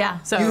 times. Yeah.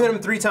 So You hit him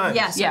 3 times.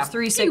 Yeah, so Yeah. it's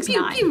 3, 6,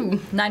 Pew, 9. pew, pew.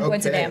 9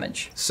 points of Okay.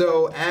 damage.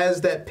 So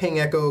as that ping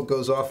echo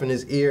goes off in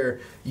his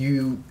ear,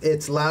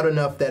 it's loud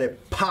enough that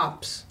it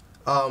pops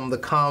the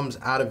comms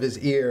out of his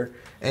ear,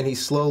 and he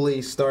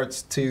slowly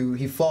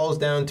he falls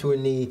down to a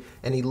knee,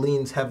 and he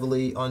leans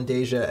heavily on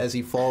Dejah as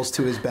he falls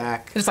to his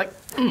back. it's like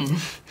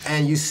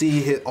And you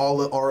see all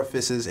the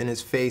orifices in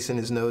his face and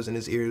his nose and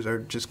his ears are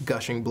just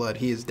gushing blood.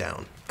 He is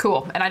down.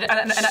 cool. And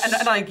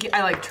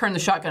I like turn the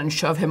shotgun and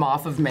shove him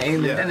off of me,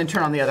 and then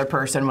turn on the other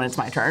person when it's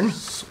my turn.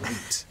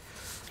 Sweet.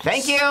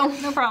 Thank you.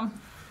 No problem.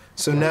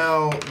 So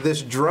now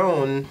this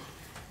drone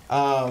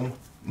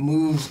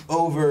moves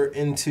over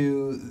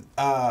into.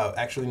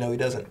 Actually, no, he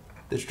doesn't.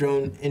 This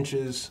drone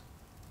inches.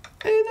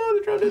 Hey, no,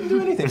 the drone doesn't do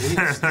anything. He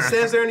just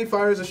stands there and he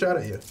fires a shot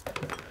at you.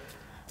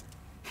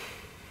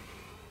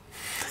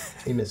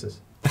 He misses.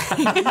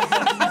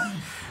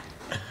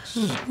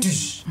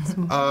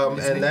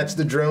 And that's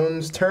the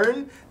drone's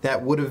turn.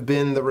 That would have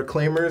been the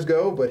Reclaimer's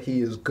go, but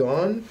he is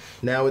gone.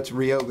 Now it's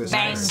Ryoga's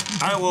Bang. turn.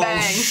 I will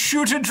Bang.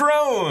 shoot a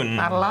drone.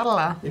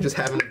 La. You're just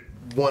having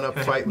a one-up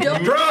fight with the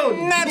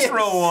drone.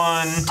 Natural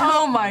one.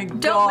 Oh my god.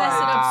 Don't mess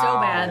it up so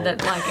bad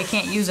that like I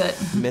can't use it.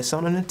 Miss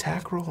on an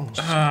attack roll.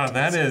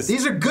 That is.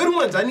 These are good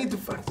ones. I need to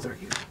fucking start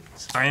using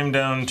these. I am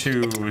down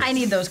to. I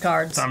need those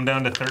cards. I'm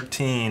down to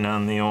 13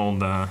 on the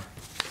old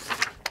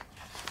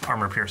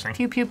armor piercing.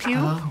 Pew pew pew.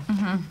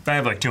 I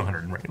have like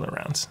 200 in regular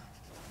rounds.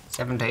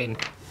 17.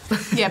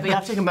 Yeah, but you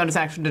have to take a bonus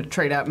action to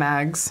trade out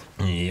mags.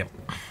 Yep.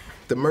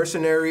 The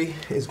mercenary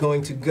is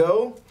going to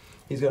go.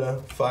 He's going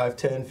to 5,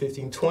 10,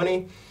 15,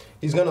 20.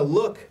 He's going to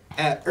look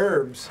at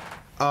Urbz,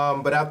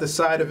 but out the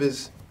side of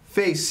his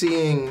face,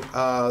 seeing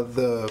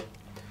the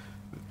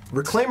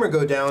Reclaimer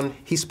go down,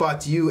 he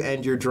spots you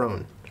and your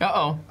drone.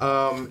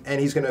 Uh-oh. And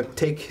he's going to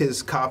take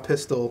his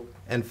pistol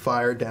and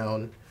fire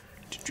down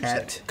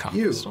at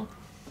you. Pistol?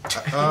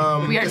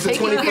 We are it's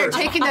the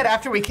taking that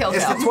after we kill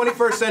It's the him.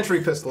 21st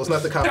century pistol. It's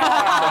not the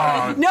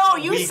cop. No,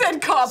 you said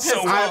cop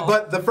pistol.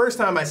 But the first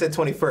time I said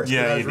 21st.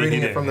 Yeah, I was you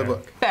reading did, it from the yeah.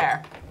 book.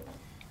 Fair.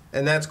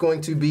 And that's going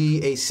to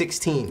be a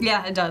 16.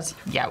 Yeah, it does.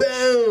 Yeah.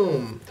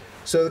 Boom!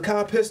 So the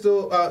cop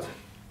pistol,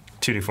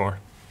 2d4.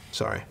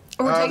 sorry.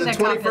 We're taking The that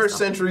cop 21st pistol.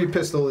 century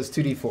pistol is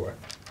 2d4.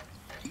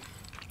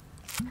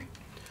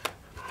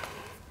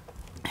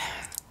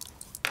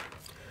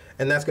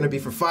 And that's going to be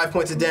for 5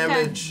 points of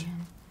damage.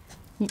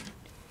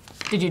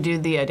 Did you do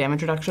the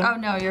damage reduction? Oh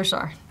no, you're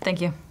sorry.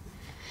 Thank you.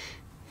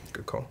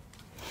 Good call.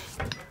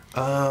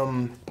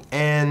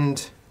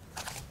 And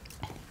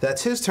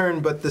that's his turn,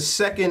 but the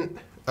second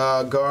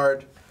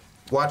guard,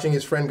 watching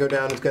his friend go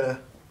down, is going to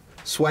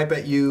swipe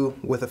at you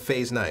with a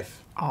phase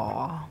knife.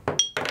 Aw.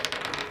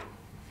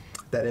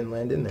 That didn't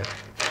land in there,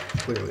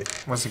 clearly.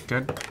 Was it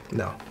good?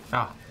 No,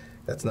 Ah.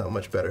 that's not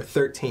much better.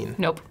 13.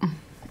 Nope.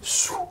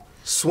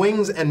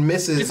 Swings and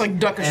misses. Just like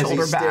duck a as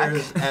shoulder he back.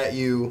 stares at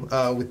you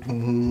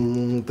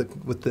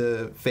with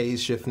the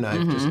phase shift knife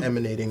Mm-hmm. just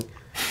emanating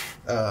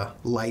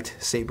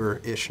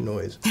lightsaber-ish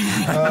noise.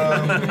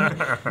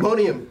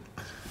 Monium,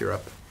 you're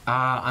up.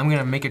 I'm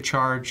gonna make a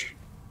charge.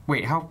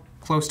 Wait, how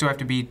close do I have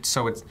to be?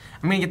 So it's.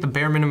 I'm gonna get the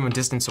bare minimum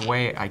distance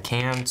away I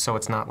can, so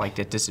it's not like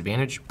at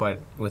disadvantage,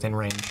 but within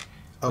range.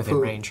 Of Within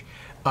who? range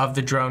of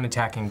the drone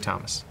attacking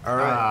Thomas. All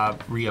right.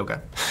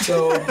 Ryoga.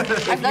 So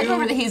I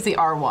remember that he's the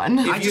R1.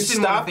 if I you just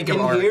didn't wanna stop think of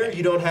in art. here,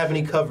 you don't have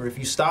any cover. If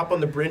you stop on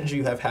the bridge,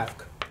 you have half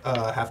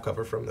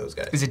cover from those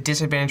guys. Is it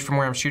disadvantage from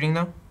where I'm shooting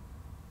though?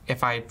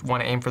 If I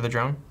want to aim for the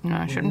drone?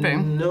 No, it shouldn't be.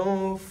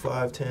 No,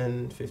 5,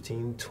 10,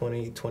 15,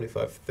 20,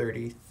 25,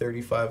 30,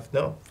 35.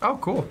 No. Oh,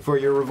 cool. For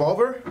your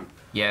revolver?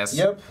 Yes.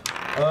 Yep.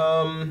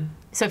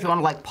 So if you want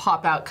to like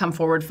pop out, come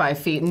forward 5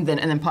 feet, and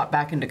then pop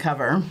back into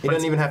cover. He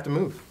doesn't even have to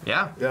move.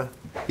 Yeah. Yeah,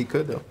 he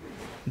could though.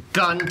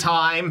 Gun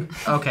time.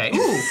 Okay.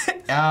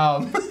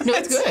 No,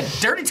 it's good.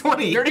 Dirty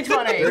 20. Dirty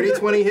 20. 30,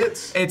 20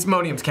 hits. It's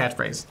Monium's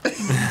catchphrase.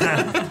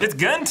 It's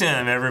gun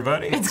time,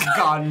 everybody. It's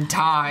gun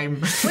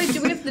time. Wait,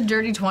 do we have the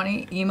dirty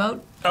 20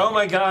 emote? Oh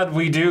my god,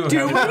 we do. have a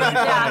dirty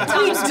Yeah,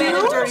 Thomas made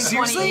a dirty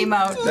Seriously? 20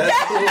 emote.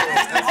 That's cool.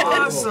 That's really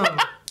cool. Awesome.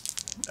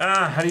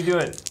 How do you do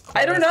it?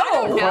 I don't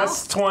know.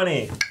 Plus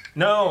 20.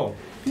 No.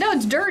 No,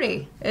 it's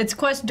dirty. It's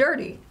quest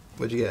dirty.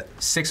 What'd you get?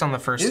 6 on the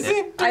first Is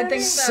hit. it? I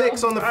think so.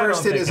 6 on the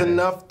first hit is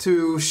enough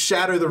to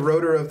shatter the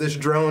rotor of this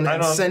drone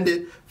and send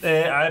it.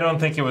 I don't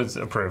think it was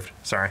approved.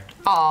 Sorry.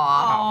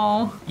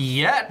 Oh.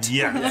 Yet.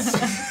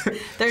 Yes.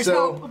 There's So,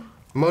 hope.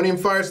 Monium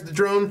fires at the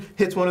drone,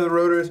 hits one of the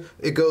rotors,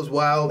 it goes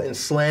wild and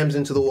slams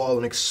into the wall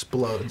and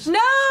explodes. No!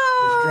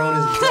 This drone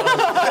is done.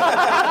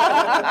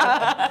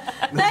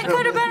 That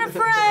could have been a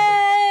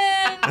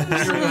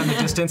friend! Shooting on the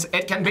distance.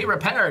 It can be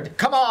repaired.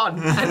 Come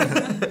on.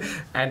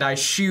 And I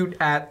shoot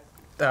at,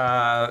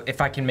 if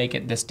I can make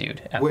it, this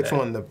dude. Which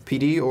one, the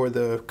PD or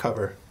the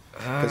cover?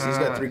 Because he's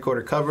got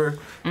 3/4 cover.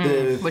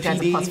 The Which has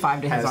a PD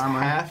 +5 to his has armor.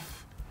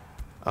 half.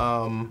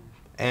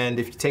 And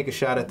if you take a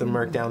shot at the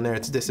merc down there,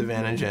 it's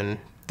disadvantage and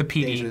The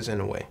PD. Deja's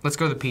in a way. Let's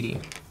go to the PD.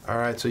 All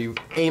right, so you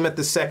aim at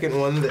the second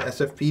one, the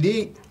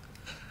SFPD.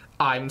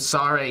 I'm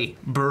sorry,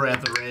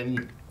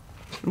 brethren.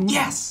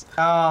 Yes.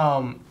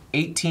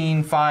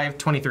 18, 5,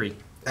 23.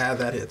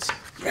 That hits.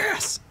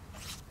 Yes.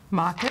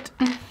 Mock it.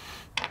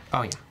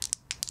 Oh, yeah.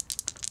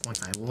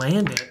 Once I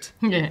land it,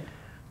 Yeah.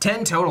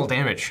 10 total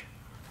damage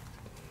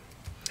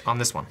on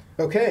this one.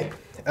 Okay.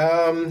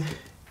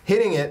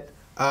 Hitting it,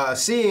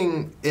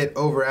 seeing it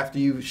over after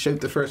you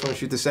shoot the first one,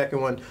 shoot the second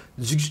one,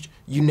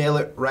 you nail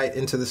it right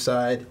into the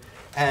side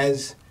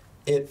as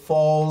it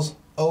falls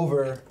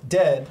over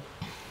dead.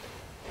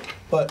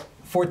 But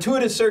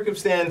fortuitous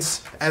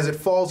circumstance, as it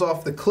falls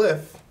off the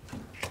cliff,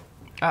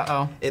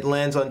 it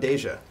lands on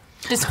Dejah.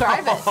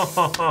 Describe it.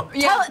 Tell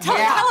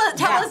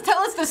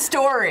us the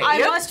story. I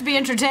must be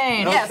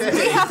entertained. Yes,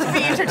 we have to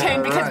be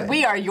entertained because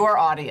we are your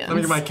audience. Let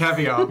me get my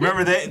caveat.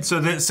 Remember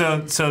so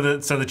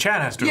the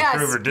chat has to Yes,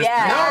 approve or disapprove.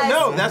 yes.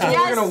 No, that's what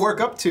Yes. we're gonna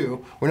work up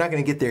to. We're not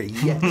gonna get there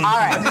yet. All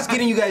right. I'm just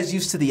getting you guys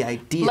used to the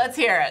idea. Let's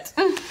hear it.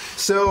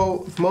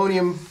 So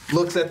Monium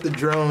looks at the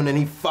drone and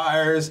he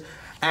fires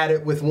at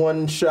it with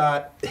one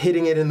shot,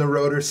 hitting it in the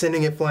rotor,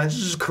 sending it flying,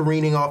 just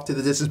careening off to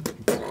the distance.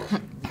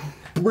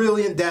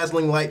 Brilliant,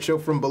 dazzling light show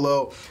from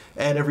below,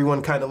 and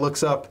everyone kind of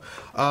looks up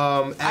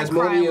as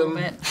Monium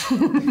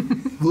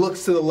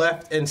looks to the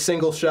left and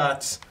single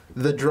shots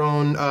the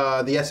drone,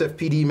 the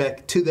SFPD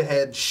mech, to the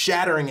head,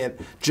 shattering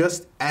it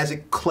just as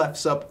it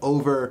clefts up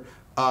over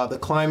the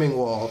climbing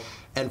wall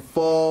and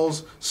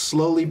falls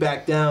slowly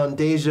back down.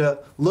 Dejah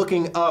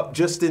looking up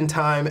just in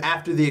time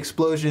after the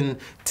explosion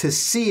to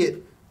see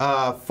it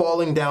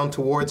falling down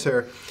towards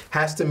her,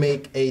 has to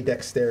make a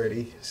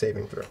dexterity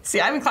saving throw. See,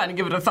 I'm inclined to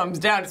give it a thumbs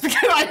down just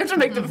because I have to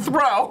make the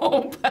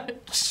throw. But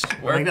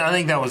I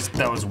think that was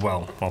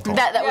well told.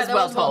 that was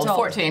well told.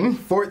 14.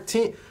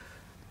 14.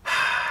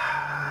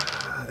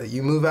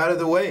 You move out of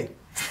the way.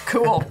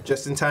 Cool.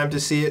 Just in time to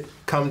see it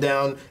come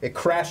down. It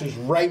crashes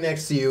right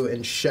next to you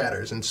and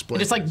shatters and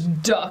splinters. Just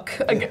like duck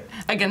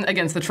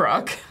against the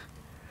truck.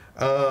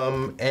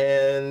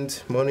 And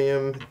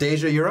Monium,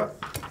 Dejah, you're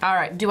up. All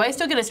right. Do I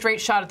still get a straight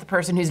shot at the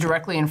person who's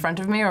directly in front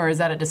of me, or is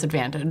that a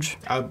disadvantage?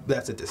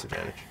 That's a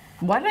disadvantage.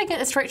 Why did I get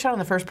a straight shot on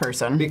the first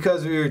person?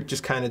 Because we were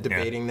just kind of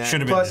debating that.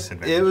 Should have been Plus,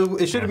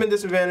 disadvantage. it should have been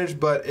disadvantage,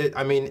 but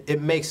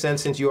it makes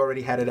sense since you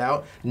already had it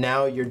out.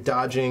 Now you're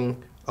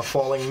dodging a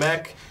falling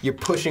mech, you're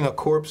pushing a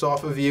corpse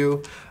off of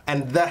you,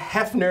 and the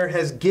Hefner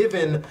has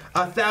given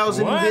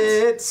 1,000 What?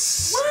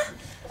 bits.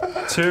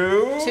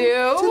 Two.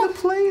 To the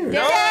player.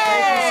 Yay!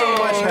 Thank you so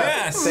much, Hef.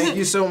 Yes. Thank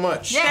you so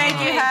much. Thank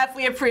you, Hef.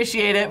 We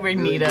appreciate it. We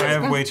need I it.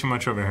 have way too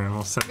much over here.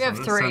 We'll send, We have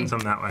three. send some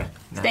that way.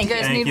 Thank You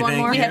you. guys need one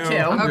more? We have two.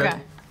 Okay.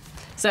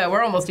 So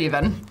we're almost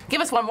even. Give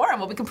us one more and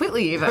we'll be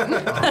completely even.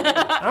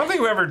 I don't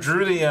think we ever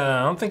drew the.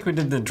 I don't think we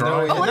did the No,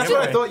 drawing. that's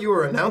what I thought you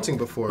were announcing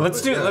before.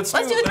 Let's but do. yeah. Let's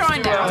do the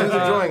drawing now. Do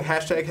the drawing.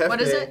 Hashtag Hef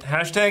What is Day. it?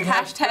 Hashtag.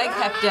 Hashtag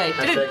Hef Day.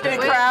 Did it Hashtag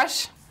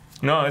crash?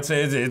 No, it's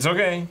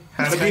okay.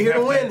 To be here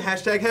to win.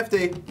 Hashtag Hef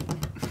Day.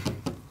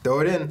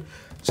 Throw it in.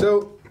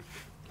 So,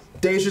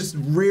 Dejah's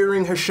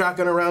rearing her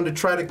shotgun around to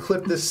try to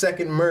clip the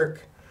second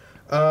merc.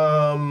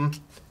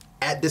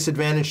 At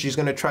disadvantage, she's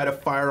going to try to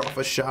fire off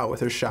a shot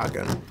with her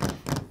shotgun.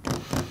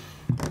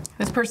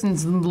 This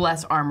person's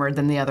less armored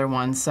than the other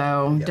one,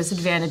 so Yes.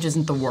 disadvantage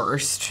isn't the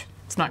worst.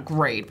 It's not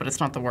great, but it's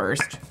not the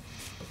worst.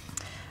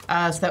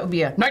 So that would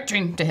be a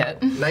 19 to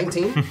hit.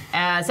 19.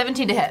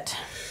 17 to hit.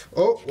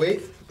 Oh,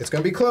 wait. It's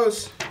going to be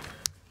close.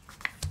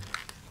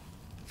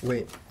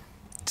 Wait.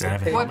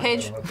 What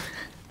page?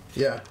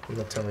 Yeah, I'm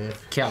not telling you.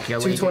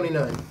 Calculate.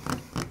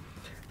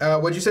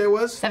 229. What'd you say it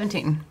was?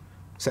 17.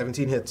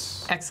 17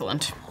 hits.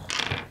 Excellent.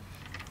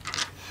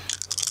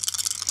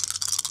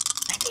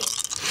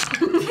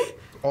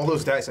 All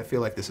those dice, I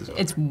feel like this is over.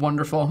 It's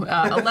wonderful.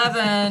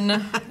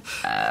 11,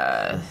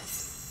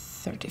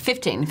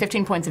 13,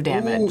 15 points of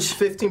damage. Ooh,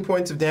 15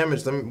 points of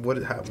damage.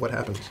 What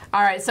happens?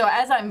 All right, so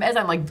as I'm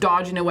like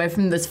dodging away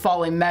from this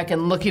falling mech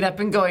and looking up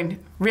and going,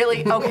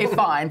 really? Okay,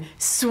 fine.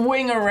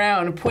 Swing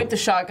around, point the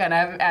shotgun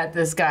at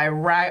this guy,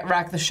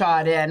 rack the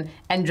shot in,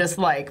 and just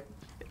like,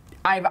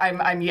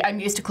 I'm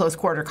used to close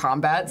quarter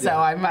combat, so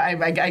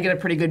I get a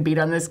pretty good beat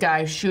on this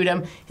guy. Shoot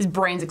him. His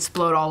brains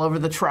explode all over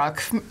the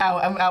truck,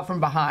 out from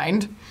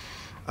behind.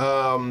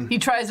 He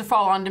tries to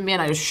fall onto me,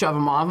 and I just shove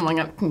him off. I'm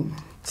like,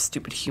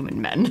 stupid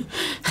human men.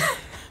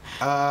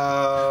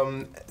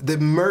 The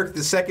merc,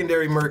 the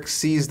secondary merc,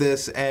 sees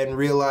this and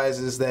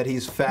realizes that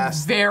he's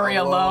fast. Very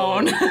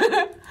alone.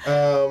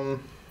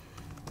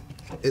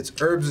 It's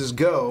Urbz'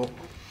 go,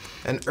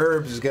 and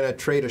Urbz is gonna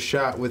trade a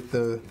shot with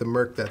the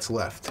merc that's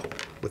left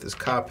with his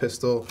cob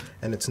pistol,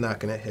 and it's not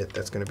gonna hit.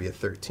 That's gonna be a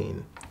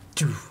 13.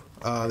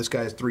 This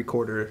guy's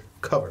 3/4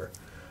 cover.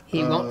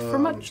 He won't for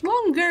much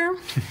longer,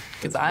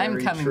 because I'm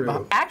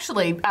coming.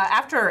 Actually,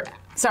 after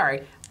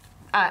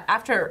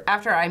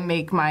I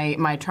make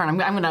my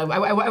turn, I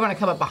want to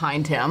come up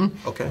behind him.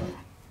 Okay.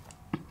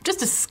 Just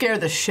to scare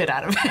the shit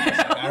out of him.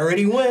 I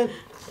already went.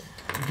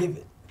 Give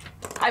it.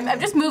 I'm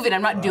just moving.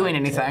 I'm not doing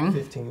anything.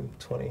 15,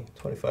 20,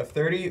 25,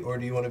 30, or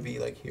do you want to be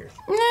like here?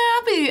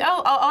 Yeah,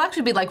 I'll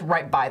actually be like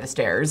right by the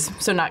stairs,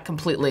 so not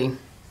completely,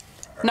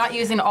 not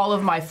using all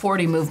of my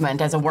 40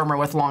 movement as a wormer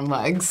with long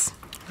legs.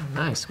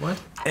 Nice, what?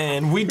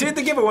 And we did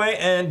the giveaway,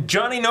 and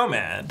Johnny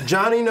Nomad.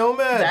 Johnny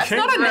Nomad. That's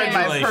not a name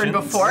I've heard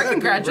before. Yeah,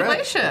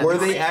 Congratulations. Were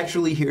they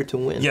actually here to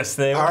win? Yes,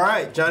 they were. All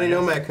right, Johnny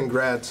Nomad,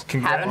 congrats.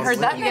 Haven't heard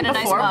that name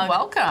before. mug.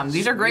 Welcome.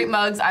 These are great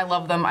mugs. I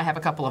love them. I have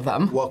a couple of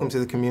them. Welcome to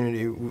the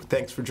community.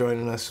 Thanks for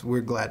joining us.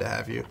 We're glad to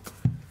have you.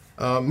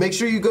 Make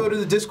sure you go to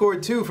the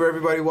Discord too for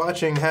everybody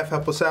watching.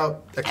 Help us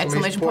out.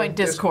 Exclamation point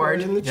Discord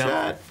in the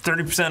chat.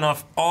 30%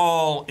 off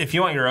all. If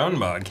you want your own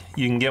mug,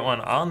 you can get one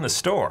on the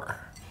store.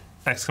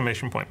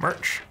 Exclamation point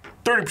merch.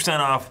 30%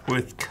 off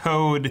with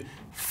code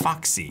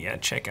FOXY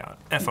at checkout.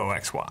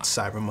 FOXY.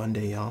 Cyber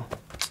Monday, y'all.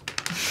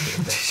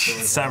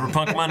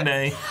 Cyberpunk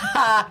Monday.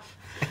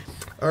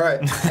 All right.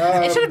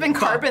 It should have been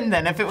Carbon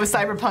then if it was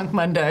Cyberpunk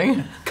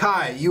Monday.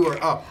 Kai, you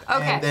are up.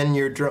 Okay. And then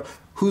your drone.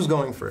 Who's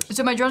going first?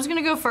 So my drone's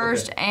gonna go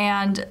first,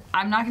 and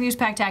I'm not gonna use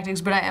pack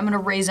tactics, but I am gonna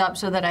raise up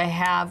so that I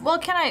have. Well,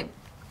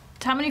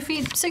 how many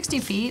feet? 60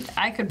 feet.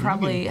 I could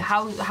probably.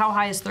 How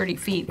high is 30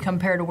 feet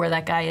compared to where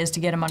that guy is to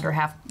get him under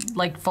half,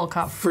 like full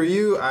cup? For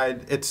you,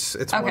 it's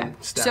Okay. one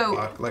stat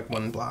block, like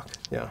one block.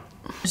 Yeah.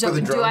 So For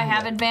the do drone, I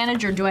have yeah.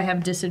 advantage or do I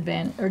have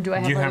disadvantage or do I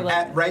have? You have-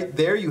 At right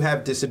there, you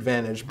have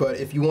disadvantage, but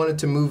if you wanted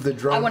to move the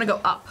drone, I want to go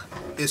up.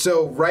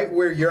 So right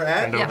where you're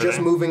at, And over just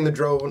there. moving the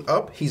drone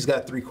up, he's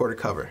got 3/4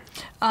 cover.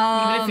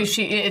 Even if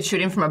it's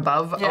shooting from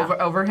above Yeah.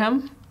 over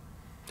him.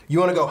 You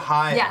want to go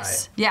high.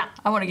 Yes. Yeah.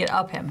 I want to get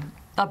up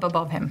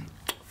above him.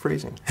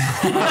 Phrasing.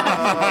 We've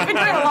been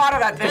doing a lot of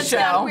that this It's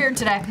kind show. of weird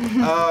today.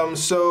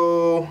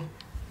 So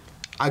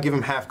I'll give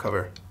him half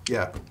cover.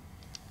 Yeah.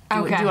 Do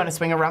you want to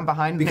swing around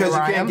behind me? Because you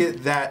where I can't am?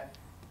 get that.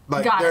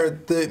 Like Got they're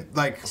it. the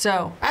like.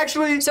 So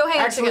Actually,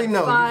 hang on a second.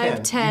 no, 5, you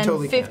can. 10, you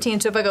totally 15.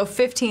 So if I go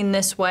 15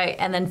 this way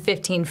and then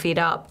 15 feet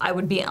up, I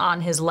would be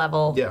on his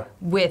level Yeah.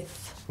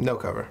 with Can. No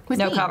cover.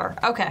 no me. cover.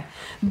 Okay.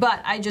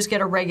 But I just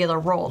get a regular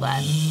roll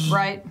then,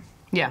 right?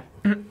 Yeah.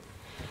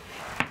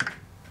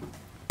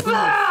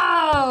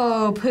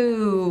 Oh,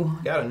 poo.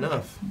 Got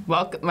enough.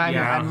 Welcome.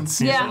 Yeah, let's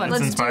see. Yeah, Let's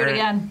let's do inspire it it.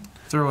 again.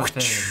 Throw a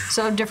thing.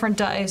 So different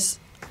dice.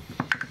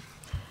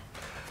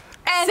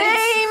 And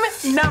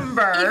Same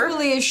number.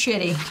 equally as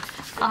shitty.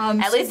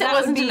 At least it that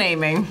wasn't would a be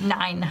naming.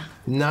 9.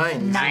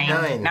 9.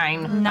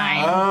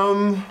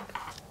 Nine.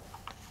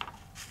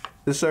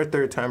 This is our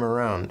third time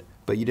around,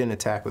 but you didn't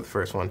attack with the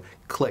first one.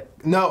 Click.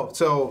 No,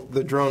 so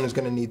the drone is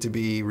going to need to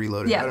be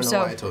reloaded. Yeah, I don't know so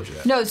why I told you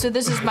that. No, so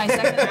this is my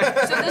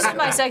second. So this is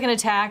my second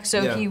attack.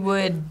 So Yeah. he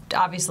would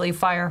obviously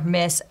fire,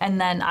 miss, and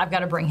then I've got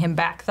to bring him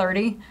back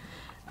 30.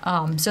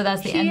 So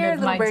that's the Here, end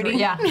of my little birdie.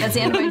 yeah. That's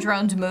the end of my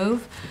drone's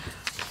move.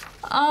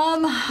 I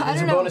There's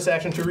don't a know. bonus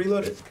action to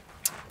reload it.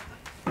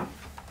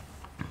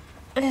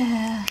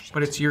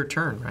 But it's your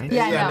turn, right?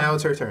 Yeah, I Yeah, know. now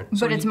it's her turn.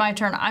 But it's my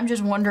turn. I'm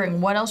just wondering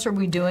what else are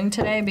we doing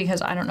today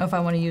because I don't know if I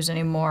want to use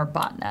any more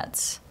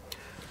botnets.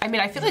 I mean,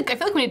 I feel like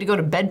we need to go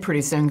to bed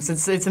pretty soon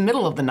because it's the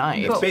middle of the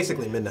night. It's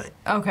basically midnight.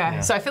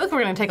 Okay. So I feel like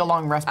we're going to take a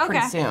long rest pretty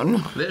Okay.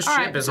 soon. This All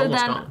ship right, is so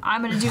almost then gone.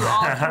 I'm going to do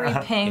all 3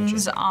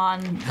 pings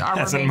on our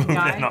That's a remaining move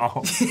and guy.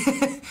 all.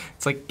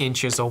 It's like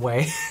inches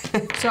away.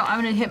 So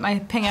I'm going to hit my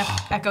ping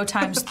echo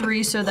times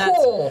 3, so that's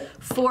Cool.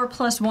 4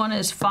 plus 1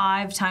 is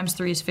 5 times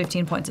 3 is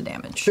 15 points of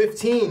damage.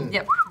 15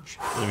 Yep.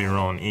 We'll be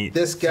rolling 8.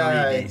 This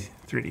guy-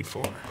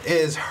 3d4.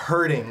 is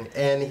hurting,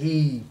 and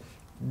he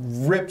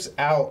rips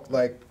out,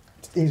 like,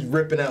 he's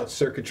ripping out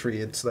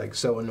circuitry. It's, like,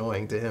 so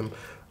annoying to him.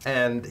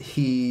 And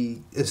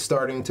he is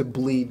starting to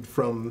bleed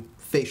from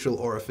facial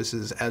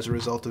orifices as a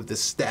result of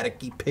this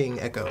staticky ping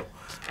echo.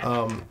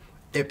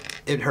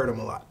 It hurt him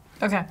a lot.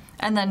 Okay.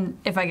 And then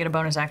if I get a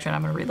bonus action,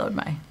 I'm going to reload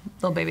my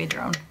little baby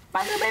drone.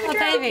 My little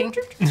baby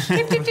drone.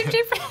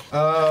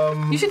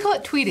 You should call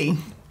it Tweety.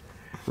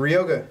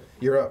 Ryoga,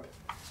 you're up.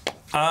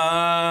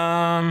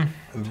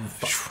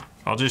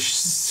 I'll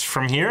just,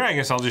 from here, I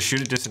guess I'll just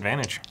shoot at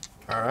disadvantage.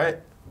 All right.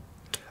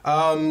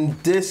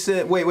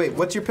 Wait,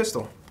 what's your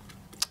pistol?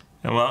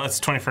 Well, it's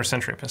 21st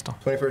century pistol.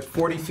 21st,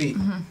 40 feet.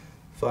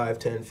 5,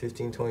 10,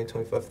 15, 20,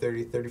 25,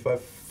 30,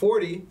 35,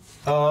 40.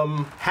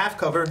 Half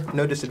cover,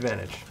 no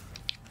disadvantage.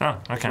 Oh,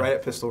 okay. Right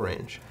at pistol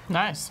range.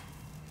 Nice.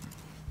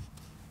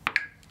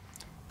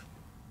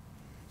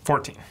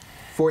 14.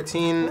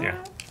 14.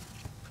 Yeah.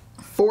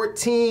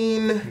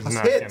 14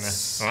 Not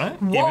hits. Gonna,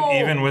 what?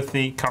 Even with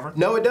the cover?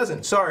 No, it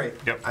doesn't. Sorry.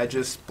 Yep. I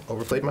just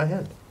overplayed my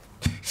hand.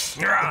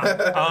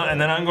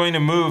 And then I'm going to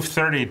move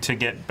 30 to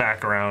get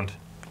back around.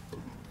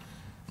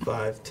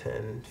 5,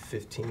 10,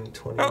 15,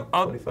 20,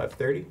 25,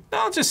 30.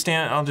 I'll just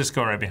stand. I'll just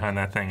go right behind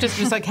that thing.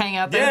 Just like hang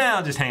out there? Yeah,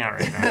 I'll just hang out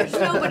right there. There's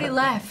nobody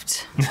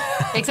left.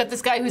 Except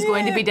this guy who's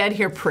going to be dead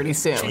here pretty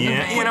soon.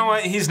 Yeah, you know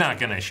what? He's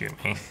not going to shoot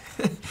me.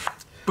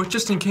 But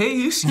just in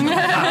case,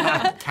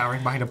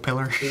 cowering behind a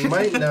pillar. He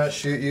might not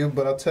shoot you,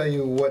 but I'll tell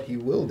you what he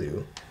will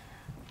do.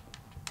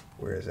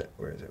 Where is it?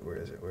 Where is it? Where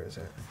is it? Where is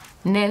it?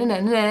 Na na na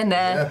na na.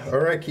 Yeah, all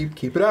right,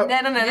 keep it up.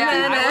 Na na na na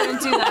na. I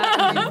wouldn't do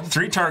that.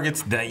 3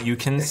 targets that you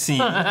can see.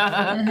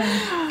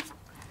 Yeah,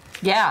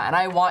 and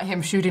I want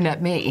him shooting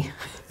at me.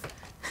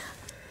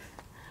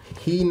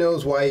 He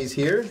knows why he's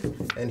here,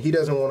 and he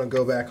doesn't want to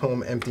go back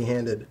home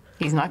empty-handed.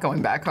 He's not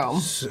going back home.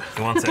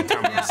 He wants that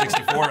Commodore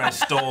 64 I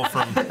stole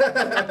from.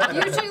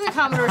 You took the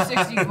Commodore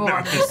 64.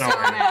 I'm so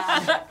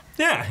mad.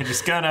 Yeah, I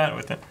just got out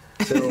with it.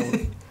 So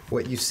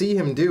what you see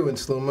him do in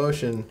slow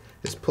motion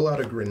is pull out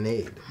a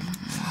grenade.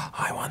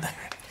 I want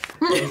that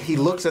grenade. And he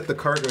looks at the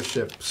cargo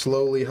ship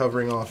slowly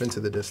hovering off into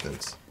the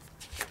distance.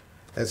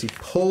 As he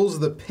pulls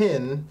the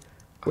pin,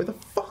 where the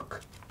fuck?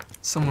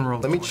 Someone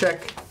roll. Let me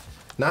check.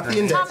 Not the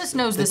index. Thomas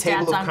knows the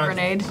table stats of on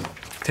contents.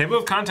 grenade. Table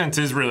of contents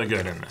is really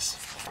good in this.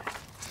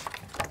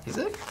 Is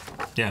it?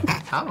 Yeah,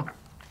 How?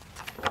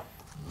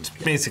 it's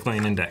basically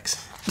an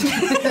index.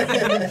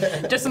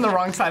 Just on the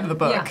wrong side of the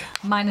book. Yeah,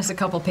 minus a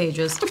couple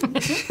pages.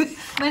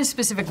 Minus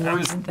specific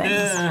words and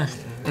things.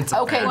 It's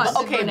Okay, What, the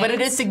okay, but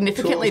it is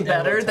significantly Tools,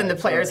 ammo better than the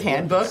type, player's sorry.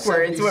 handbook,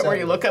 where it's where 77.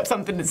 you look up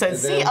something that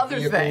says, And see then other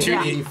vehicle thing.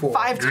 284.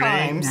 5 Grenade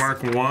times.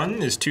 Mark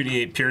 1 is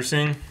 2d8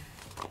 piercing,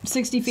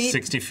 60 feet.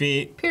 60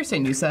 feet.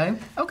 Piercing, you say?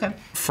 Okay.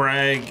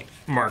 Frag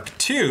Mark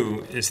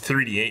 2 is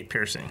 3d8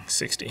 piercing,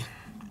 60.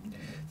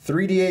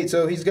 3d8,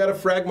 so he's got a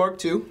frag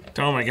mark II.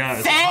 Oh my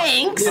god.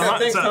 Thanks! Yeah,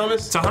 thanks, it's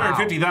Thomas. It's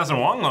 150,000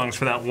 Wong Longs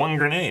for that one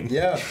grenade.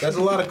 Yeah, that's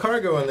a lot of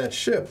cargo on that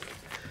ship.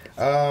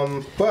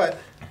 But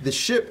the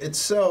ship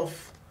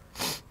itself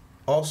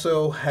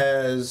also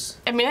has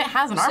I mean, it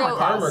has an So, armor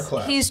class. armor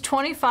class. He's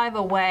 25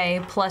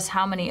 away plus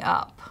how many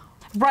up?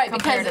 Right,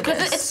 compared to because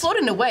this. it's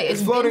floating away.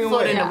 It's floating been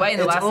floating away. away in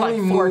the It's last like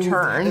only 4 moved-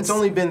 turns. It's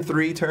only been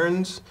 3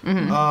 turns.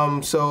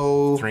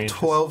 So 3 inches.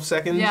 12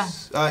 seconds.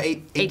 Yeah.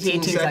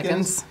 18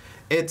 seconds.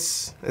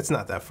 It's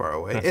not that far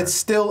away. It's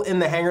still in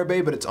the hangar bay,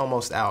 but it's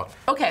almost out.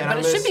 Okay, And but on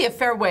it should this- be a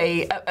fair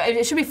way.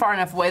 It should be far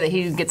enough away that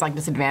he gets like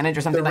disadvantage or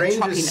The something like range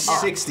chucking is up.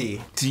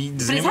 60. Does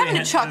he's anybody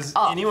having to chuck does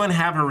up. anyone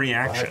have a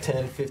reaction? 5,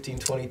 10, 15,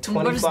 20,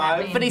 What does that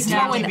 25. mean? But he's Yeah.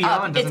 throwing Beyond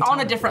up. doesn't It's on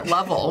tell a different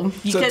level.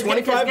 So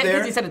 25 there.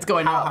 Because he said it's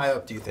going How up. high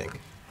up do you think?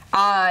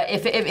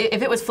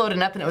 If it was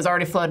floating up and it was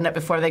already floating up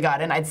before they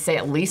got in, I'd say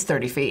at least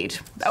 30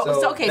 feet.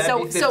 So Okay, that'd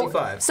be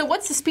 55. so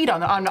what's the speed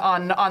on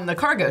the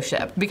cargo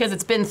ship? Because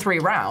it's been 3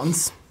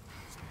 rounds.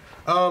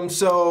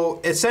 So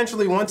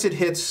essentially, once it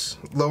hits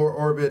lower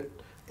orbit,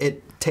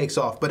 it takes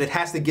off, but it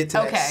has to get to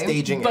that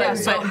staging but, area.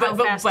 so how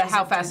fast but does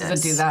how it fast do does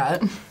it do this?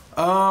 that?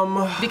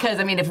 Because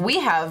I mean, if we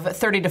have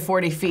 30 to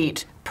 40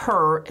 feet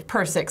per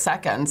 6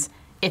 seconds,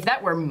 if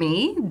that were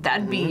me,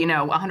 that'd be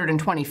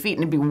 120 feet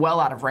and it'd be well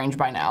out of range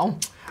by now.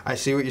 I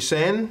see what you're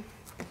saying.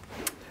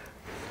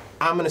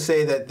 I'm gonna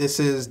say that this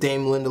is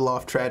Dame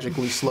Lindelof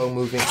tragically slow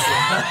moving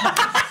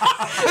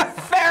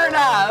Fair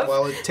enough.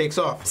 while it takes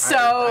off. So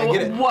I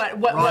get it. what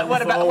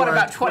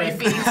about 20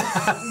 feet?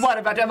 What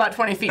about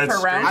 20 feet That's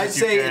per round? I'd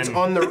say You it's can-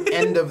 on the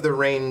end of the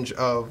range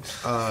of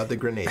the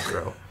grenade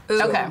throw.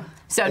 Okay.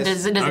 So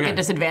does it Okay. get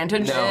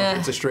disadvantage? No,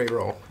 it's a straight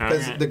roll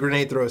because Okay. the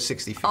grenade throw is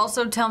 60 feet.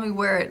 Also, tell me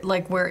where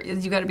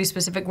you got to be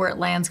specific where it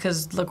lands,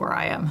 because look where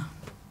I am.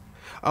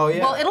 Oh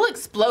yeah. Well, it'll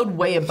explode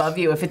way above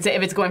you if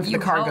it's going for You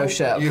the cargo hope.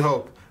 ship. You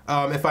hope.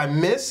 If I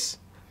miss,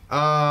 Then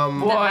I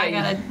Boy.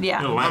 gotta,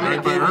 yeah. It'll land I'm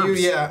right gonna by give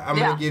you. Urbz. I'm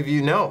Yeah. gonna give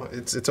you. No,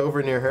 it's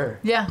over near her.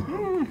 Yeah.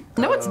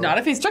 No, it's not.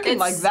 If he's chucking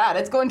like It's- that,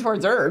 it's going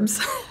towards Urbz.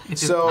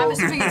 So I'm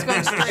assuming it's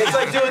going straight. it's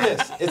like doing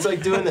this. It's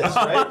like doing this,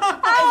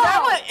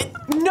 right?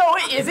 No,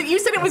 it isn't. You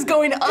said it was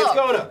going up. It's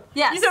going up.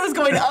 Yes. You said it was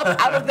going up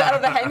out of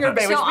the hangar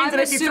bay, which So means I'm that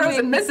if he throws and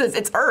assuming- misses,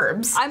 it's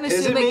Urbz. I'm it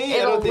assuming me? I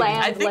it'll don't think-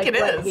 land I think like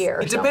it right is. here.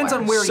 It depends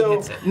on where he So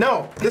hits it.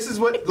 no, this is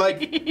what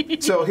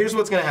So here's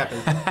what's gonna happen.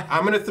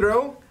 I'm gonna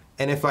throw,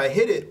 and if I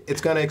hit it, it's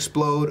gonna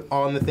explode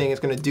on the thing. It's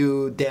gonna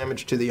do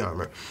damage to the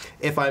armor.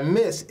 If I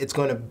miss, it's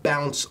gonna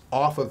bounce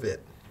off of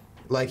it,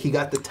 like he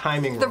got the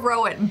timing wrong,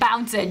 Throw it,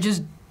 bounce it,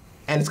 just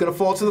and it's gonna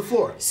fall to the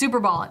floor. super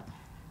ball it.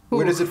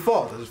 Where does it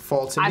fall? Does it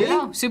fall to I me?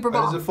 don't know, super Or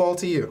ball. does it fall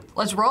to you?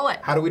 Let's roll it.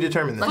 How do we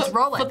determine this? Let's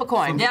roll it. Flip a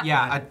coin. Yep.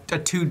 Yeah, a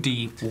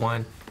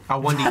 2D1. A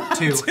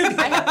 1D2.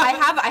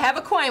 I have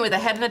a coin with a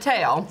head and a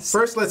tail.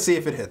 First, let's see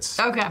if it hits.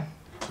 Okay.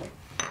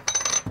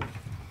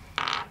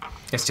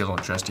 I still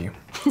don't trust you.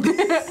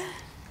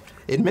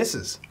 It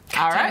misses.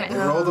 All right.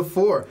 Roll the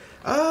 4.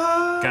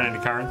 Got any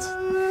cards?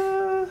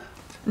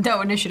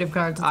 No initiative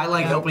cards. I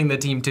like opening the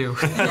team too.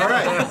 All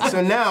right.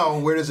 So now,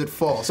 where does it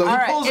fall? So he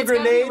pulls a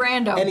grenade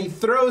and he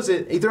throws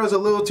it. He throws a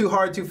little too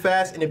hard, too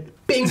fast, and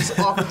it bings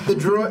off the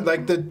droid.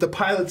 Like the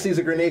pilot sees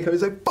a grenade come,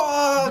 he's like,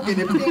 "Fuck!" and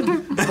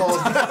it falls.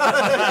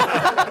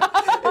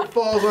 It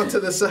falls onto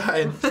the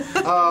side.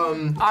 All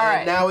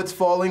right. Now it's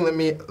falling. Let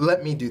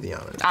me do the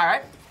honors. All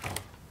right.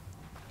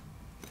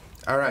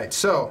 All right.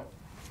 So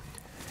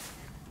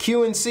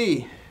Q and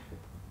C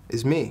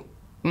is me.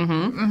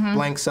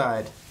 Blank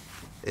side.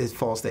 It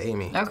falls to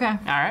Amy. Okay. All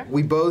right.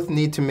 We both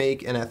need to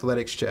make an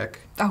athletics check.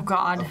 Oh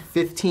God.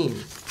 15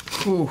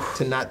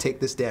 to not take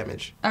this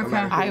damage. Okay. No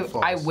matter who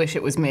falls. I wish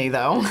it was me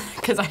though,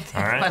 because I.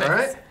 All right. All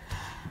right.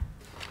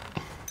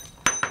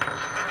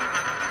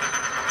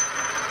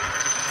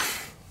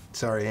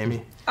 Sorry,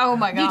 Amy. Oh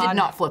my God. You did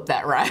not flip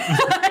that right.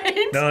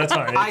 No, that's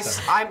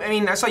fine. I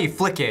mean, I saw you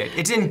flick it.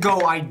 It didn't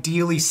go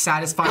ideally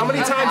satisfying. How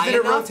many times did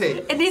it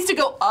rotate? It needs to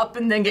go up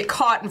and then get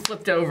caught and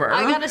flipped over.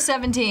 I got a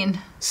 17.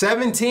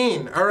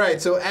 17. All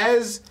right. So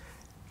as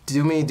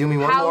do me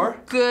one How more.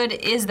 good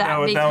is that? That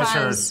was Because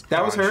hers.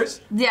 That was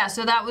hers. yeah,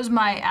 so that was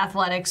my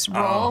athletics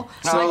roll.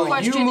 So my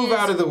you question move is,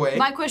 out of the way.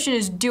 My question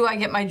is, do I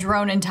get my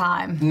drone in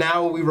time?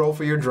 Now we roll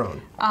for your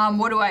drone. How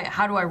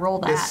do I roll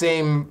that? The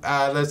same.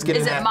 Let's get.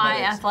 Is an it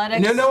my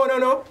athletics?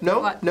 No.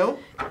 What?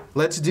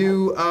 Let's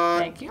do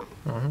Thank you.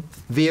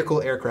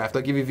 vehicle aircraft.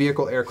 I'll give you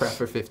vehicle aircraft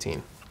for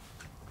 15.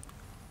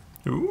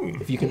 Ooh.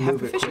 If you can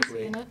move it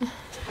quickly.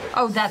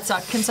 Oh, that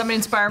sucked. Can somebody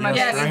inspire my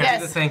Yes, baby?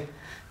 yes. The thing.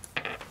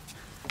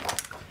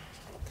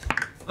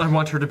 I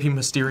want her to be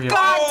mysterious.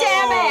 God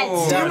damn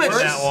it! Damn it.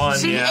 That one,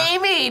 She yeah.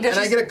 Amy'd. Can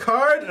I get a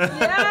card?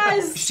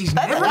 Yes. She's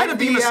never gonna That'd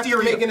be be after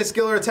mysterious. making a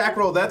skill or attack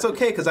roll. That's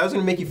okay, because I was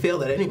going to make you fail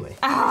that anyway.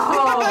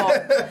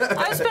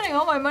 I'm spending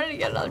all my money to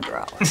get another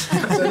drone.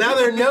 So now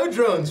there are no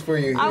drones for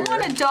you here. I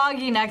want a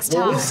doggy next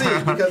Well, time. we'll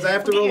see, because I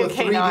have to roll a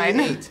Get a K9.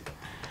 3d8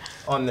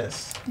 on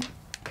this.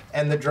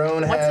 And the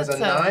drone has a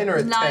its, 9 or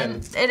a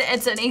 9. 10?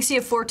 It's an AC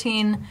of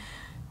 14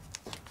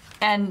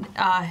 and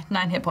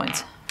 9 hit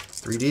points.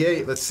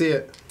 3d8, let's see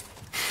it.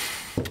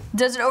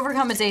 Does it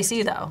overcome its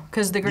AC though?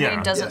 Because the grenade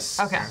Yeah. doesn't. Yes.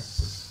 Okay.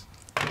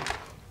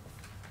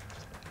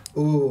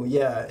 Ooh,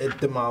 yeah, it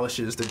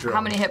demolishes the drone. How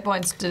many hit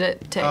points did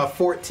it take?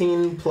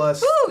 14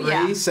 plus Ooh, 3,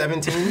 yeah.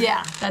 17.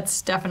 Yeah,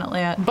 that's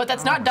definitely it. But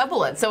that's not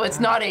double it, so it's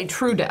not a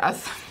true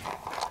death.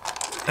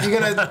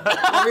 We're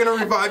gonna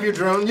revive your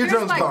drone. Your Here's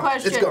drone's my gone.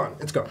 question. It's gone.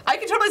 It's gone. I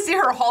can totally see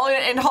her hauling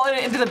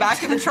it into the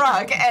back of the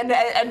truck and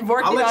I'll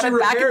working let on you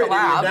it back in repair the it in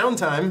lab. your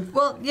downtime.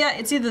 Well, yeah,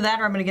 it's either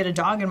that or I'm gonna get a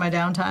dog in my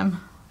downtime.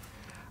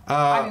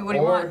 I mean, what do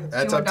you or want?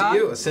 That's Do you up want to a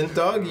you. dog? A synth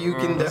dog, you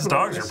can definitely. Those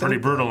dogs are get a pretty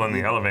synth brutal dog.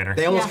 in the elevator.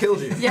 They almost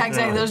killed you. Yeah,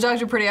 exactly. Those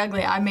dogs are pretty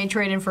ugly. I may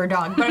trade in for a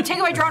dog, but I'm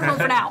taking my drone home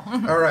for now.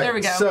 All right. There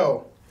we go.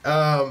 So,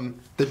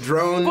 the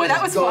drone Boy, that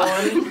is was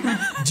gone. fun.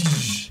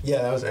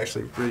 Yeah, that was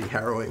actually pretty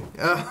harrowing.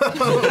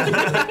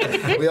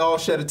 We all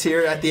shed a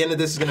tear. At the end of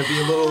this is going to be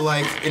a little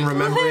like in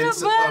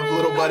remembrance of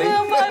Little Buddy.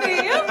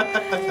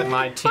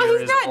 My tear Well,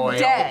 he's is not oil.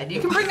 dead.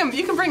 You can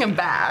bring him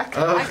back.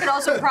 I could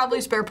also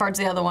probably spare parts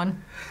of the other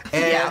one.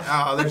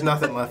 And there's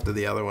nothing left of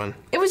the other one.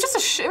 It was just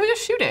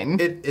shooting.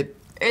 It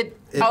It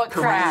careened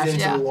crashed, into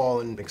yeah. the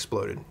wall and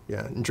exploded.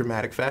 Yeah, in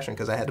dramatic fashion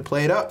because I had to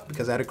play it up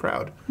because I had a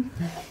crowd.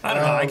 I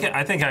don't know.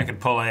 I think I could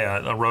pull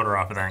a rotor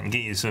off of that and get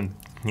you some,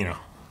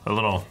 a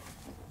little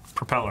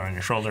propeller on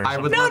your shoulder. Or I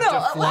would something.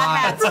 love to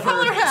fly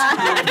propeller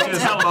hat.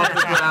 just off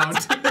the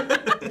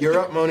ground. You're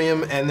up,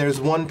 Monium, and there's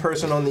one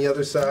person on the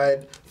other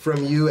side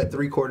from you at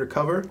 3/4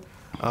 cover.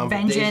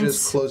 Vengeance.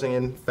 Deja's closing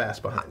in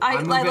fast behind. I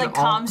I'm like moving all-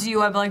 calms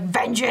you. I'm like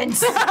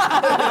vengeance.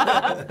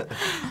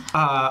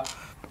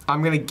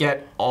 I'm gonna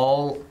get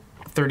all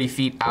 30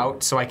 feet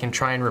out so I can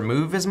try and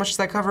remove as much as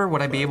that cover.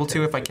 Would I be able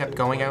to if I kept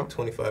going out?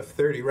 25,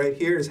 30. Right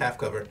here is half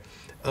cover.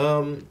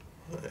 5,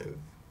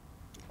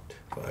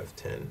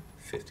 10,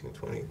 15,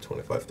 20,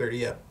 25, 30,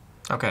 yeah.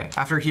 Okay.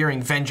 After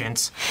hearing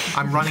vengeance,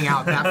 I'm running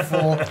out that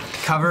full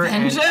cover.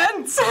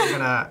 Vengeance! And I'm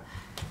gonna.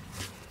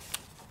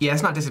 Yeah,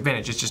 it's not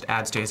disadvantage. It just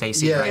adds to his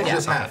AC. Yeah, right? it's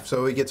just Okay. half,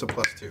 so he gets a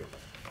 +2.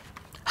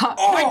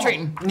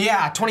 Train.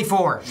 Yeah,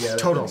 24 Yeah, that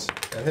total. hits.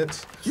 That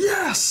hits.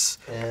 Yes.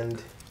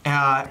 And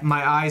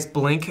My eyes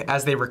blink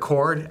as they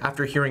record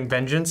after hearing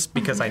vengeance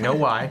because I know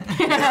why.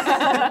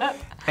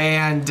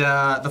 And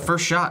the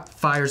first shot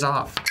fires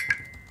off.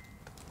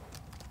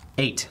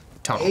 8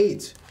 total.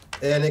 8.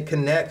 And it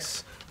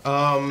connects.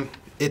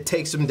 It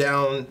takes him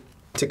down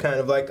to kind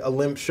of like a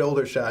limp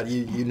shoulder shot.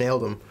 You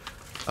nailed him.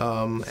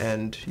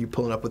 And you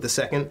pulling up with the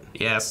second?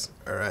 Yes.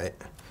 All right.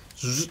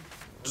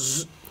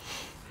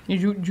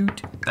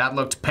 That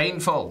looked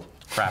painful.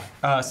 Crap.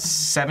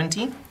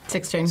 17?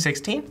 16.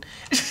 16?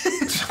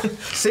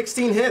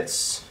 16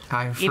 hits.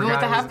 I Even forgot with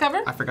the it half was-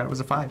 cover? I forgot it was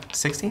a 5.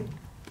 16?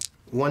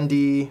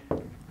 1d.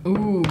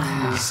 Ooh.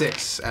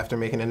 6 after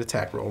making an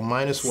attack roll.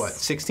 Minus what?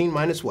 16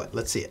 minus what?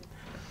 Let's see it.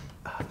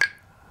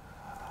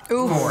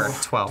 4.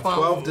 12.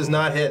 12 does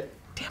not hit.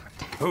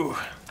 Ooh.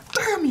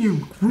 Damn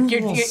you!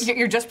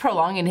 You're just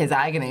prolonging his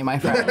agony, my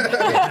friend.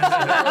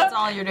 That's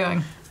all you're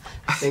doing.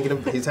 Thinking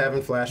of, he's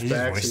having flashbacks. He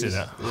just wasted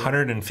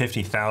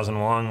 150,000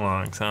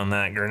 longs on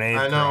that grenade.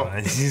 I know.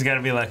 Throw. He's got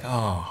to be like,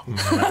 oh,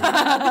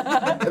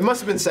 man. It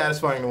must have been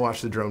satisfying to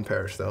watch the drone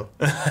perish, though.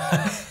 It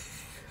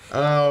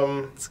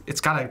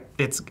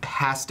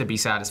has to be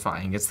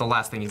satisfying. It's the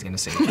last thing he's gonna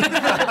see.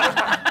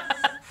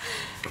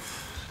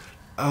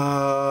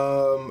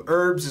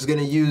 Urbz is going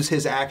to use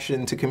his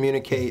action to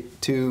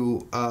communicate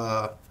to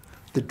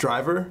the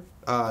driver,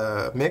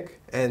 Mick,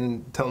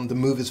 and tell him to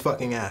move his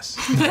fucking ass.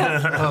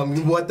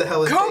 What the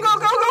hell is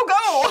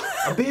Go!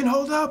 I'm being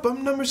held up.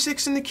 I'm number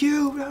 6 in the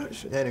queue.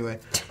 Anyway,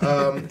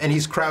 and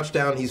he's crouched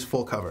down. He's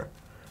full cover.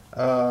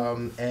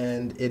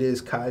 And it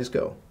is Kai's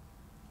go.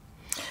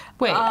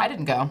 Wait, I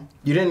didn't go.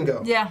 You didn't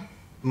go. Yeah.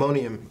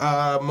 Monium.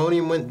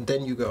 Monium went,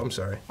 then you go. I'm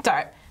sorry. It's all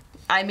right.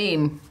 I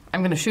mean,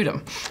 I'm gonna shoot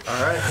him.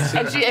 All right.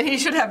 And he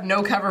should have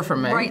no cover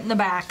from me. Right in the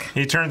back.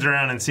 He turns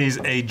around and sees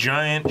a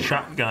giant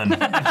shotgun.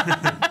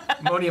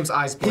 Monium's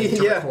eyes blink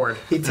to record.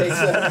 He takes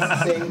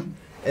that thing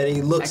and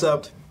he looks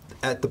up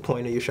at the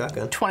point of your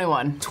shotgun.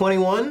 21.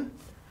 21?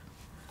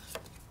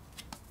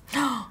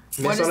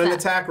 Miss on an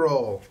attack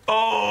roll.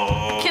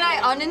 Oh! Can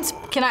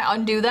I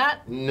undo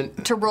that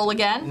to roll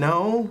again?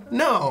 No,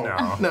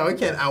 I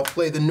can't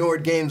outplay the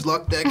Nord Games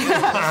luck deck.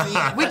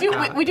 we do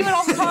it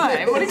all the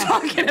time. What are you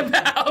talking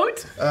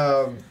about?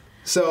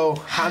 So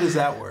how does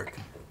that work?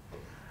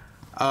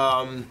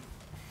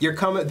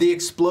 The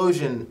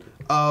explosion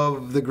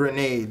of the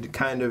grenade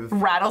kind of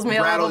rattles me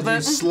a little bit.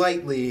 You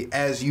slightly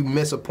as you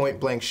miss a point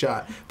blank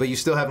shot, but you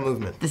still have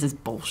movement. This is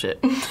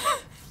bullshit.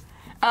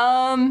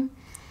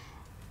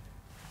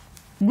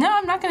 No,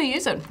 I'm not going to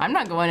use it. I'm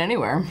not going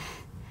anywhere.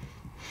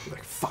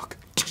 Like, fuck.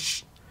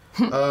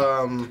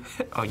 Oh,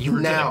 you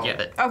were now. going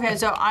to get it. Okay,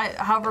 so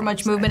however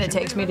much movement it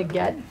takes me to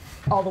get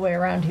all the way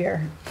around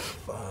here.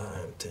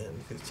 5, 10,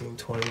 15,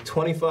 20,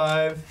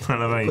 25. I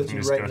don't know, you Puts can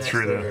you just right go next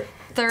through there.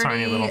 the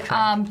tiny little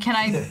trunk.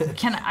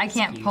 I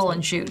can't pull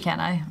and shoot, can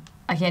I?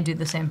 I can't do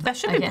the same thing. That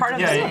should be part of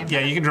the game.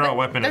 Yeah, you can draw a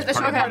weapon as That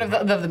should be part part of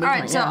of the movement. All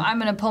right, so I'm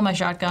going to pull my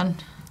shotgun.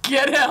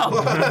 Get him!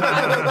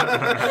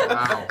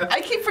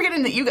 I keep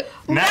forgetting that you got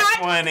Nat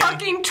 20.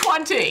 fucking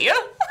 20.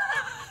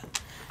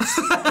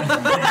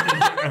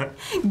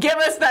 Give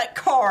us that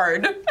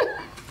card.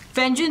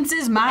 Vengeance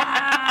is mine.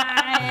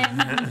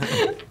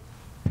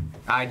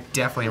 I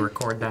definitely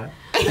record that.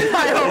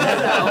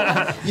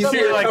 You see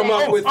her come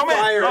up with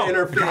fire in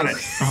her got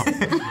face.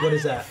 What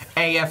is that?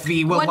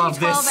 AFV will love 1d12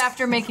 this.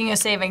 after making a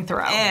saving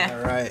throw. All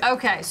right.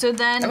 Okay, so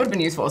then... That would have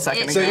been useful a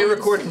second It- So ago. you're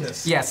recording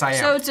this? Yes, I am.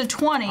 So it's a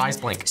 20. Eyes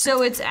blink.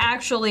 So it's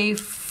actually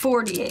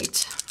 48.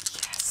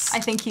 Yes. I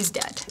think he's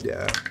dead.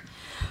 Yeah.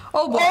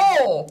 Oh boy.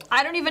 Oh!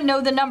 I don't even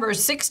know the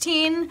numbers.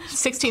 16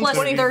 16, plus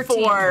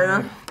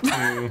 24.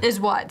 13 is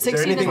what? Is there 16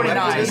 is anything left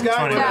 29. of this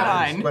guy?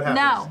 29. What happens?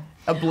 No.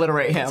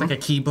 Obliterate him. It's like a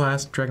key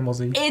blast, Dragon Ball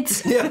Z.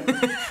 It's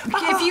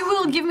if you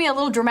will give me a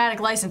little dramatic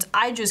license,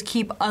 I just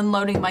keep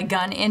unloading my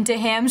gun into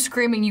him,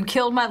 screaming, "You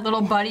killed my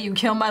little buddy! You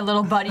killed my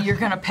little buddy! You're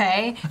gonna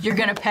pay! You're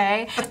gonna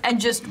pay!" And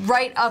just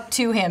right up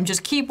to him,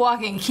 just keep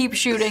walking, keep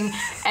shooting,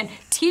 and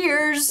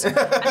tears.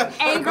 I'm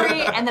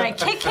angry, and then I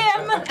kick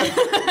him,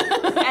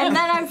 and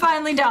then I'm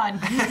finally done.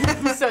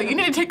 So you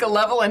need to take a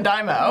level in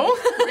Daimo.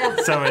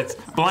 So it's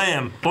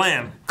blam,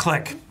 blam,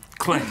 click,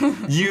 click.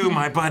 You,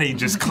 my buddy,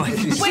 just click.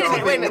 Wait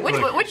a minute.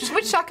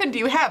 Which shotgun do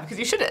you have? Because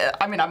you should.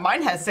 I mean,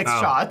 mine has 6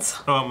 shots.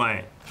 Oh,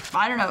 my.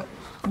 I don't know.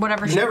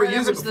 Whatever. You never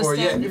used it whatever's the before,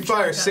 yeah. You standard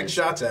fire shotgun. 6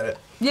 shots at it.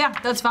 Yeah,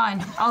 that's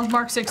fine. I'll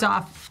mark 6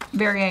 off.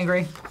 Very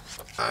angry.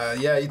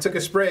 Yeah, you took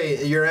a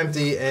spray, you're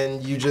empty,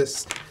 and you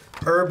just...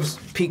 Urbz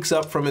peeks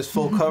up from his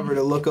full cover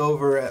to look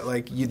over at,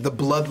 like, the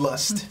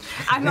bloodlust.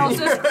 I'm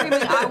also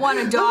screaming, "I want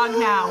a dog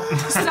now!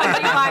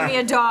 Somebody buy me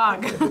a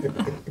dog!"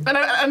 And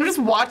I'm just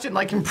watching,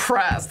 like,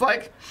 impressed.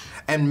 Like,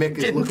 And Mick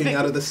is Didn't looking think-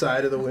 out of the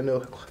side of the window,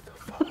 like, what the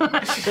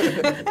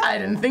fuck? I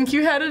didn't think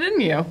you had it in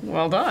you.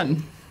 Well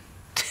done.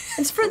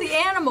 It's for the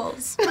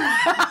animals.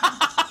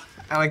 I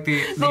like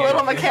the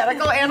Little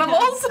mechanical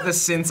animals. the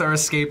synths are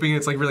escaping.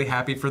 It's like really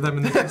happy for them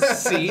in the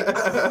seat.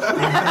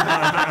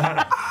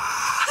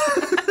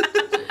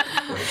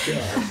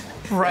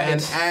 Right.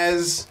 And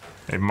as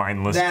A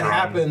mindless that drone.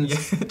 happens,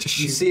 Just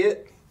you shoot. see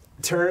it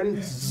turn,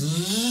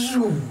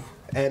 zoom,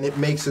 and it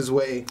makes his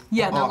way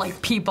Yeah, they're off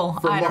like people.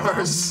 for I don't know.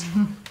 Mars.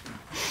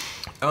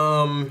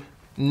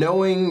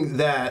 Knowing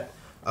that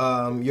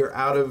you're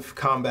out of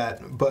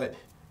combat, but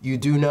you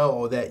do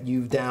know that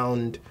you've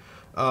downed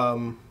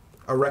a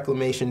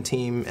reclamation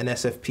team, an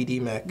SFPD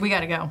mech, We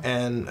gotta go.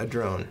 and a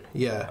drone.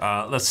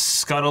 Yeah. Let's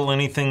scuttle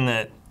anything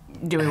that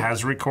Do we?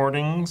 has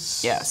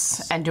recordings.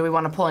 Yes. And do we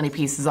want to pull any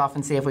pieces off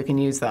and see if we can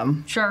use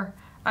them? Sure.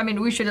 I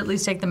mean, we should at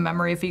least take the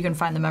memory if you can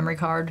find the memory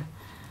card.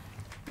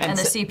 And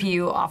the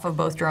CPU off of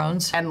both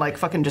drones. And like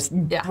fucking just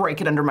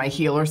break it under my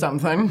heel or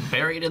something.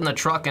 Bury it in the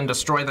truck and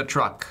destroy the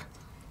truck.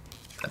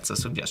 That's a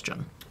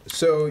suggestion.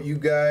 So you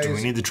guys. Do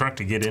we need the truck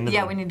to get into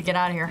Yeah, the we need to get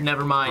out of here.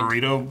 Never mind.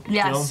 burrito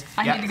Yes, deal?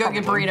 I Yeah, need to go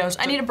get probably. burritos.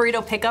 I need a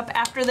burrito pickup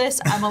after this.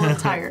 I'm a little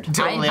tired.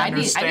 Totally I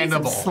need some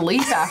understandable.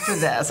 sleep after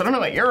this. I don't know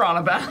what you're on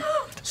about.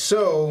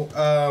 So,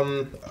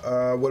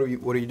 what are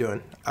you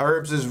doing?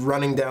 Urbz is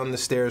running down the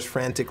stairs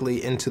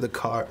frantically into the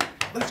car.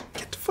 Let's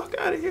get the fuck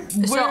out of here.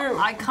 So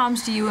I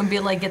comes to you and be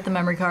like, get the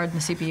memory card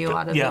and the CPU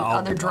out of the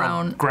other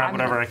drone. I'll grab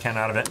whatever I can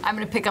out of it. I'm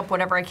gonna pick up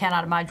whatever I can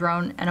out of my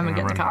drone, and I'm gonna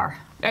get in the car.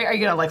 Are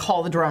you gonna like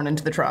haul the drone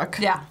into the truck?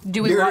 Yeah.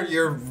 Do we want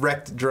Your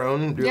wrecked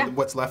drone? Yeah.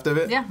 What's left of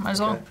it? Yeah, might as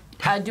well.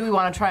 Do we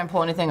want to try and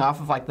pull anything off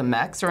of like the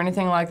mechs or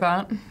anything like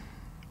that?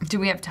 Do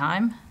we have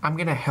time? I'm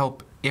gonna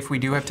help, if we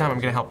do have time, I'm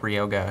gonna help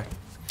Ryoga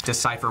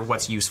decipher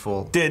what's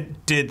useful. Did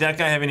that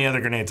guy have any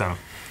other grenades on him?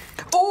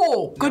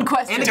 Oh, good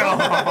question. does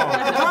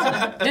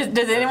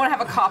anyone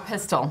have a cop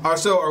pistol?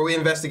 So, are we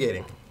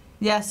investigating?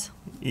 Yes.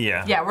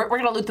 Yeah. Yeah, we're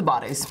gonna loot the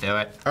bodies. Do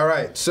it. All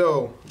right,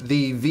 so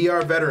the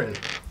VR veteran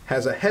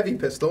has a heavy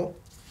pistol.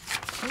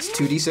 It's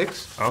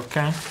 2d6.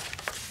 Okay.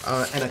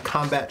 And a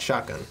combat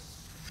shotgun,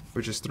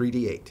 which is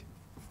 3d8.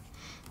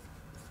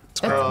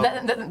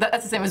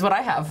 That's the same as what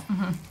I have.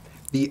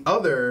 The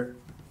other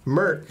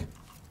merc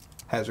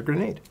has a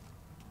grenade.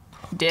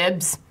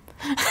 Dibs.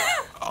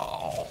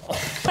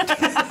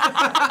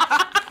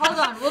 Hold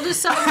on, we'll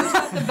just tell who's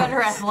got the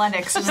better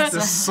athletics. And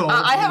that's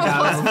I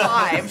have a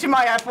 +5 to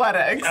my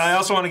athletics. I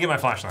also want to get my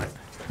flashlight.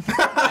 That's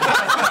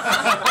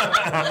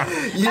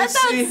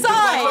outside. The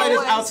flashlight is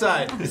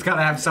outside. It's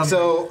gotta have some.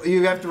 So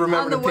you have to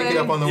remember to On the pick it way.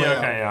 up on the way out.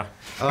 Okay, yeah.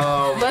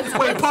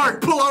 Wait,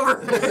 park, pull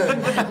over.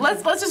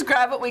 Let's just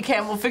grab what we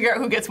can. We'll figure out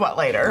who gets what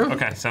later.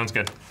 Okay, sounds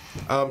good.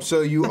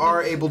 So you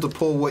are able to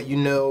pull what you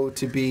know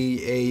to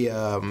be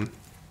a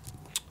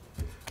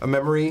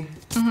memory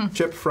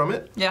chip from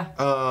it. Yeah.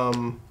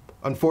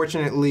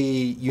 Unfortunately,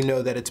 you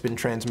know that it's been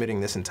transmitting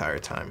this entire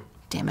time.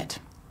 Damn it.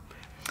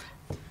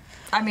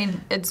 I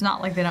mean, it's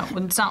not like they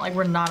don't. It's not like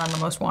we're not on the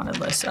most wanted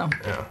list. So.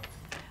 Yeah.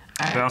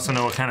 We also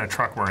know what kind of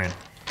truck we're in.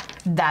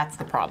 That's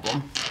the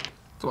problem.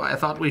 That's why I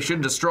thought we should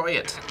destroy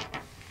it.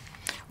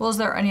 Well, is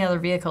there any other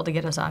vehicle to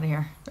get us out of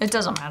here? It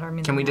doesn't matter. I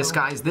mean, Can we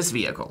disguise this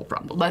vehicle?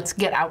 Probably. Let's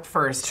get out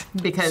first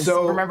because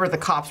So- remember the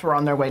cops were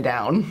on their way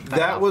down.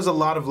 That was a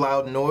lot of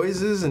loud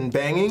noises and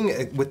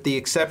banging, with the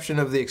exception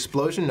of the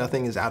explosion.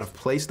 Nothing is out of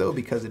place, though,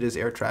 because it is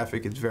air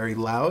traffic. It's very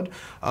loud.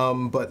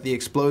 But the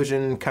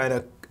explosion kind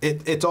of,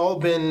 it's all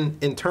been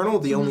internal.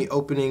 The only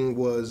opening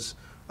was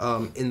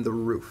in the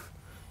roof.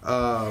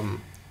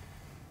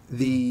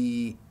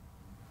 The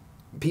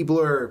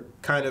people are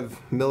kind of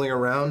milling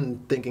around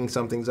and thinking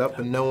something's up,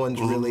 and no one's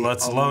really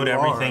Let's load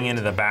everything alarmed.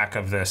 into the back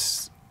of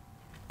this,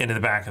 into the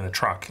back of the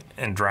truck,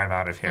 and drive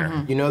out of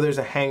here. You know there's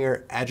a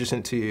hangar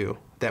adjacent to you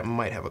that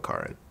might have a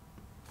car in.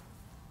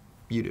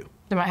 You do.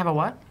 They might have a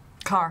what?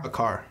 car. A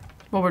car.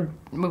 Well,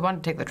 we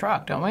want to take the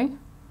truck, don't we?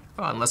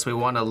 Well, unless we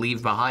want to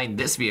leave behind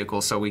this vehicle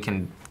so we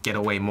can get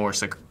away more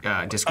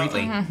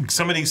discreetly.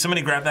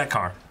 Somebody grab that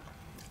car.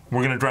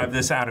 We're gonna drive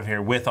this out of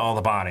here with all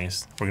the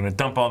bodies. We're gonna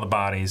dump all the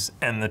bodies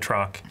and the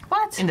truck.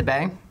 What? In the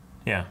bay.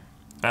 Yeah.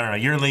 I don't know.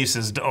 Your lease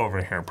is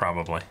over here,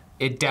 probably.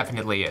 It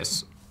definitely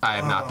is. I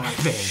am not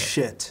paying it.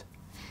 Shit.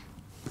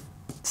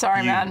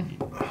 Sorry, man.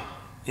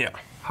 Yeah.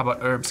 How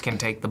about Urbz can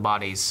take the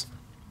bodies,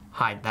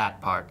 hide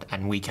that part,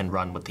 and we can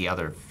run with the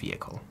other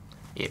vehicle,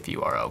 if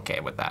you are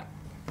okay with that.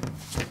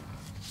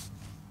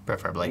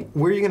 Preferably.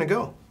 Where are you gonna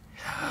go?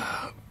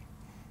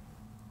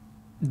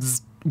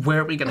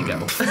 Where are we gonna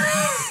go?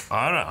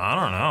 I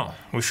don't know.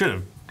 We should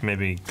have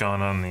maybe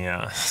gone on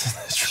the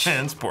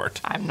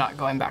transport. I'm not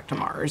going back to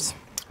Mars.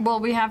 Well,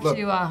 we have Look.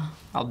 to.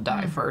 I'll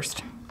die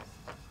first.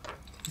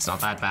 It's not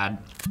that bad.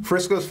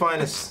 Frisco's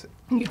finest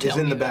You is tell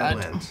in me the that.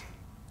 Badlands.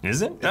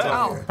 Is it? It's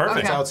out Oh, here. perfect.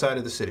 It's okay. outside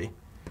of the city.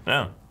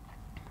 Oh.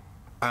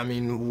 I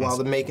mean, while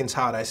the making's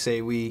hot, I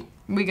say we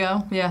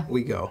go. Yeah.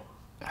 go.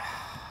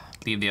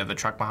 Leave the other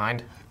truck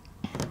behind.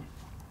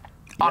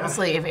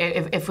 Honestly,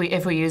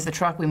 if we use the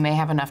truck, we may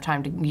have enough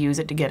time to use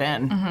it to get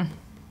in.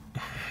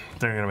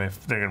 They're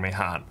gonna be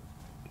hot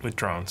with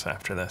drones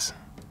after this.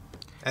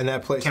 And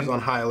that place is on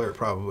high alert,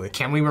 probably.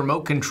 Can we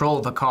remote control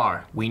the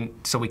car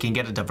so we can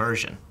get a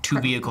diversion? Two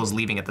vehicles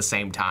leaving at the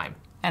same time.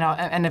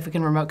 And if we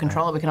can remote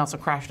control it, we can also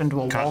crash it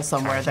into a wall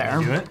somewhere Can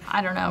you do there. it?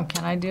 I don't know.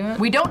 Can I do it?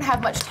 We don't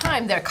have much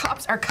time. Their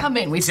cops are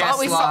coming. We saw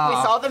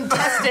Tesla. them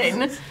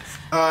testing.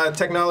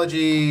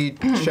 Technology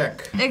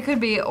check. It could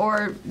be,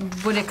 or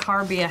would a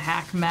car be a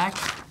hack mech?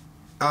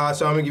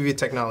 So I'm gonna give you a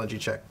technology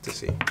check to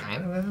see.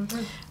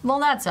 Well,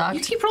 that sucked.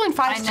 You keep rolling I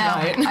fives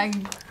know. tonight.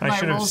 I My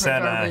should have rolls are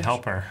said garbage.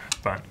 helper,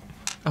 but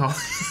Oh,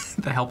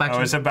 the help I action?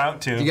 was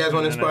about to. You guys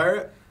want to inspire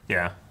it?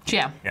 Yeah.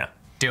 Yeah. Yeah.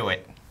 Do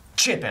it.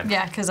 Chip him.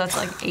 Yeah, because that's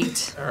like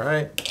 8. All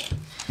right.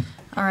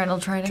 All right, I'll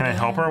try it Can I again.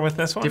 help her with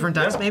this one? Different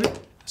dice, maybe?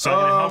 So I'm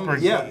gonna help her.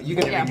 Yeah, you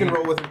can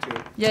roll with it too.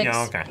 Yikes.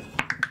 Yeah. Okay.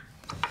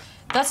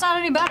 That's not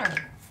any better.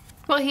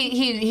 Well,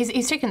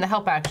 he's taking the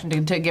help action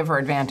to give her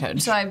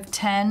advantage. So I have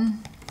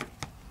 10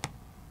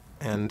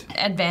 And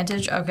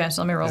advantage. Okay,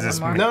 so let me roll Is this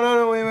one more.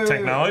 no, wait.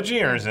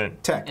 Technology or is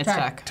it Tech. It's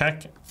tech.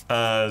 tech?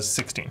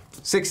 16.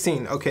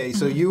 16. Okay,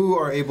 so you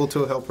are able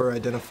to help her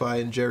identify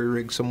and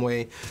jerry-rig some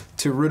way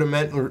to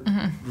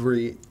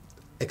rudimentary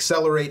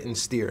accelerate and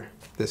steer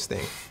this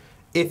thing,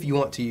 if you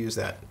want to use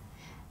that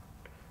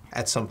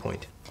at some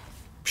point.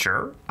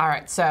 Sure. All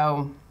right,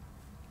 so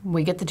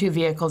We get the 2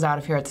 vehicles out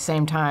of here at the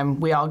same time.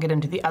 We all get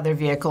into the other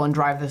vehicle and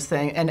drive this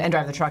thing and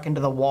drive the truck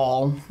into the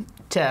wall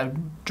to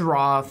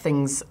draw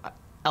things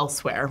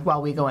elsewhere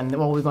while we go in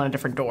a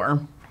different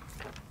door.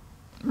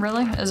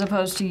 Really? As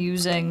opposed to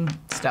using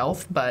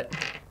stealth, but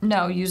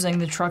no, using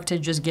the truck to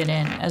just get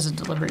in as a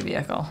delivery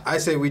vehicle. I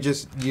say we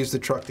just use the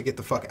truck to get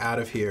the fuck out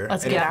of here.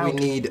 Let's and get if out. we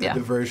need Yeah. a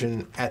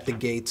diversion at the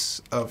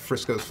gates of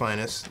Frisco's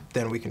Finest,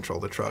 then we control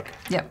the truck.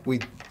 Yep.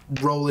 We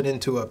roll it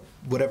into a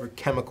whatever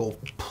chemical.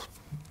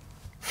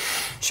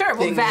 sure,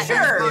 Thing well, is sure,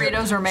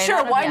 burritos are made sure,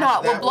 out of, why yeah.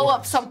 not? We'll That blow up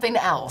works. something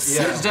else.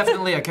 Yeah. There's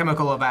definitely a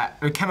chemical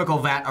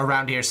vat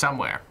around here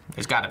somewhere.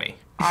 There's got to be.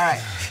 All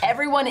right,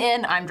 everyone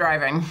in. I'm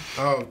driving.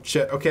 Oh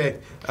shit! Okay,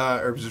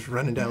 Urbz is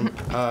running down,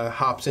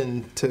 hops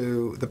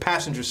into the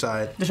passenger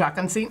side. The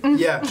shotgun seat.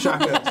 Yeah,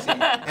 shotgun seat.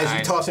 As you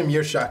Nice. toss him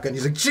your shotgun,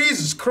 he's like,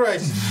 Jesus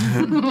Christ!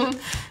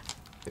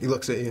 He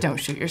looks at you. Don't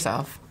shoot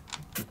yourself.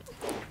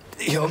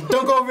 Don't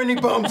go over any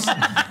bumps.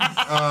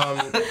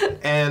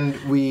 And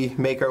we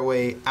make our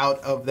way out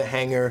of the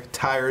hangar,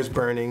 tires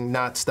burning,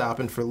 not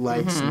stopping for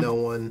lights, no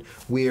one.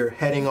 We're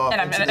heading off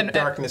into the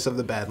darkness of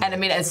the Badlands. And I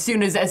mean, as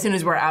soon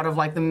as we're out of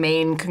like the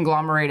main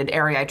conglomerated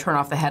area, I turn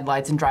off the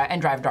headlights and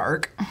drive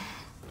dark.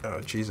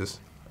 Oh, Jesus.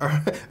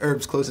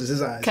 Urbz closes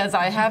his eyes. Because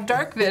I have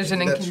dark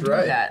vision and That's can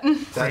right. do that.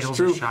 That's Cradles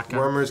true. a shotgun.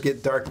 Wormers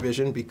get dark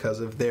vision because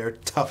of their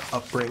tough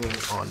upbringing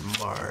on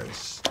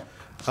Mars.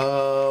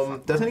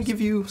 Doesn't it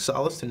give you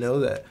solace to know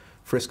that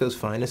Frisco's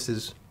Finest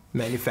is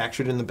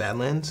manufactured in the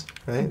Badlands?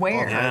 Right?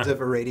 Where? All kinds of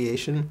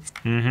irradiation.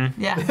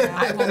 Yeah.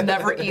 I will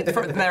never eat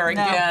from there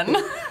again.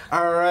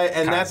 All right,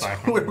 and that's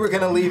Black. where we're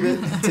going to leave it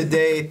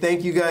today.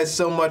 Thank you guys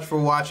so much for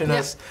watching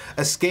us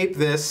escape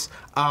this.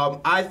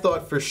 I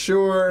thought for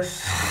sure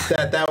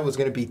that was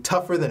going to be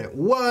tougher than it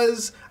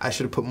was. I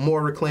should have put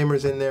more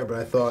reclaimers in there, but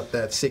I thought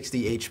that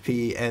 60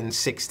 HP and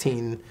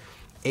 16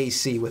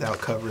 AC without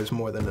cover is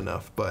more than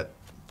enough, but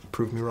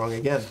proved me wrong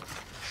again.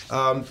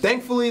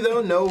 Thankfully,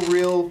 though, no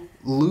real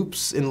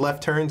loops and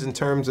left turns in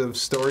terms of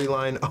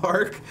storyline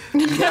arc.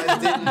 You guys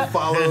didn't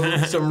follow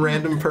some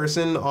random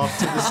person off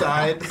to the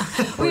side.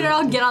 We'd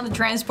all get on the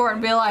transport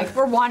and be like,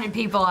 we're wanted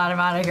people out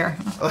of here.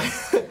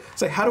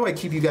 It's like, how do I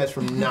keep you guys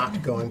from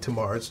not going to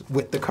Mars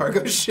with the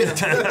cargo ship?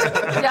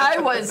 Yeah,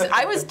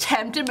 I was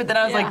tempted, but then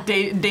I was Yeah. like,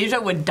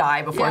 Dejah would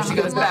die before Yeah, she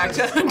goes back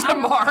to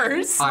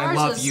Mars. I Mars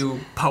love is- you,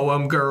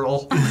 poem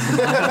girl.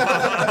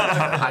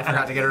 I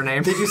forgot to get her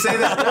name. Did you say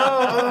that? No,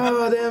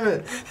 oh, damn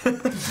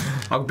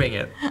it. I'll bing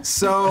it.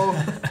 So,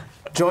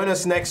 join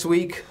us next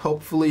week,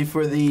 hopefully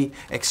for the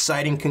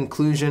exciting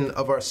conclusion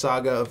of our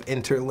saga of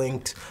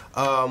Interlinked,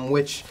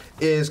 which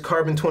is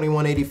Carbon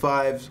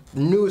 2185's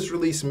newest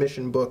release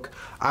mission book.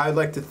 I'd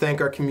like to thank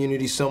our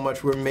community so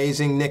much. We're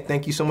amazing. Nick,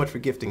 thank you so much for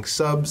gifting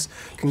subs.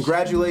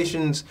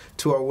 Congratulations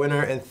to our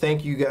winner, and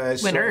thank you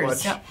guys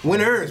Winners. so much. Yep.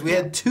 Winners. We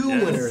had 2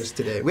 winners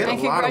today. We had And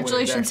a lot of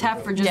congratulations, winners,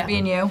 Hef, for just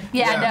being you.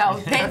 Yeah, Yeah. no.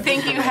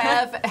 Thank you,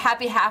 Hef.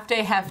 Happy half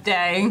day.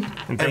 And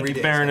thank Every you,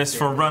 day, Baroness,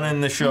 for running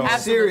the show.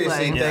 Absolutely.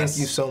 Seriously, Yes. thank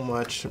you so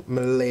much,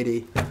 my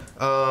lady.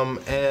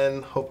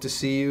 And hope to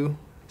see you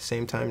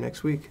same time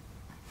next week.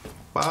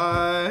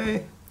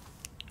 Bye.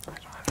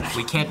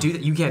 We can't do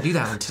that. You can't do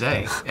that one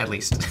today, at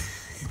least.